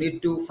case, you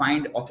need to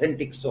find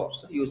authentic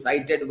source. You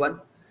cited one,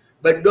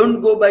 but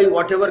don't go by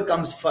whatever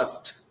comes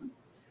first.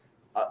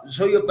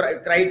 So your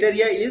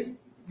criteria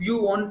is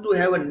you want to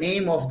have a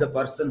name of the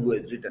person who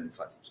has written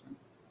first.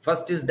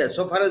 First is that.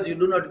 So far as you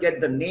do not get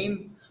the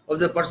name of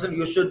the person,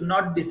 you should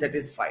not be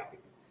satisfied.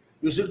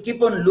 You should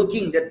keep on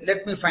looking that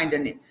let me find a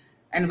name.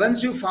 And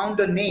once you found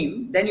a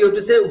name, then you have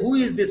to say, who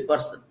is this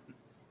person?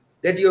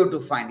 That you have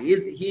to find.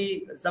 Is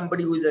he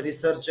somebody who is a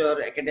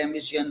researcher,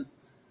 academician?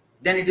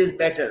 Then it is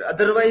better.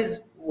 Otherwise,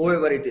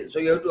 whoever it is. So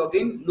you have to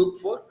again look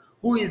for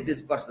who is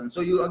this person.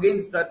 So you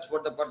again search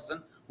for the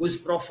person whose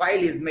profile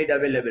is made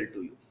available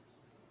to you.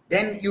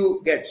 Then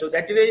you get. So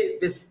that way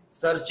this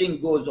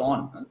searching goes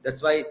on.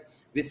 That's why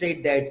we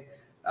said that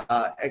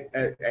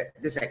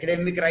this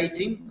academic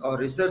writing or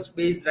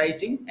research-based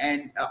writing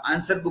and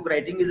answer book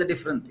writing is a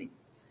different thing.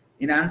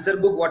 In answer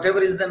book, whatever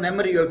is the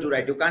memory you have to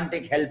write. You can't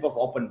take help of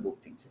open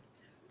book things.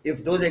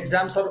 If those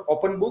exams are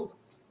open book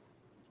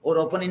or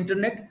open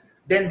internet,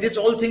 then this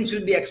all things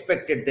will be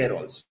expected there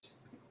also.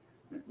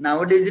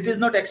 Nowadays, it is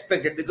not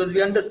expected because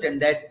we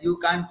understand that you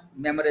can't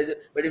memorize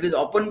it. But if it's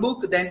open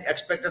book, then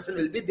expectation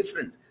will be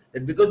different.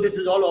 That because this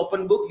is all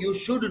open book, you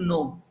should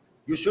know,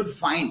 you should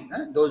find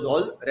those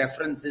all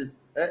references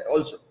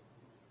also.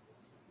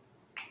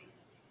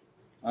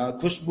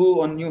 Khushboo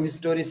on new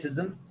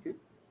historicism. Okay.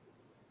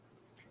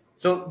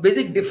 So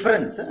basic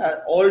difference,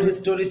 old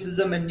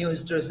historicism and new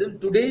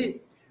historicism. Today,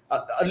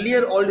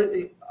 earlier old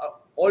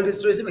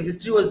historicism,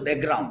 history was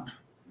background.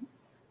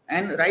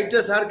 And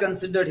writers are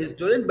considered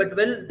historian, but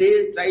well,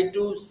 they try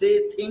to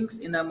say things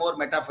in a more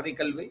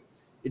metaphorical way.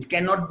 It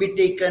cannot be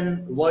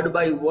taken word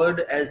by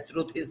word as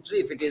truth history.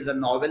 If it is a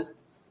novel,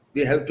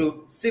 we have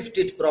to sift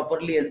it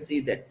properly and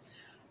see that.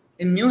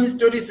 In new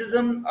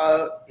historicism,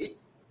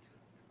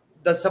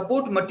 the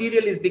support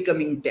material is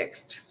becoming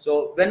text.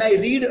 So when I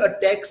read a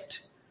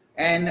text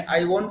and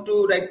I want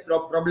to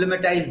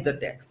problematize the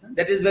text,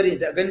 that is very,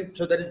 again,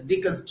 so that is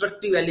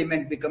deconstructive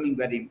element becoming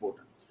very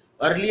important.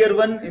 Earlier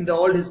one, in the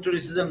old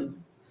historicism,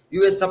 you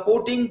were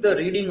supporting the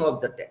reading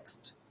of the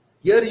text.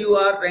 Here you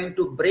are trying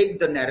to break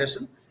the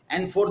narration,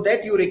 and for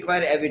that you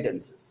require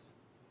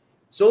evidences.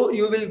 So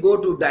you will go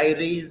to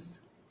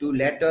diaries, to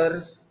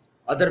letters,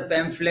 other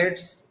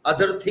pamphlets,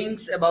 other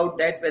things about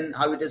that, when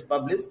how it is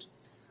published.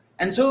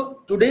 And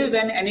so today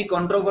when any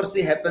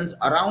controversy happens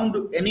around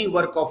any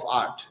work of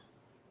art,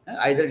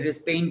 either it is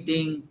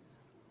painting,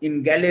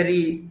 in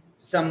gallery,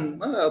 some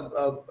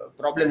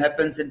problem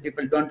happens and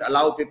people don't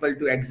allow people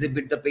to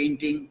exhibit the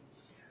painting.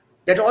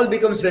 That all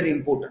becomes very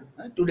important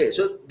today.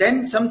 So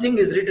then something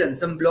is written,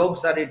 some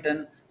blogs are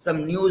written,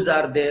 some news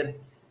are there.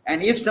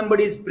 And if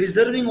somebody is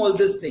preserving all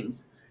these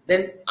things,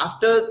 then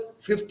after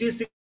 50,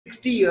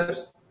 60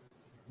 years,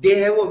 they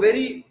have a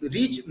very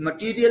rich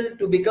material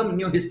to become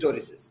new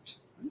historicists.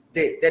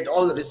 That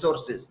all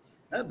resources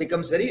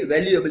becomes very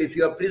valuable if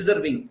you are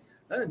preserving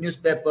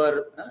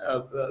newspaper,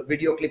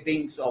 video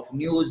clippings of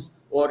news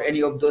or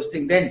any of those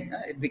things, then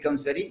it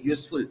becomes very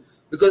useful.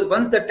 Because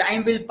once the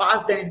time will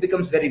pass, then it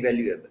becomes very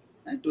valuable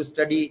to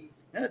study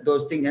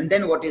those things. And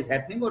then what is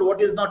happening or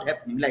what is not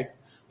happening, like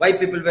why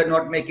people were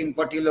not making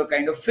particular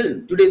kind of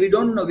film. Today we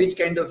don't know which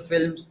kind of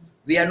films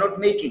we are not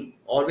making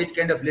or which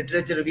kind of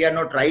literature we are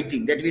not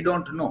writing, that we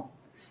don't know.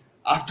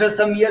 After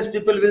some years,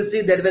 people will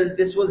see that, well,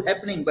 this was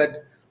happening,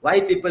 but why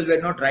people were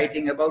not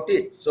writing about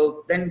it.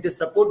 So then the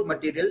support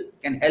material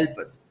can help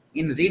us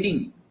in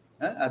reading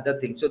the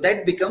thing. So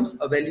that becomes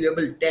a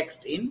valuable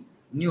text in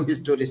new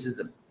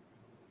historicism.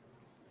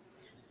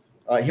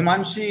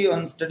 Himanshi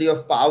on study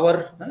of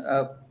power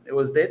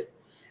was there.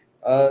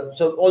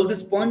 So all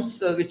these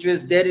points which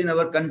was there in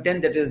our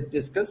content that is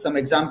discussed, some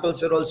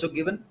examples were also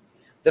given.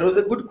 There was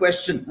a good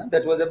question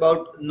that was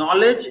about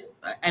knowledge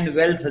and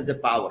wealth as a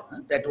power.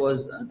 That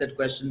was that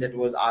question that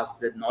was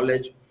asked, that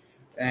knowledge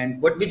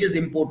and which is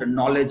important,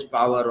 knowledge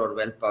power or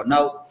wealth power.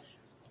 Now,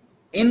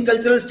 in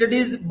cultural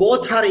studies,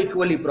 both are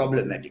equally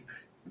problematic.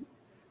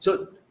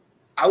 So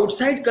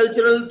outside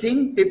cultural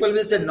thing, people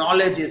will say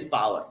knowledge is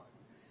power.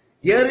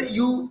 Here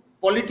you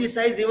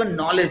politicize even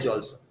knowledge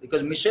also,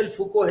 because Michel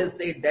Foucault has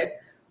said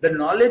that the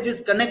knowledge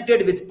is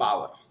connected with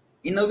power.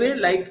 In a way,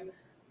 like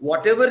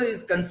whatever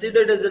is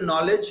considered as a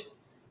knowledge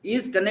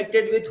is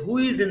connected with who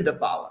is in the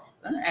power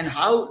and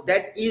how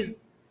that is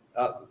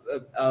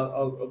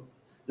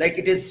like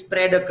it is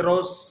spread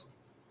across.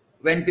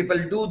 When people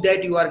do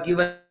that, you are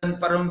given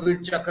Paramvir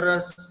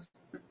Chakras.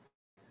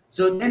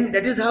 So then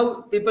that is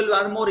how people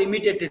are more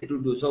imitated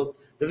to do. So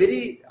the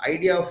very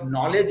idea of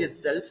knowledge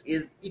itself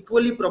is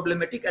equally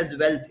problematic as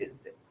wealth is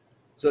there.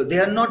 So they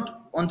are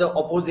not on the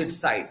opposite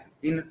side.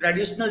 In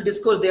traditional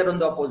discourse, they are on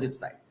the opposite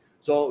side.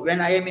 So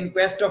when I am in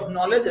quest of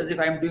knowledge, as if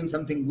I am doing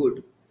something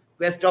good.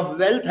 Quest of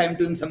wealth, I am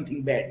doing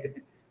something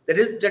bad. That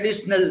is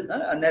traditional,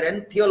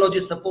 and theology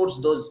supports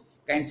those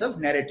kinds of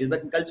narratives.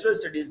 But in cultural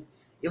studies,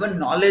 even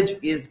knowledge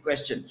is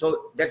questioned.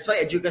 So that's why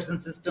education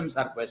systems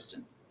are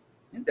questioned.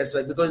 That's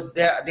why, because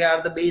they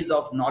are the base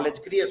of knowledge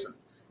creation.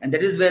 And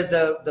that is where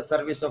the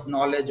service of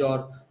knowledge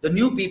or the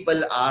new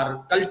people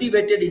are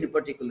cultivated in a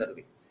particular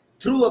way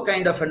through a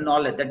kind of a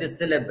knowledge that is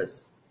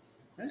syllabus.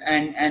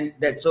 And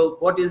that, so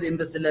what is in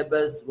the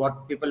syllabus,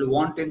 what people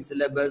want in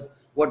syllabus,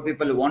 what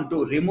people want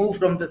to remove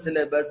from the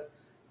syllabus,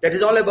 that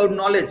is all about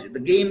knowledge, the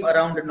game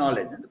around the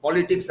knowledge, and the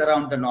politics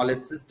around the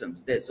knowledge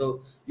systems there.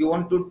 So you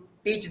want to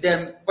teach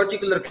them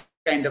particular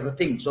kind of a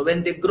thing. So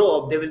when they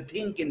grow up, they will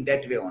think in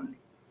that way only.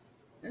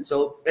 And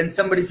so when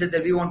somebody says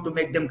that we want to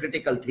make them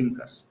critical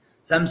thinkers,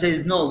 some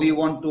says no, we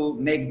want to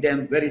make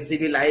them very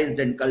civilized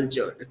and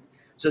cultured.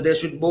 So they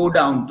should bow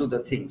down to the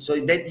thing. So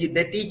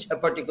they teach a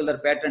particular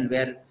pattern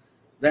where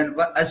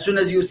as soon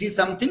as you see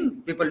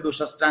something, people do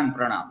Shashtang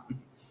Pranam.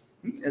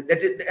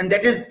 That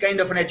is kind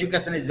of an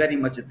education is very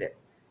much there.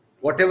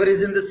 Whatever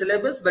is in the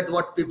syllabus, but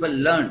what people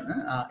learn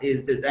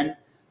is this. And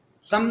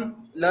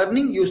some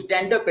learning, you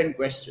stand up and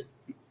question.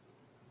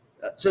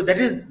 So that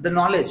is the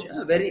knowledge.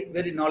 Very,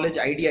 very knowledge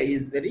idea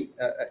is very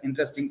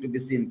interesting to be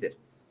seen there.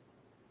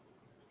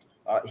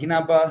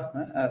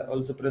 Hinaba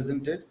also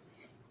presented.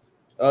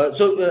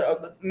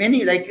 So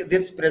many like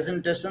this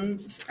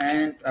presentations,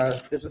 and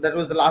that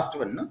was the last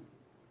one. No?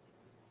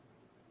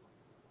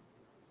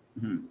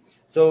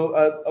 So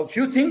a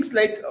few things,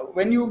 like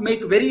when you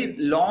make very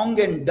long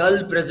and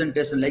dull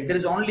presentation, like there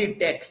is only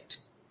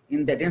text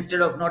in that,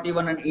 instead of not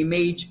even an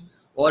image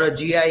or a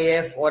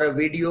GIF or a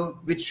video,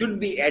 which should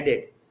be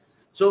added.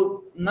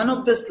 So none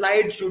of the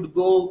slides should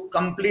go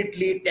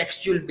completely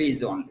textual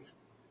based only.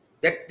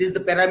 That is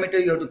the parameter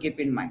you have to keep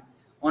in mind.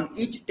 On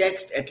each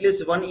text, at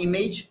least one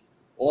image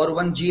or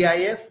one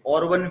GIF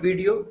or one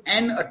video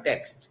and a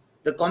text.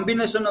 The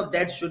combination of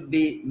that should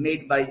be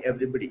made by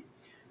everybody.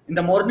 In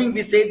the morning,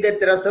 we said that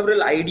there are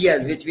several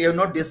ideas which we have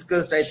not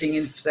discussed, I think,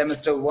 in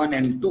semester 1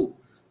 and 2.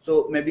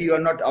 So maybe you are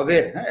not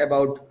aware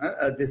about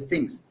these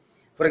things.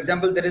 For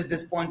example, there is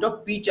this point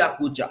of Picha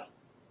Kucha.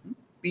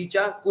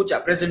 Picha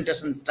Kucha,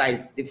 presentation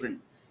styles, different.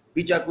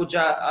 Picha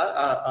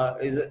Kucha,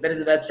 there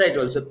is a website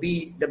also,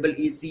 PEECHA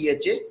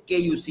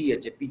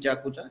KUCHA,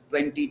 Picha Kucha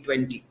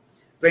 2020,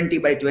 20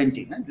 by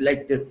 20,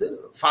 like this,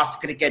 fast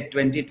cricket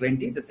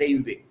 2020, the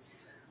same way.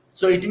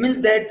 So it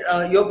means that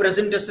your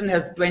presentation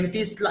has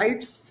 20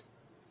 slides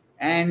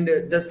and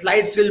the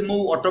slides will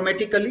move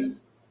automatically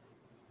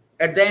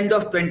at the end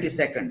of 20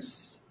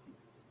 seconds.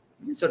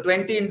 So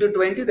 20 into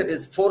 20, that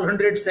is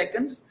 400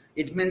 seconds.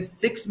 It means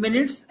 6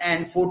 minutes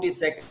and 40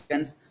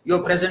 seconds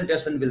your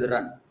presentation will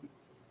run.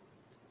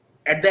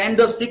 At the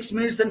end of 6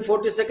 minutes and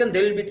 40 seconds,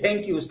 there will be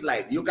thank you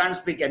slide. You can't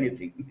speak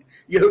anything.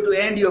 You have to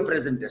end your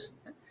presentation.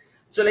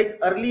 So like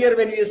earlier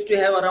when we used to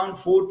have around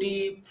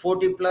 40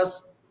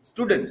 plus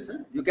students,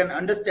 you can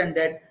understand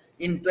that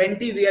in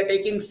 20 we are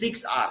taking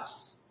 6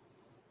 hours.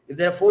 If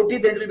there are 40,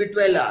 then it will be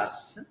 12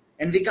 hours.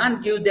 And we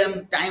can't give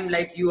them time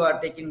like you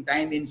are taking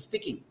time in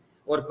speaking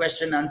or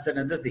question, answer,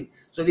 another thing.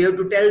 So we have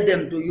to tell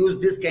them to use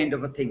this kind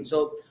of a thing.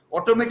 So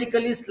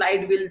automatically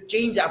slide will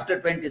change after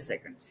 20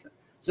 seconds.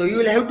 So you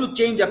will have to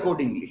change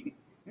accordingly.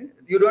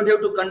 You don't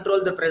have to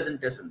control the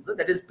presentation. So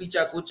that is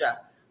Picha Kucha.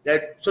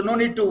 So no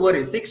need to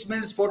worry. 6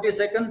 minutes, 40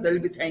 seconds, there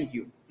will be thank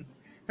you.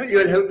 You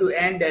will have to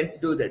end and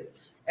do that.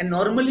 And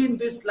normally in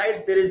these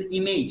slides, there is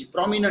image,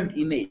 prominent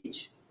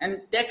image,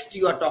 and text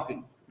you are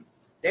talking.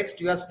 Text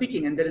you are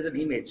speaking, and there is an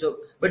image. So,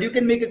 but you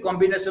can make a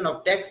combination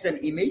of text and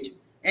image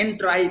and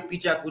try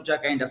Picha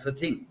Kucha kind of a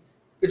thing.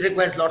 It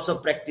requires lots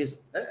of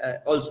practice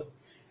also.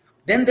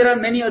 Then there are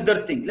many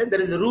other things.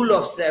 There is a rule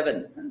of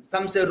 7.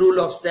 Some say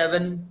rule of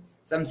 7,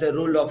 some say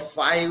rule of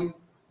 5,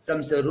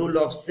 some say rule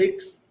of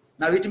 6.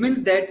 Now it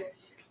means that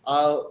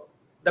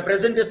the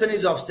presentation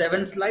is of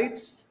 7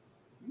 slides.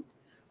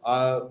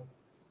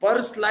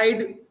 Per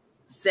slide,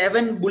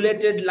 7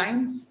 bullet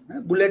lines,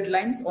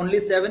 only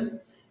 7.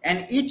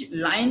 And each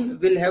line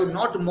will have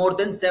not more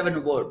than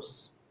 7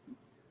 words.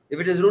 If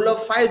it is rule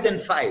of 5, then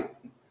 5.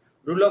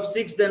 Rule of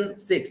 6, then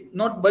 6.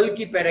 Not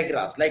bulky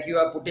paragraphs, like you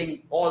are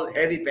putting all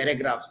heavy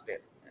paragraphs there.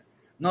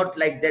 not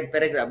like that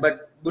paragraph, but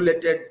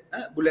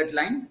bullet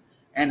lines,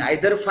 and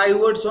either 5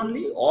 words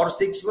only, or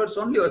 6 words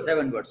only, or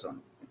 7 words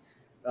only.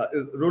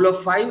 Rule of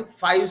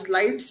 5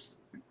 slides,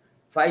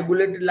 5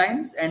 bullet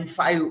lines, and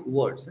 5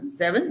 words.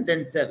 7,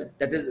 then 7.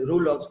 That is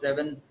rule of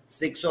 7,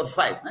 6, or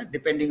 5,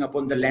 depending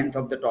upon the length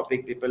of the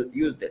topic people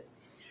use that.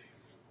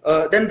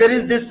 Then there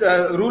is this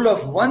rule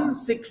of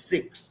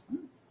 166.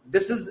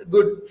 This is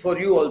good for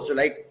you also.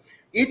 Like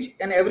each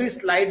and every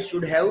slide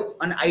should have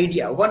an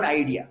idea, one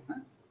idea.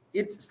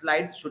 Each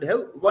slide should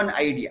have one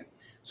idea.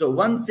 So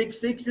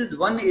 166 is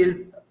one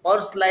is per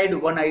slide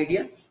one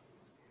idea.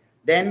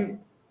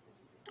 Then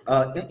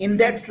in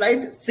that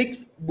slide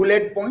 6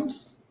 bullet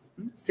points,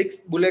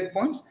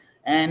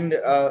 and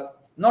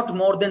not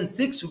more than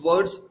 6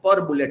 words per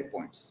bullet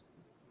points.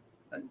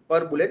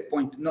 Per bullet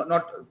point,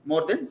 not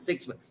more than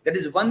 6. That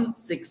is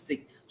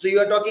 166. So you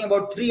are talking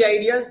about 3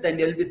 ideas, then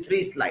there will be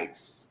 3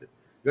 slides.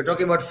 You're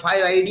talking about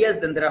 5 ideas,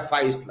 then there are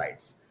 5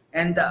 slides.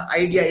 And the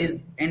idea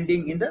is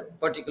ending in the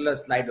particular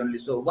slide only.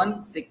 So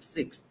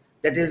 166,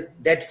 that is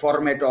that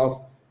format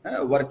of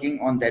working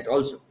on that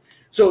also.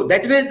 So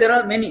that way there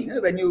are many.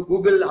 When you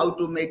Google how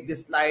to make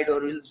this slide,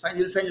 or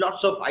you'll find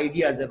lots of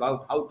ideas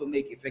about how to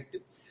make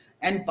effective.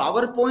 And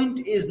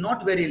PowerPoint is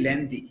not very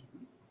lengthy.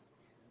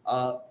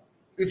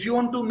 If you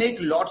want to make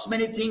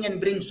many things and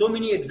bring so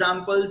many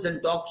examples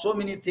and talk so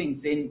many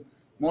things in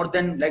more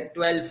than like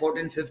 12,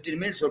 14, 15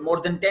 minutes or more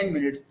than 10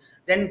 minutes,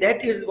 then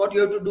that is what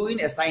you have to do in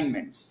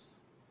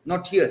assignments,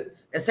 not here.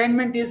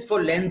 Assignment is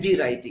for lengthy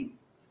writing.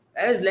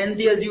 As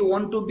lengthy as you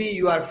want to be,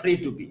 you are free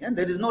to be, and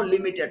there is no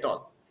limit at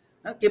all.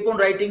 Keep on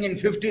writing in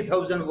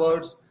 50,000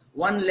 words,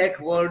 1 lakh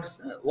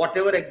words,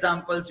 whatever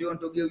examples you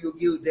want to give, you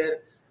give there.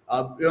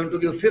 You want to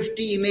give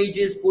 50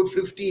 images, put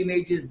 50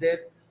 images there.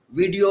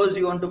 Videos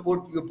you want to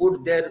put, you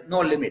put there, no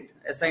limit.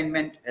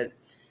 Assignment has.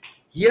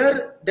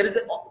 Here there is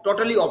a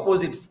totally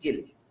opposite skill,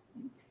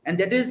 and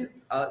that is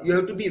you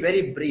have to be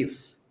very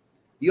brief.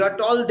 You are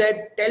told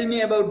that tell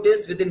me about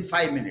this within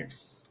 5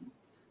 minutes.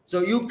 So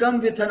you come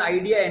with an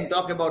idea and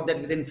talk about that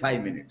within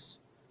 5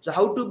 minutes. So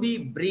how to be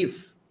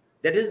brief?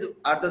 That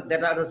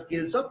are the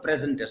skills of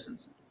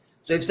presentations.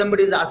 So if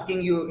somebody is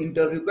asking you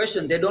interview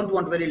question, they don't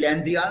want very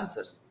lengthy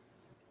answers.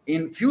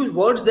 In few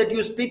words that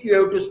you speak, you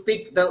have to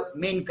speak the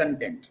main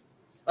content.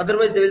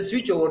 Otherwise, they will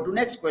switch over to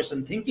next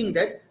question, thinking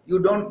that you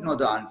don't know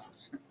the answer.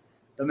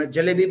 તમે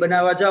જલેબી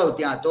બનાવવા જાઓ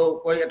ત્યાં તો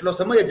કોઈ એટલો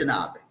સમય જ ના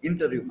આપે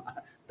ઇન્ટરવ્યુમાં.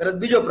 તરત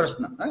બીજો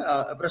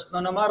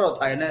પ્રશ્નનો મારો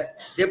થાય અને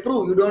they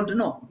prove you don't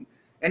know.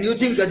 And you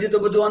think હજી તો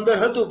બધું અંદર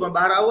હતું પણ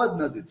બહાર આવવા જ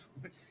ન દીધું.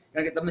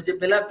 કારણ કે તમે જે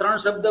પહેલા 3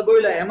 શબ્દ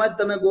બોલ્યા એમાં જ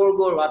તમે ગોળ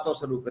ગોળ વાતો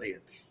શરૂ કરી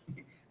હતી.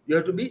 You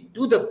have to be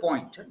to the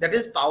point. That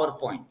is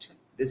PowerPoint.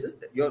 This is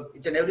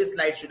each and every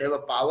slide should have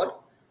a power,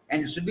 and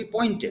it should be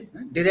pointed.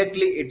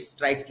 Directly it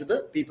strikes to the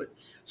people.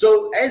 So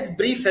as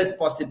brief as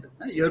possible,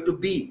 you have to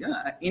be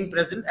in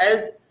present,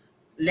 as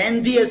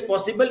lengthy as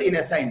possible in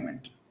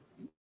assignment.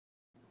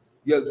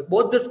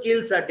 Both the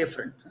skills are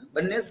different.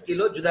 બંને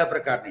સ્કિલો જુદા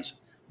પ્રકારની છે.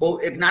 બહુ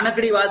એક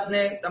નાનકડી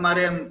વાતને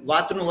તમારે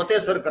વાતનું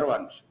વતેસર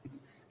કરવાનું છે.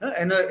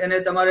 એને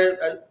તમારે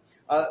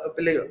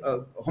પેલી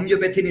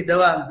હોમિયોપેથીની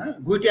દવા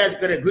ઘૂંટ્યા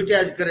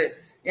જ કરે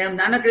એમ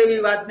નાનકડી એવી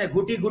વાતને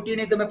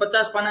ઘૂંટીને તમે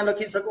 50 પાના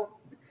લખી શકો,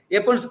 એ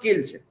પણ સ્કિલ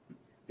છે.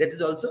 That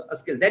is also a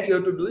skill that you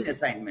have to do in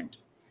assignment.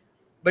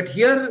 But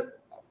here,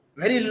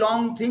 very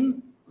long thing,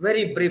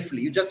 very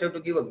briefly. You just have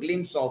to give a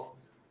glimpse of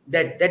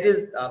that. That is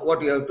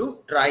what you have to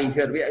try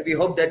here. We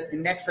hope that in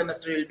next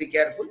semester you will be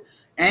careful.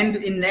 And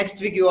in next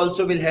week, you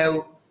also will have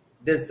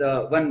this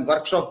one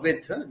workshop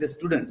with the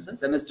students,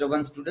 semester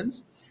 1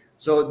 students.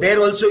 So there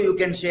also you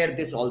can share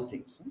this all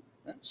things.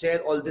 Share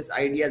all these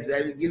ideas.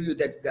 I will give you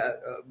that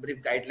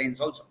brief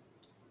guidelines also.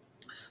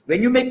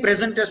 When you make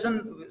presentation,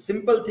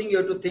 simple thing you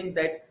have to think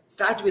that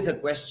start with a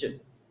question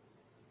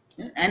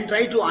and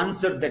try to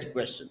answer that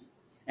question.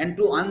 And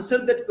to answer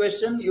that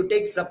question, you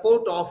take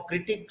support of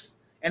critics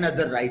and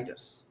other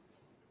writers.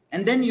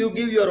 And then you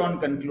give your own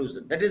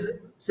conclusion. That is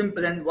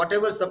simple. And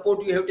whatever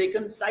support you have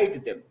taken,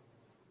 cite them.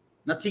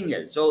 Nothing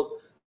else. So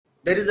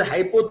there is a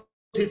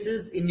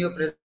hypothesis in your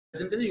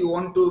presentation. You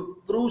want to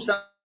prove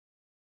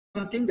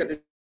something, that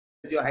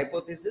is your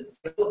hypothesis.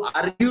 You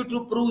argue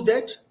to prove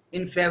that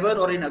in favor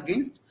or in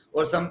against,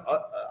 or some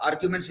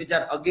arguments which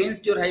are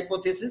against your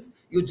hypothesis,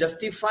 you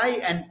justify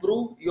and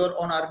prove your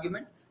own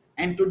argument.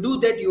 And to do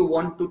that, you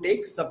want to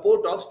take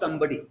support of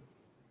somebody.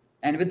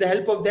 And with the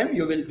help of them,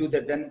 you will do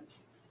that. Then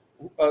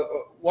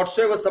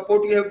whatsoever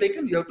support you have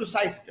taken, you have to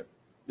cite them.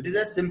 It is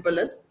as simple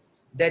as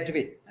that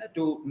way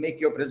to make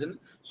your presentation.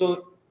 So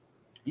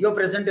your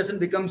presentation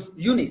becomes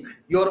unique,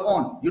 your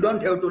own. You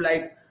don't have to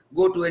like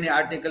go to any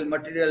article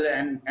material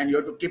and you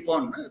have to keep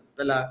on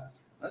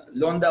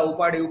લોંદા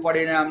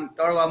ઉપાડીને આમ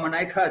તળવામાં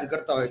નાખ્યા જ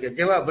કરતા હોય કે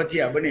જેવા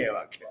ભજીયા બને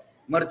એવા કે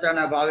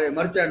મરચાના ભાવે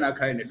મરચા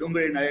નાખાય ને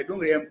ડુંગળીના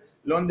ડુંગળી એમ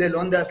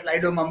લોંદા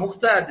સ્લાઇડોમાં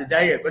મૂકતા જ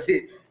જાય. પછી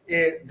એ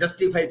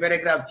જસ્ટિફાઈ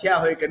પેરેગ્રાફ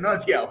થયા હોય કે ન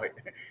થયા હોય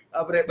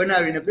આપણે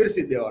બનાવીને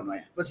પીરસી દેવાનો.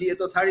 પછી એ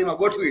તો થાળીમાં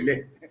ગોઠવી લે,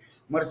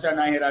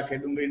 મરચાના અહીં રાખે,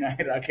 ડુંગળીના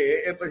અહીં રાખે,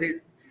 એ પછી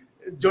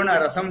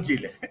જોનારા સમજી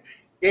લે.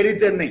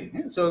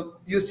 So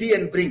you see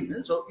and bring.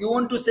 So you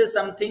want to say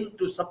something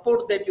to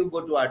support that, you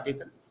go to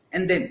article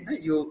and then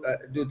you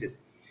do this.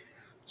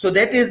 So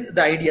that is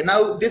the idea.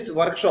 Now this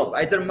workshop,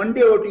 either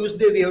Monday or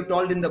Tuesday, we have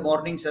told in the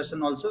morning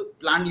session also,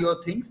 plan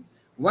your things.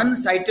 One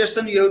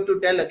citation you have to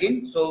tell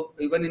again. So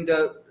even in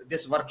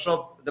this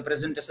workshop, the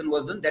presentation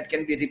was done, that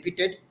can be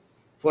repeated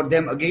for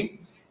them again.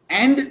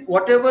 And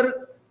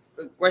whatever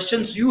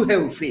questions you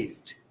have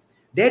faced,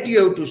 that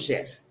you have to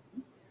share.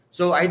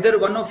 So either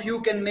one of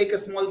you can make a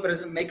small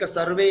make a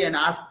survey and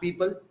ask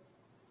people.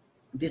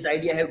 This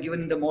idea I have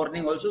given in the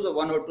morning also, so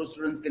 1 or 2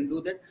 students can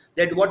do that.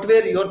 That what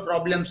were your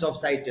problems of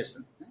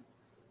citation?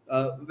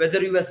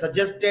 Whether you were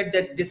suggested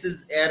that this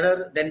is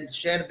error, then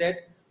share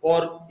that,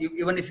 or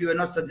even if you were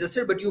not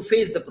suggested, but you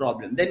face the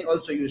problem, then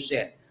also you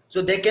share.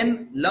 So they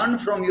can learn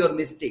from your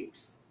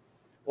mistakes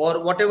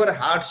or whatever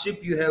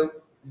hardship you have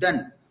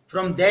done.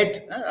 From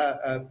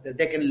that,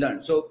 they can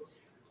learn. So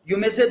you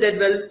may say that,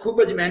 well, ખૂબ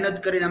જ મહેનત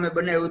કરીને અમે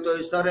બનાવ્યું તો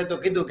સરે તો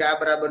કીધું કે આ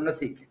બરાબર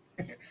નથી.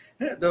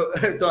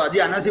 તો હજી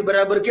આનાથી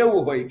બરાબર કેવું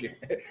હોય કે.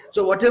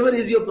 So whatever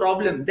is your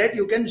problem, that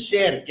you can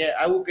share કે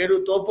આવું કર્યું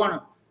તો પણ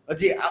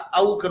હજી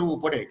આવું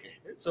કરવું પડે કે.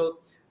 So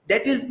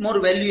that is more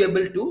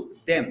valuable to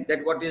them,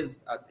 that what is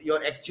your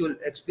actual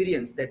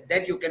experience,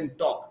 that you can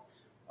talk.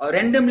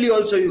 Randomly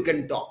also you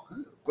can talk.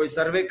 કોઈ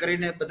સર્વે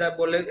કરીને બધા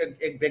બોલે,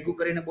 એક ભેગું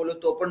કરીને બોલો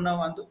તો પણ ન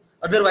વાંધો.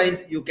 Otherwise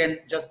you can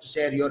just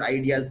share your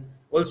ideas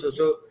also.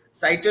 So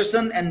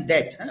citation and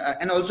that,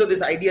 and also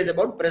this idea is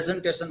about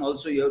presentation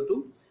also, you have to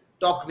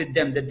talk with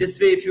them, that this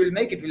way if you will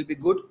make it will be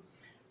good.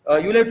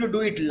 You will have to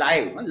do it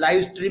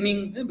live streaming,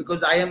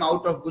 because I am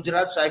out of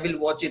Gujarat, so I will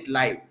watch it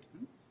live.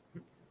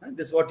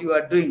 This is what you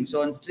are doing.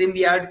 So on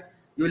StreamYard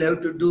you will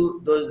have to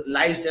do those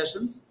live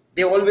sessions.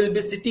 They all will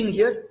be sitting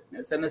here,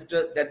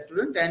 semester, that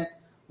student, and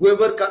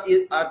whoever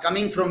are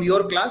coming from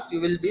your class,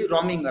 you will be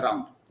roaming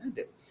around.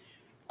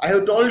 I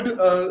have told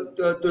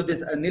to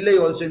this Nilay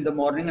also in the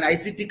morning, and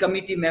ICT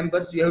committee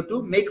members, you have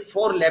to make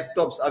 4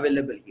 laptops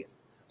available here.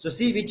 So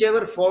see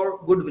whichever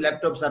 4 good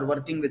laptops are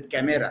working with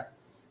camera,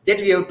 that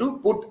we have to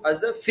put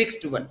as a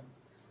fixed one.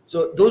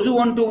 So those who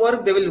want to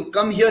work, they will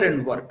come here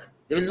and work.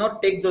 They will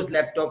not take those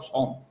laptops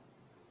home.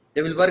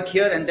 They will work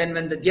here, and then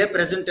when their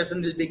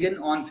presentation will begin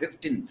on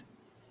 15th.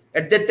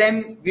 At that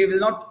time, we will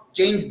not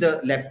change the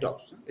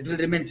laptops. It will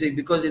remain fixed,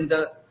 because in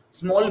the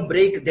small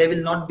break, they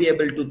will not be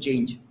able to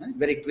change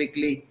very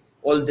quickly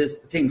all this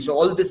thing. So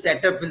all this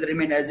setup will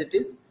remain as it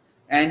is,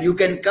 and you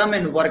can come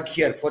and work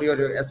here for your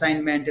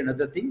assignment and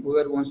other thing,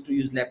 whoever wants to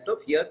use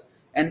laptop here.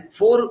 And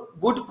 4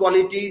 good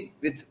quality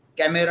with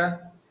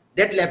camera,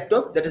 that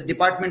laptop, that is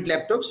department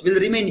laptops, will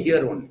remain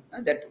here only.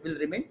 That will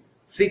remain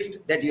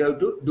fixed, that you have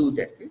to do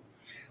that.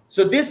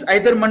 So this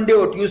either Monday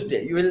or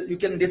Tuesday, you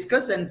can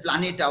discuss and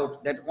plan it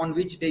out, that on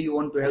which day you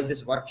want to have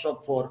this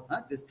workshop for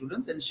the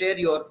students, and share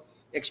your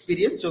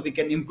experience, so we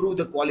can improve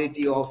the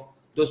quality of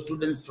those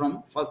students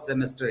from first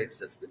semester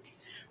itself.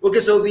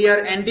 Okay, so we are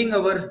ending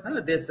our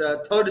this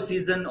 3rd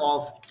season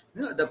of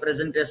the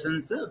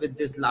presentations with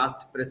this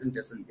last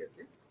presentation here.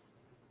 Okay?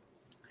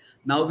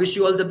 Now wish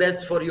you all the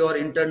best for your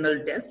internal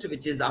test,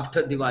 which is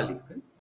after Diwali. Okay?